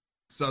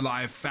 So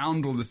like, I've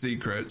found all the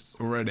secrets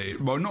already.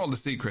 Well, not all the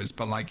secrets,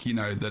 but like, you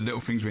know, the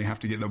little things where you have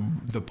to get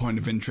the point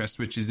of interest,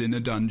 which is in a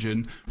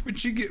dungeon,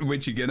 which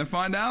you're gonna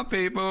find out,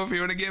 people, if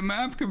you want to get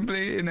map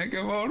complete in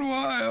Echovold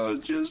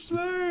Wild. Just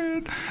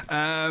saying.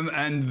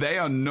 And they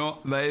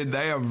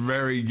are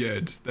very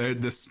good.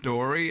 The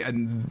story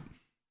and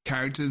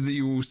characters that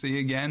you will see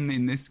again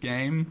in this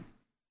game,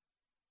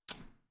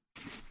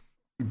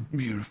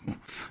 beautiful.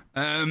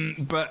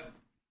 But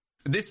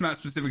this map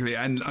specifically,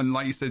 and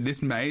like you said,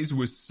 this maze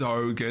was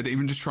so good.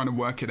 Even just trying to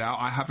work it out,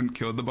 I haven't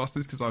killed the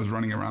bosses because I was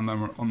running around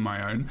them on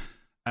my own.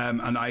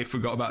 And I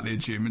forgot about the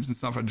achievements and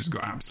stuff. I just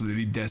got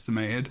absolutely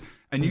decimated.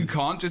 And you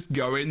can't just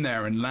go in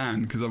there and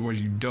land because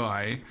otherwise you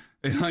die.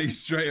 Like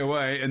straight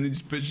away, and it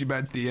just puts you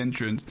back to the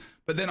entrance.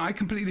 But then I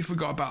completely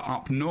forgot about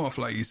up north,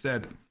 like you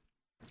said.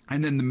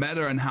 And then the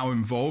meta and how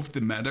involved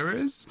the meta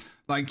is.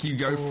 Like you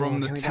go from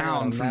the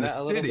town, from the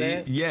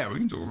city. Yeah, we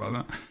can talk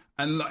about that.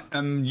 And like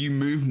you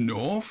move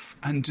north,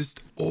 and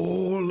just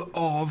all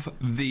of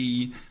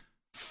the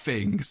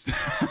things.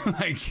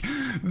 Like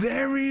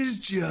there is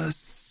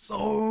just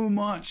so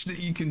much that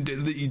you can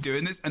do, that you do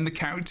in this, and the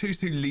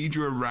characters who lead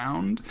you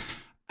around,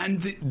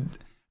 and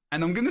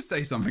I'm going to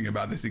say something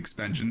about this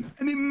expansion,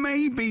 and it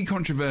may be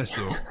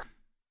controversial,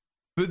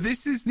 but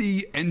this is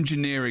the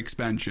engineer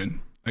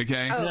expansion.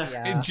 Okay,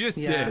 it just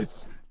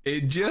is.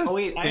 It just. Oh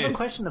wait, I have a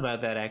question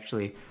about that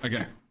actually.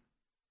 Okay,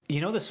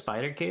 you know the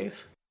spider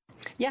cave?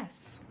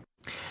 Yes.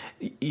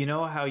 You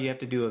know how you have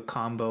to do a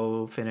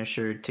combo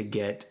finisher to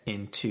get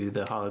into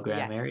the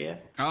hologram area?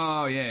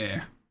 Oh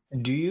yeah.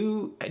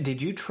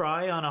 Did you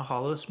try on a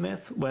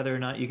holosmith whether or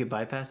not you could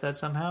bypass that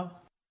somehow?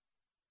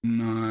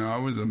 No, I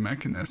was a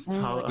mechanist.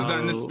 Was that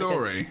in the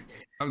story?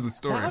 That was the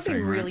story. That would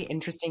be really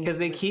interesting because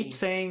they keep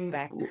saying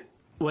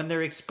when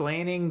they're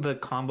explaining the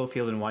combo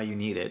field and why you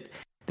need it,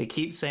 they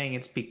keep saying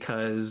it's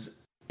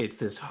because it's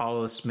this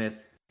holosmith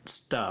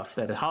stuff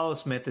that a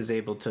holosmith is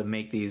able to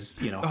make these,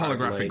 the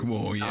holographic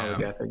wall,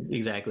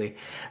 exactly.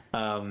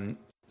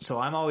 So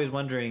I'm always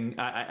wondering,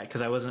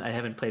 because I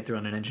haven't played through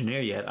on an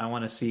engineer yet. I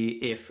want to see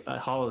if a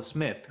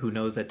holosmith who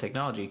knows that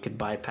technology could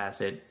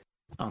bypass it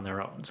on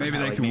their own. Maybe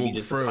they can walk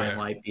just through a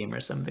light beam or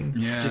something.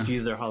 Yeah. Just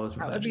use their holosmith.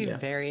 That would be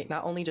very,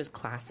 not only just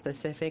class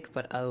specific,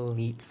 but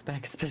elite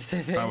spec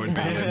specific. That would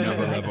be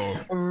another level.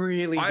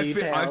 Really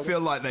detailed. I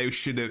feel like they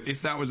should have,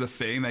 if that was a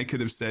thing, they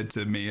could have said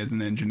to me as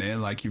an engineer,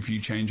 like, if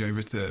you change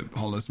over to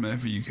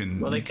holosmith, you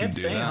can. Well, they kept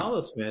saying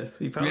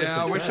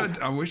holosmith.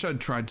 I wish I'd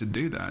tried to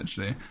do that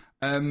actually.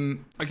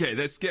 Okay,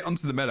 let's get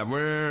onto the meta.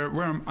 Where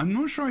I'm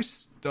not sure I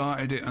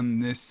started it on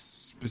this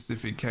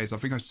specific case. I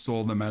think I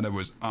saw the meta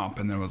was up,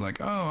 and then I was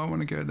like, oh, I want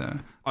to go there.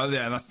 Oh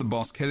yeah, that's the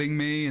boss killing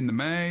me in the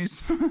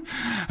maze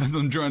as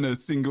I'm trying to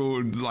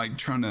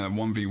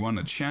 1v1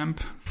 a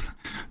champ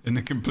in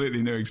a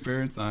completely new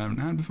experience that I haven't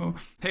had before.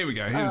 Here we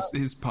go.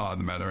 Here's part of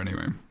the meta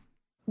anyway.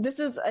 This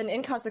is an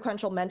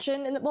inconsequential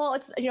mention, and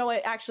it's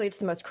actually it's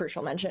the most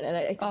crucial mention, and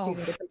I do think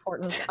it's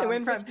important. It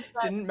went from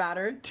didn't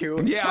matter to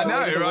I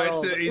know, right?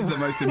 So he's the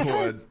most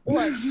important.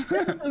 Look, this is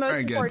the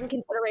most important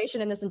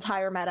consideration in this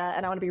entire meta,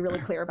 and I want to be really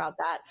clear about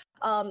that.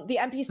 The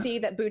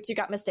NPC that Boots you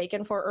got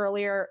mistaken for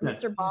earlier,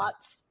 Mr.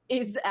 Bots,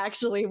 is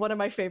actually one of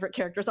my favorite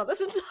characters on this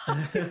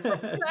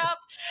entire map,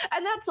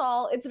 and that's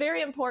all. It's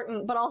very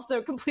important, but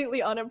also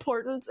completely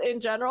unimportant in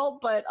general.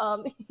 But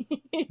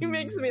he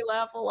makes me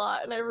laugh a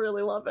lot, and I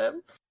really love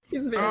him.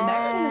 He's very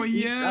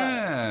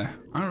I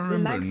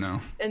remember him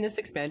now. In this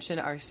expansion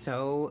are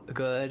so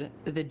good.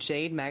 The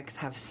Jade mechs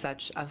have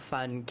such a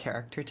fun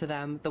character to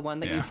them. The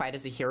one that you fight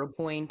as a hero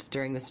point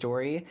during the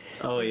story.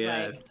 Oh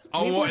yeah.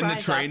 What in the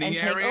training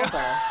area?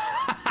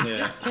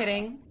 Just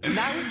kidding.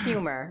 That was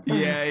humor.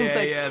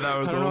 Yeah, that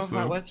was awesome. I don't know if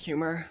that was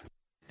humor.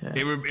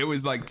 Yeah. It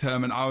was like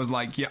term, I was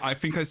like, I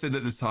think I said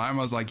at the time,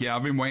 I was like,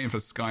 I've been waiting for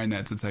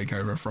Skynet to take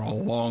over for a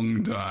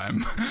long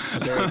time.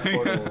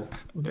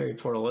 Very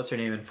Portal. What's her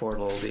name in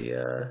Portal?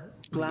 The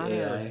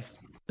GLaDOS.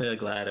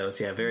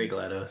 GLaDOS, very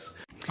GLaDOS.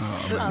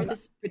 For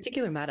this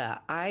particular meta,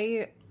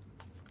 I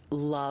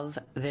love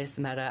this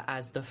meta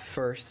as the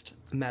first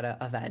meta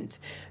event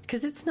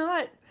because it's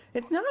not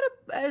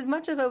as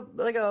much of a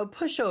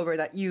pushover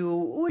that you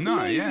would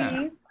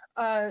maybe.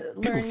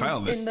 People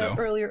fail this in the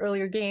still.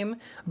 earlier game,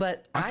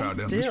 but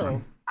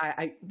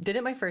I did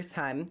it my first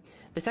time.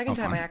 The second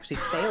time I actually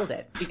failed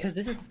it because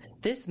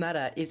this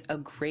meta is a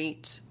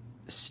great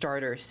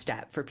starter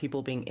step for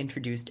people being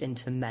introduced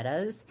into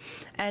metas.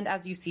 And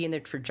as you see in the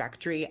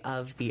trajectory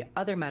of the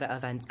other meta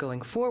events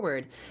going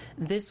forward,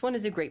 this one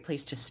is a great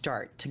place to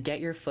start to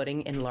get your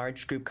footing in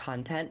large group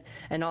content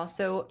and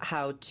also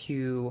how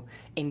to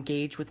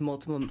engage with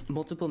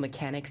multiple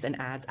mechanics and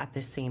ads at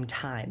the same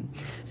time.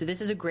 So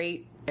this is a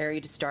great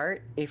area to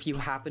start if you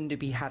happen to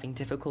be having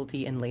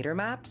difficulty in later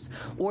maps,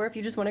 or if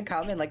you just want to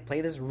come and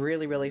play this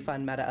really, really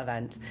fun meta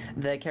event.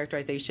 The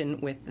characterization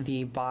with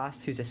the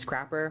boss, who's a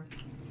scrapper,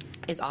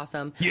 is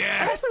awesome. Yes!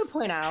 I just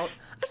want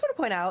to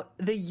point out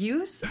the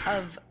use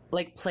of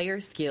player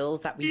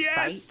skills that we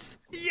fight.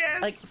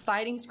 Yes!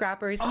 Fighting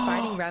scrappers,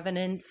 fighting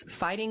revenants,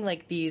 fighting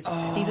these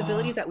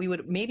abilities that we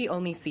would maybe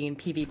only see in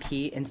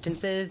PvP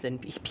instances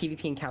and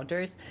PvP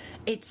encounters.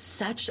 It's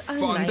such a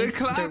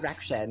nice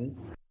direction.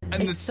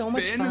 And it's the so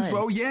much spin fun. as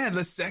well. Yeah,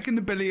 the second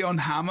ability on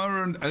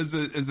Hammer and as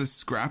a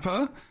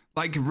scrapper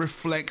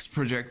reflects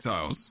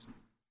projectiles.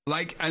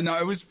 And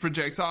I was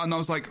projectile, and I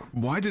was like,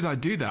 why did I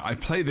do that? I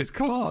play this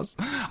class.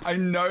 I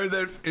know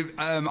that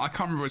I can't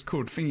remember what it's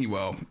called, Thingy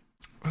Well.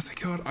 what's it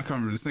called? I can't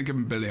remember. It's like a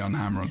Billy on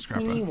Hammer on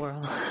Scrapper. Mini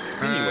World.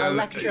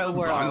 Electro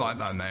World. I like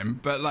that name.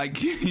 But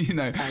like, you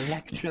know,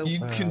 Electro you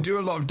World. can do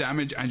a lot of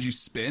damage as you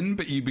spin,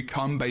 but you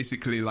become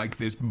basically like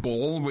this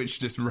ball which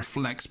just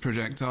reflects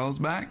projectiles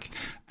back.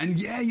 And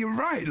yeah, you're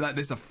right. Like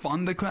there's a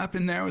thunderclap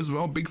in there as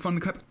well, big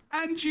thunderclap.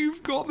 And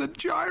you've got the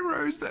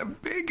gyros that are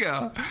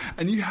bigger.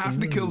 And you have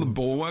to kill the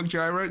bulwark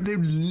gyro. They're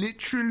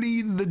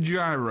literally the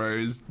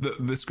gyros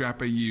that the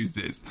Scrapper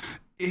uses.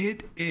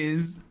 It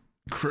is...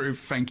 Crew,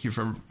 thank you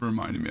for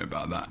reminding me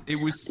about that. It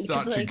was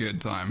such a good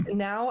time.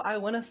 Now I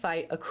want to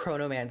fight a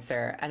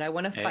Chronomancer, and I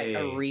want to fight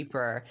a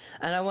Reaper,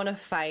 and I want to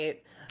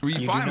fight... Well,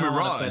 you fight a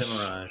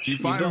Mirage. You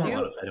fight don't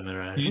want to fight a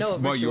Mirage. No,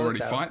 well, you already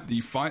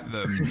Virtuoso. fight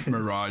the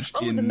Mirage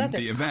in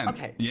the event.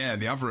 Okay. Yeah,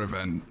 the other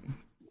event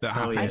that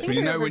happens. yeah. I But think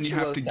you know they're when you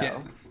have to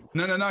Virtuoso.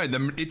 get...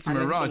 No, it's a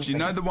Mirage. You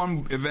know the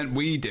one event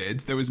we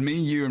did? There was me,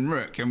 you, and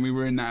Rook, and we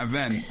were in that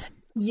event.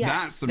 Yes,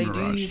 That's a they do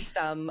Mirage. use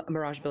some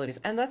Mirage abilities,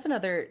 and that's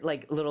another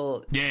like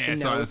little. Yeah,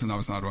 sorry, that's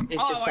another side one.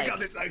 It's just, my like,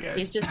 god, it's so good.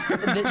 It's just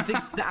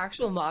the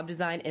actual mob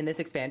design in this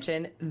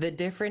expansion, the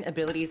different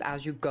abilities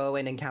as you go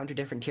and encounter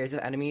different tiers of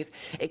enemies.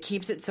 It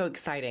keeps it so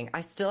exciting.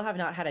 I still have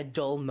not had a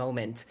dull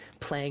moment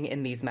playing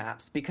in these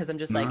maps because I'm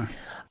just like,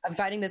 I'm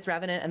fighting this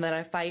Revenant, and then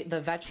I fight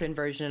the veteran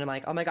version, and I'm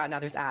like, oh my god, now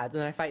there's ads,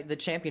 and then I fight the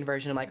champion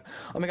version, I'm like,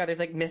 oh my god, there's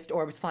like mist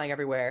orbs flying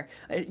everywhere.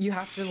 You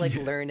have to like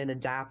learn and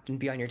adapt and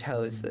be on your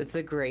toes. It's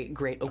a great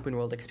open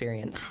world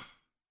experience.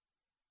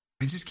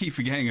 I just keep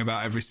forgetting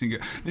about every single...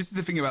 This is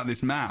the thing about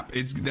this map.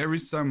 There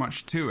is so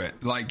much to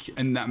it. Like,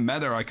 and that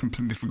meta I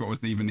completely forgot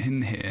was even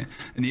in here.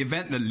 And the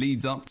event that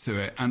leads up to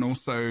it. And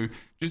also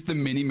just the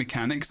mini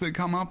mechanics that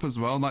come up as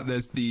well. Like,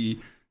 there's the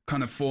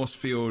kind of force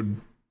field...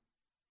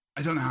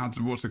 I don't know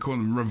what to call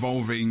them.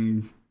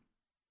 Revolving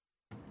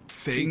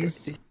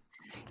things.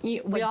 We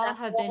all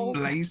have been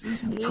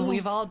Lasers?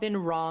 We've all been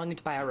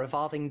wronged by a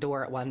revolving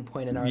door at one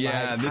point in our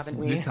lives, haven't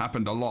we? This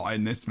happened a lot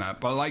in this map.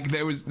 But like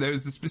there was a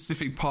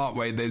specific part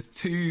where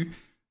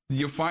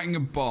you're fighting a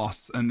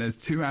boss and there's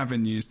two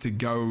avenues to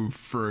go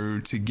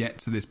through to get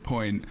to this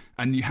point,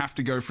 and you have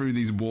to go through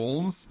these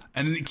walls,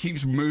 and then it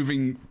keeps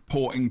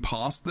porting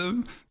past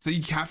them, so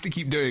you have to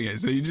keep doing it.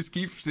 So you just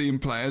keep seeing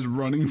players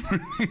running through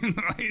these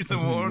laser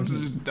walls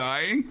just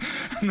dying,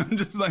 and I'm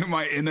just like,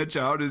 my inner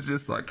child is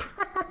just like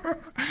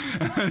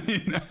and,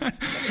 you know,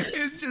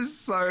 it's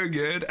just so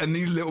good. And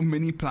these little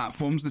mini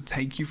platforms that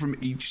take you from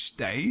each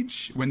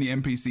stage when the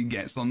NPC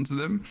gets onto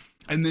them.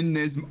 And then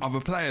there's other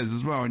players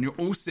as well, and you're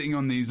all sitting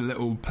on these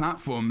little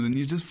platforms, and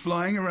you're just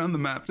flying around the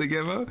map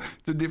together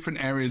to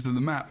different areas of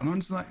the map. And I'm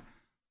just like,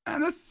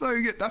 man, that's so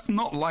good. That's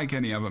not like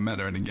any other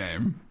meta in the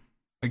game.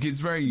 Like,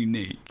 it's very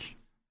unique.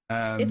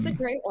 It's a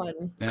great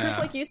one. Yeah. Chris,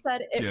 like you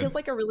said, it feels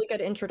like a really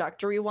good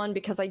introductory one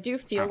because I do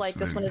feel like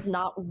this one is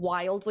not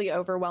wildly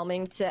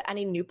overwhelming to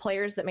any new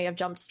players that may have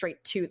jumped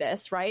straight to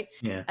this, right?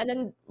 Yeah. And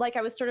then, like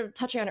I was sort of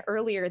touching on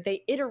earlier,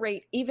 they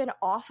iterate even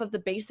off of the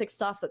basic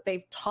stuff that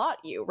they've taught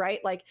you, right?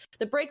 Like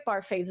the break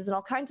bar phases and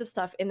all kinds of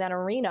stuff in that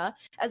arena,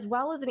 as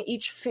well as in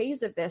each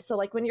phase of this. So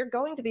like when you're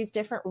going to these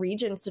different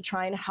regions to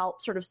try and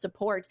help sort of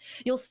support,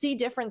 you'll see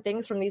different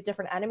things from these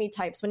different enemy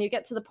types. When you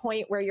get to the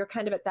point where you're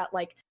kind of at that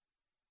like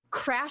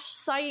crash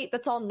site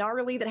that's all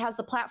gnarly that has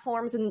the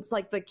platforms and it's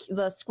like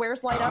the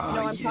squares light up, you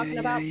know what I'm talking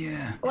about?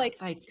 Yeah. Like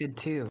fight's good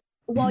too.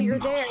 While you're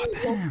there,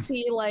 you'll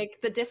see like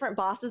the different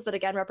bosses that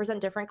again represent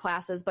different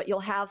classes, but you'll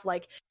have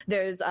like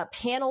there's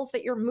panels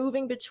that you're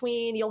moving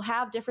between. You'll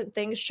have different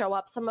things show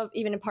up. Some of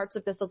even in parts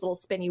of this, those little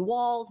spinny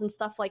walls and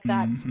stuff like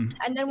that.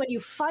 And then when you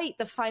fight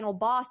the final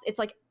boss, it's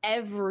like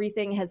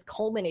everything has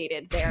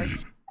culminated there.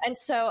 And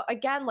so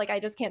again, like I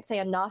just can't say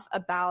enough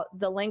about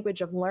the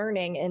language of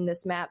learning in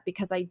this map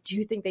because I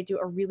do think they do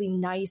a really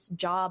nice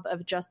job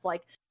of just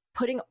like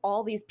putting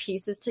all these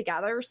pieces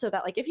together so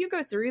that like if you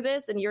go through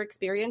this and you're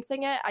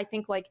experiencing it, I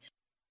think like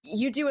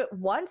you do it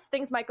once,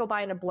 things might go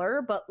by in a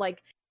blur, but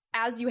like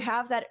as you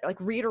have that like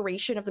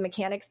reiteration of the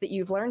mechanics that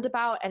you've learned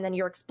about and then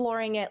you're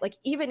exploring it, like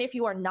even if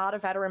you are not a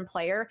veteran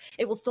player,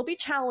 it will still be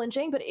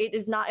challenging, but it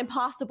is not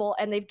impossible.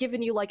 And they've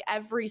given you like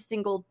every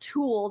single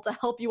tool to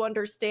help you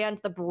understand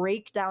the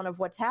breakdown of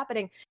what's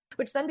happening,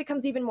 which then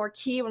becomes even more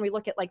key when we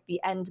look at like the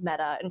end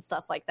meta and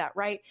stuff like that,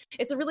 right?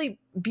 It's a really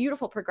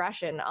beautiful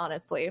progression,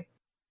 honestly.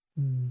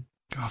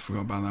 God, I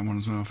forgot about that one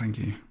as well. Thank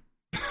you.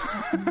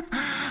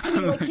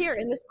 Like here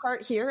in this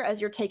part here,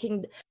 as you're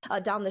taking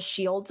down the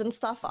shields and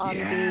stuff on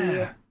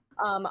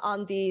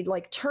the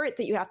like turret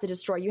that you have to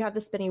destroy, you have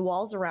the spinny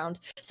walls around.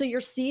 So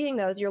you're seeing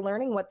those, you're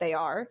learning what they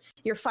are,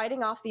 you're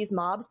fighting off these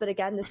mobs. But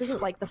again, this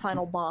isn't like the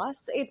final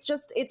boss.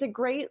 It's a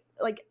great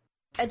like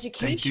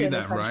education. They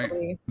do that,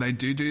 right? They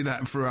do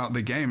that throughout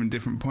the game in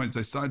different points.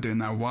 They started doing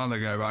that a while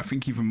ago, but I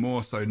think even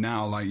more so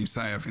now, like you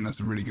say, I think that's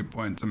a really good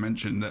point to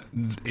mention that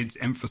it's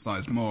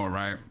emphasized more,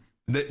 right?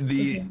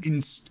 The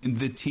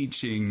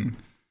teaching.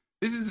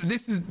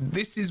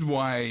 This is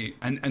why,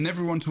 and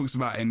everyone talks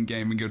about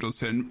endgame and Guild Wars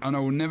 2, and I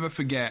will never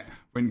forget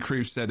when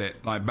Crew said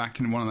it, like back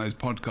in one of those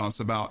podcasts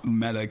about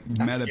meta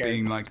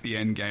being like the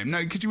end game.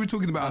 No, because you were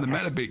talking about the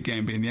meta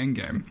game being the end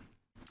game.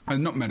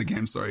 not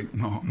metagame, sorry.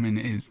 Well, I mean,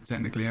 it is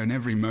technically in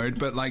every mode,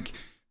 but like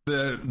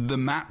the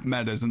map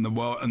metas and the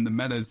world and the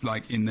metas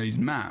like in these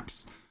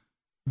maps,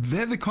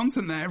 they're the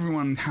content that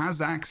everyone has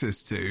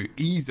access to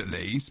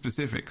easily,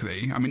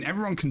 specifically. I mean,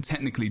 everyone can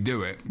technically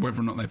do it.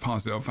 Whether or not they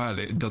pass it off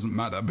early, it doesn't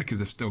matter because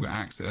they've still got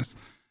access.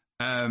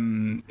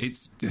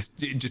 It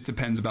just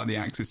depends about the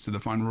access to the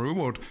final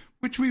reward,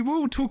 which we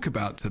will talk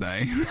about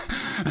today.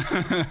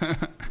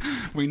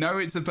 We know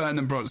it's a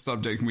pertinent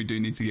subject and we do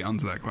need to get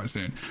onto that quite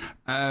soon.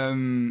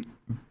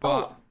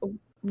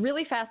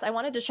 Really fast, I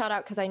wanted to shout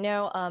out because I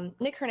know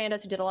Nick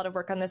Hernandez, who did a lot of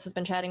work on this, has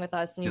been chatting with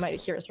us, and you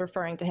might hear us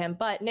referring to him.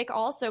 But Nick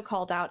also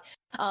called out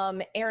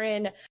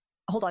Aaron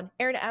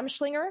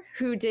Amschlinger,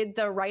 who did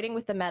the writing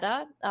with the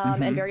meta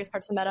and various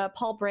parts of the meta,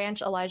 Paul Branch,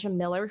 Elijah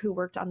Miller, who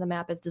worked on the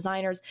map as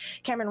designers,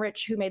 Cameron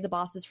Rich, who made the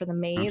bosses for the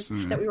maze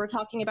that we were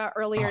talking about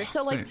earlier.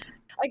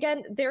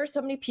 Again, there are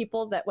so many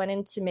people that went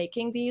into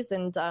making these,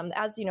 and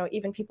as you know,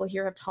 even people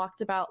here have talked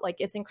about, like,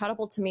 it's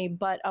incredible to me.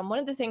 But one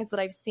of the things that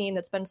I've seen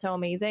that's been so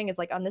amazing is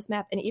like on this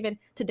map, and even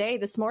today,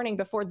 this morning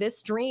before this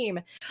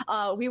stream,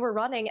 we were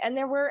running, and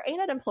there were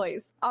ANET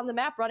employees on the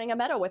map running a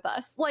meta with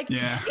us. Like,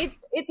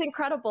 it's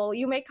incredible.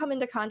 You may come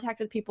into contact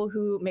with people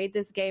who made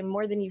this game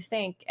more than you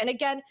think, and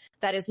again,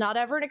 that is not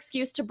ever an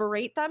excuse to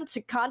berate them,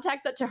 to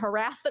contact them, to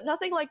harass them,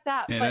 nothing like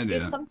that. But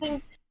it's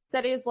something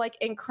that is like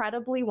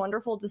incredibly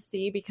wonderful to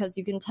see, because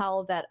you can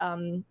tell that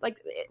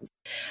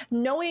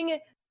knowing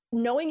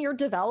your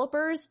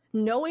developers,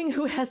 knowing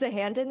who has a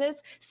hand in this,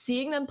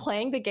 seeing them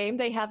playing the game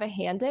they have a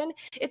hand in,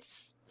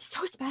 it's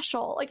so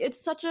special. Like,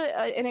 it's such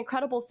an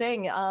incredible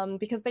thing,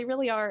 because they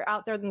really are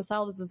out there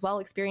themselves as well,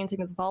 experiencing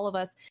this with all of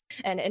us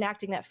and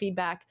enacting that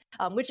feedback,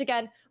 which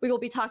again, we will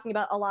be talking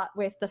about a lot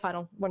with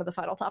one of the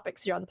final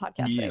topics here on the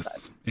podcast today.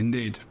 Yes,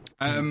 indeed.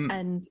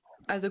 And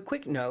as a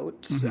quick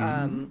note,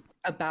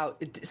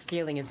 about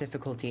scaling of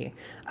difficulty,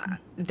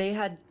 they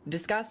had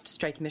discussed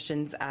strike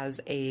missions as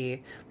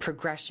a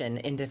progression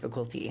in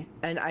difficulty,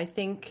 and I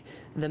think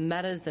the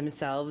metas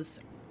themselves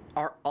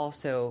are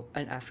also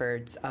an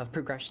effort of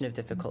progression of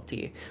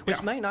difficulty,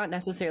 which might not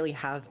necessarily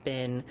have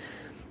been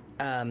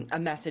a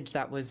message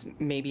that was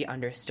maybe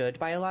understood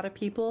by a lot of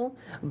people,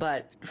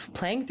 but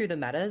playing through the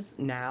metas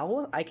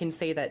now, I can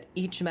say that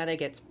each meta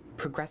gets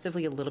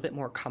progressively a little bit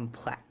more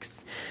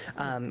complex,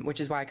 which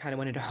is why I kind of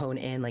wanted to hone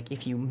in, like,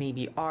 if you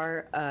maybe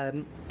are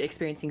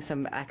experiencing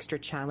some extra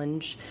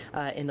challenge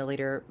in the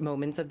later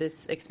moments of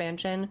this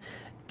expansion,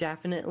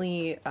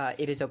 definitely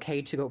it is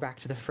okay to go back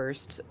to the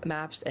first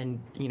maps and,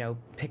 you know,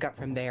 pick up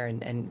from there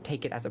and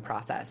take it as a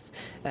process.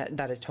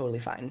 That is totally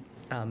fine.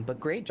 But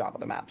great job on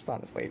the maps,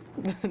 honestly,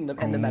 and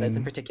the metas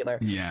in particular.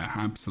 Yeah,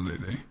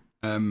 absolutely.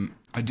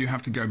 I do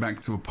have to go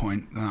back to a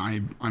point that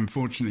I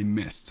unfortunately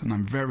missed, and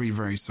I'm very,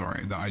 very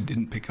sorry that I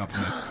didn't pick up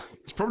on this.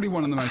 It's probably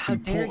one of the most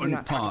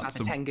important parts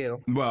of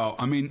Tengu. Well,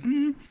 I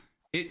mean,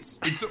 it's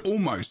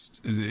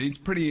almost,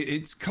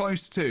 it's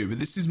close to, but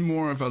this is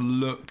more of a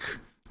look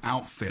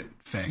outfit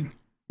thing,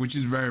 which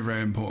is very,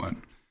 very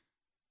important.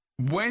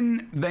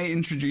 When they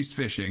introduced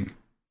fishing,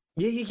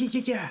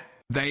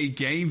 they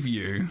gave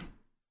you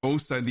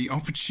also the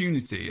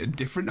opportunity at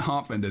different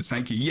heart vendors.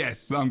 Thank you.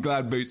 Yes, I'm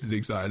glad Boots is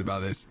excited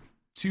about this.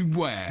 To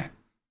wear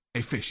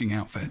a fishing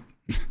outfit.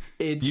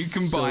 You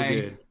can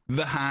buy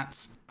the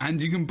hat and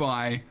you can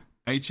buy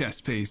a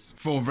chest piece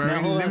for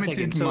very limited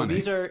money. So money.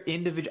 these are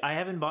individual. I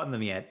haven't bought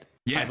them yet.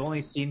 Yes. I've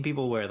only seen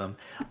people wear them.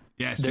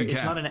 Yes,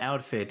 it's not an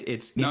outfit.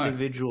 It's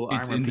individual armor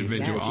pieces. It's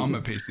individual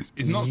armor pieces.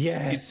 It's not.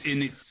 It's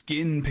in its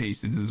skin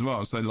pieces as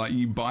well. So like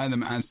you buy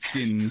them as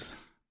skins.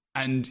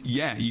 And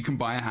yeah, you can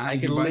buy a hat. I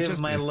can live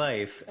my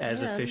life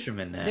as a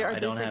fisherman now. There are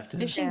different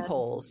fishing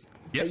poles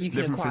that you can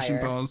different acquire. Fishing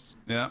poles.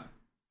 Yeah,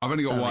 I've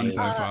only got one so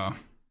far.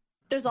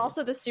 There's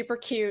also the super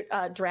cute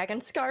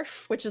dragon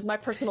scarf, which is my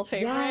personal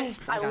favorite.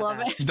 Yes, I love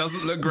it. It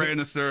doesn't look great in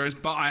a Surus,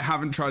 but I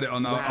haven't tried it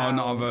on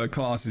other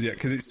classes yet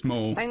because it's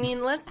small. I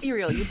mean, let's be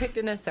real. You picked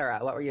an Asura.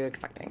 What were you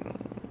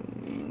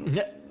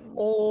expecting?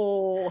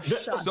 Oh,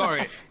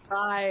 sorry.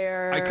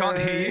 Fire. I can't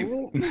hear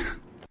you.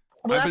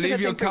 Well, I believe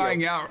you're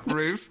cutting out,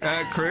 Kroof.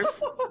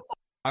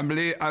 I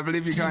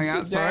believe you're cutting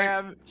out. Sorry.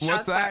 Damn,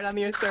 what's that? Fired on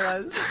the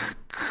Asuras.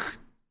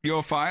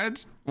 You're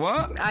fired?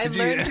 What? I've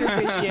learned to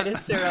appreciate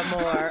Asura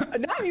more.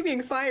 Not me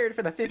being fired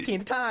for the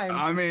 15th time.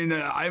 I mean,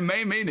 I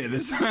may mean it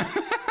this time.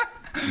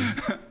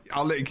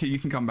 I'll let you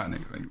can come back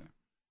next week.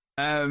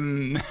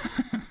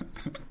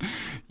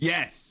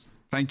 Yes.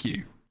 Thank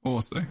you.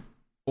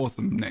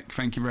 Awesome, Nick.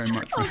 Thank you very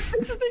much.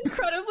 This is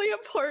incredibly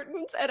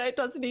important, and it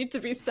does need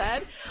to be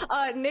said.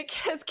 Nick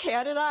has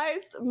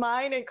canonized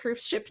mine and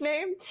Kroof's ship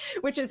name,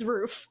 which is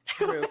Roof.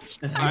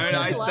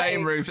 I say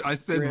Roof. I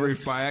said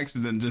Roof by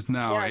accident just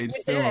now. Yeah, it's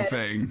still a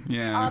thing.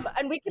 Yeah.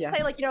 And we could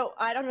say, like, you know,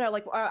 I don't know,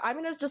 like, I'm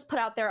going to just put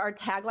out there our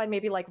tagline,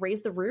 maybe like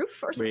raise the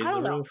roof or something. I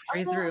don't know.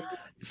 Raise the roof.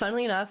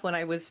 Funnily enough, when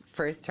I was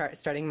first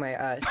starting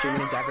my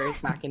streaming endeavors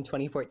back in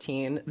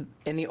 2014,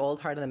 in the old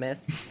Heart of the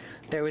Mists,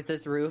 there was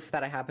this roof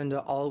that I happened to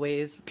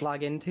always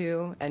log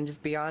into and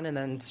just be on, and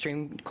then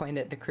Stream coined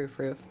it the Kroof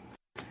Roof.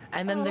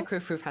 And then the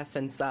Kroof Roof has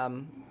since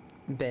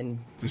been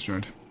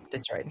destroyed.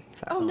 destroyed.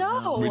 So. Oh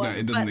no! We don't,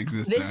 it doesn't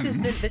exist.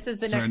 This is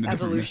the So next in a different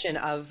evolution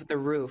mist. of the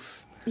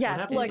roof.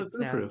 Yes, look,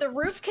 now? the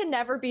roof can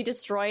never be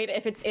destroyed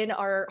if it's in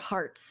our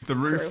hearts. The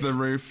roof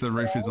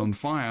is on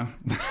fire.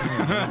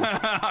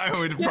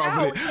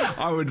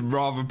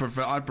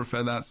 I'd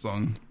prefer that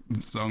song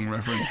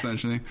reference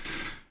actually.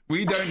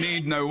 We don't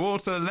need no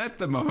water, let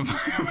the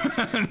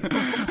motherfucker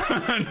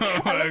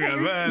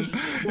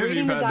burn.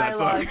 Reading the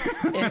dialogue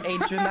in a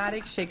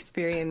dramatic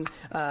Shakespearean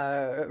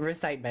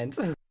recitement.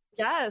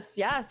 Yes,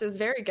 it was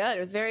very good. It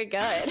was very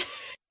good.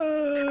 All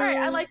right,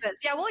 I like this.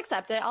 Yeah, we'll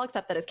accept it. I'll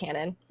accept that as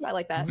canon. I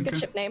like that. Good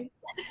ship name.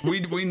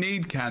 We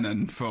need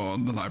canon for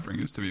the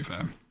Lightbringers, to be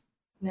fair.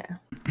 Yeah.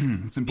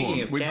 It's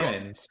important. Speaking of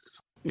cannons,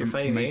 you're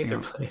fighting the Aether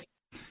Blade.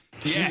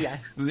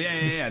 Yes.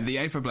 Yeah, the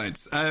Aether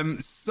Blades. But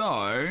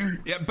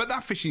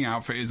that fishing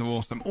outfit is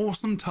awesome.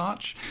 Awesome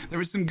touch.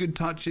 There is some good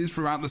touches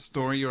throughout the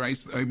story. You're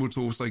able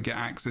to also get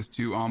access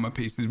to armor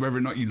pieces, whether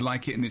or not you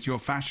like it and it's your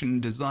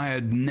fashion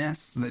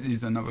desiredness. That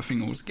is another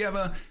thing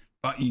altogether.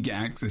 But you get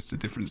access to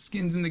different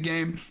skins in the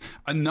game.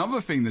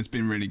 Another thing that's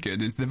been really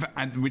good is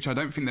which I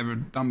don't think they've ever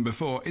done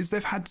before, is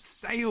they've had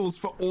sales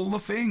for all the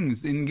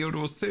things in Guild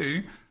Wars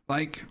 2,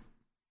 like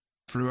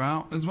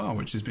throughout as well,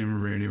 which has been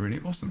really, really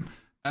awesome.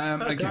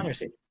 Connor.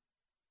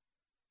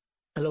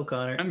 Hello,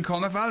 Connor. And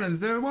Connor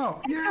Fallon's there as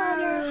well.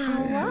 Yeah.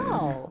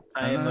 Hello.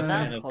 I am a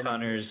fan of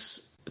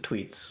Connor's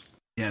tweets.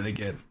 Yeah, they're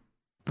good.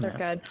 They're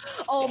good.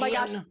 Oh my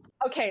gosh.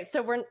 Okay,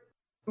 so we're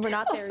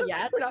not there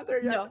yet. We're not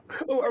there yet. No.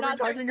 Oh, are we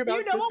talking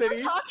about the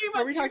city?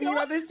 Are we talking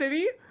about the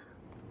city?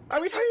 Are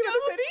we talking about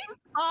the city?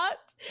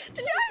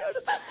 Did you guys?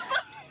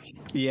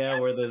 Yeah,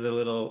 where there's a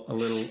little.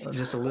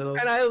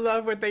 And I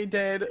love what they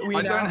did.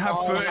 I don't have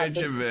footage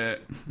of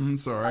it. I'm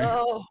sorry.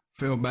 Oh,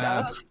 feel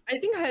bad. I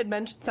think I had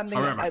mentioned something.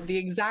 The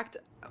exact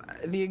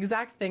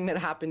thing that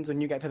happens when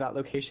you get to that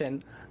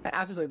location. I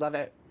absolutely love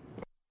it.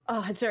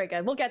 Oh, it's very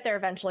good. We'll get there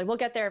eventually. But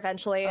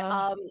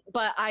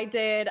I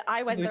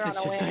went there on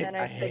a whim and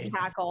I did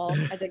cackle.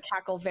 I did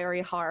cackle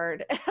very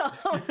hard.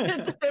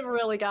 It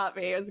really got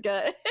me. It was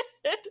good.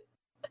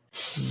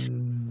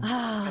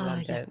 I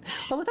loved it.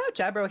 Well, without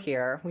Jebro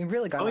here, we've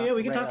really got. Oh yeah,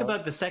 we can talk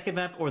about the second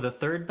map or the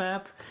third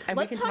map, and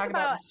we can talk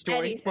about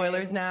story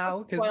spoilers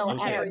now.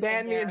 Because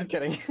Dan, me, I'm just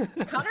kidding.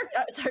 Connor.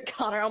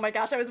 Oh my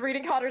gosh, I was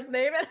reading Connor's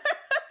name.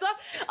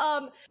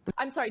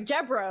 I'm sorry,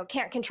 Jebro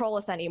can't control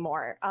us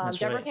anymore.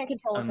 Jebro can't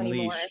control us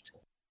anymore.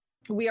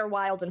 We are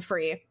wild and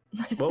free.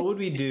 What would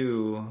we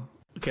do?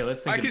 Okay,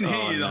 let's think. I can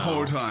hear you the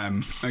whole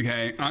time.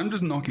 Okay, I'm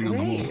just knocking on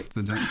the wall to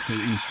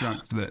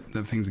instruct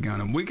that things are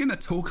going on. We're gonna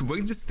talk.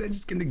 They're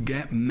just gonna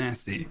get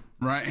messy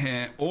right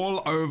here,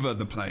 all over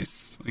the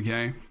place.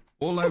 Okay,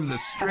 all over the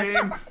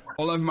stream,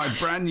 all over my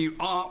brand new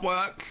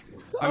artwork.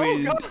 I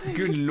mean,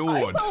 good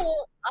lord.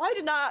 I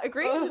did not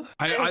agree.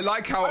 I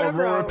like how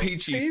Aurora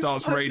Peachy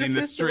starts raiding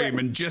the stream,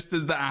 and just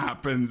as that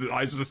happens,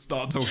 I just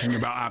start talking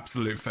about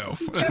absolute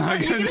filth. I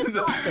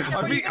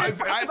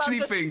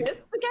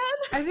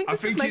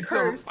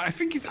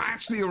think it's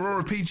actually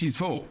Aurora Peachy's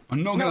fault.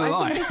 I'm not gonna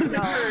lie.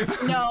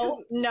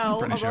 No.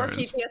 Aurora sure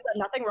Peachy has done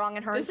nothing wrong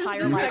in her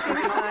entire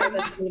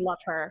life. We love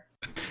her.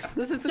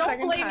 This is the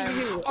Don't blame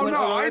you. Oh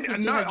no,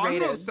 I'm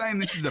not saying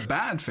this is a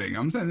bad thing.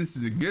 I'm saying this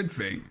is a good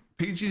thing.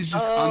 Peachy's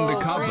just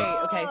undercover.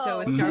 Great. Okay, so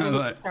it's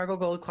Snargle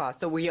Gold Claw.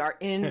 So we are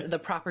in the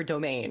proper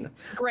domain.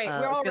 Great,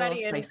 we're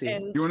already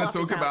in. You want to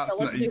talk about?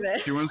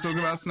 You want to talk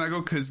about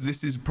Snuggle? Because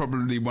this is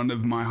probably one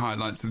of my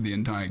highlights of the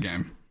entire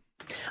game.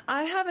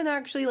 I haven't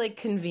actually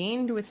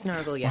convened with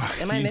Snargle yet.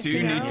 Am I missing out?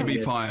 You do need to be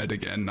fired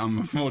again,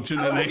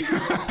 unfortunately.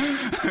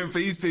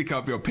 Please pick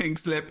up your pink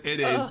slip.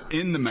 It is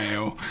in the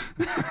mail.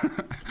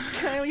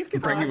 Can I at least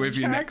get bring it with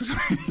you next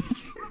week?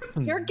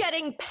 You're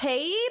getting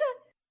paid?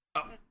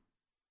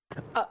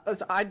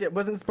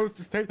 Wasn't supposed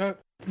to say that.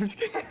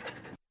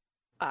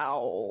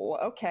 Oh,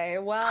 okay.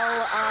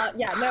 Well,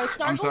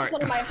 Snargle is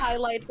one of my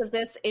highlights of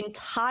this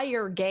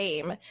entire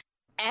game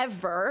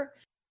ever.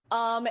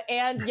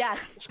 And yes,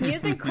 he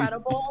is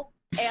incredible.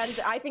 And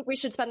I think we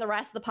should spend the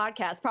rest of the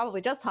podcast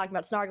probably just talking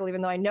about Snargle,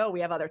 even though I know we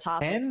have other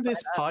topics. Can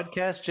this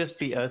podcast just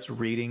be us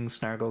reading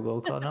Snargle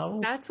Gold Claw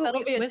novels? That's what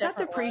was that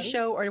the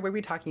pre-show, or were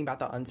we talking about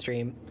that on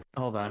stream?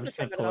 Hold on, I'm just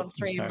going to pull up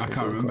some Snargle. I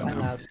can't remember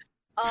now.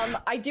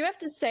 I do have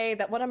to say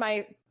that one of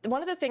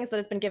the things that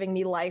has been giving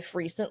me life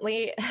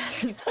recently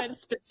has been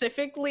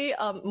specifically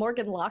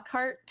Morgan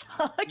Lockhart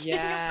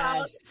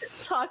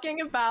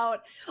talking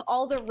about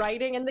all the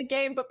writing in the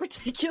game, but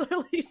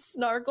particularly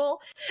Snargle.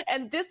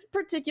 And this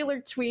particular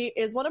tweet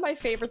is one of my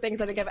favorite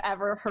things I think I've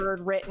ever heard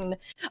written,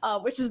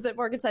 which is that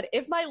Morgan said,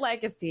 "If my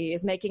legacy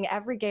is making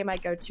every game I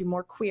go to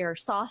more queer,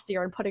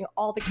 saucier, and putting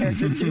all the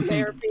characters through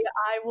therapy,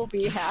 I will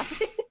be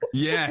happy."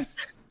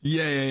 Yes.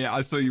 Yeah.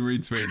 I saw you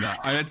retweet that.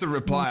 I had to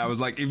reply. I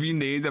was like, if you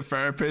need a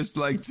therapist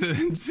to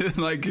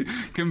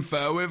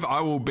confer with,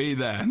 I will be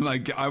there.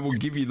 I will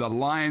give you the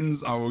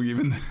lines. I will give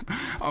you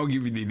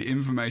the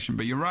information.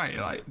 But you're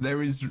right.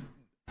 There is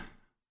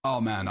Oh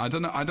man, I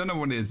don't know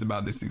what it is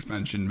about this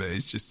expansion, but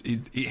it's just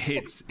it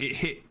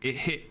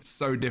hits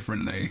so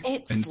differently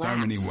in so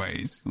many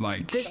ways.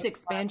 Like this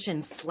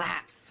expansion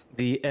slaps.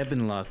 The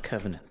Ebonlock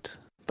Covenant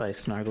by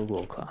Snargle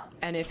Goldclaw.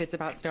 And if it's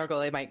about Snargle,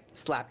 it might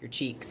slap your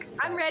cheeks.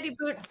 I'm ready,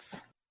 Boots.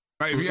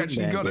 Right, have you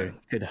actually got it?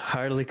 Could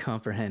hardly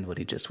comprehend what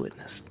he just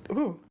witnessed.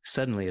 Ooh.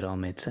 Suddenly, it all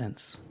made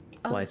sense.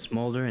 Why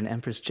Smolder and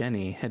Empress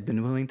Jenny had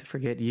been willing to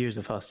forget years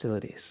of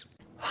hostilities.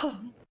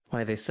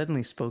 Why they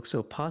suddenly spoke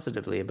so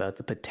positively about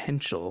the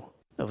potential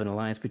of an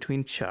alliance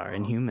between Char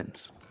and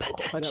humans.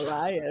 An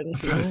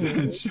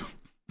alliance.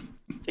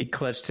 He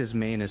clutched his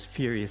mane as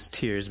furious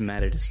tears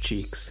matted his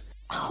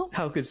cheeks.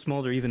 How could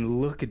Smolder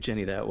even look at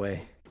Jenny that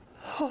way?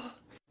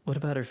 What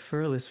about her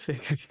furless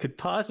figure could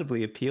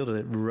possibly appeal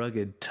to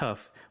rugged,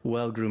 tough,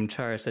 well-groomed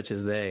Char such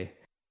as they?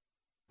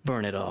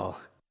 Burn it all.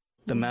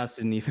 The mouse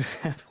didn't even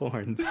have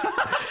horns.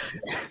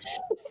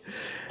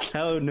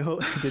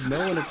 Did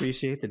no one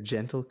appreciate the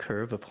gentle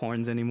curve of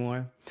horns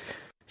anymore?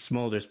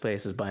 Smolder's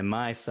place is by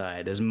my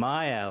side, as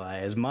my ally,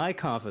 as my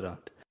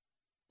confidant,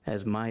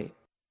 as my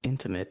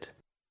intimate,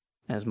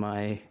 as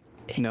my...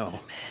 No.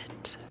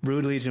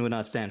 Rune Legion would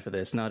not stand for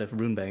this, not if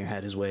Runebanger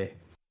had his way.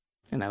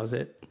 And that was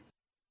it.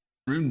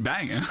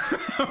 Runebanger?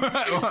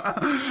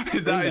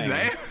 Is that his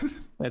name?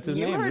 That's his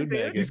name,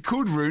 Runebanger. He's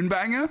called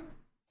Runebanger?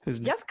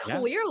 Yes,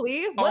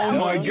 clearly. Oh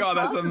my god,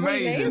 that's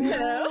amazing.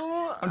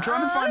 I'm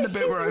trying to find the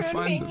bit where I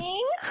find them.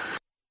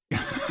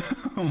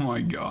 Oh my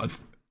god.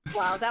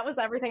 Wow, that was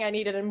everything I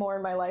needed and more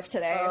in my life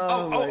today.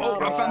 Oh,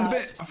 I found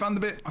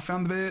the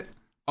bit.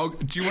 Oh,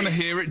 do you want to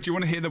hear it? Do you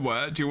want to hear the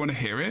word? Do you want to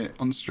hear it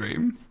on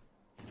stream?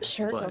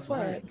 Sure, go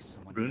for it.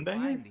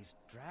 Runebanger?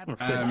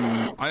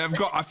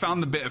 I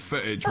found the bit of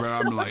footage where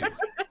I'm like...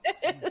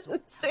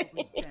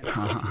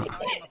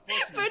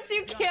 Boots,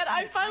 you can't.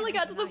 I finally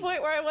got to the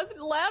point where I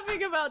wasn't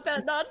laughing about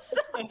that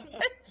non-stop.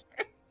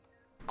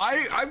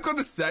 I've got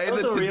to say I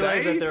that also today...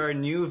 realize that there are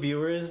new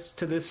viewers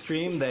to this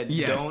stream that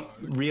don't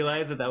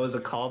realize that was a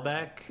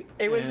callback.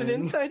 It was an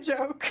inside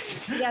joke.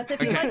 Yes,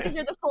 if you'd like to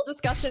hear the full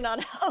discussion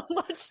on how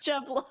much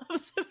Jeb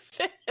loves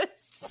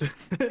fists,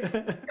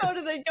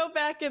 go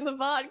back in the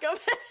VOD. Go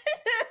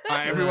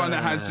back. Everyone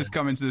that has just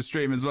come into the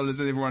stream, as well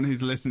as everyone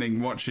who's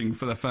listening, watching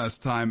for the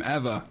first time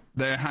ever,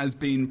 there has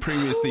been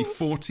previously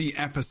 40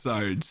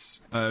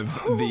 episodes of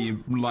the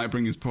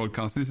Lightbringers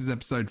podcast. This is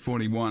episode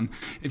 41.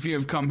 If you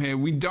have come here,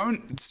 we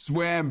don't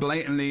swear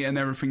blatantly and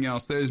everything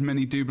else. There is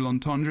many double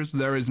entendres.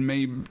 There is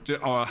maybe,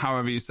 or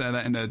however you say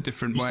that in a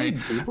different way.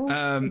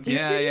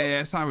 Yeah.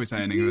 That's how we say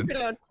it in England.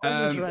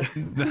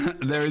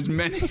 There is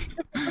many.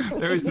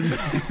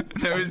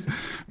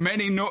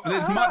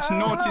 There's much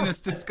naughtiness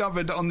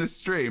discovered on this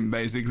stream,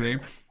 basically.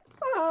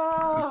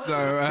 So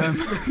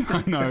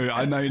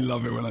I know you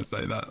love it when I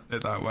say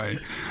that way.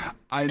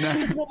 I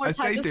know. I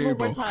say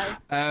double.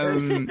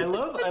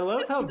 I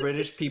love how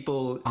British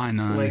people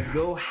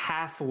go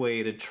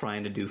halfway to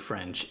trying to do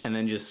French and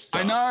then just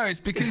stop. I know, it's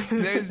because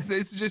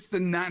there's just a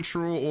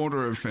natural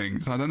order of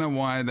things. I don't know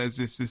why there's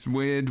just this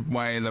weird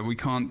way that we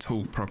can't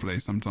talk properly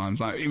sometimes.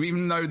 Like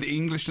even though the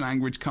English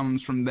language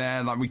comes from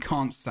there, like we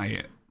can't say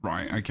it.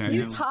 Right, okay.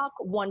 You talk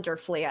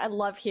wonderfully. I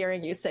love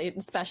hearing you say it,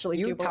 especially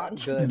you double talk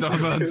good. I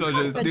can't say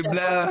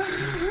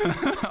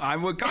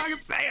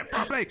it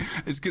properly.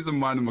 It's because of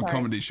one of my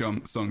comedy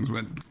songs,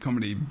 with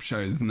comedy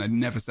shows, and they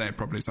never say it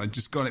properly, so I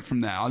just got it from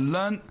there. I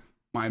learnt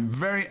my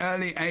very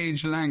early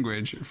age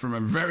language from a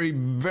very,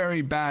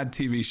 very bad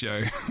TV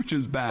show, which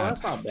was bad. Well,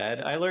 that's not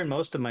bad. I learned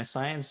most of my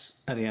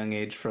science at a young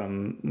age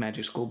from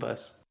Magic School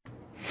Bus.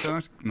 So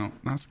that's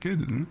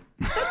good, isn't it?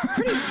 That's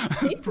pretty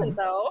decent,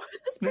 though.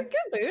 That's pretty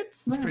good,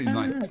 Boots. It's pretty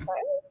nice.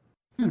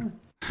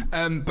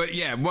 But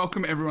yeah,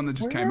 welcome everyone that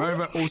just came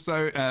over.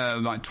 Also,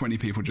 like 20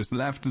 people just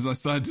left as I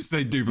started to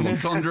say double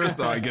entendre,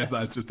 so I guess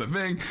that's just a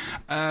thing.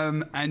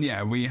 And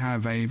yeah, we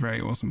have a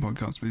very awesome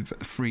podcast with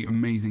 3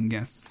 amazing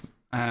guests.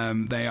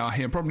 They are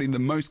here probably the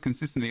most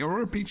consistently.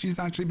 Aurora Peachy's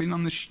actually been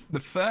on the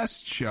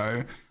first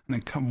show,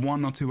 and then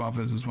 1 or 2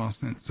 others as well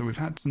since. So we've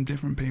had some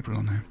different people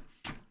on here.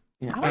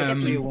 Yeah, I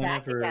want to get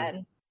back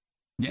again.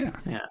 Yeah.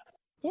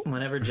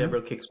 Whenever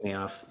Jebro kicks me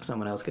off,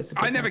 someone else gets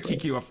to I never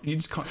kick you off. You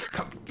just can't.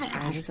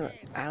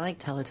 I like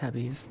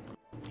Teletubbies.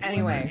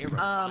 Anyway,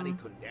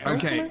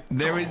 okay,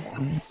 there's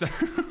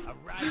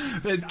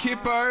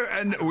Kippo,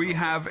 and we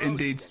have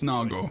indeed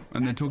Snargle,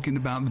 and they're talking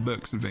about the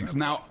books and things.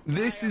 Now,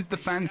 this is the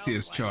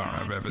fanciest Char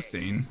I've ever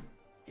seen.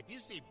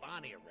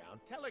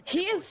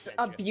 He is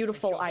a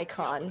beautiful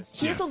icon.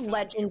 He is a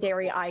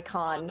legendary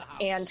icon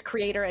and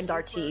creator and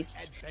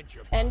artiste.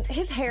 And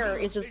his hair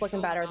is just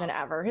looking better than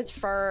ever. His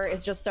fur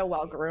is just so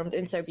well groomed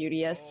and so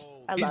beauteous.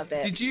 I love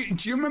it. Do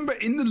you remember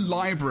in the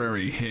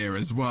library here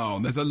as well?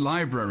 There's a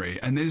library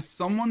and there's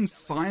someone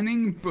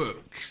signing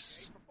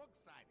books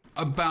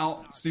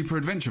about Super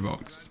Adventure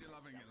Box.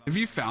 Have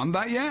you found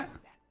that yet?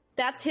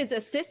 That's his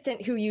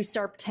assistant who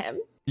usurped him.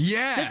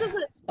 Yeah.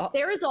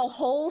 There is a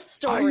whole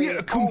story.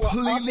 I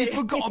completely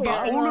forgot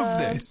about all of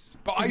this.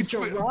 But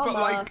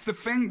like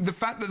the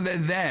fact that they're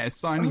there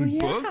signing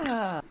books,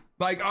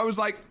 like I was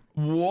like,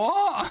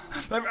 what?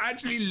 they've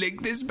actually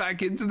linked this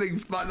back into the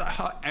like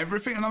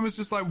everything, and I was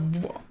just like,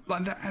 what?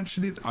 Like that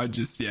actually? I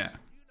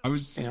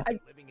was.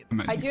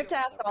 I do have to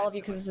ask all of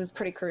you, because this is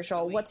pretty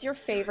crucial. What's your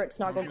favorite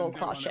Snargle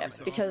Goldclaw ship?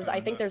 Because I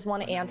think there's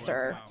one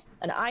answer,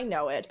 and I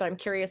know it, but I'm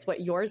curious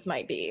what yours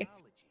might be.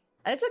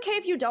 And it's okay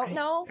if you don't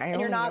know, I and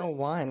you're not. know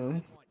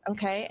one.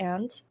 Okay,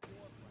 and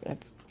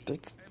It's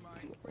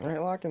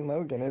Rylock and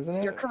Logan, isn't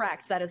it? you're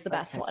correct. That is the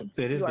best one.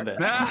 It is You the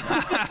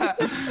are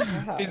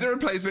best. Is there a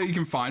place where you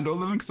can find all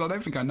of them? Because I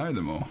don't think I know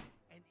them all.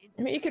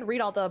 I mean, you could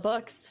read all the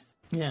books.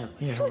 Yeah.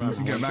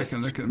 Let's go back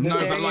and look at them. No,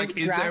 but like,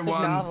 is there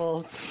one?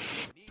 Novels.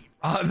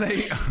 Are they?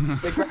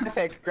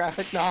 The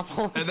graphic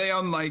novels. Are they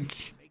on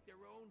like?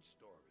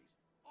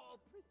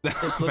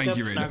 Just look Thank up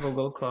you, Rita. Snargle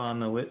Goldclaw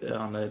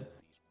on the.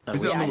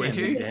 Is it on the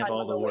wiki? They have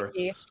all the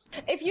works.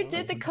 If you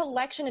did the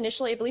collection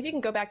initially, I believe you can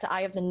go back to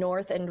Eye of the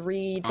North and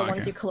read the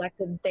ones you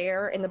collected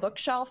there in the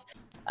bookshelf.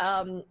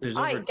 There's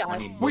over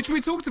 20 books. Which we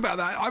talked about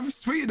that. I've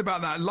tweeted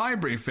about that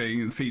library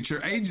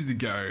feature ages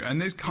ago, and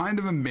there's kind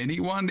of a mini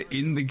one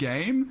in the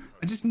game.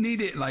 I just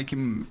need it like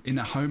in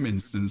a home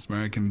instance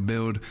where I can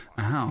build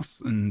a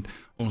house and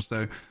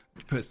also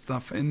put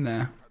stuff in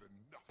there.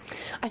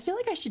 I feel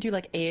like I should do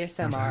like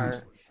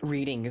ASMR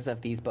readings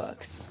of these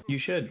books You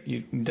should.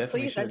 You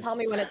definitely Please, should. and tell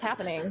me when it's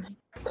happening.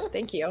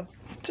 Thank you.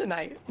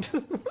 tonight.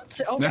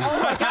 Oh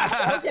my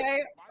gosh,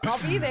 okay. I'll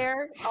be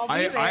there.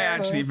 I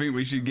actually think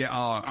we should get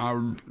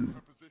our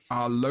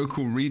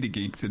local Reader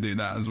Geek to do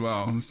that as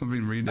well.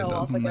 Something Reader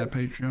does on their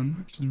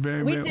Patreon, which is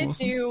very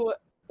awesome.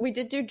 We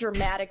did do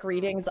dramatic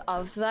readings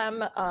of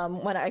them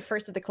when I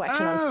first did the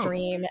collection on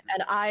stream,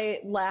 and I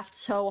laughed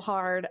so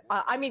hard.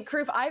 I mean,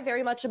 Kroof, I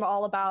very much am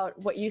all about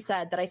what you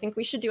said, that I think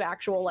we should do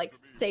actual like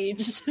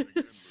staged,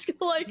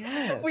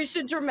 we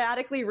should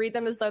dramatically read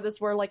them as though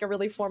this were like a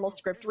really formal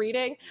script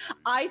reading.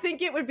 I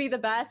think it would be the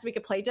best. We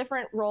could play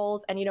different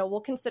roles, and we'll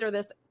consider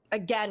this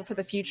again for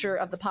the future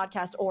of the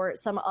podcast or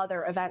some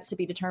other event to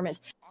be determined.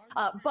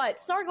 But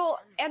Snargle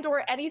and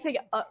or any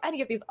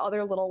of these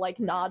other little like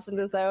nods in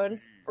the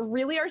zones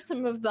really are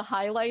some of the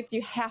highlights.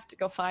 You have to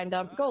go find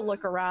them, go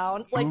look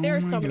around. Like there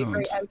are so many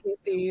great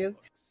NPCs,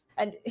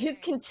 and his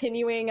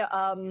continuing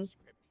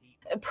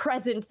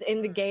presence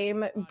in the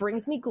game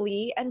brings me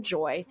glee and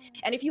joy.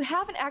 And if you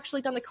haven't actually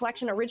done the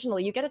collection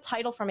originally, you get a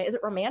title from it. Is it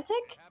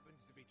Romantic?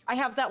 I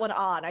have that one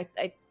on. I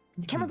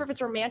can't remember if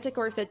it's romantic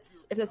or if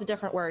there's a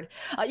different word.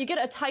 You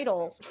get a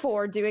title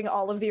for doing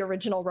all of the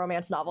original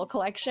romance novel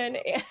collection,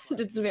 and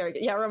it's very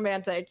good. Yeah,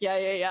 Romantic.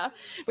 Yeah.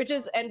 Which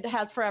is and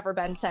has forever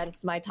been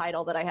since my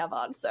title that I have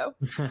on. So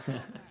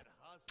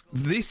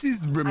this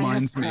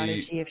reminds me.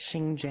 Prodigy of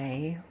Xing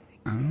Jie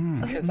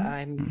because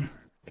I'm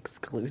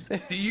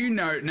exclusive. Do you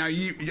know now?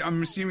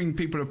 I'm assuming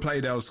people have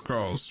played Elder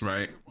Scrolls,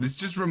 right? This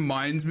just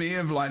reminds me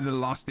of like the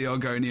last the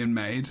Argonian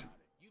Maid.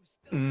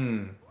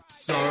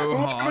 So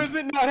hard. Why was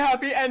it not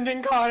happy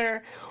ending,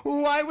 Connor?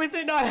 Why was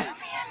it not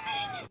happy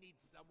ending?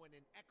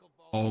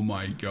 Oh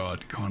my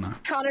God, Connor,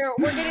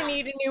 we're gonna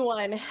need a new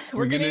one.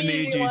 We're gonna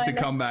need you to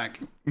come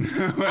back.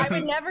 I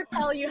would never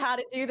tell you how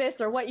to do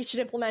this or what you should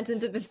implement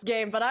into this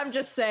game, but I'm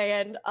just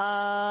saying.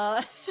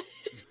 By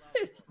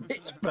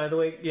the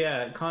way,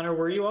 yeah, Connor,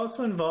 were you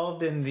also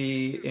involved in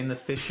the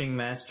fishing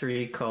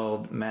mastery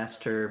called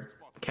Master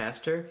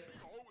Caster?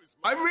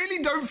 I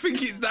really don't think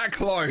it's that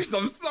close.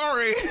 I'm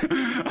sorry.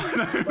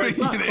 It's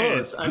not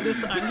close. I'm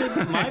just.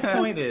 My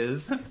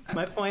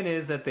point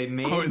is that they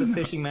made the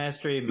fishing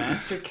mastery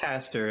Master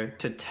Caster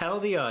to tell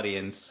the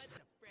audience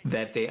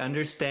that they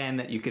understand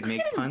that you could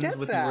make puns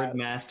with the word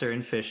master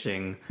in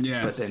fishing,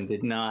 but then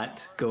did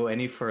not go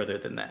any further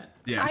than that.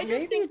 Yes. I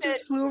just think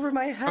just flew over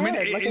my head. I mean,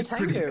 it like is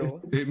pretty.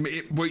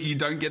 What, you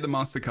don't get the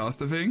Master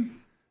Caster thing?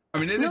 I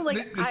mean,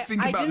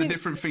 think about the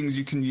different things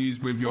you can use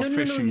with your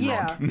fishing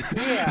rod.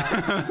 Yeah.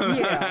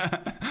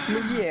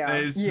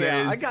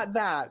 I got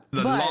that.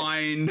 The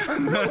line. That's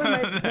not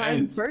where my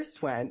line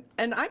first went,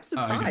 and I'm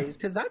surprised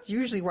because that's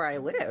usually where I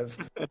live.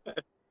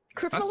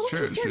 Kroof, I'm a little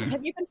concerned.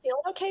 Have you been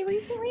feeling okay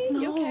recently? No.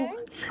 You okay?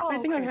 Oh, I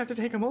think I have to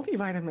take a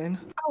multivitamin.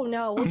 Oh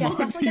no! Well, yes,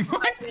 that's like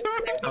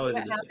Multivitamin? what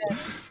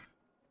happens.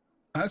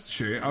 That's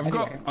true. I've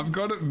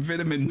got a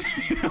vitamin D.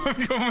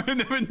 I've got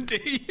vitamin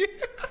D.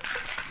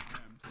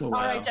 Wow.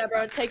 All right,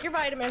 Deborah, take your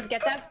vitamins.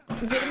 Get that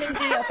vitamin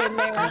D up in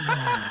there.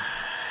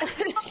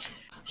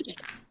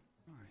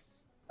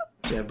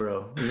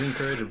 Deborah, you're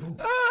incorrigible.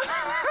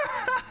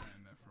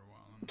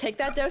 Take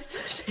that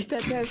dose. Take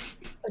that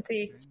dose of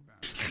tea.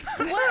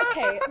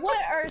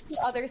 What are some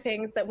other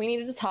things that we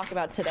needed to talk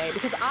about today?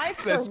 Because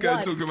let's go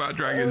talk about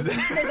dragons.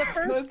 For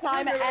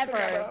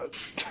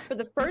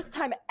the first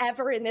time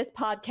ever in this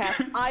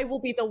podcast, I will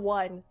be the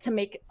one to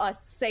make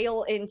us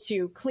sail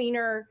into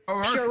cleaner,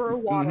 purer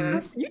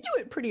water. You do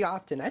it pretty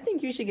often. I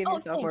think you should give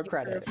yourself more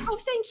credit. Oh,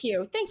 thank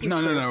you.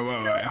 No,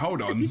 wait,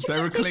 hold on.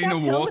 There are cleaner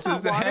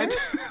waters ahead.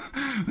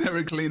 There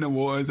are cleaner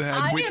waters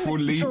ahead, which will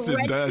lead to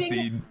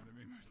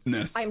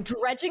dirtiness. I'm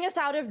dredging us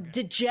out of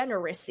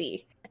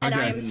degeneracy. And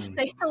I am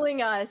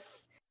sailing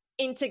us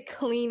into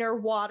cleaner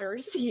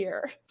waters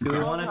here. Do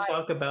we want to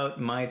talk about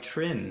my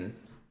Trin?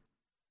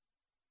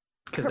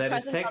 Because that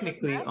is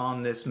technically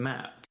on this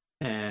map.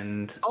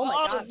 And oh my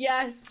god,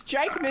 yes,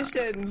 strike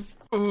missions.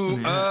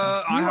 Ooh,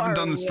 I haven't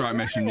done the strike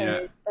mission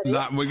yet.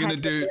 That we're gonna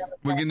do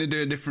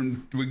a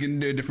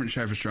different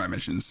show for strike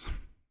missions,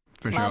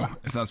 for sure.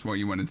 If that's what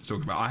you wanted to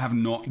talk about, I have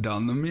not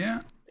done them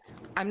yet.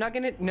 I'm not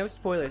gonna, no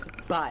spoilers,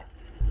 but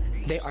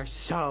they are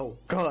so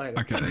good.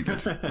 Okay, they're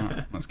good. All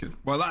right, that's good.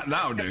 Well,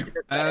 that'll do.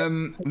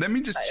 Let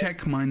me just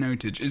check my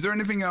notage. Is there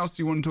anything else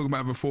you want to talk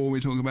about before we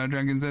talk about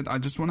Dragon's Den? I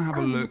just want to have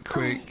a look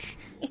quick.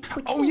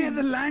 Oh yeah,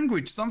 the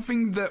language.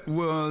 Something that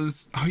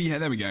was. Oh yeah,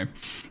 there we go.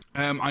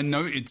 I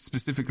noted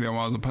specifically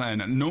while I was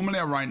playing it. Normally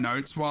I write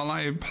notes while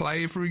I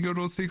play for Guild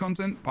Wars 2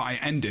 content, but I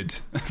ended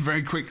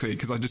very quickly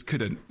because I just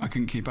couldn't. I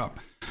couldn't keep up.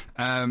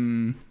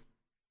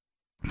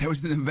 There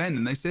was an event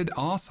and they said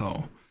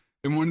arsehole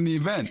in one of the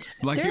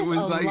events. Like There's it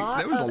was like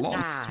there was a lot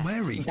of ass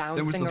swearing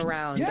bouncing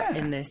around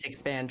in this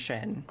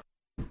expansion.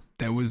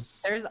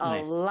 There's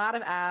a lot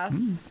of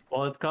ass.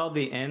 Well, it's called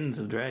the Ends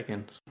of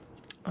Dragons.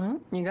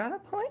 Oh, you got a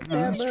point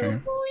there. That's true.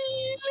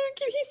 Look,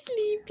 he's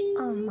sleepy.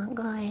 Oh my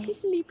god.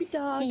 He's sleepy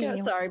dog. Hey,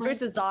 Sorry, what?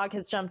 Boots' dog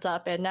has jumped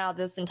up, and now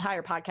this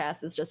entire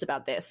podcast is just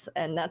about this,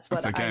 and that's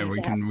what. That's okay. I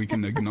need We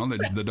can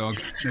acknowledge the dog.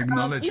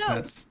 Acknowledge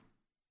that.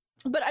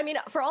 But I mean,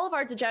 for all of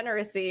our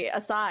degeneracy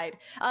aside,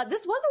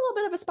 this was a little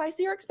bit of a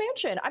spicier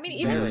expansion. I mean,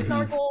 even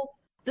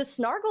the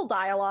Snargle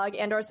dialogue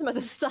and or some of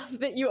the stuff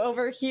that you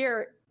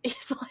overhear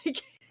is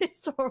like,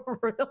 it's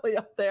really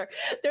up there.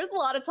 There's a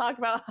lot of talk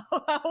about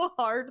how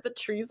hard the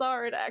trees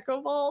are in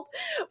Echo Vault,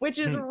 which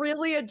is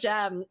really a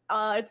gem.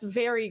 It's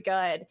very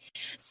good.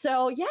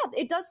 So yeah,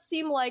 it does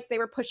seem like they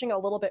were pushing a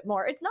little bit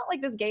more. It's not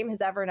like this game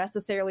has ever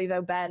necessarily,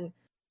 though, been,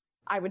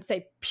 I would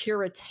say,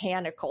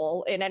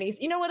 puritanical in any,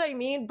 you know what I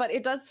mean? But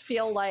it does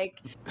feel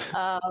like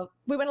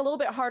we went a little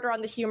bit harder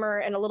on the humor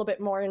and a little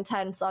bit more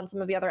intense on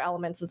some of the other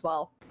elements as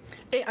well.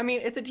 I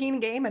mean, it's a teen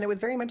game, and it was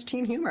very much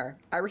teen humor.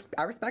 I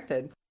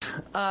respected.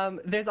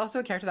 There's also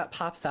a character that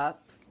pops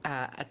up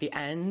at the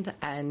end,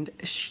 and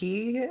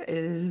she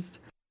is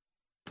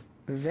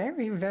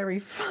very, very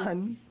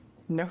fun.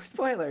 No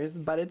spoilers,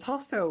 but it's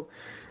also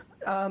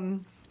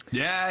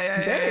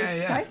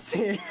Yeah.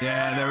 spicy.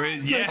 Yeah, there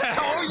is. Yeah.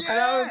 Oh yeah. And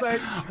I was like,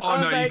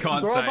 you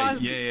can't Girl say.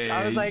 Boss, Yeah.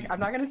 I was like, I'm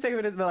not gonna say who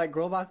it is, but like,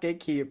 Girl Boss,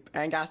 Gatekeep,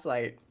 and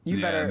Gaslight.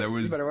 You better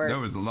work. There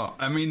was a lot.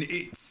 I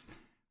mean,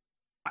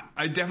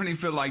 I definitely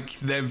feel like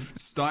they've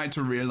started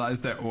to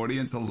realize their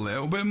audience a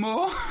little bit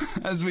more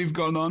as we've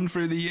gone on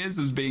through the years,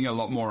 as being a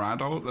lot more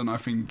adult. And I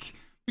think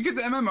because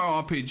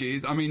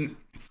MMORPGs, I mean,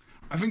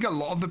 I think a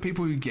lot of the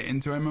people who get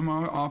into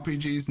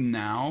MMORPGs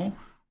now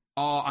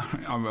are,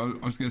 I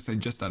was going to say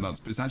just adults,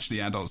 but it's actually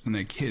adults and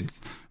their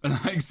kids. And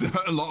like, so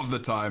a lot of the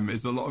time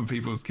it's a lot of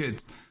people's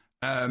kids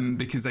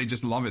because they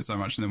just love it so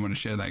much and they want to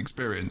share that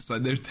experience. So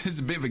there's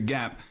a bit of a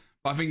gap.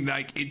 But I think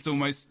like it's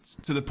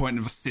almost to the point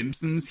of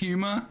Simpsons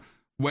humor,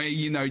 where,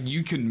 you know,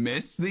 you can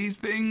miss these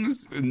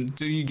things, and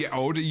until you get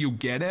older, you'll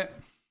get it.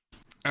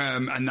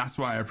 And that's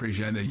why I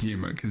appreciate their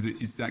humor, because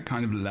it's that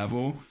kind of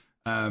level,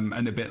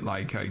 and a bit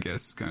like, I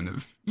guess, kind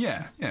of,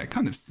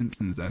 kind of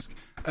Simpsons-esque.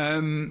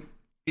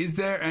 Is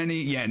there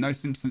any, no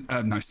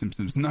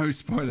Simpsons, no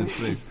spoilers,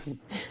 please.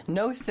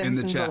 No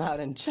Simpsons allowed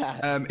in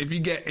chat. If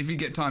you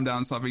get timed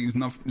down something,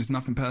 it's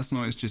nothing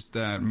personal, it's just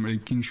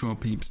making sure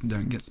peeps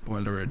don't get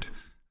spoilered.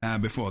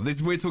 Before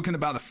this, we're talking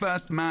about the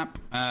first map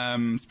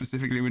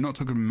specifically. We're not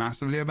talking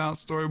massively about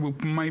story. We'll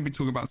maybe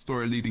talk about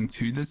story leading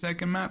to the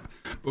second map,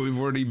 but we've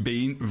already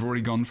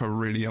gone for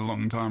really a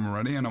long time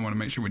already, and I want to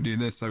make sure we do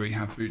this so we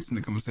have Boots in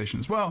the conversation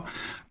as well.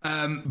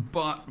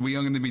 But we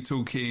are going to be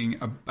talking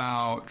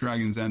about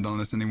Dragon's End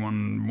unless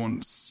anyone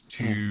wants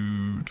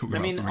to talk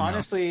about something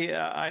honestly,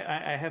 else.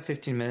 I have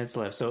 15 minutes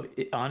left, so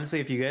honestly,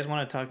 if you guys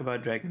want to talk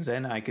about Dragon's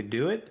End, I could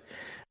do it.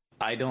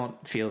 I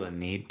don't feel the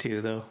need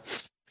to, though.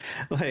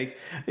 Like,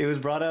 it was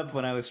brought up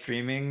when I was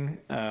streaming.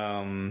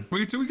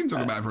 We can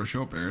talk about it for a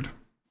short period.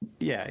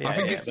 Yeah. But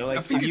like,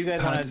 if you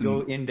guys want to go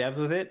in depth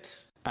with it,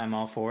 I'm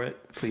all for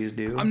it. Please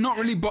do. I'm not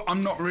really.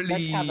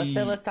 Let's have a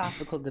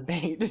philosophical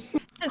debate.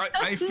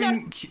 I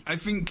think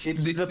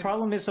the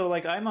problem is, so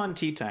like, I'm on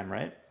tea time,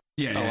 right?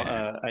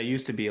 Yeah. I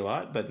used to be a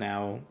lot, but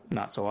now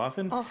not so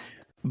often.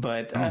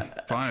 But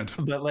fired.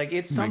 But like,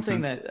 it's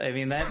something that, I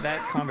mean, that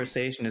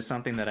conversation is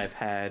something that I've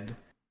had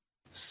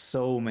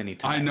so many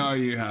times. I know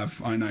you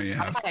have. I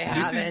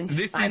haven't.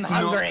 This is I'm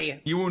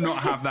hungry. You will not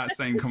have that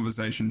same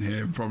conversation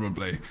here,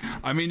 probably.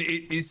 I mean,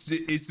 it's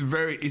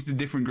a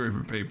different group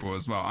of people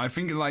as well. I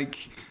think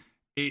like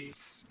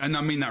and I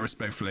mean that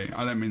respectfully.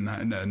 I don't mean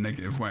that in a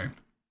negative way.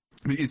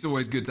 I mean, it's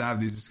always good to have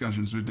these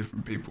discussions with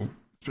different people,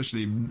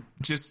 especially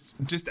just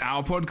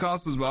our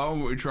podcast as well.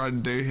 What we try to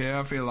do here,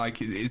 I feel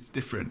like it's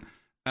different.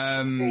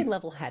 It's very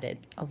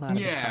level-headed. A lot of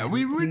the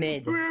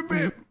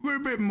times. We're a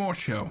bit more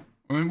chill.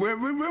 I mean,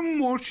 we're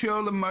more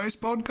chill than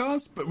most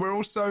podcasts, but we're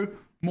also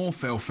more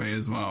filthy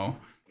as well.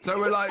 So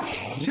we're like,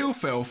 chill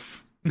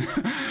filth.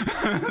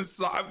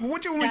 So,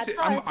 what do you want me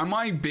to... Am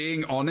I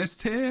being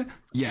honest here?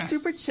 Yes.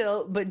 Super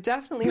chill, but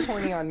definitely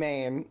horny on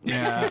main.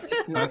 Yeah,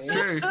 that's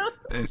true.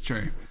 It's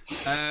true.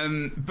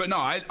 But no,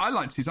 I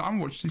like to see some.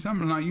 I watch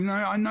some, and like, you know,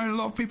 I know a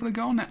lot of people that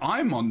go on there.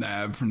 I'm on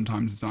there from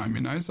time to time,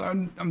 you know, so I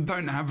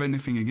don't have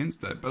anything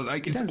against it. But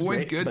like, it's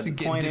always good to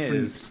get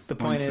different. The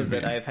point is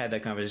that I've had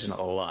that conversation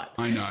a lot.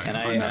 I know, and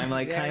I'm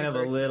like kind of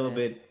a little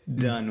bit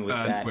done with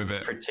that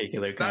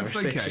particular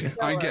conversation. That's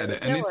okay. I get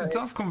it, and it's a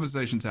tough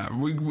conversation to have.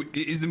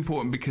 It is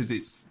important because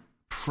it's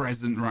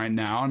present right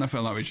now, and I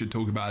feel like we should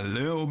talk about it a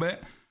little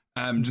bit.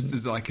 Just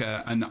as like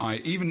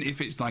even if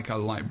it's like a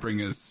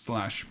Lightbringers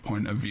 /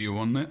 point of view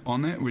on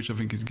it, which I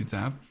think is good to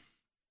have.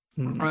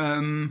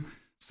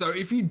 So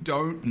if you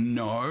don't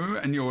know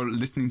and you're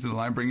listening to the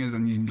Lightbringers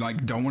and you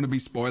like don't want to be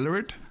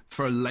spoilered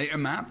for a later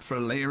map, for a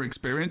later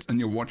experience, and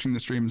you're watching the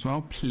stream as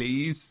well,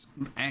 please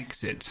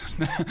exit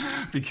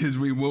because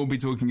we will be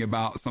talking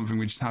about something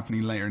which is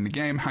happening later in the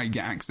game, how you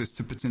get access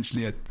to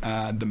potentially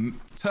the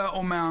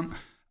turtle mount.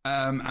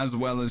 As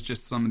well as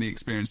just some of the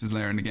experiences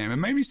later in the game,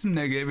 and maybe some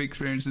negative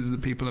experiences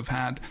that people have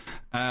had.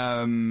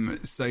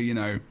 So, you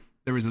know,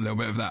 there is a little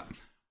bit of that.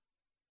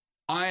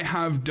 I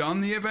have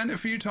done the event a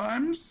few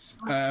times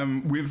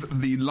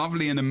with the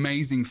lovely and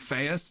amazing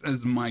Feus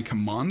as my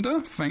commander,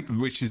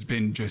 which has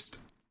been just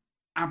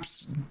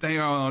they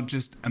are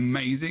just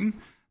amazing.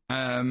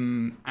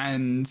 And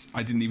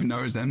I didn't even know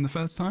it was them the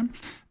first time,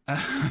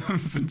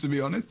 to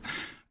be honest.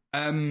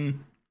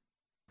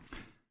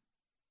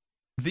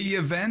 The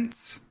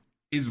event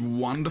is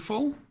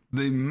wonderful.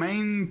 The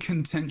main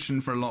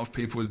contention for a lot of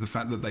people is the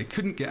fact that they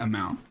couldn't get a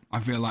mount. I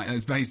feel like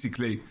that's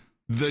basically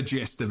the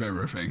gist of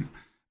everything.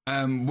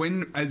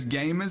 When, as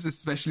gamers,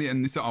 especially,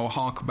 and this I'll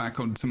hark back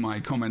onto my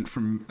comment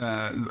from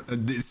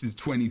this is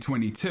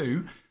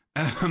 2022,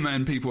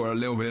 and people are a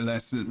little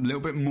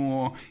bit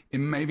more,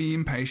 maybe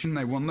impatient.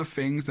 They want the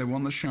things, they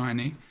want the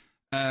shiny.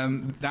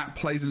 That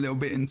plays a little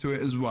bit into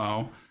it as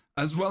well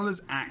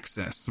as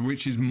access,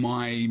 which is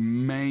my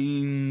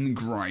main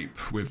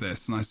gripe with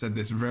this. And I said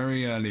this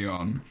very early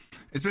on,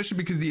 especially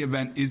because the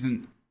event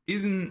isn't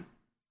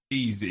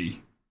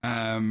easy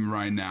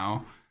right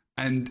now,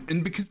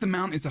 and because the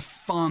mount is a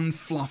fun,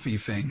 fluffy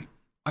thing.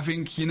 I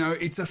think, you know,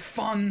 it's a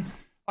fun.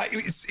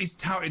 It's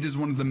touted as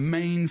one of the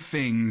main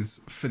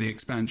things for the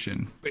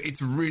expansion, but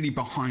it's really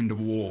behind a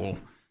wall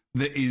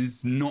that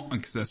is not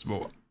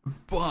accessible.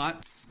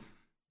 But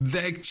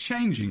they're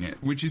changing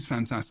it, which is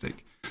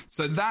fantastic.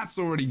 So that's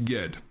already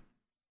good.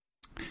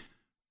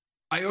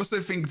 I also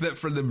think that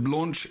for the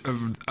launch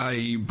of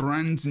a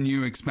brand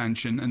new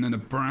expansion and then a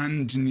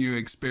brand new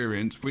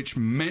experience, which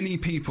many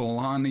people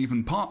aren't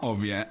even part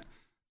of yet,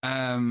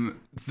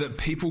 that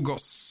people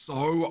got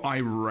so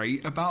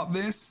irate about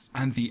this,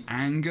 and the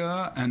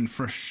anger and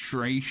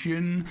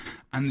frustration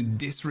and the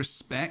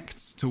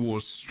disrespect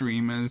towards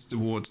streamers,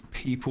 towards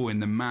people in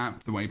the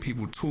map, the way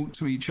people talk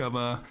to each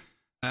other,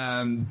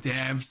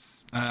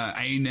 devs,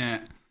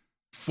 ANET,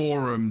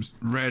 forums,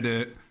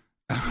 Reddit,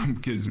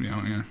 because we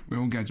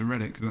all go to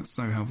Reddit because that's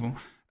so helpful,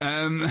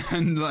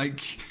 and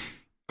like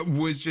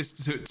was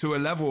just to a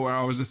level where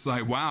I was just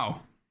like,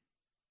 wow,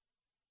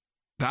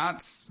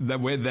 that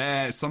we're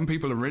there. Some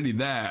people are really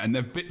there, and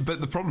but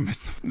the problem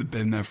is they've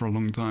been there for a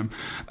long time,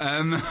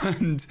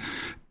 and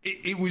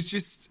it was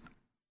just.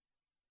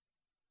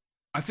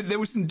 I think there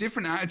was some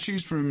different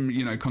attitudes from,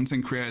 you know,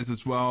 content creators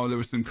as well. There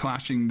was some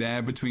clashing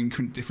there between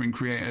different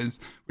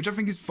creators, which I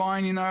think is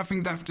fine. You know, I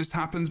think that just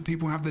happens.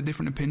 People have their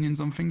different opinions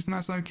on things, and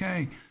that's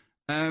okay.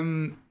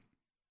 I'm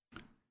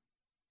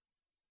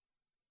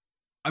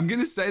going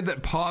to say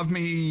that part of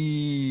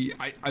me,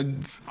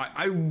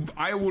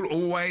 I will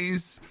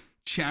always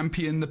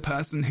champion the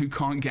person who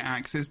can't get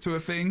access to a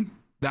thing.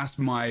 That's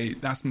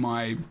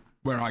my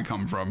where I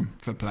come from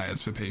for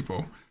players, for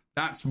people.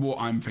 That's what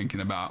I'm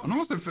thinking about, and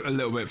also a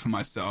little bit for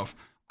myself.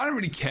 I don't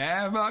really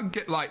care about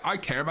I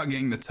care about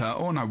getting the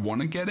turtle, and I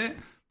want to get it.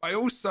 I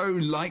also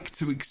like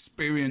to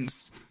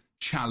experience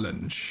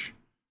challenge,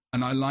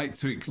 and I like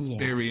to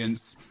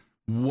experience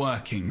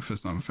working for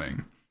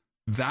something.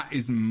 That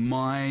is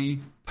my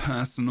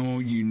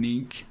personal,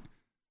 unique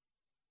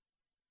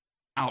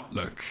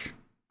outlook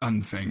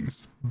on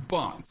things.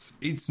 But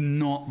it's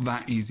not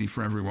that easy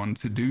for everyone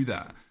to do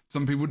that.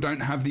 Some people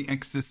don't have the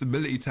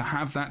accessibility to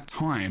have that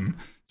time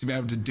to be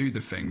able to do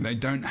the thing. They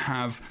don't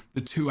have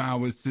the 2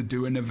 hours to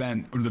do an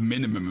event, or the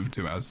minimum of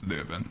 2 hours to do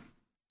an event.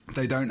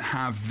 They don't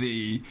have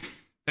they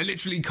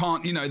literally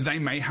can't, you know, they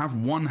may have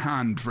one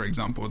hand, for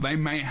example. They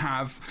may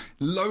have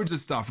loads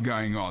of stuff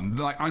going on.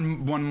 Like,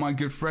 I'm one of my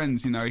good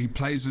friends, you know, he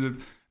plays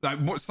with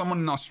someone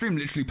in our stream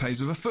literally plays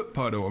with a foot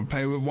pedal or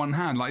play with one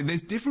hand. Like,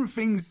 there's different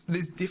things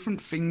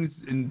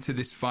into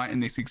this fight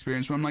and this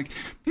experience where I'm like,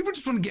 people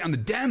just want to get on the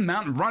damn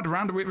mount and ride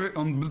around with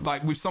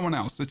it with someone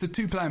else. It's a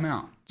 2-player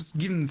mount. Just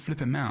give them the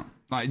flipping mount,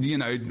 like, you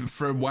know,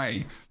 for a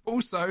way.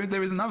 Also,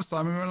 there is another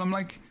side where I'm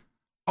like,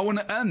 I want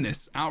to earn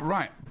this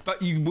outright,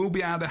 but you will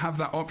be able to have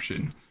that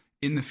option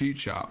in the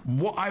future.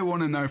 What I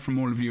want to know from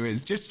all of you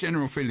is just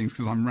general feelings,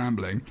 because I'm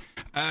rambling,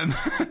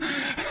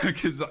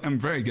 because I'm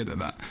very good at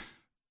that.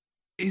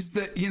 Is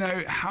that, you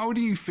know, how do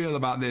you feel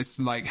about this?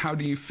 Like, how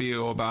do you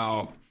feel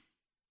about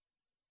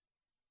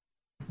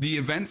the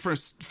event for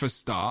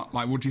start,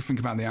 like, what do you think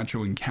about the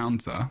actual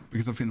encounter?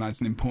 Because I think that's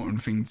an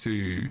important thing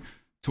to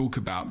talk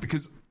about,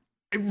 because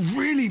I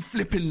really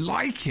flipping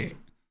like it.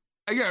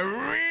 I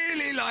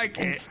really like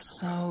it. It's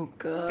so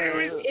good.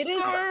 There is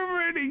so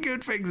many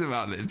good things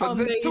about this. But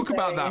let's talk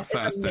about that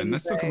first then.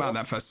 Let's talk about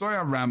that first. Sorry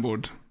I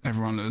rambled,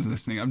 everyone that was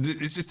listening.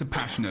 It's just a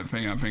passionate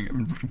thing, I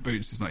think.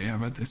 Boots is like, yeah,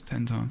 I've heard this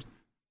 10 times.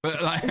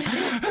 But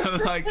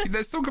like,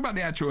 let's talk about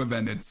the actual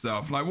event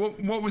itself. Like,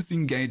 what was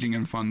engaging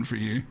and fun for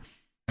you,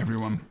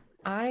 everyone?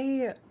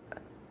 I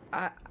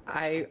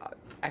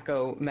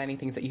echo many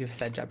things that you've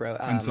said, Jebro.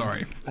 I'm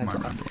sorry for my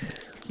rambling.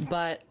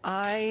 But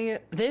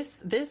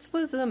this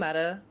was the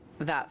meta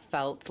that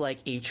felt like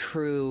a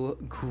true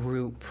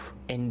group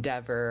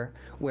endeavor,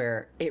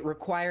 where it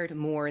required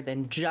more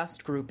than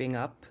just grouping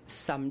up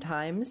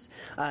sometimes,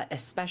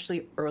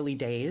 especially early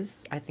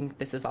days. I think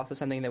this is also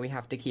something that we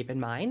have to keep in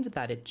mind,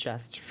 that it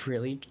just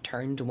really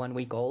turned 1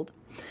 week old.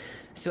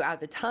 So at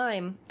the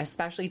time,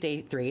 especially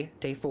day 3,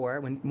 day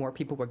 4, when more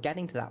people were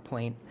getting to that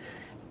point,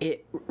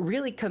 it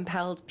really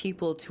compelled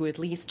people to at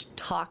least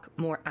talk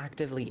more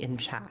actively in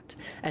chat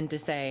and to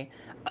say,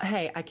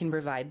 hey, I can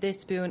provide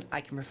this boon, I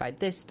can provide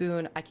this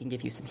boon, I can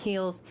give you some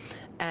heals.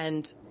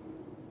 And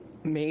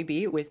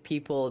maybe with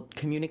people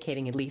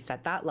communicating at least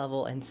at that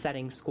level and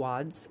setting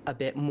squads a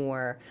bit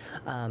more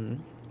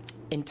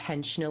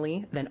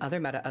intentionally than other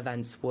meta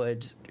events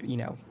would,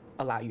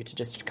 allow you to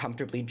just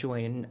comfortably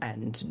join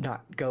and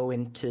not go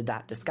into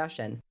that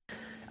discussion.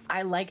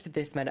 I liked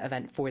this meta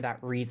event for that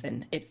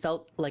reason. It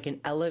felt like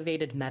an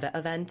elevated meta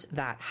event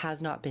that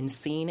has not been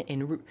seen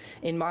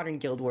in modern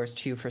Guild Wars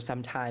 2 for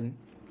some time.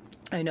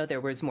 I know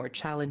there was more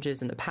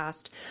challenges in the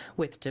past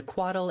with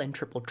Dequaddle and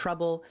Triple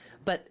Trouble,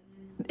 but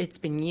it's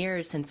been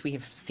years since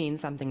we've seen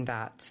something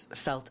that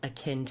felt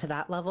akin to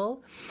that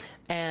level.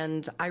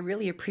 And I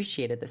really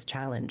appreciated this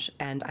challenge.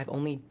 And I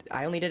only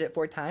did it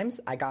 4 times.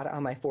 I got it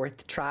on my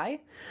 4th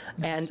try.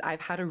 Nice. And I've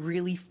had a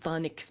really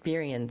fun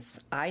experience,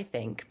 I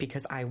think,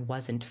 because I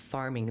wasn't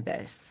farming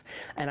this.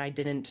 And I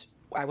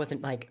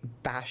wasn't like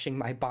bashing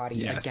my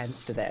body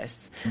against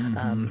this,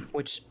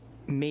 which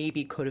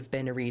maybe could have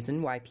been a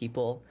reason why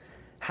people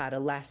had a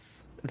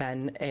less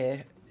than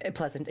a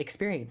pleasant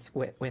experience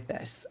with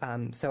this.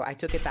 So I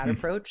took it that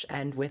approach,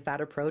 and with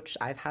that approach,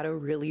 I've had a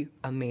really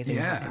amazing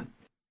time.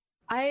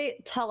 I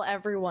tell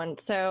everyone,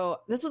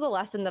 so this was a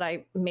lesson that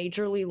I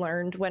majorly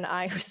learned when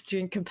I was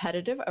doing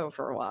competitive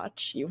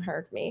Overwatch. You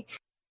heard me.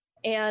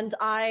 And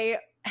I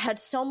had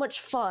so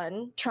much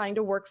fun trying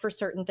to work for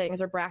certain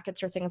things or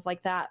brackets or things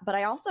like that. But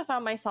I also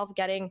found myself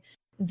getting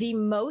the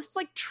most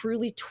like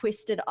truly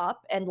twisted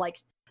up and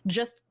like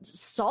just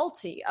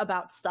salty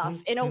about stuff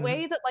in a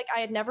way that like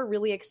I had never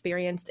really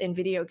experienced in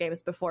video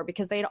games before,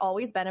 because they had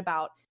always been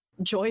about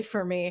joy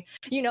for me,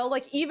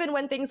 like even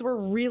when things were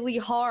really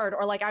hard,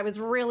 or like I was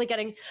really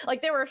getting,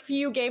 like there were a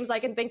few games I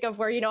can think of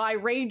where I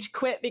rage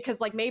quit because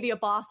like maybe a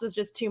boss was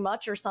just too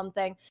much or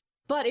something.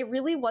 But it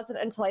really wasn't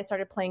until I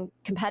started playing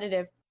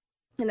competitive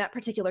in that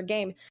particular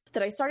game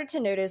that I started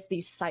to notice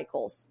these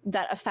cycles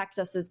that affect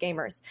us as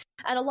gamers.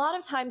 And a lot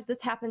of times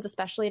this happens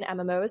especially in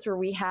MMOs, where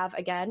we have,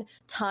 again,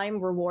 time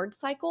reward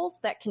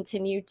cycles that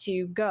continue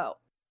to go.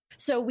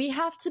 So we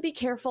have to be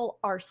careful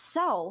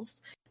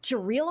ourselves to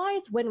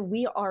realize when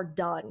we are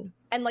done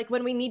and like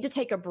when we need to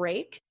take a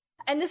break.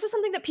 And this is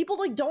something that people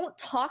like don't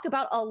talk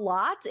about a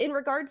lot in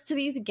regards to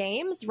these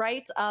games,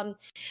 right? And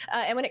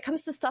when it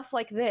comes to stuff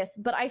like this,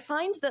 but I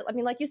find that, I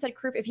mean, like you said,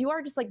 Kroof, if you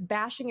are just like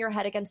bashing your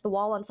head against the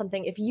wall on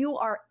something, if you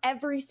are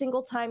every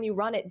single time you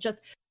run it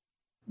just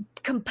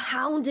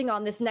compounding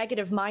on this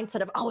negative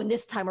mindset of, oh, and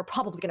this time we're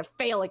probably going to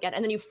fail again,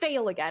 and then you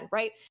fail again,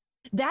 right?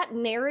 That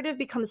narrative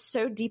becomes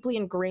so deeply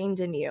ingrained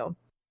in you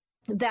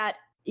that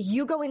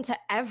you go into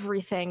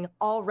everything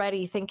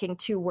already thinking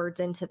 2 words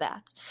into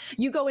that.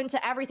 You go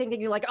into everything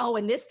thinking like, oh,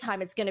 and this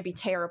time it's going to be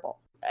terrible.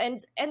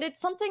 And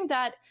it's something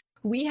that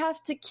we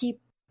have to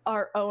keep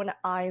our own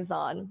eyes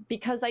on,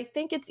 because I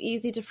think it's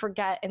easy to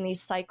forget in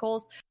these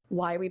cycles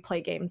why we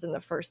play games in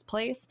the first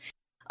place.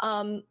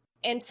 And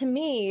to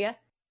me,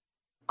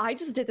 I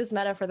just did this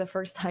meta for the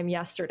first time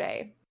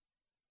yesterday.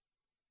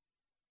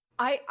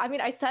 I mean,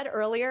 I said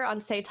earlier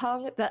on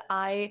Seitung that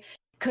I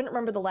couldn't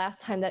remember the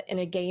last time that in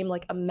a game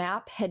like a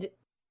map had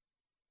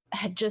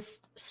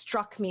just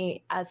struck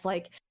me as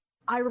like,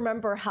 I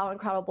remember how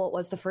incredible it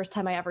was the first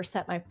time I ever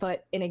set my foot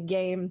in a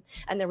game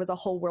and there was a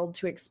whole world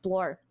to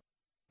explore.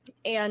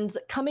 And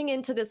coming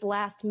into this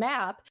last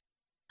map,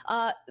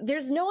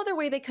 there's no other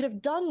way they could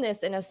have done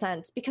this in a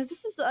sense, because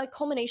this is a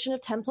culmination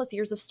of 10 plus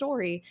years of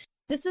story.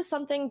 This is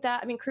something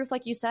that, I mean, Kroof,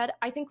 like you said,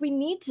 I think we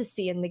need to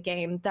see in the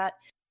game that.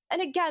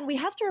 And again, we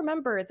have to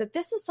remember that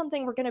this is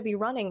something we're going to be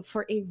running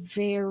for a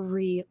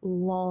very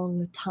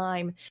long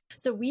time.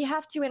 So we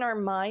have to, in our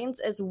minds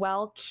as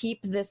well,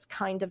 keep this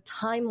kind of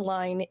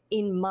timeline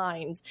in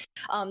mind.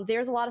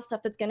 There's a lot of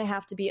stuff that's going to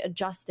have to be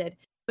adjusted.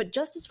 But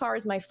just as far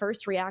as my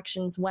first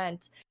reactions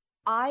went,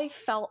 I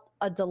felt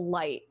a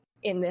delight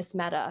in this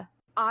meta.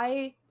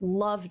 I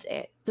loved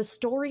it. the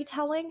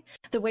storytelling,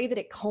 the way that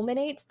it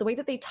culminates, the way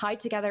that they tied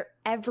together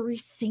every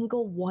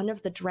single one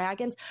of the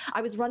dragons.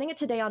 I was running it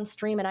today on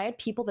stream, and I had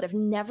people that have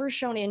never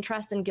shown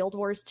interest in Guild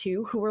Wars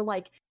 2 who were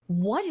like,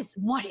 what is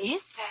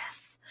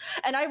this?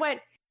 And I went,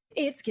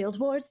 it's Guild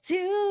Wars 2.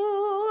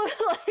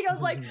 Like, I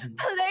was like,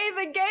 play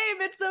the game.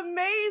 It's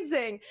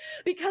amazing.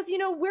 Because, you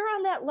know, we're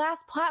on that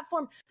last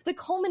platform, the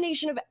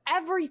culmination of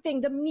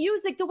everything, the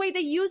music, the way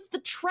they use the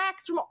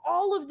tracks from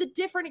all of the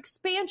different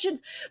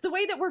expansions, the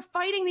way that we're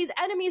fighting these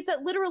enemies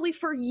that literally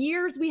for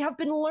years we have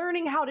been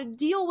learning how to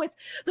deal with,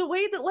 the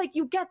way that, like,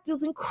 you get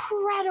those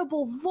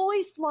incredible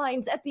voice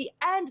lines at the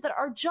end that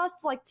are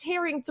just, like,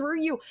 tearing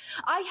through you.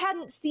 I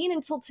hadn't seen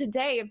until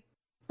today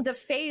the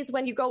phase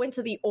when you go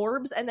into the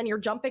orbs and then you're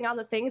jumping on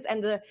the things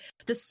and the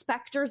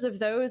specters of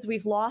those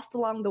we've lost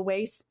along the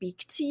way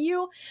speak to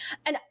you.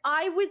 And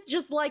I was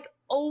just like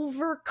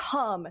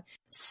overcome.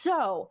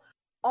 So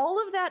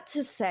all of that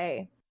to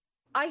say,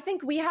 I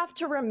think we have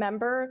to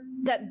remember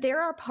that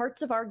there are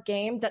parts of our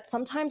game that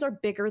sometimes are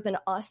bigger than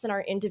us and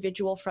our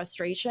individual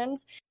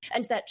frustrations,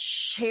 and that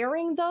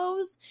sharing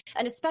those,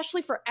 and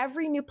especially for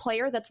every new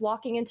player that's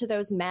walking into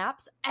those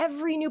maps,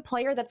 every new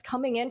player that's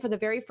coming in for the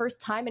very first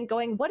time and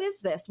going, what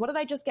is this? What did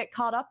I just get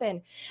caught up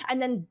in?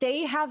 And then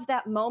they have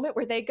that moment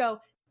where they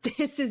go,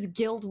 this is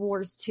Guild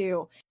Wars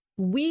 2.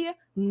 We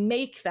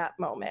make that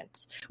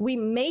moment. We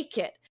make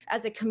it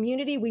as a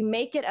community. We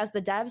make it as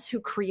the devs who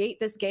create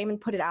this game and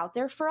put it out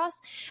there for us.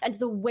 And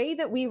the way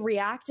that we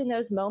react in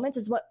those moments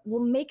is what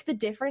will make the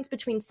difference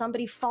between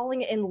somebody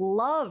falling in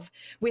love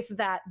with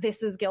that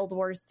this is Guild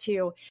Wars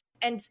 2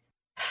 and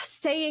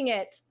saying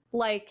it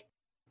like,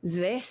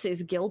 this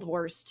is Guild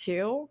Wars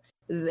 2.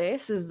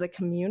 This is the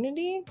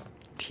community.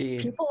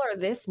 People are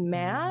this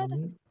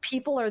mad.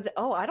 People are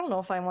I don't know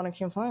if I want to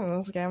keep playing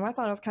this game. I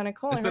thought it was kind of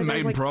cool. It's the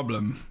main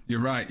problem. You're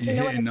right.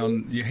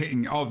 You're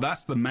hitting. Oh,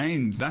 that's the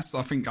main. That's,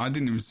 I think I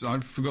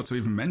forgot to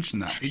even mention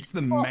that. It's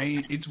the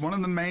main. It's one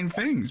of the main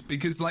things,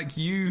 because like if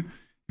you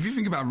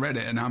think about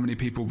Reddit and how many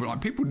people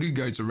do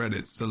go to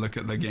Reddit to look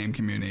at the game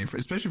community,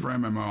 especially for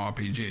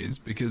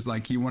MMORPGs, because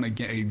like you want to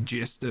get a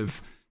gist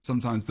of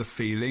sometimes the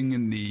feeling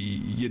and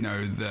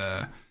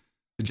the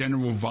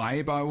general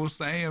vibe, I will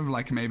say, of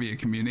like maybe a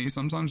community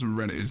sometimes, and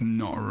Reddit is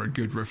not a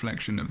good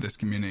reflection of this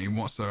community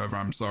whatsoever.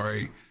 I'm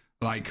sorry.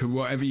 Like,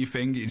 whatever you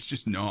think, it's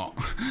just not.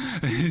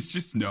 It's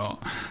just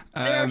not.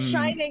 There are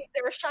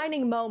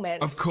shining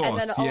moments. Of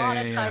course. And then a lot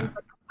of times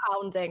the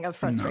compounding of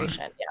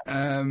frustration. No.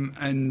 Yeah.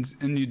 And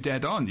you're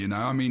dead on, you know?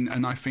 I mean,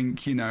 and I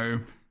think, you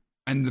know,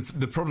 and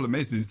the problem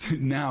is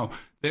that now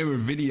there are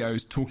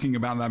videos talking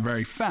about that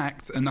very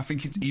fact, and I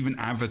think it's even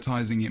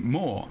advertising it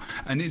more.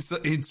 And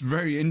it's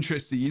very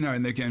interesting, you know,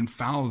 and they're getting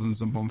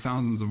thousands upon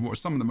thousands of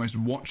some of the most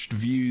watched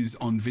views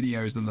on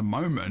videos at the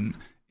moment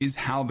is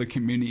how the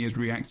community is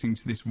reacting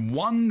to this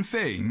one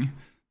thing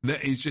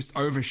that is just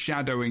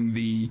overshadowing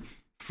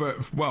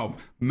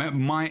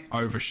might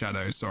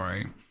overshadow,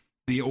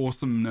 the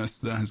awesomeness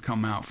that has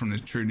come out from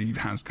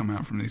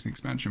this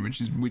expansion,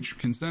 which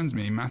concerns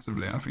me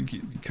massively. I think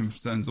it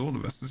concerns all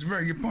of us. It's a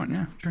very good point.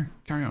 Yeah, true.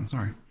 Carry on.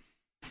 Sorry.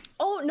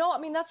 Oh, no, I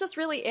mean, that's just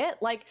really it.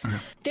 Like,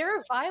 there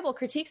are viable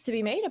critiques to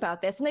be made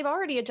about this, and they've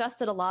already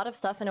adjusted a lot of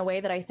stuff in a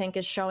way that I think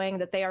is showing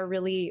that they are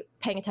really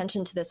paying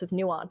attention to this with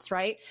nuance,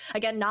 right?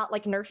 Again, not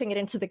like nerfing it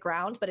into the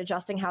ground, but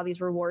adjusting how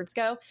these rewards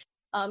go.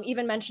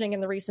 Even mentioning in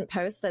the recent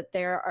post that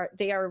they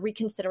are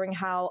reconsidering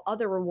how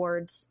other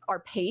rewards are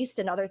paced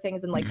and other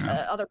things, and like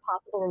other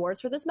possible rewards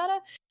for this meta.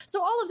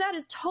 So all of that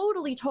is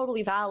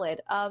totally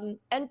valid.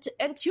 And to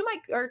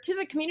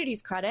the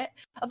community's credit,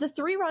 of the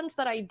 3 runs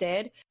that I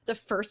did, the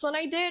first one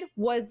I did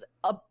was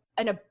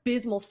an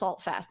abysmal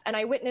salt fest, and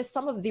I witnessed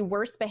some of the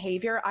worst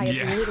behavior I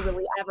have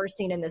literally ever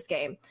seen in this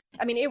game.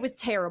 I mean, it was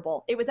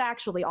terrible. It was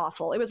actually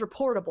awful. It was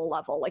reportable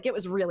level. Like, it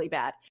was really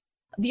bad.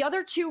 The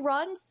other 2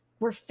 runs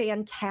were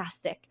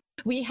fantastic.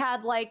 We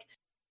had like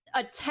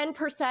a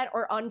 10%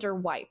 or under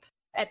wipe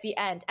at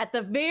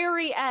the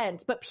very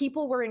end, but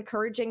people were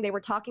encouraging. They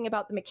were talking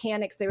about the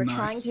mechanics. They were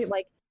trying to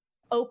like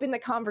open the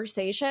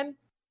conversation.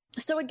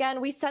 So again,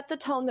 we set the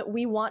tone that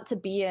we want to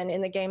be in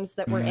the games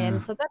that we're in.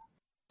 So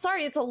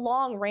sorry, it's a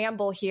long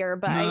ramble here,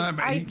 but you're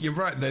right.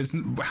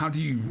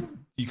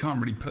 You can't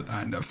really put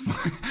that enough.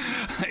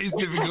 It's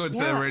difficult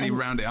to really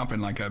round it up in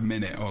like a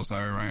minute or so,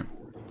 right?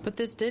 But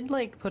this did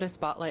like put a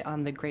spotlight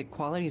on the great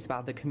qualities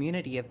about the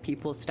community of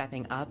people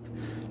stepping up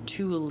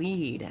to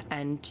lead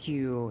and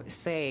to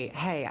say,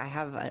 hey, I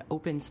have an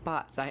open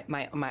spot.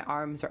 My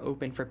arms are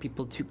open for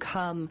people to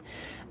come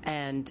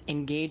and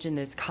engage in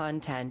this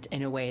content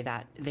in a way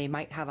that they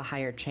might have a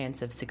higher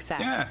chance of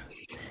success.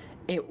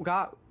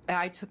 Yeah.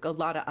 I took a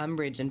lot of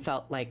umbrage and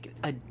felt like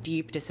a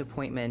deep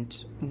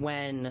disappointment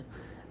when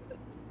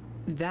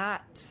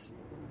that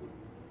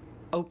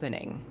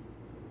opening,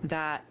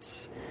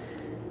 that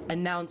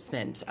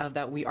announcement of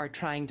that we are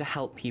trying to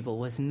help people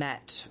was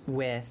met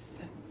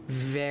with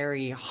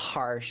very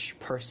harsh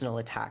personal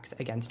attacks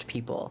against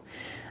people.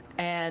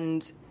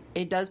 And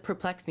it does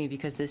perplex me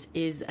because this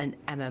is an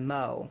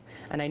MMO,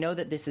 and I know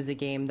that this is a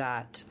game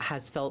that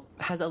has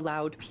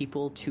allowed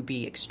people to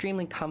be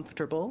extremely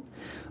comfortable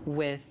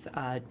with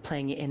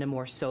playing it in a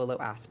more solo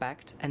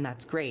aspect, and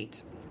that's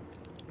great.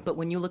 But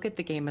when you look at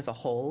the game as a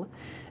whole,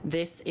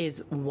 this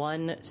is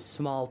one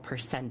small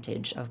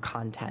percentage of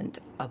content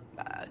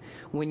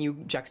when you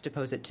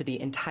juxtapose it to the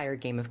entire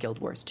game of Guild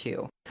Wars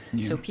 2.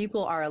 Yeah. So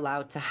people are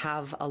allowed to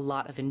have a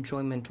lot of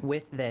enjoyment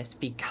with this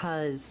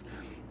because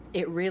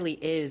it really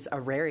is a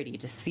rarity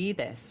to see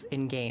this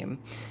in game.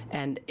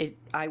 And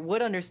I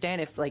would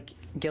understand if like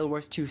Guild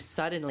Wars 2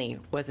 suddenly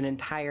was an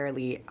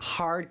entirely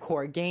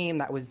hardcore game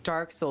that was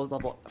Dark Souls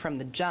level from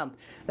the jump.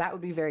 That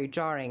would be very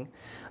jarring.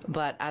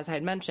 But as I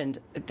had mentioned,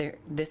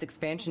 this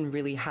expansion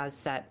really has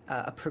set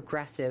a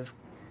progressive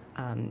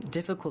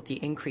difficulty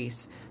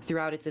increase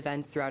throughout its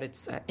events, throughout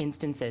its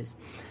instances.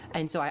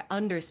 And so I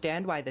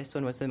understand why this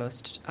one was the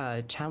most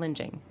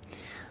challenging.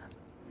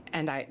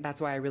 And that's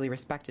why I really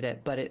respected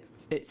it. But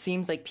it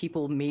seems like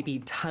people maybe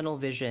tunnel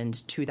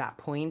visioned to that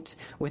point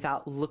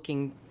without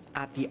looking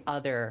at the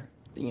other,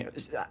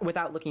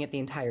 without looking at the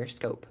entire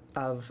scope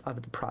of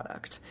the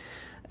product.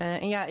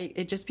 And yeah,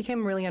 it just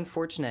became really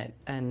unfortunate.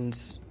 And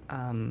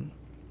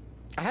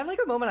I had like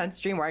a moment on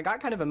stream where I got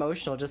kind of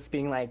emotional just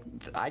being like,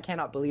 I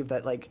cannot believe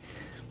that, like,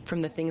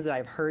 from the things that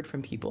I've heard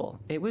from people,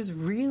 it was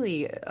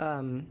really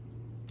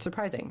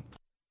surprising.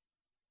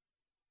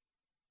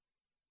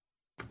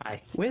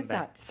 Hi. With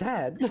that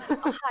said,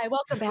 hi,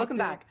 welcome back. Welcome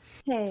back.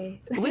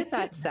 Hey. With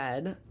that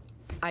said,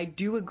 I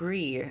do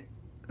agree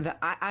that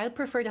I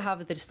prefer to have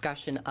the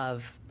discussion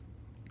of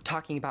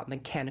talking about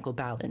mechanical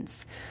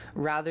balance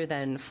rather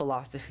than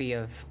philosophy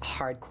of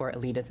hardcore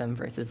elitism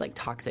versus like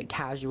toxic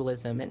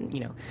casualism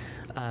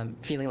and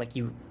feeling like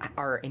you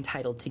are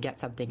entitled to get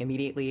something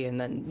immediately,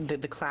 and then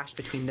the clash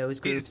between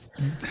those groups.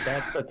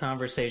 That's the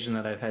conversation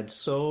that I've had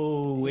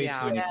too many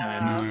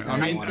times.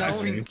 I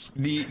think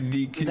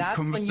the that's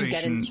conversation, when you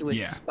get into a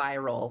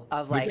spiral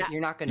of like you're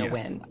not going to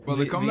win. Well,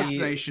 the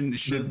conversation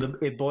should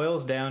it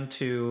boils down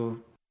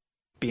to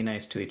be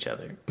nice to each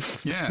other.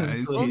 Yeah,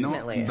 it's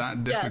not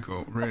that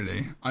difficult,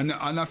 really. And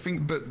I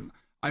think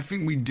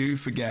we do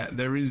forget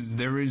there is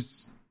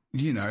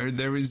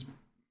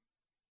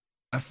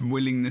a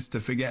willingness to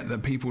forget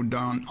that people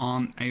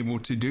aren't able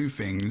to do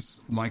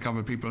things like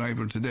other people are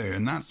able to do,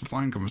 and that's a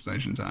fine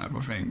conversation to have. I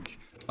think,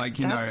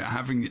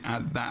 having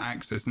that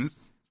access, and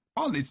it's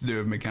partly to do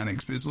with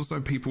mechanics, but it's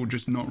also people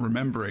just not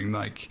remembering.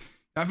 Like,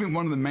 I think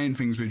one of the main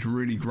things which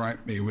really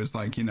griped me was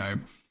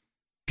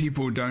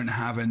people don't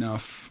have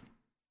enough.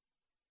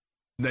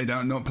 They're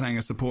not playing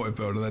a supportive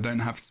builder. They don't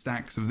have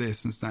stacks of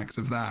this and stacks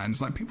of that. And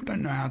it's like, people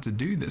don't know how to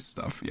do this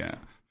stuff yet. I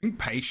think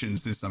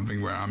patience is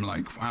something where I'm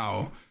like,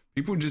 wow,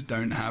 people just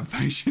don't have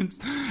patience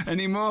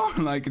anymore.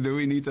 Like, do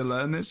we need to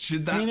learn this?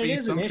 Should that be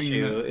something?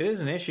 It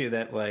is an issue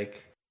that,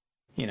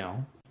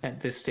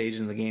 at this stage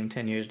in the game,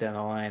 10 years down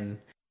the line,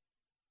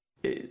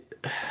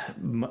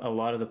 a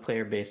lot of the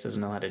player base doesn't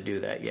know how to do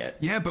that yet.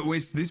 Yeah, but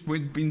we've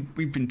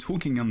been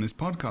talking on this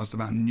podcast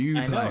about new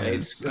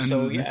players, this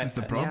is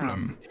the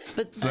problem. Yeah.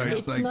 But so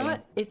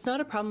it's not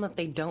a problem that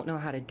they don't know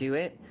how to do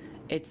it.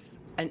 It's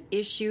an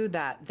issue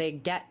that they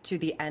get to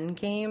the end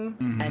game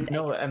and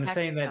no, I'm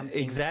saying that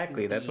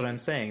exactly. That's what I'm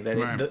saying. That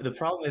right. The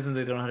problem isn't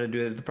they don't know how to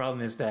do it. The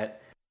problem is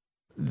that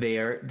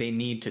they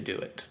need to do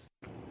it.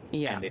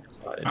 Yeah.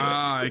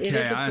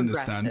 Okay, I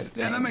understand.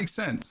 Thing. Yeah, that makes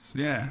sense.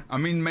 Yeah, I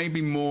mean, maybe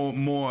more,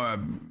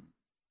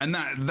 and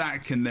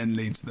that can then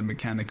lead to the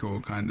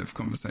mechanical kind of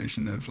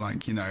conversation of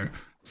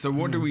so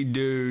what do we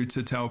do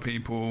to tell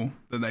people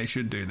that they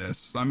should do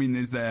this? I mean,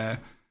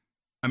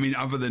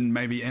 other than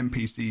maybe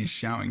NPCs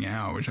shouting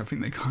out, which I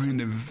think they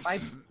kind of by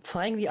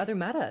playing the other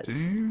metas.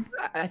 Do?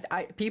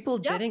 People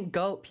didn't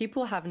go.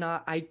 People have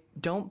not. I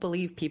don't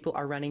believe people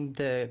are running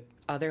the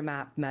other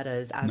map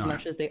metas as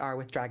much as they are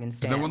with Dragon's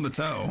Stand. They want the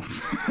turtle.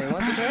 They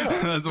want the turtle.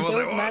 That's what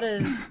they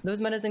want.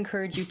 Those metas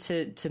encourage you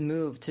to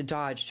move, to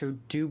dodge, to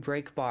do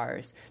break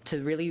bars,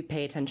 to really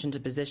pay attention to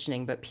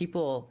positioning. But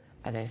people,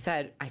 as I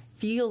said, I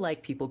feel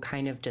like people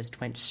kind of just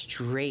went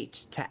straight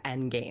to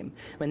endgame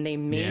when they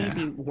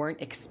maybe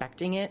weren't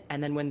expecting it.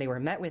 And then when they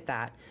were met with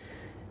that,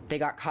 they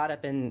got caught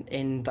up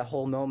in the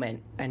whole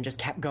moment and just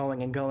kept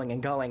going and going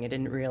and going and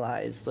didn't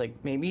realize,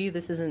 maybe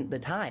this isn't the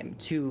time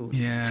to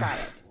try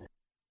it.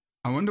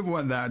 I wonder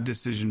what that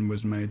decision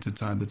was made to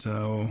tie the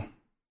turtle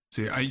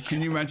to.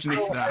 Can you imagine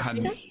if that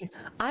hadn't...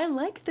 I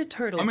like the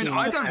turtle. I mean,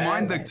 I don't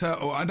mind the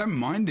turtle. I don't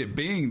mind it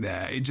being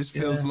there. It just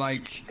feels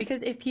like...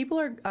 Because if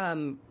people are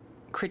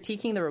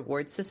critiquing the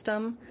reward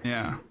system,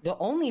 the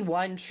only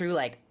one true,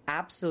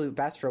 absolute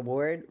best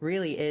reward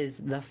really is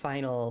the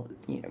final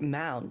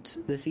mount,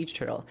 the siege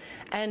turtle.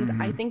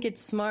 And I think it's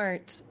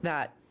smart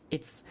that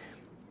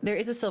there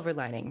is a silver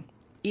lining.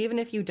 Even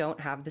if you don't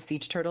have the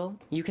siege turtle,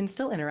 you can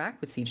still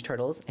interact with siege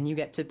turtles and you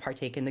get to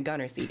partake in the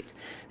gunner seat.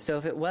 So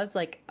if it was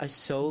a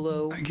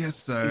solo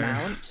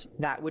mount,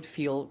 that would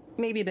feel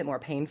maybe a bit more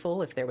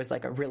painful if there was a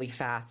really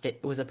fast,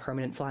 it was a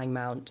permanent flying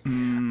mount.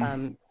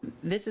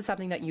 This is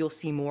something that you'll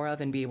see more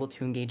of and be able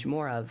to engage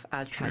more of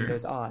as time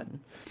goes on.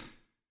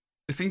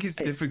 I think it's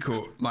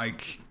difficult.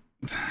 Like,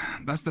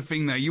 that's the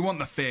thing, though. You want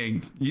the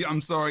thing.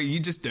 I'm sorry, you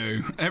just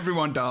do.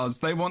 Everyone does.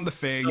 They want the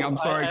thing. So I'm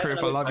sorry,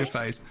 Griff. I love your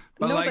face.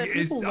 But no, like, but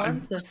people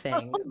want the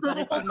thing. But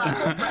it's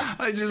not.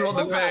 I just want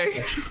the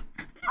thing.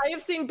 I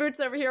have seen Boots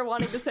over here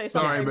wanting to say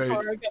something. Sorry,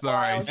 Boots.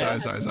 Sorry.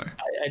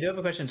 I do have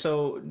a question.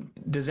 So,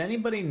 does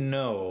anybody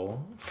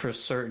know for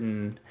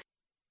certain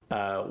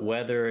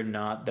whether or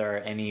not there are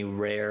any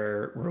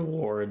rare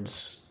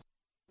rewards,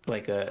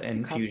 like an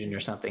infusion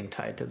or something,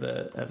 tied to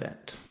the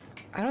event?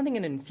 I don't think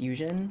an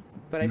infusion,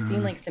 but I've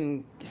seen like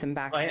some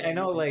back. I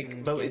know,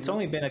 like, but it's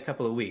only been a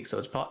couple of weeks, so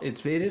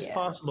it is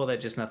possible that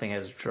just nothing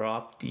has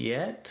dropped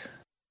yet.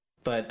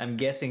 But I'm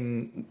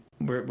guessing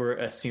we're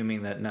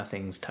assuming that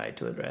nothing's tied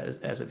to it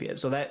as of yet.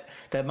 So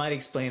that might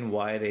explain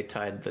why they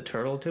tied the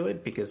turtle to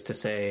it, because to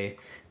say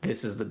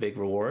this is the big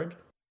reward.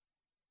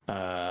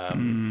 But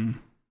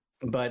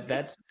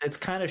it's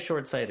kind of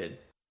short-sighted,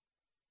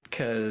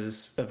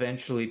 because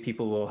eventually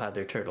people will have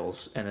their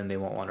turtles and then they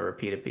won't want to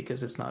repeat it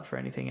because it's not for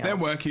anything else. They're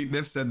working.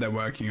 They've said they're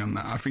working on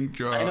that. I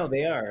think. I know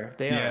they are.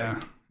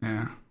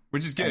 Yeah.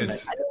 Which is good.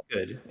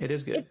 It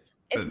is good.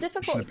 It's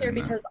difficult here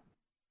because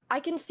I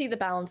can see the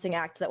balancing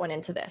act that went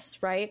into this,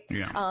 right?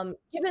 Yeah.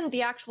 Given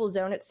the actual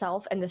zone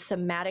itself and the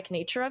thematic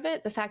nature of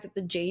it, the fact that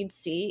the Jade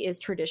Sea is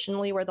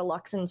traditionally where the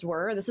Luxons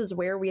were, this is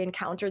where we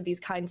encountered these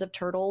kinds of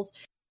turtles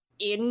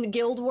in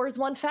Guild Wars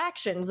 1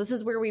 factions. This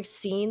is where we've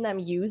seen them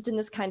used in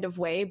this kind of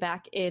way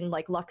back in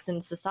like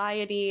Luxon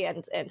society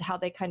and how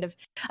they kind of,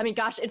 I mean,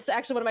 gosh, it's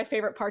actually one of my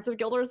favorite parts of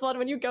Guild Wars 1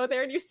 when you go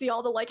there and you see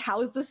all the like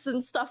houses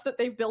and stuff that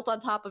they've built on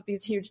top of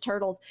these huge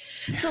turtles.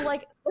 Yeah. So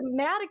like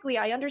thematically,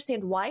 I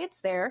understand why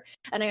it's there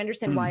and I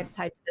understand why it's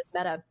tied to this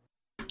meta.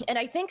 And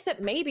I think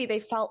that maybe they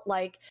felt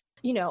like,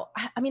 you know,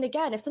 I mean,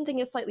 again, if something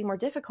is slightly more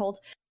difficult,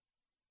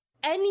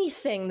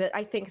 anything that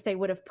I think they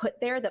would have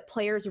put there that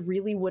players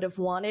really would have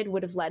wanted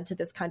would have led to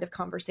this kind of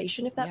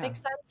conversation, if that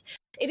makes sense.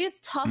 It is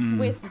tough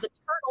with the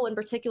turtle in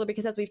particular,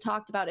 because as we've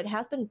talked about, it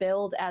has been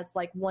billed as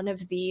like one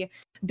of the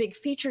big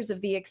features of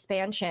the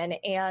expansion.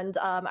 And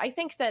I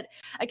think that,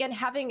 again,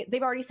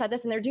 they've already said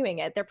this and they're doing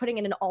it. They're putting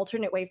in an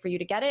alternate way for you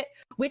to get it,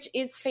 which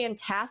is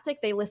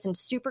fantastic. They listened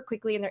super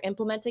quickly and they're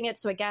implementing it.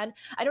 So again,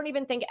 I don't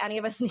even think any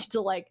of us need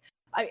to like,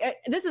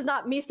 this is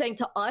not me saying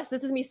to us,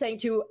 this is me saying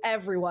to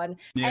everyone,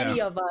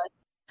 any of us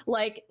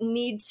like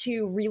need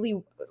to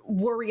really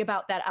worry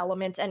about that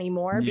element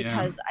anymore,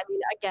 because I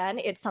mean, again,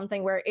 it's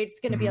something where it's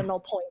going to be a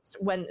null point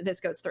when this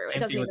goes through. It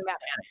doesn't even matter.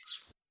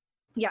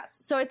 Yes.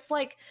 So it's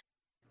like,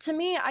 to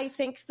me, I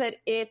think that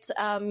it,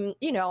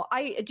 you know,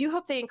 I do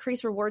hope they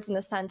increase rewards in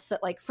the sense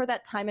that, like, for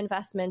that time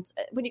investment,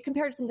 when you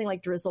compare it to something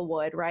like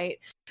Drizzlewood, right,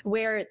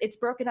 where it's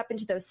broken up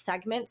into those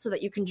segments so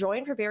that you can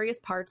join for various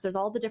parts. There's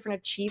all the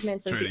different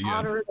achievements. There's the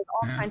honor. There's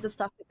all kinds of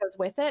stuff that goes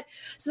with it.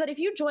 So that if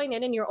you join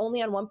in and you're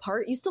only on one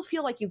part, you still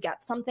feel like you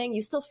get something.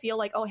 You still feel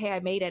like, oh, hey, I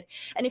made it.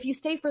 And if you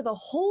stay for the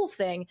whole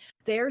thing,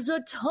 there's a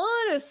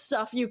ton of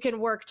stuff you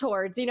can work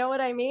towards. You know what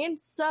I mean?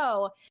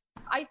 So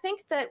I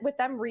think that with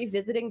them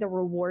revisiting the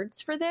rewards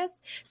for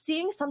this,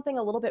 seeing something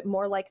a little bit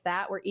more like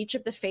that, where each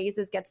of the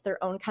phases gets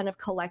their own kind of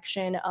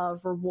collection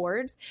of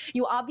rewards,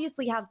 you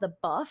obviously have the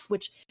buff,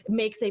 which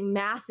makes a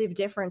massive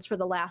difference for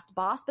the last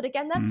boss. But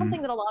again, that's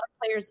something that a lot of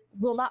players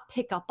will not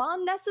pick up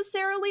on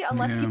necessarily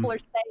unless people are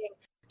saying,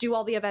 do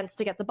all the events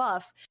to get the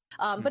buff.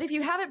 But if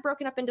you have it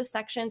broken up into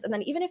sections, and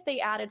then even if they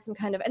added some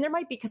kind of, and there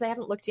might be, because I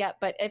haven't looked yet,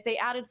 but if they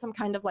added some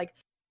kind of like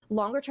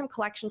longer term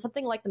collection,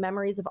 something like the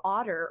Memories of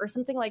Otter or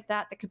something like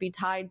that that could be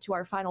tied to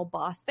our final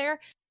boss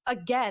there,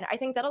 again, I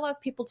think that allows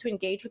people to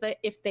engage with it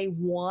if they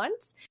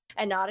want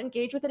and not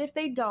engage with it if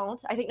they don't.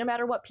 I think no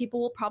matter what, people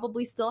will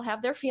probably still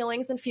have their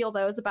feelings and feel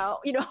those about,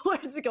 you know,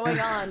 what's going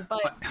on.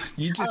 But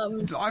you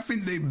just, I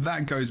think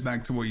that goes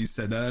back to what you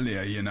said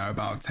earlier, you know,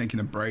 about taking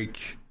a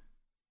break.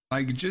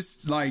 Like,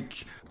 just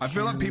like, I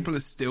feel like people are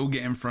still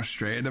getting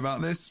frustrated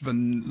about this,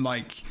 and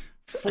like,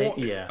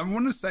 I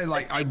want to say,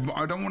 like, I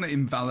don't want to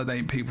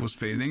invalidate people's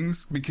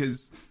feelings,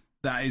 because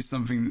that is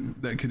something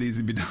that could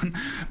easily be done.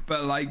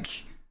 But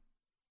like,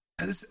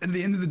 at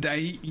the end of the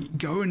day,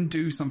 go and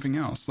do something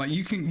else. Like,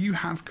 you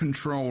have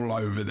control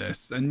over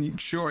this,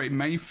 and sure, it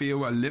may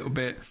feel a little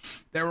bit.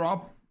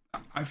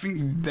 I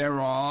think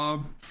there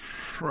are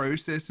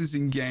processes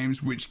in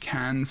games which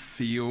can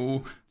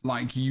feel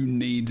like you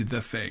need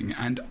the thing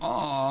and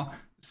are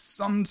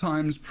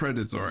sometimes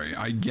predatory.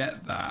 I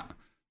get that.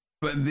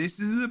 But this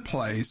is a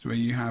place where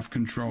you have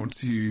control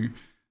to,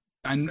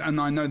 and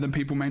I know that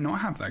people may not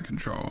have that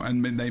control,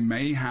 and they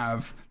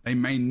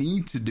may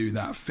need to do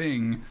that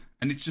thing,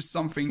 and it's just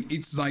something,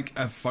 it's like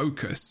a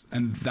focus,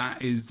 and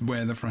that is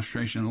where the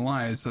frustration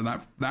lies. So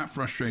that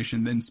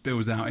frustration then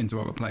spills out into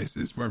other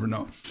places, whether or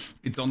not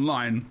it's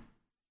online,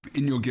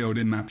 in your guild,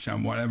 in map chat,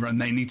 whatever,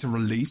 and they need to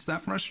release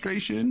that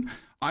frustration.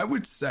 I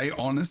would say,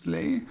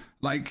 honestly,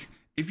 like,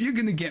 if you're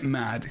going to get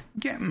mad,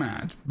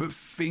 but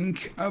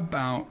think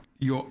about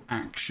your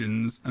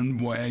actions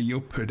and where you're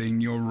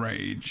putting your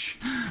rage,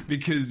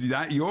 because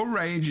your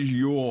rage is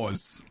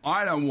yours.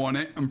 I don't want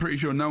it. I'm pretty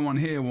sure no one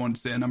here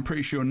wants it, and I'm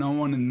pretty sure no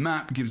one in the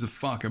map gives a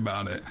fuck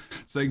about it.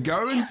 So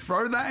go and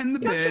throw that in the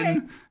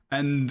bin.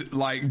 And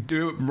like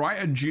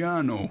write a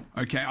journal.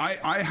 Okay,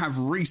 I have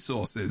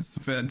resources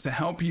to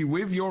help you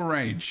with your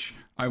rage.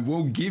 I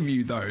will give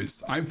you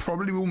those. I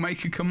probably will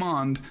make a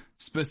command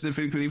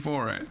specifically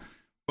for it.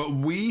 But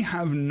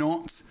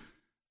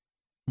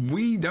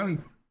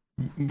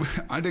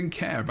I don't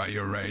care about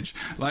your rage.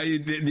 Like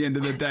at the end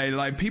of the day,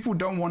 like people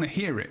don't want to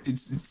hear it.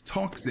 It's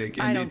toxic.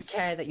 And I don't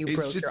care that you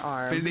broke your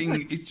arm.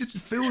 It just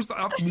fills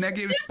up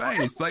negative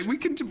space. Like we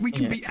can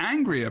be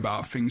angry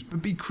about things,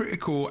 but be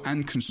critical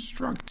and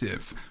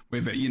constructive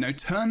with it. You know,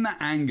 turn that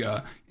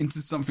anger into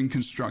something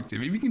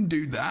constructive. If you can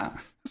do that,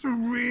 that's a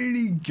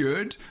really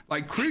good,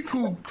 like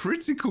critical,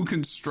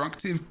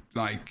 constructive,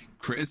 like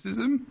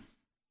criticism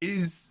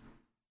is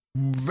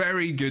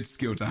very good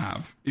skill to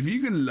have. If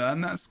you can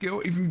learn that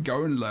skill, if you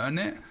go and learn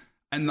it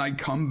and like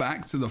come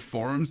back to the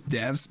forums,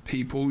 devs,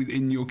 people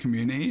in your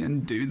community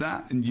and do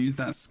that and use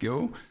that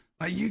skill,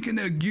 like you're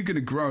gonna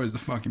grow as a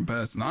fucking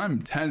person.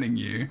 I'm telling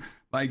you,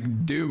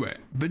 like do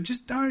it, but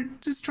just try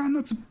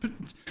not to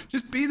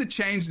just be the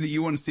change that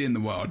you want to see in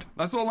the world.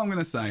 That's all I'm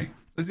gonna say.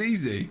 It's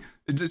easy.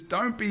 Just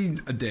don't be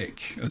a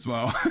dick as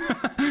well.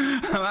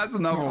 That's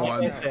another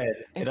one. Like I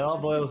said, it all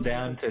boils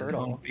down to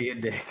don't be a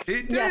dick.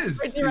 It does.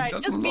 It right.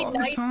 Just be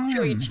nice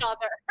to each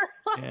other.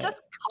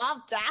 Just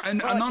calm down.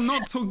 And I'm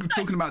not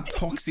talking about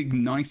toxic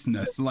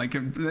niceness. Like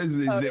there's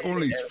all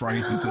these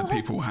phrases that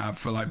people have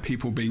for like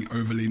people being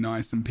overly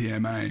nice and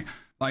PMA.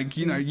 Like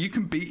you know, you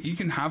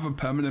can have a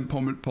permanent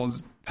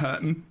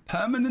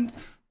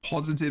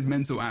positive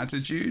mental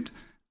attitude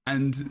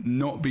and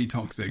not be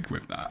toxic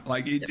with that.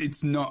 Like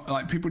it's not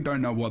like people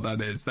don't know what that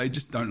is. They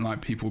just don't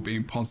like people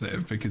being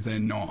positive because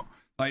they're not.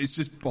 Like it's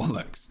just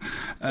bollocks.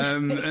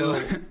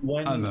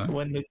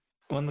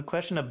 When the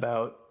question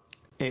about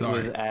it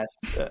was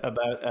asked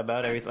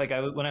about everything, like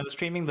when I was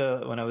streaming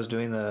when I was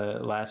doing the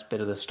last bit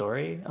of the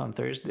story on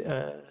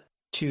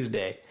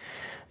Tuesday,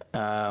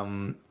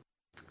 people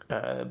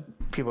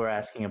were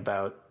asking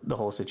about the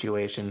whole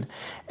situation,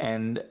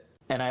 and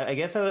I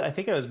guess I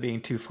think I was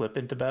being too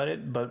flippant about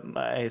it, but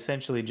I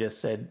essentially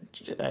just said,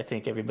 I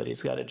think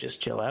everybody's got to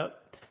just chill out.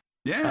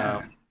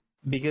 Yeah.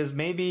 Because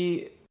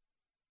maybe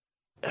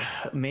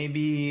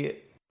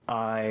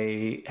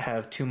I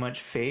have too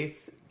much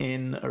faith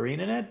in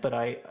ArenaNet, but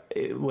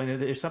when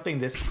there's something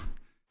this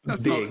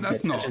big,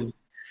 that's not a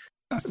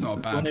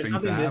bad thing to have. When there's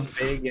something this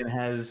big and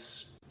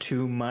has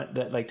too much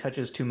that like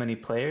touches too many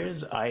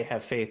players, I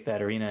have faith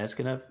that Arena is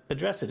going to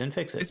address it and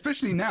fix it.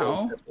 Especially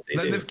now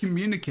that they've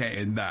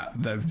communicated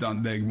that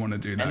they want to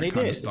do that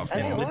kind of stuff.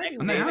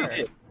 And they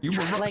have. You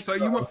were right. So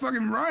you were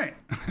fucking right.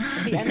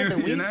 At the end of the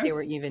week, they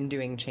were even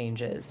doing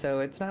changes. So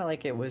it's not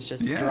like it was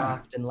just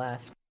dropped and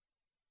left.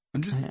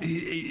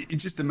 It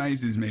just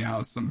amazes me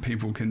how some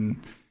people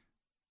can.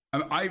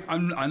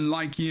 I'm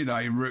like you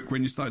know, Rook,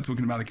 when you started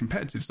talking about the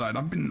competitive side,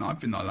 I've been like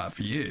that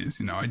for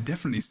years. You know, I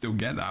definitely still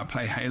get that. I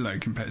play Halo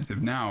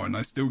competitive now, and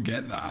I still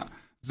get that.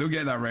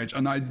 Rage.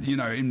 And I, you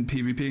know, in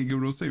PvP and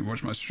Guild Wars 2,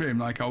 watch my stream.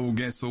 Like I will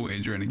get salty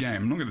during the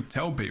game. I'm not going to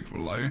tell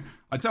people though.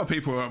 I tell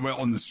people we're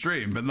on the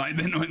stream, but like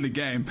they're not in the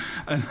game.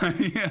 And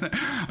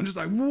I'm just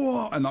like,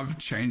 what? And I've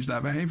changed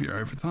that behavior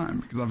over time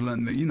because I've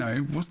learned that, you know,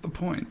 what's the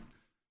point?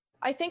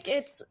 I think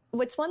it's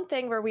one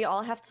thing where we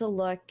all have to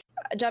look.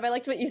 Jeb, I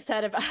liked what you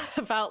said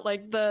about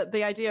like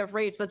the idea of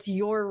rage. That's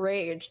your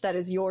rage. That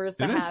is yours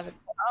to have and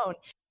to own.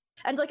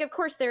 And like, of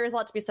course, there is a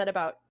lot to be said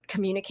about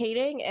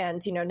communicating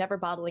and, you know, never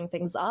bottling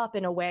things up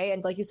in a way.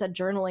 And like you said,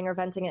 journaling or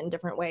venting it in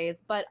different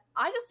ways. But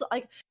I just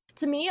like,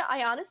 to me,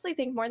 I honestly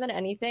think more than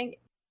anything,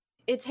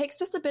 it takes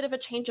just a bit of a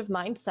change of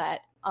mindset.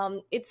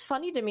 It's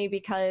funny to me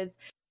because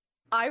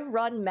I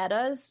run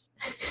metas.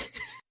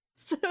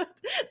 So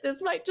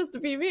this might just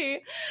be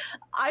me.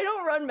 I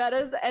don't run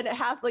metas, and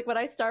when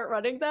I start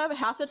running them,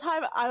 half the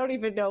time I don't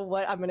even know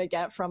what I'm going to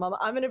get from them.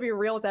 I'm going to be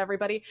real with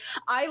everybody.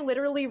 I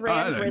literally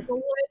ran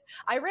Drizzlewood.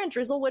 I ran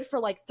Drizzlewood for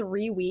like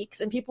 3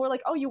 weeks, and people were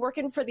like, "Oh, you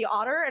working for the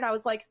Otter?" And I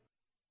was like,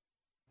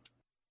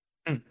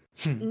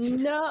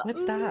 "No,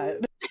 what's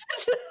that?"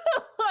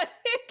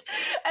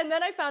 And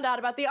then I found out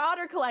about the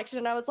Otter collection,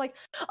 and I was like,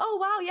 "Oh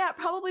wow, yeah, it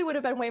probably would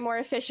have been way more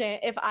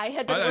efficient if I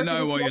had." I don't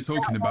know what you're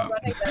talking about.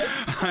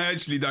 I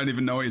actually don't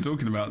even know what you're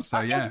talking about. So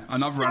yeah,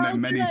 and I've run it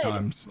many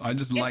times. I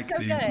just like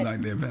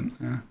the event.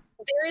 Yeah.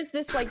 There is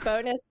this like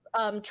bonus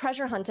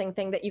treasure hunting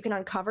thing that you can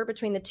uncover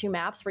between the two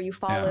maps where you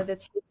follow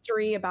this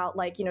history about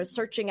like, you know,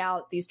 searching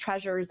out these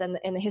treasures and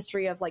the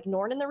history of like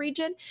Norn in the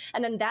region.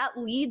 And then that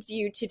leads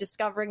you to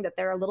discovering that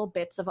there are little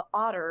bits of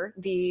Otter,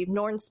 the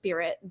Norn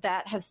spirit,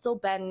 that have still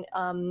been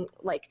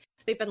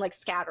they've been like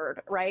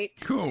scattered, right?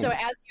 Cool. So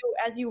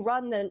as you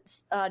run the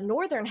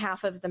northern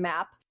half of the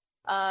map,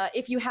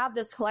 if you have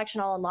this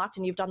collection all unlocked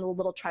and you've done the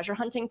little treasure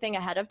hunting thing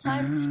ahead of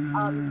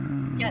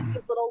time, you get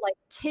these little like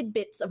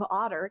tidbits of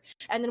otter,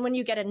 and then when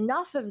you get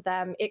enough of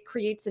them, it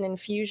creates an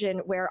infusion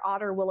where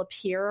otter will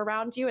appear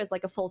around you as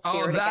like a full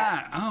spirit.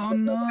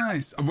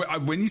 Nice.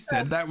 When you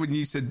said that, when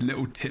you said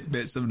little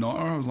tidbits of otter,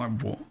 I was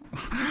like, what?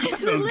 That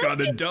sounds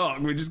kind of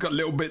dark. We just got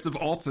little bits of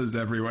otters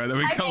everywhere that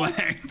we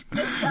collect.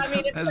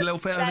 It's there's a little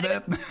bit over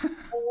there.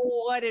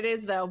 What it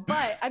is though,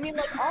 but I mean,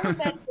 like all of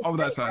that.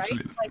 That's great, actually.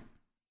 right? Like,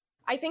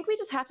 I think we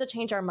just have to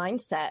change our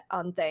mindset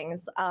on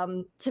things.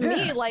 To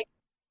me, like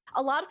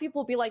a lot of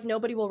people will be like,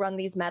 nobody will run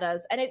these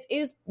metas. And it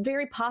is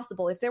very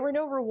possible. If there were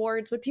no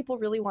rewards, would people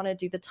really want to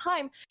do the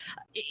time?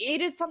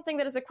 It is something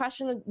that is a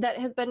question that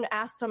has been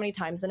asked so many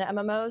times in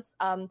MMOs.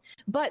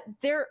 But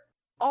there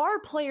are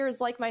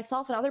players like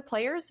myself and other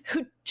players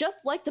who just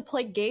like to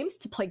play games.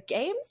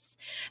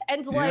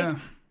 And like,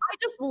 I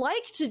just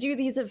like to do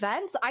these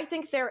events. I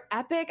think they're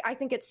epic. I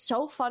think it's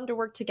so fun to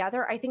work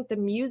together. I think the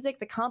music,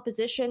 the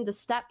composition, the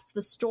steps,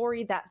 the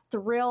story, that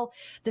thrill,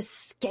 the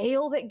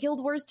scale that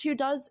Guild Wars 2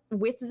 does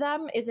with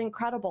them is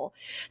incredible.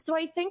 So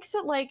I think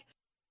that like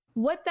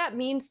what that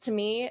means to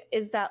me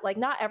is that like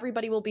not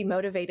everybody will be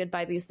motivated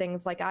by these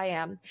things like I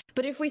am.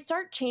 But if we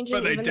start changing,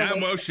 but they damn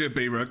well should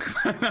be, Rook.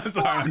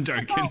 Sorry, I'm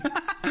joking.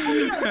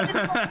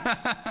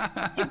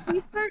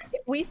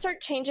 If we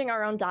start changing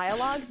our own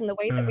dialogues and the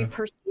way that we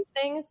perceive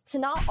things, to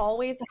not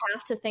always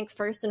have to think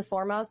first and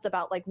foremost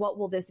about like what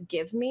will this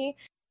give me.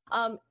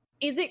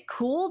 Is it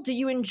cool? Do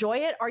you enjoy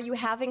it? Are you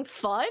having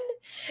fun?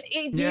 Do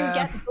you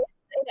get this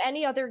in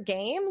any other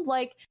game?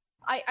 Like,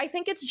 I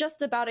think it's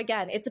just about,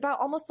 again, it's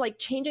about almost like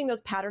changing those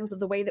patterns of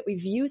the way that we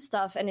view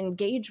stuff and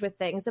engage with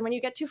things. And when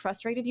you get too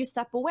frustrated, you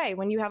step away.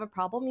 When you have a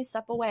problem, you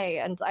step away.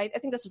 And I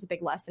think that's just a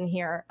big lesson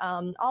here.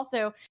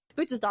 Also,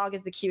 Boots' dog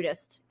is the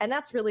cutest. And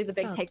that's really the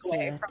big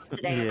takeaway from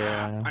today.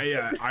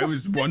 Yeah. I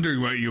was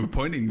wondering where you were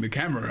pointing the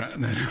camera at.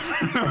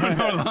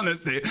 In all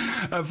honesty,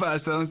 at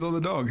first I saw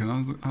the dog and I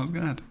was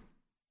glad.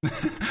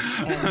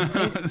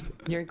 And if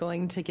you're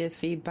going to give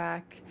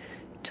feedback,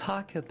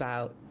 talk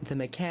about the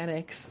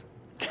mechanics.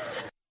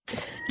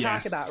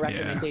 Talk about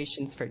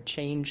recommendations for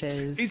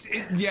changes.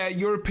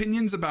 Your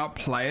opinions about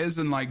players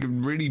and like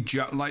really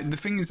like the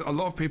thing is, a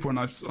lot of people, and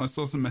I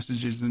saw some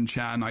messages in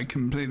chat, and I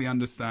completely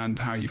understand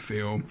how you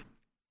feel.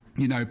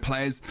 You know,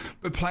 players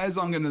aren't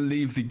going to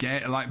leave the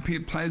game. Like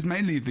players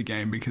may leave the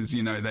game because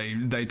you know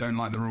they don't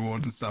like the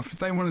rewards and stuff. If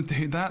they want to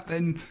do that,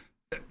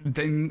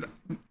 then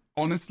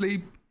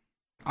honestly.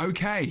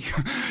 Okay,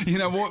 you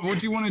know what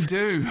do you want to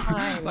do?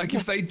 Like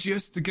if they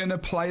just are gonna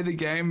play the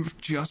game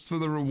just for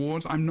the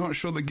rewards, I'm not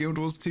sure that Guild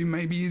Wars 2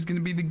 maybe is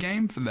gonna be the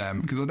game for them,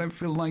 because I don't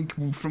feel like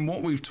from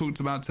what we've talked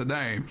about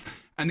today,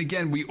 and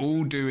again we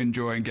all do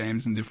enjoy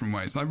games in different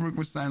ways, like Rook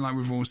was saying, like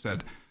we've all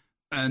said,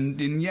 and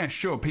yeah,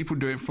 sure, people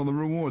do it for the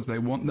rewards, they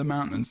want the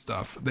mount and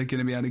stuff, they're going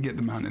to be able to get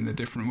the mount in a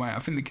different way. I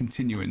think the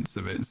continuance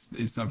of it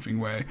is something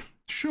where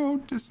sure,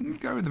 just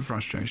go with the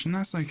frustration,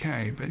 that's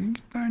okay, but you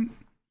don't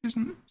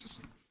just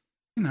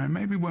you know,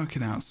 maybe work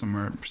it out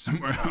somewhere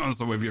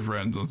else or with your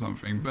friends or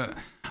something. But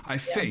I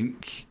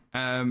think,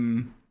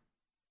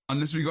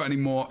 unless we've got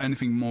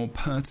anything more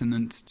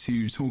pertinent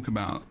to talk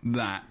about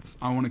that,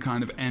 I want to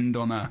kind of end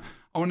on I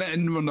want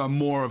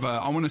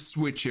to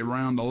switch it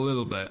around a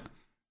little bit.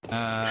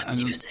 The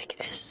music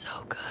is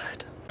so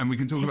good. And we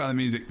can talk about the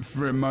music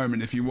for a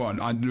moment if you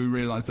want. I do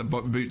realise that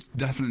Boots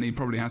definitely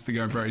probably has to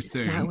go very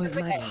soon. That was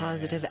my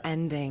positive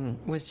ending,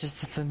 was just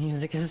that the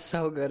music is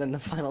so good in the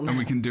final. And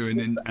we can do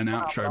an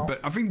outro. But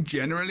I think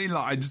generally,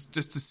 like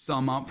just to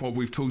sum up what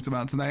we've talked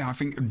about today, I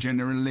think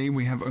generally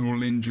we have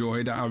all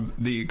enjoyed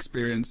the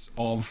experience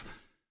of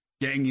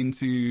getting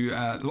into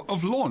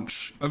of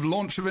launch of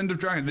End of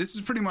Dragons. This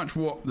is pretty much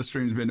what the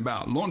stream's been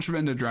about. Launch of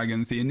End of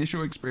Dragons, the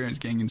initial experience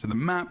getting into the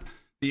map,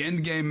 the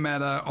end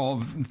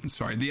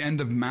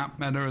of map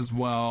meta as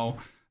well.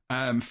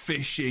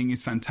 Fishing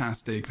is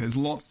fantastic. There's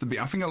lots to be.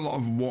 I think a lot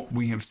of what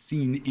we have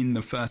seen in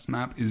the first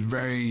map is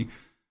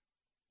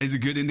a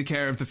good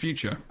indicator of the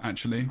future,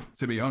 actually,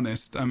 to be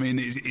honest. I mean,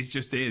 it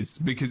just is,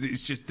 because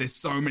there's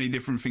so many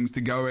different things to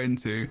go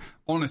into.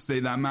 Honestly,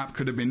 that map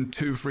could have been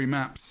 2 or 3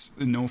 maps,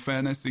 in all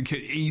fairness. It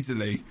could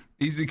easily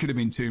could have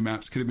been 2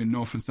 maps, could have been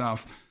north and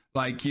south.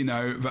 Like, you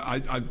know, but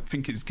I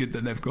think it's good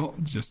that they've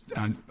got just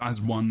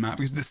as one map,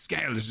 because the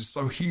scale is just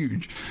so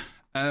huge.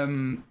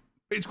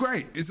 It's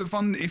great. It's a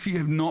fun, if you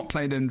have not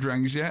played End of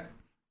Dragons yet,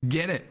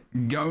 get it.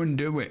 Go and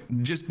do it.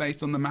 Just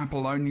based on the map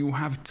alone, you'll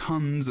have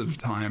tons of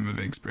time of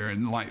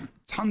experience. Like,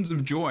 tons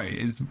of joy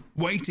is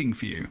waiting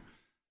for you.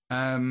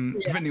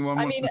 If anyone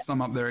wants to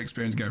sum up their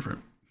experience, go for it.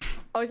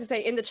 I was going to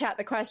say, in the chat,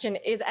 the question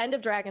is End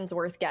of Dragons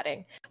worth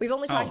getting? We've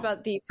only talked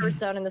about the first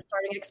zone and the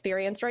starting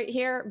experience right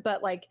here,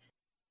 but like,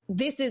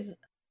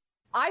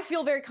 I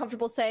feel very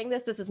comfortable saying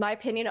this. This is my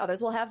opinion.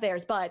 Others will have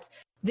theirs, but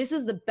this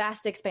is the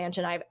best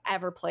expansion I've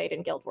ever played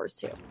in Guild Wars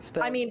 2.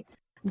 I mean,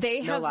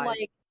 they have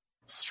like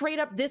straight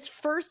up, this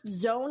first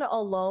zone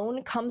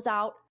alone comes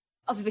out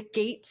of the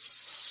gate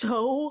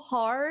so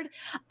hard.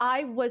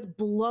 I was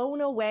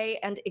blown away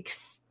and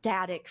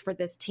ecstatic for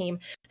this team.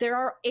 There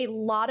are a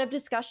lot of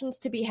discussions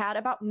to be had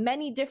about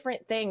many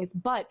different things,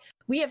 but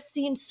we have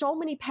seen so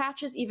many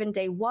patches even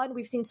day one.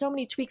 We've seen so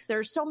many tweaks. There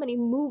are so many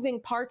moving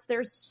parts.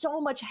 There's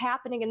so much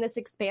happening in this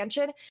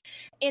expansion,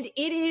 and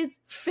it is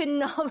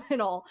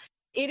phenomenal.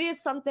 It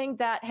is something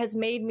that has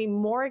made me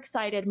more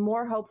excited,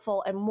 more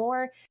hopeful, and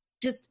more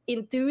just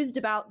enthused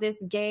about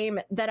this game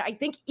that I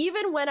think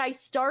even when I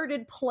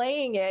started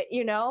playing it,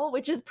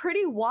 which is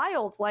pretty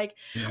wild. Like,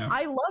 yeah.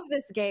 I love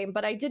this game,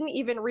 but I didn't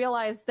even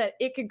realize that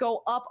it could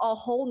go up a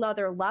whole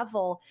nother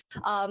level.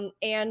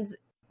 And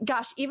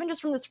gosh, even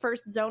just from this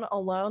first zone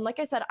alone, like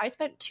I said, I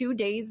spent 2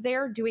 days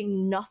there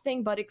doing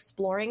nothing but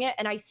exploring it,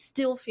 and I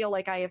still feel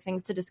like I have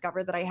things to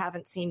discover that I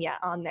haven't seen yet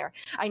on there.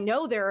 I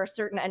know there are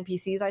certain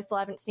NPCs I still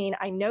haven't seen.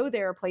 I know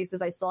there are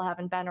places I still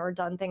haven't been or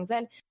done things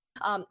in.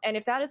 And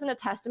if that isn't a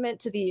testament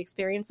to the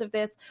experience of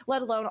this,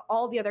 let alone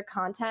all the other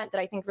content that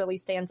I think really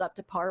stands up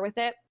to par with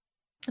it,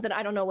 then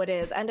I don't know what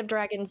is. End of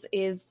Dragons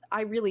is,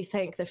 I really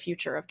think, the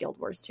future of Guild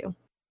Wars 2.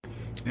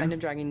 Yeah. End of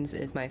Dragons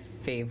is my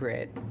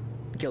favorite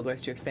Guild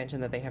Wars 2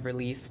 expansion that they have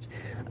released.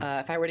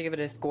 If I were to give it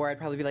a score, I'd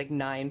probably be like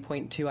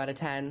 9.2 out of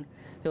 10.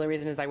 The only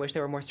reason is I wish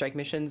there were more strike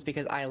missions,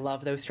 because I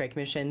love those strike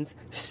missions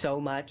so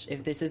much.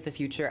 If this is the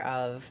future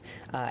of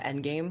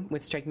Endgame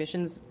with strike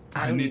missions,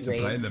 I don't need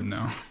raids. Play them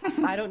now.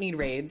 I don't need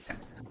raids.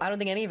 I don't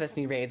think any of us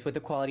need raids with the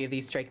quality of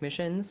these strike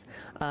missions.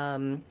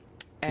 And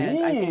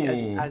ooh. I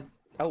think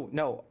oh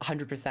no,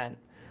 100%.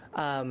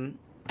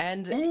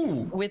 And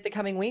ooh. With the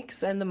coming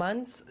weeks and the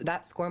months,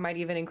 that score might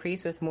even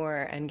increase with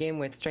more endgame,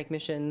 with strike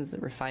missions,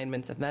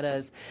 refinements of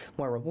metas,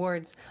 more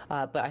rewards.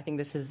 But I think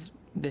this is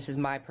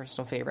my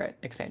personal favorite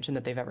expansion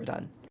that they've ever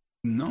done.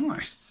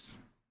 Nice.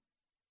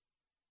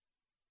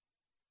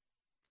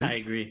 I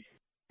agree.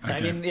 Okay. I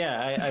mean,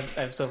 yeah,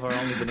 I've so far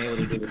only been able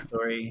to do the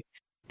story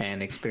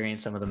and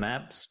experience some of the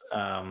maps.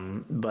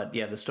 But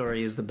yeah, the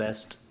story is the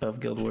best of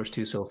Guild Wars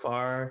 2 so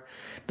far.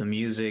 The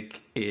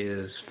music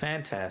is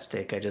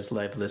fantastic. I just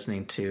love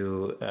listening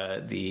to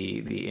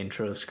the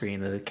intro screen,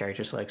 the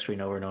character select screen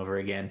over and over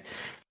again.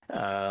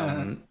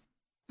 And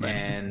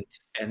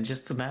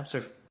just the maps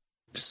are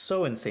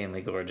so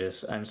insanely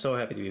gorgeous. I'm so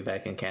happy to be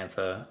back in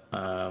Cantha.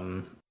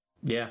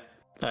 Yeah,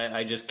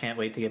 I just can't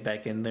wait to get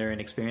back in there and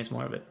experience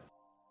more of it.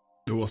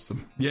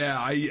 Awesome. Yeah,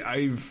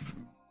 I've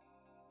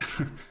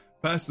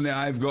personally,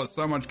 I've got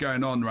so much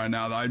going on right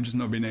now that I've just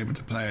not been able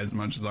to play as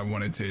much as I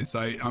wanted to. So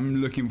I'm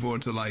looking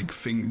forward to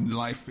life being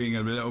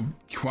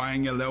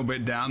quieting a little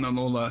bit down on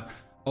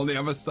all the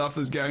other stuff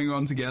that's going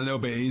on to get a little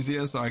bit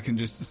easier, so I can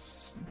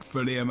just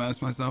fully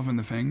immerse myself in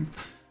the things.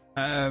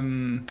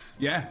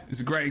 Yeah, it's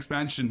a great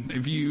expansion.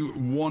 If you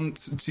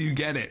want to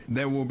get it,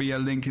 there will be a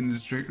link in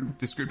the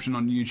description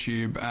on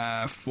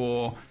YouTube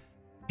for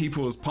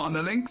people's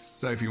partner links,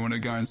 so if you want to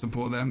go and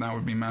support them, that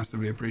would be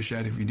massively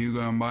appreciated if you do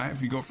go and buy it.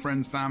 If you've got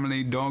friends,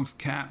 family, dogs,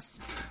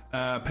 cats,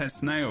 pet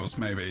snails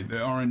maybe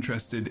that are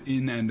interested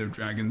in End of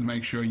Dragons,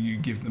 make sure you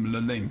give them the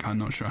link. I'm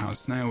not sure how a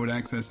snail would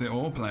access it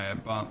or play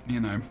it, but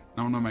I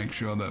want to make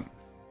sure that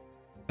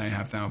they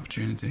have that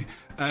opportunity.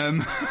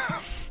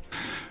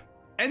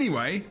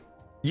 Anyway,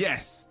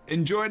 yes,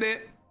 enjoyed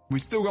it.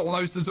 We've still got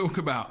loads to talk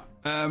about,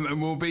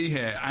 and we'll be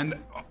here. And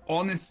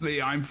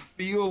honestly, I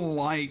feel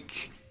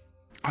like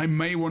I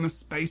may want to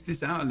space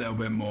this out a little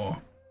bit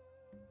more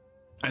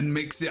and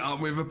mix it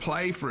up with a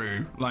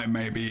playthrough, like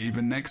maybe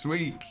even next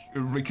week,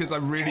 because I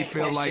really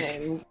feel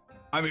like,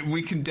 I mean,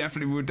 we'll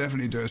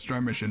definitely do a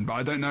stro mission, but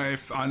I don't know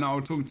if, I know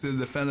I'll talk to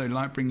the fellow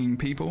Lightbringing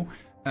people.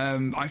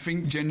 I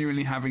think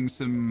genuinely having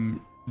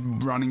some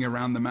running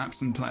around the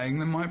maps and playing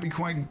them might be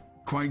quite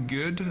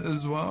good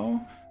as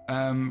well.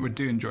 We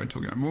do enjoy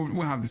talking.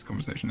 We'll have this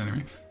conversation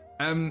anyway.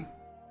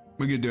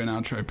 We're going to do an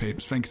outro,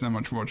 peeps. Thank you so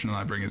much for watching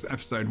Lightbringers,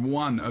 episode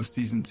 1 of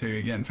season 2.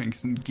 Again,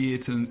 thanks to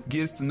Gears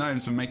to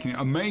Gnomes for making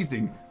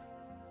amazing,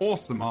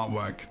 awesome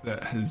artwork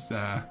that has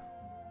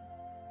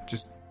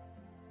just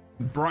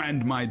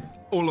brightened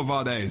all of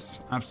our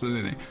days.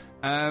 Absolutely.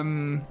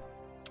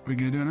 We're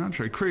going to do an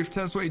outro. Kroof,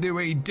 tell us what you do,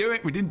 where you do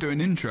it. We didn't do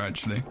an intro,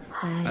 actually.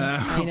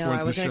 I know,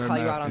 I was going to call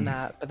you out on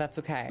that, but that's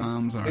okay.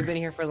 I'm sorry. We've been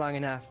here for long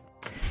enough.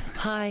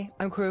 Hi,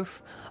 I'm Kroof.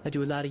 I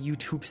do a lot of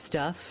YouTube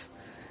stuff.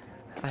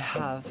 I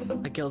have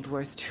a Guild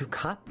Wars 2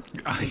 cup.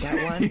 I get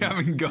one. You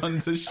haven't gone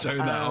to show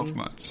that off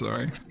much,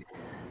 sorry.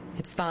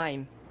 It's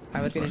fine. I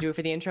was going to do it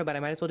for the intro, but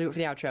I might as well do it for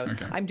the outro.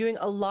 Okay. I'm doing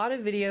a lot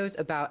of videos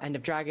about End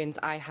of Dragons.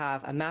 I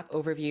have a map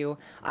overview.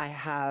 I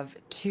have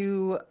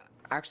 2...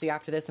 Actually,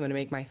 after this, I'm going to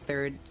make my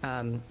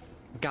 3rd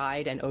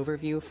guide and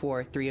overview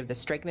for 3 of the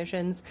strike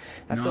missions.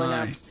 That's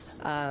nice.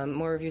 Going up.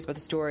 More reviews about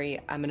the story.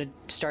 I'm going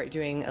to start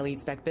doing elite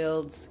spec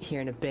builds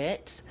here in a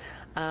bit.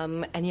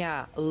 And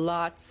yeah,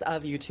 lots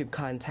of YouTube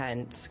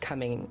content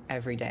coming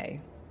every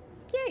day.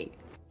 Yay!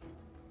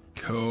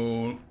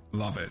 Cool.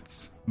 Love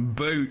it.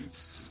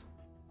 Boots.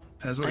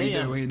 That's what you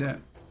do. What you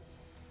do.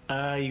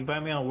 You can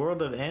find me on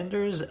World of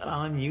Enders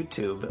on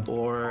YouTube,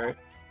 or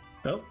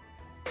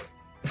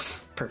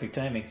perfect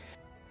timing.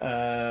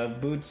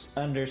 Boots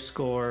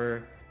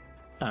 _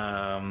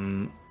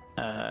 on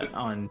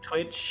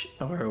Twitch,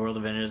 or World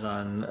Avengers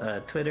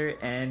on Twitter,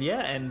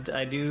 and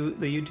I do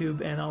the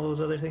YouTube and all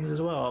those other things as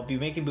well. I'll be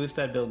making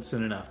Bootspad builds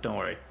soon enough. Don't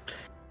worry.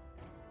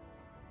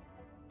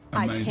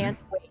 Amazing. I can't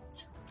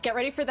wait. Get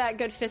ready for that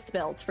good fist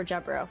build for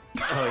Jebro.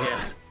 Oh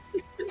yeah.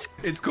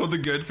 It's called the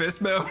Good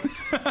Fist build.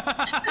 Is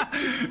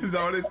that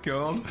what it's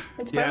called?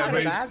 It's better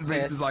than Bad Reese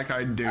Fist. is like,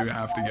 I do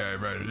have to go,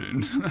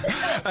 Brendan.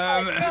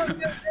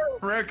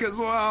 Rick as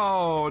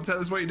well. Tell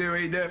us what you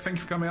do, Thank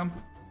you for coming on.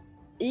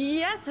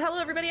 Yes, hello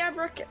everybody, I'm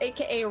Rook,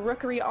 aka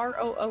Rookery,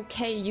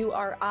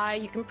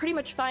 Rookuri. You can pretty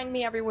much find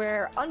me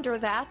everywhere under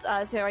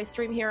that. So I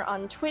stream here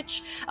on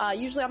Twitch,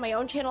 usually on my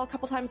own channel a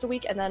couple times a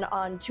week, and then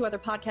on 2 other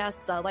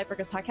podcasts,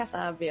 Lightbringers podcast,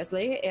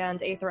 obviously, and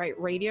Aetheryte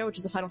Radio, which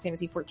is a Final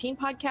Fantasy XIV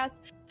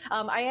podcast.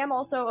 I am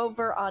also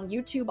over on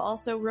YouTube,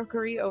 also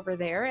Rookery over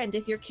there, and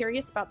if you're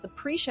curious about the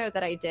pre-show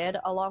that I did,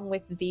 along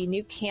with the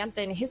new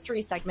Canthan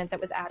history segment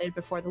that was added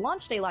before the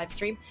launch day live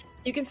stream,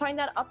 you can find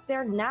that up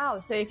there now.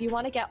 So if you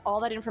want to get all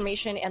that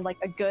information and like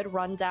a good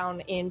rundown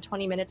in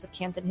 20 minutes of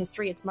Canthan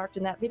history, it's marked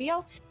in that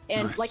video.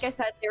 And Nice. like I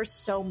said, there's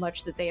so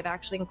much that they have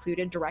actually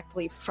included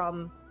directly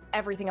from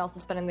everything else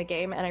that's been in the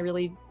game, and I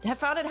really have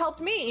found it helped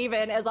me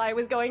even as I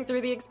was going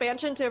through the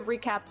expansion to have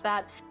recapped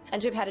that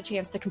and to have had a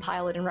chance to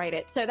compile it and write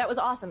it. So that was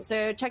awesome.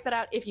 So check that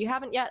out if you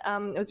haven't yet.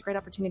 It was a great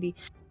opportunity.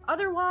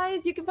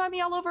 Otherwise, you can find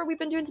me all over. We've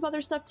been doing some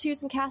other stuff too,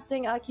 some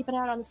casting, keeping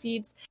an eye on the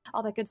feeds,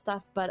 all that good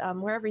stuff. But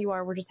wherever you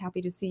are, we're just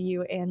happy to see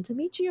you and to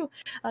meet you,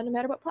 no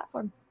matter what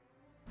platform.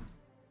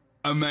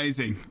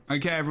 Amazing.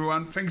 Okay,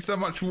 everyone. Thanks so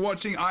much for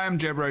watching. I am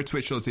Jebro,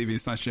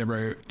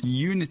 twitch.tv/Jebro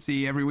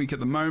Unity. Every week at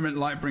the moment,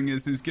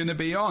 Lightbringers is going to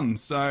be on.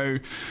 So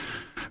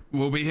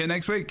we'll be here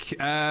next week.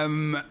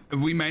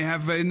 We may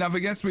have another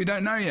guest. We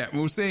don't know yet.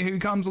 We'll see who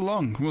comes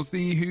along. We'll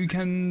see who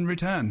can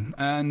return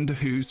and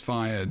who's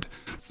fired.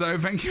 So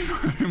thank you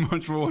very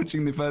much for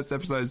watching the first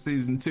episode of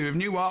season 2 of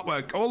new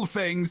artwork, all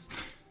things.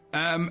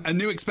 A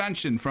new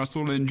expansion for us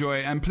all to enjoy.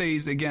 And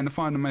please, again, a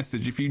final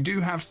message. If you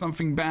do have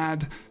something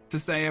bad to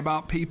say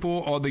about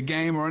people or the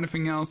game or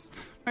anything else,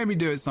 maybe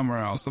do it somewhere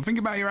else. Or think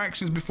about your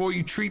actions before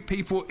you treat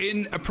people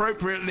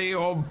inappropriately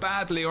or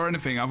badly or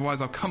anything. Otherwise,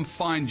 I'll come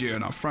find you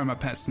and I'll throw my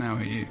pet snail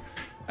at you.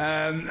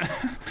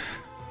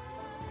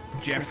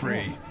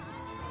 Jeffrey.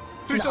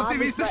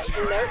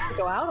 Twitch.tv to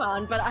go out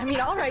on, but I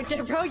mean, all right,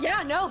 Jebro.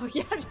 Yeah, no.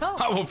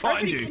 I will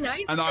find you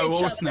nice and I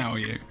will snail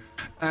you.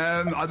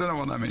 I don't know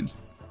what that means.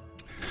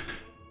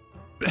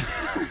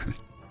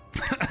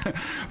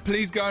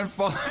 Please go and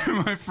follow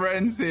my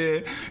friends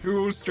here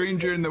who will stream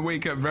during the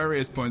week at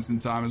various points in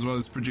time, as well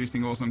as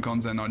producing awesome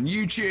content on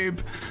YouTube.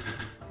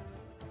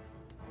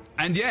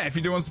 And yeah, if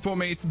you do want to support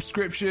me,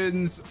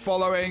 subscriptions,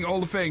 following,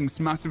 all the things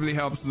massively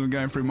helps as I'm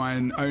going through my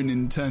own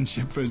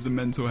internship as a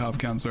mental health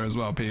counselor as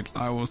well, peeps.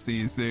 I will see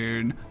you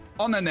soon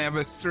on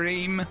another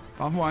stream.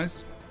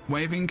 Otherwise,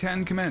 waving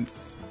can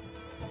commence.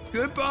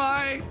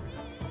 Goodbye.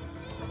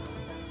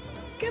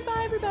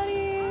 Goodbye,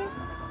 everybody.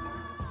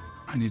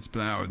 I need to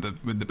play out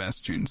with the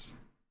best tunes.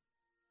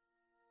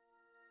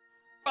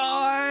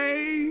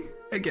 Bye!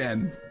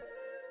 Again.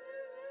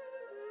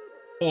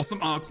 Awesome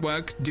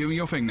artwork, doing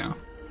your thing now.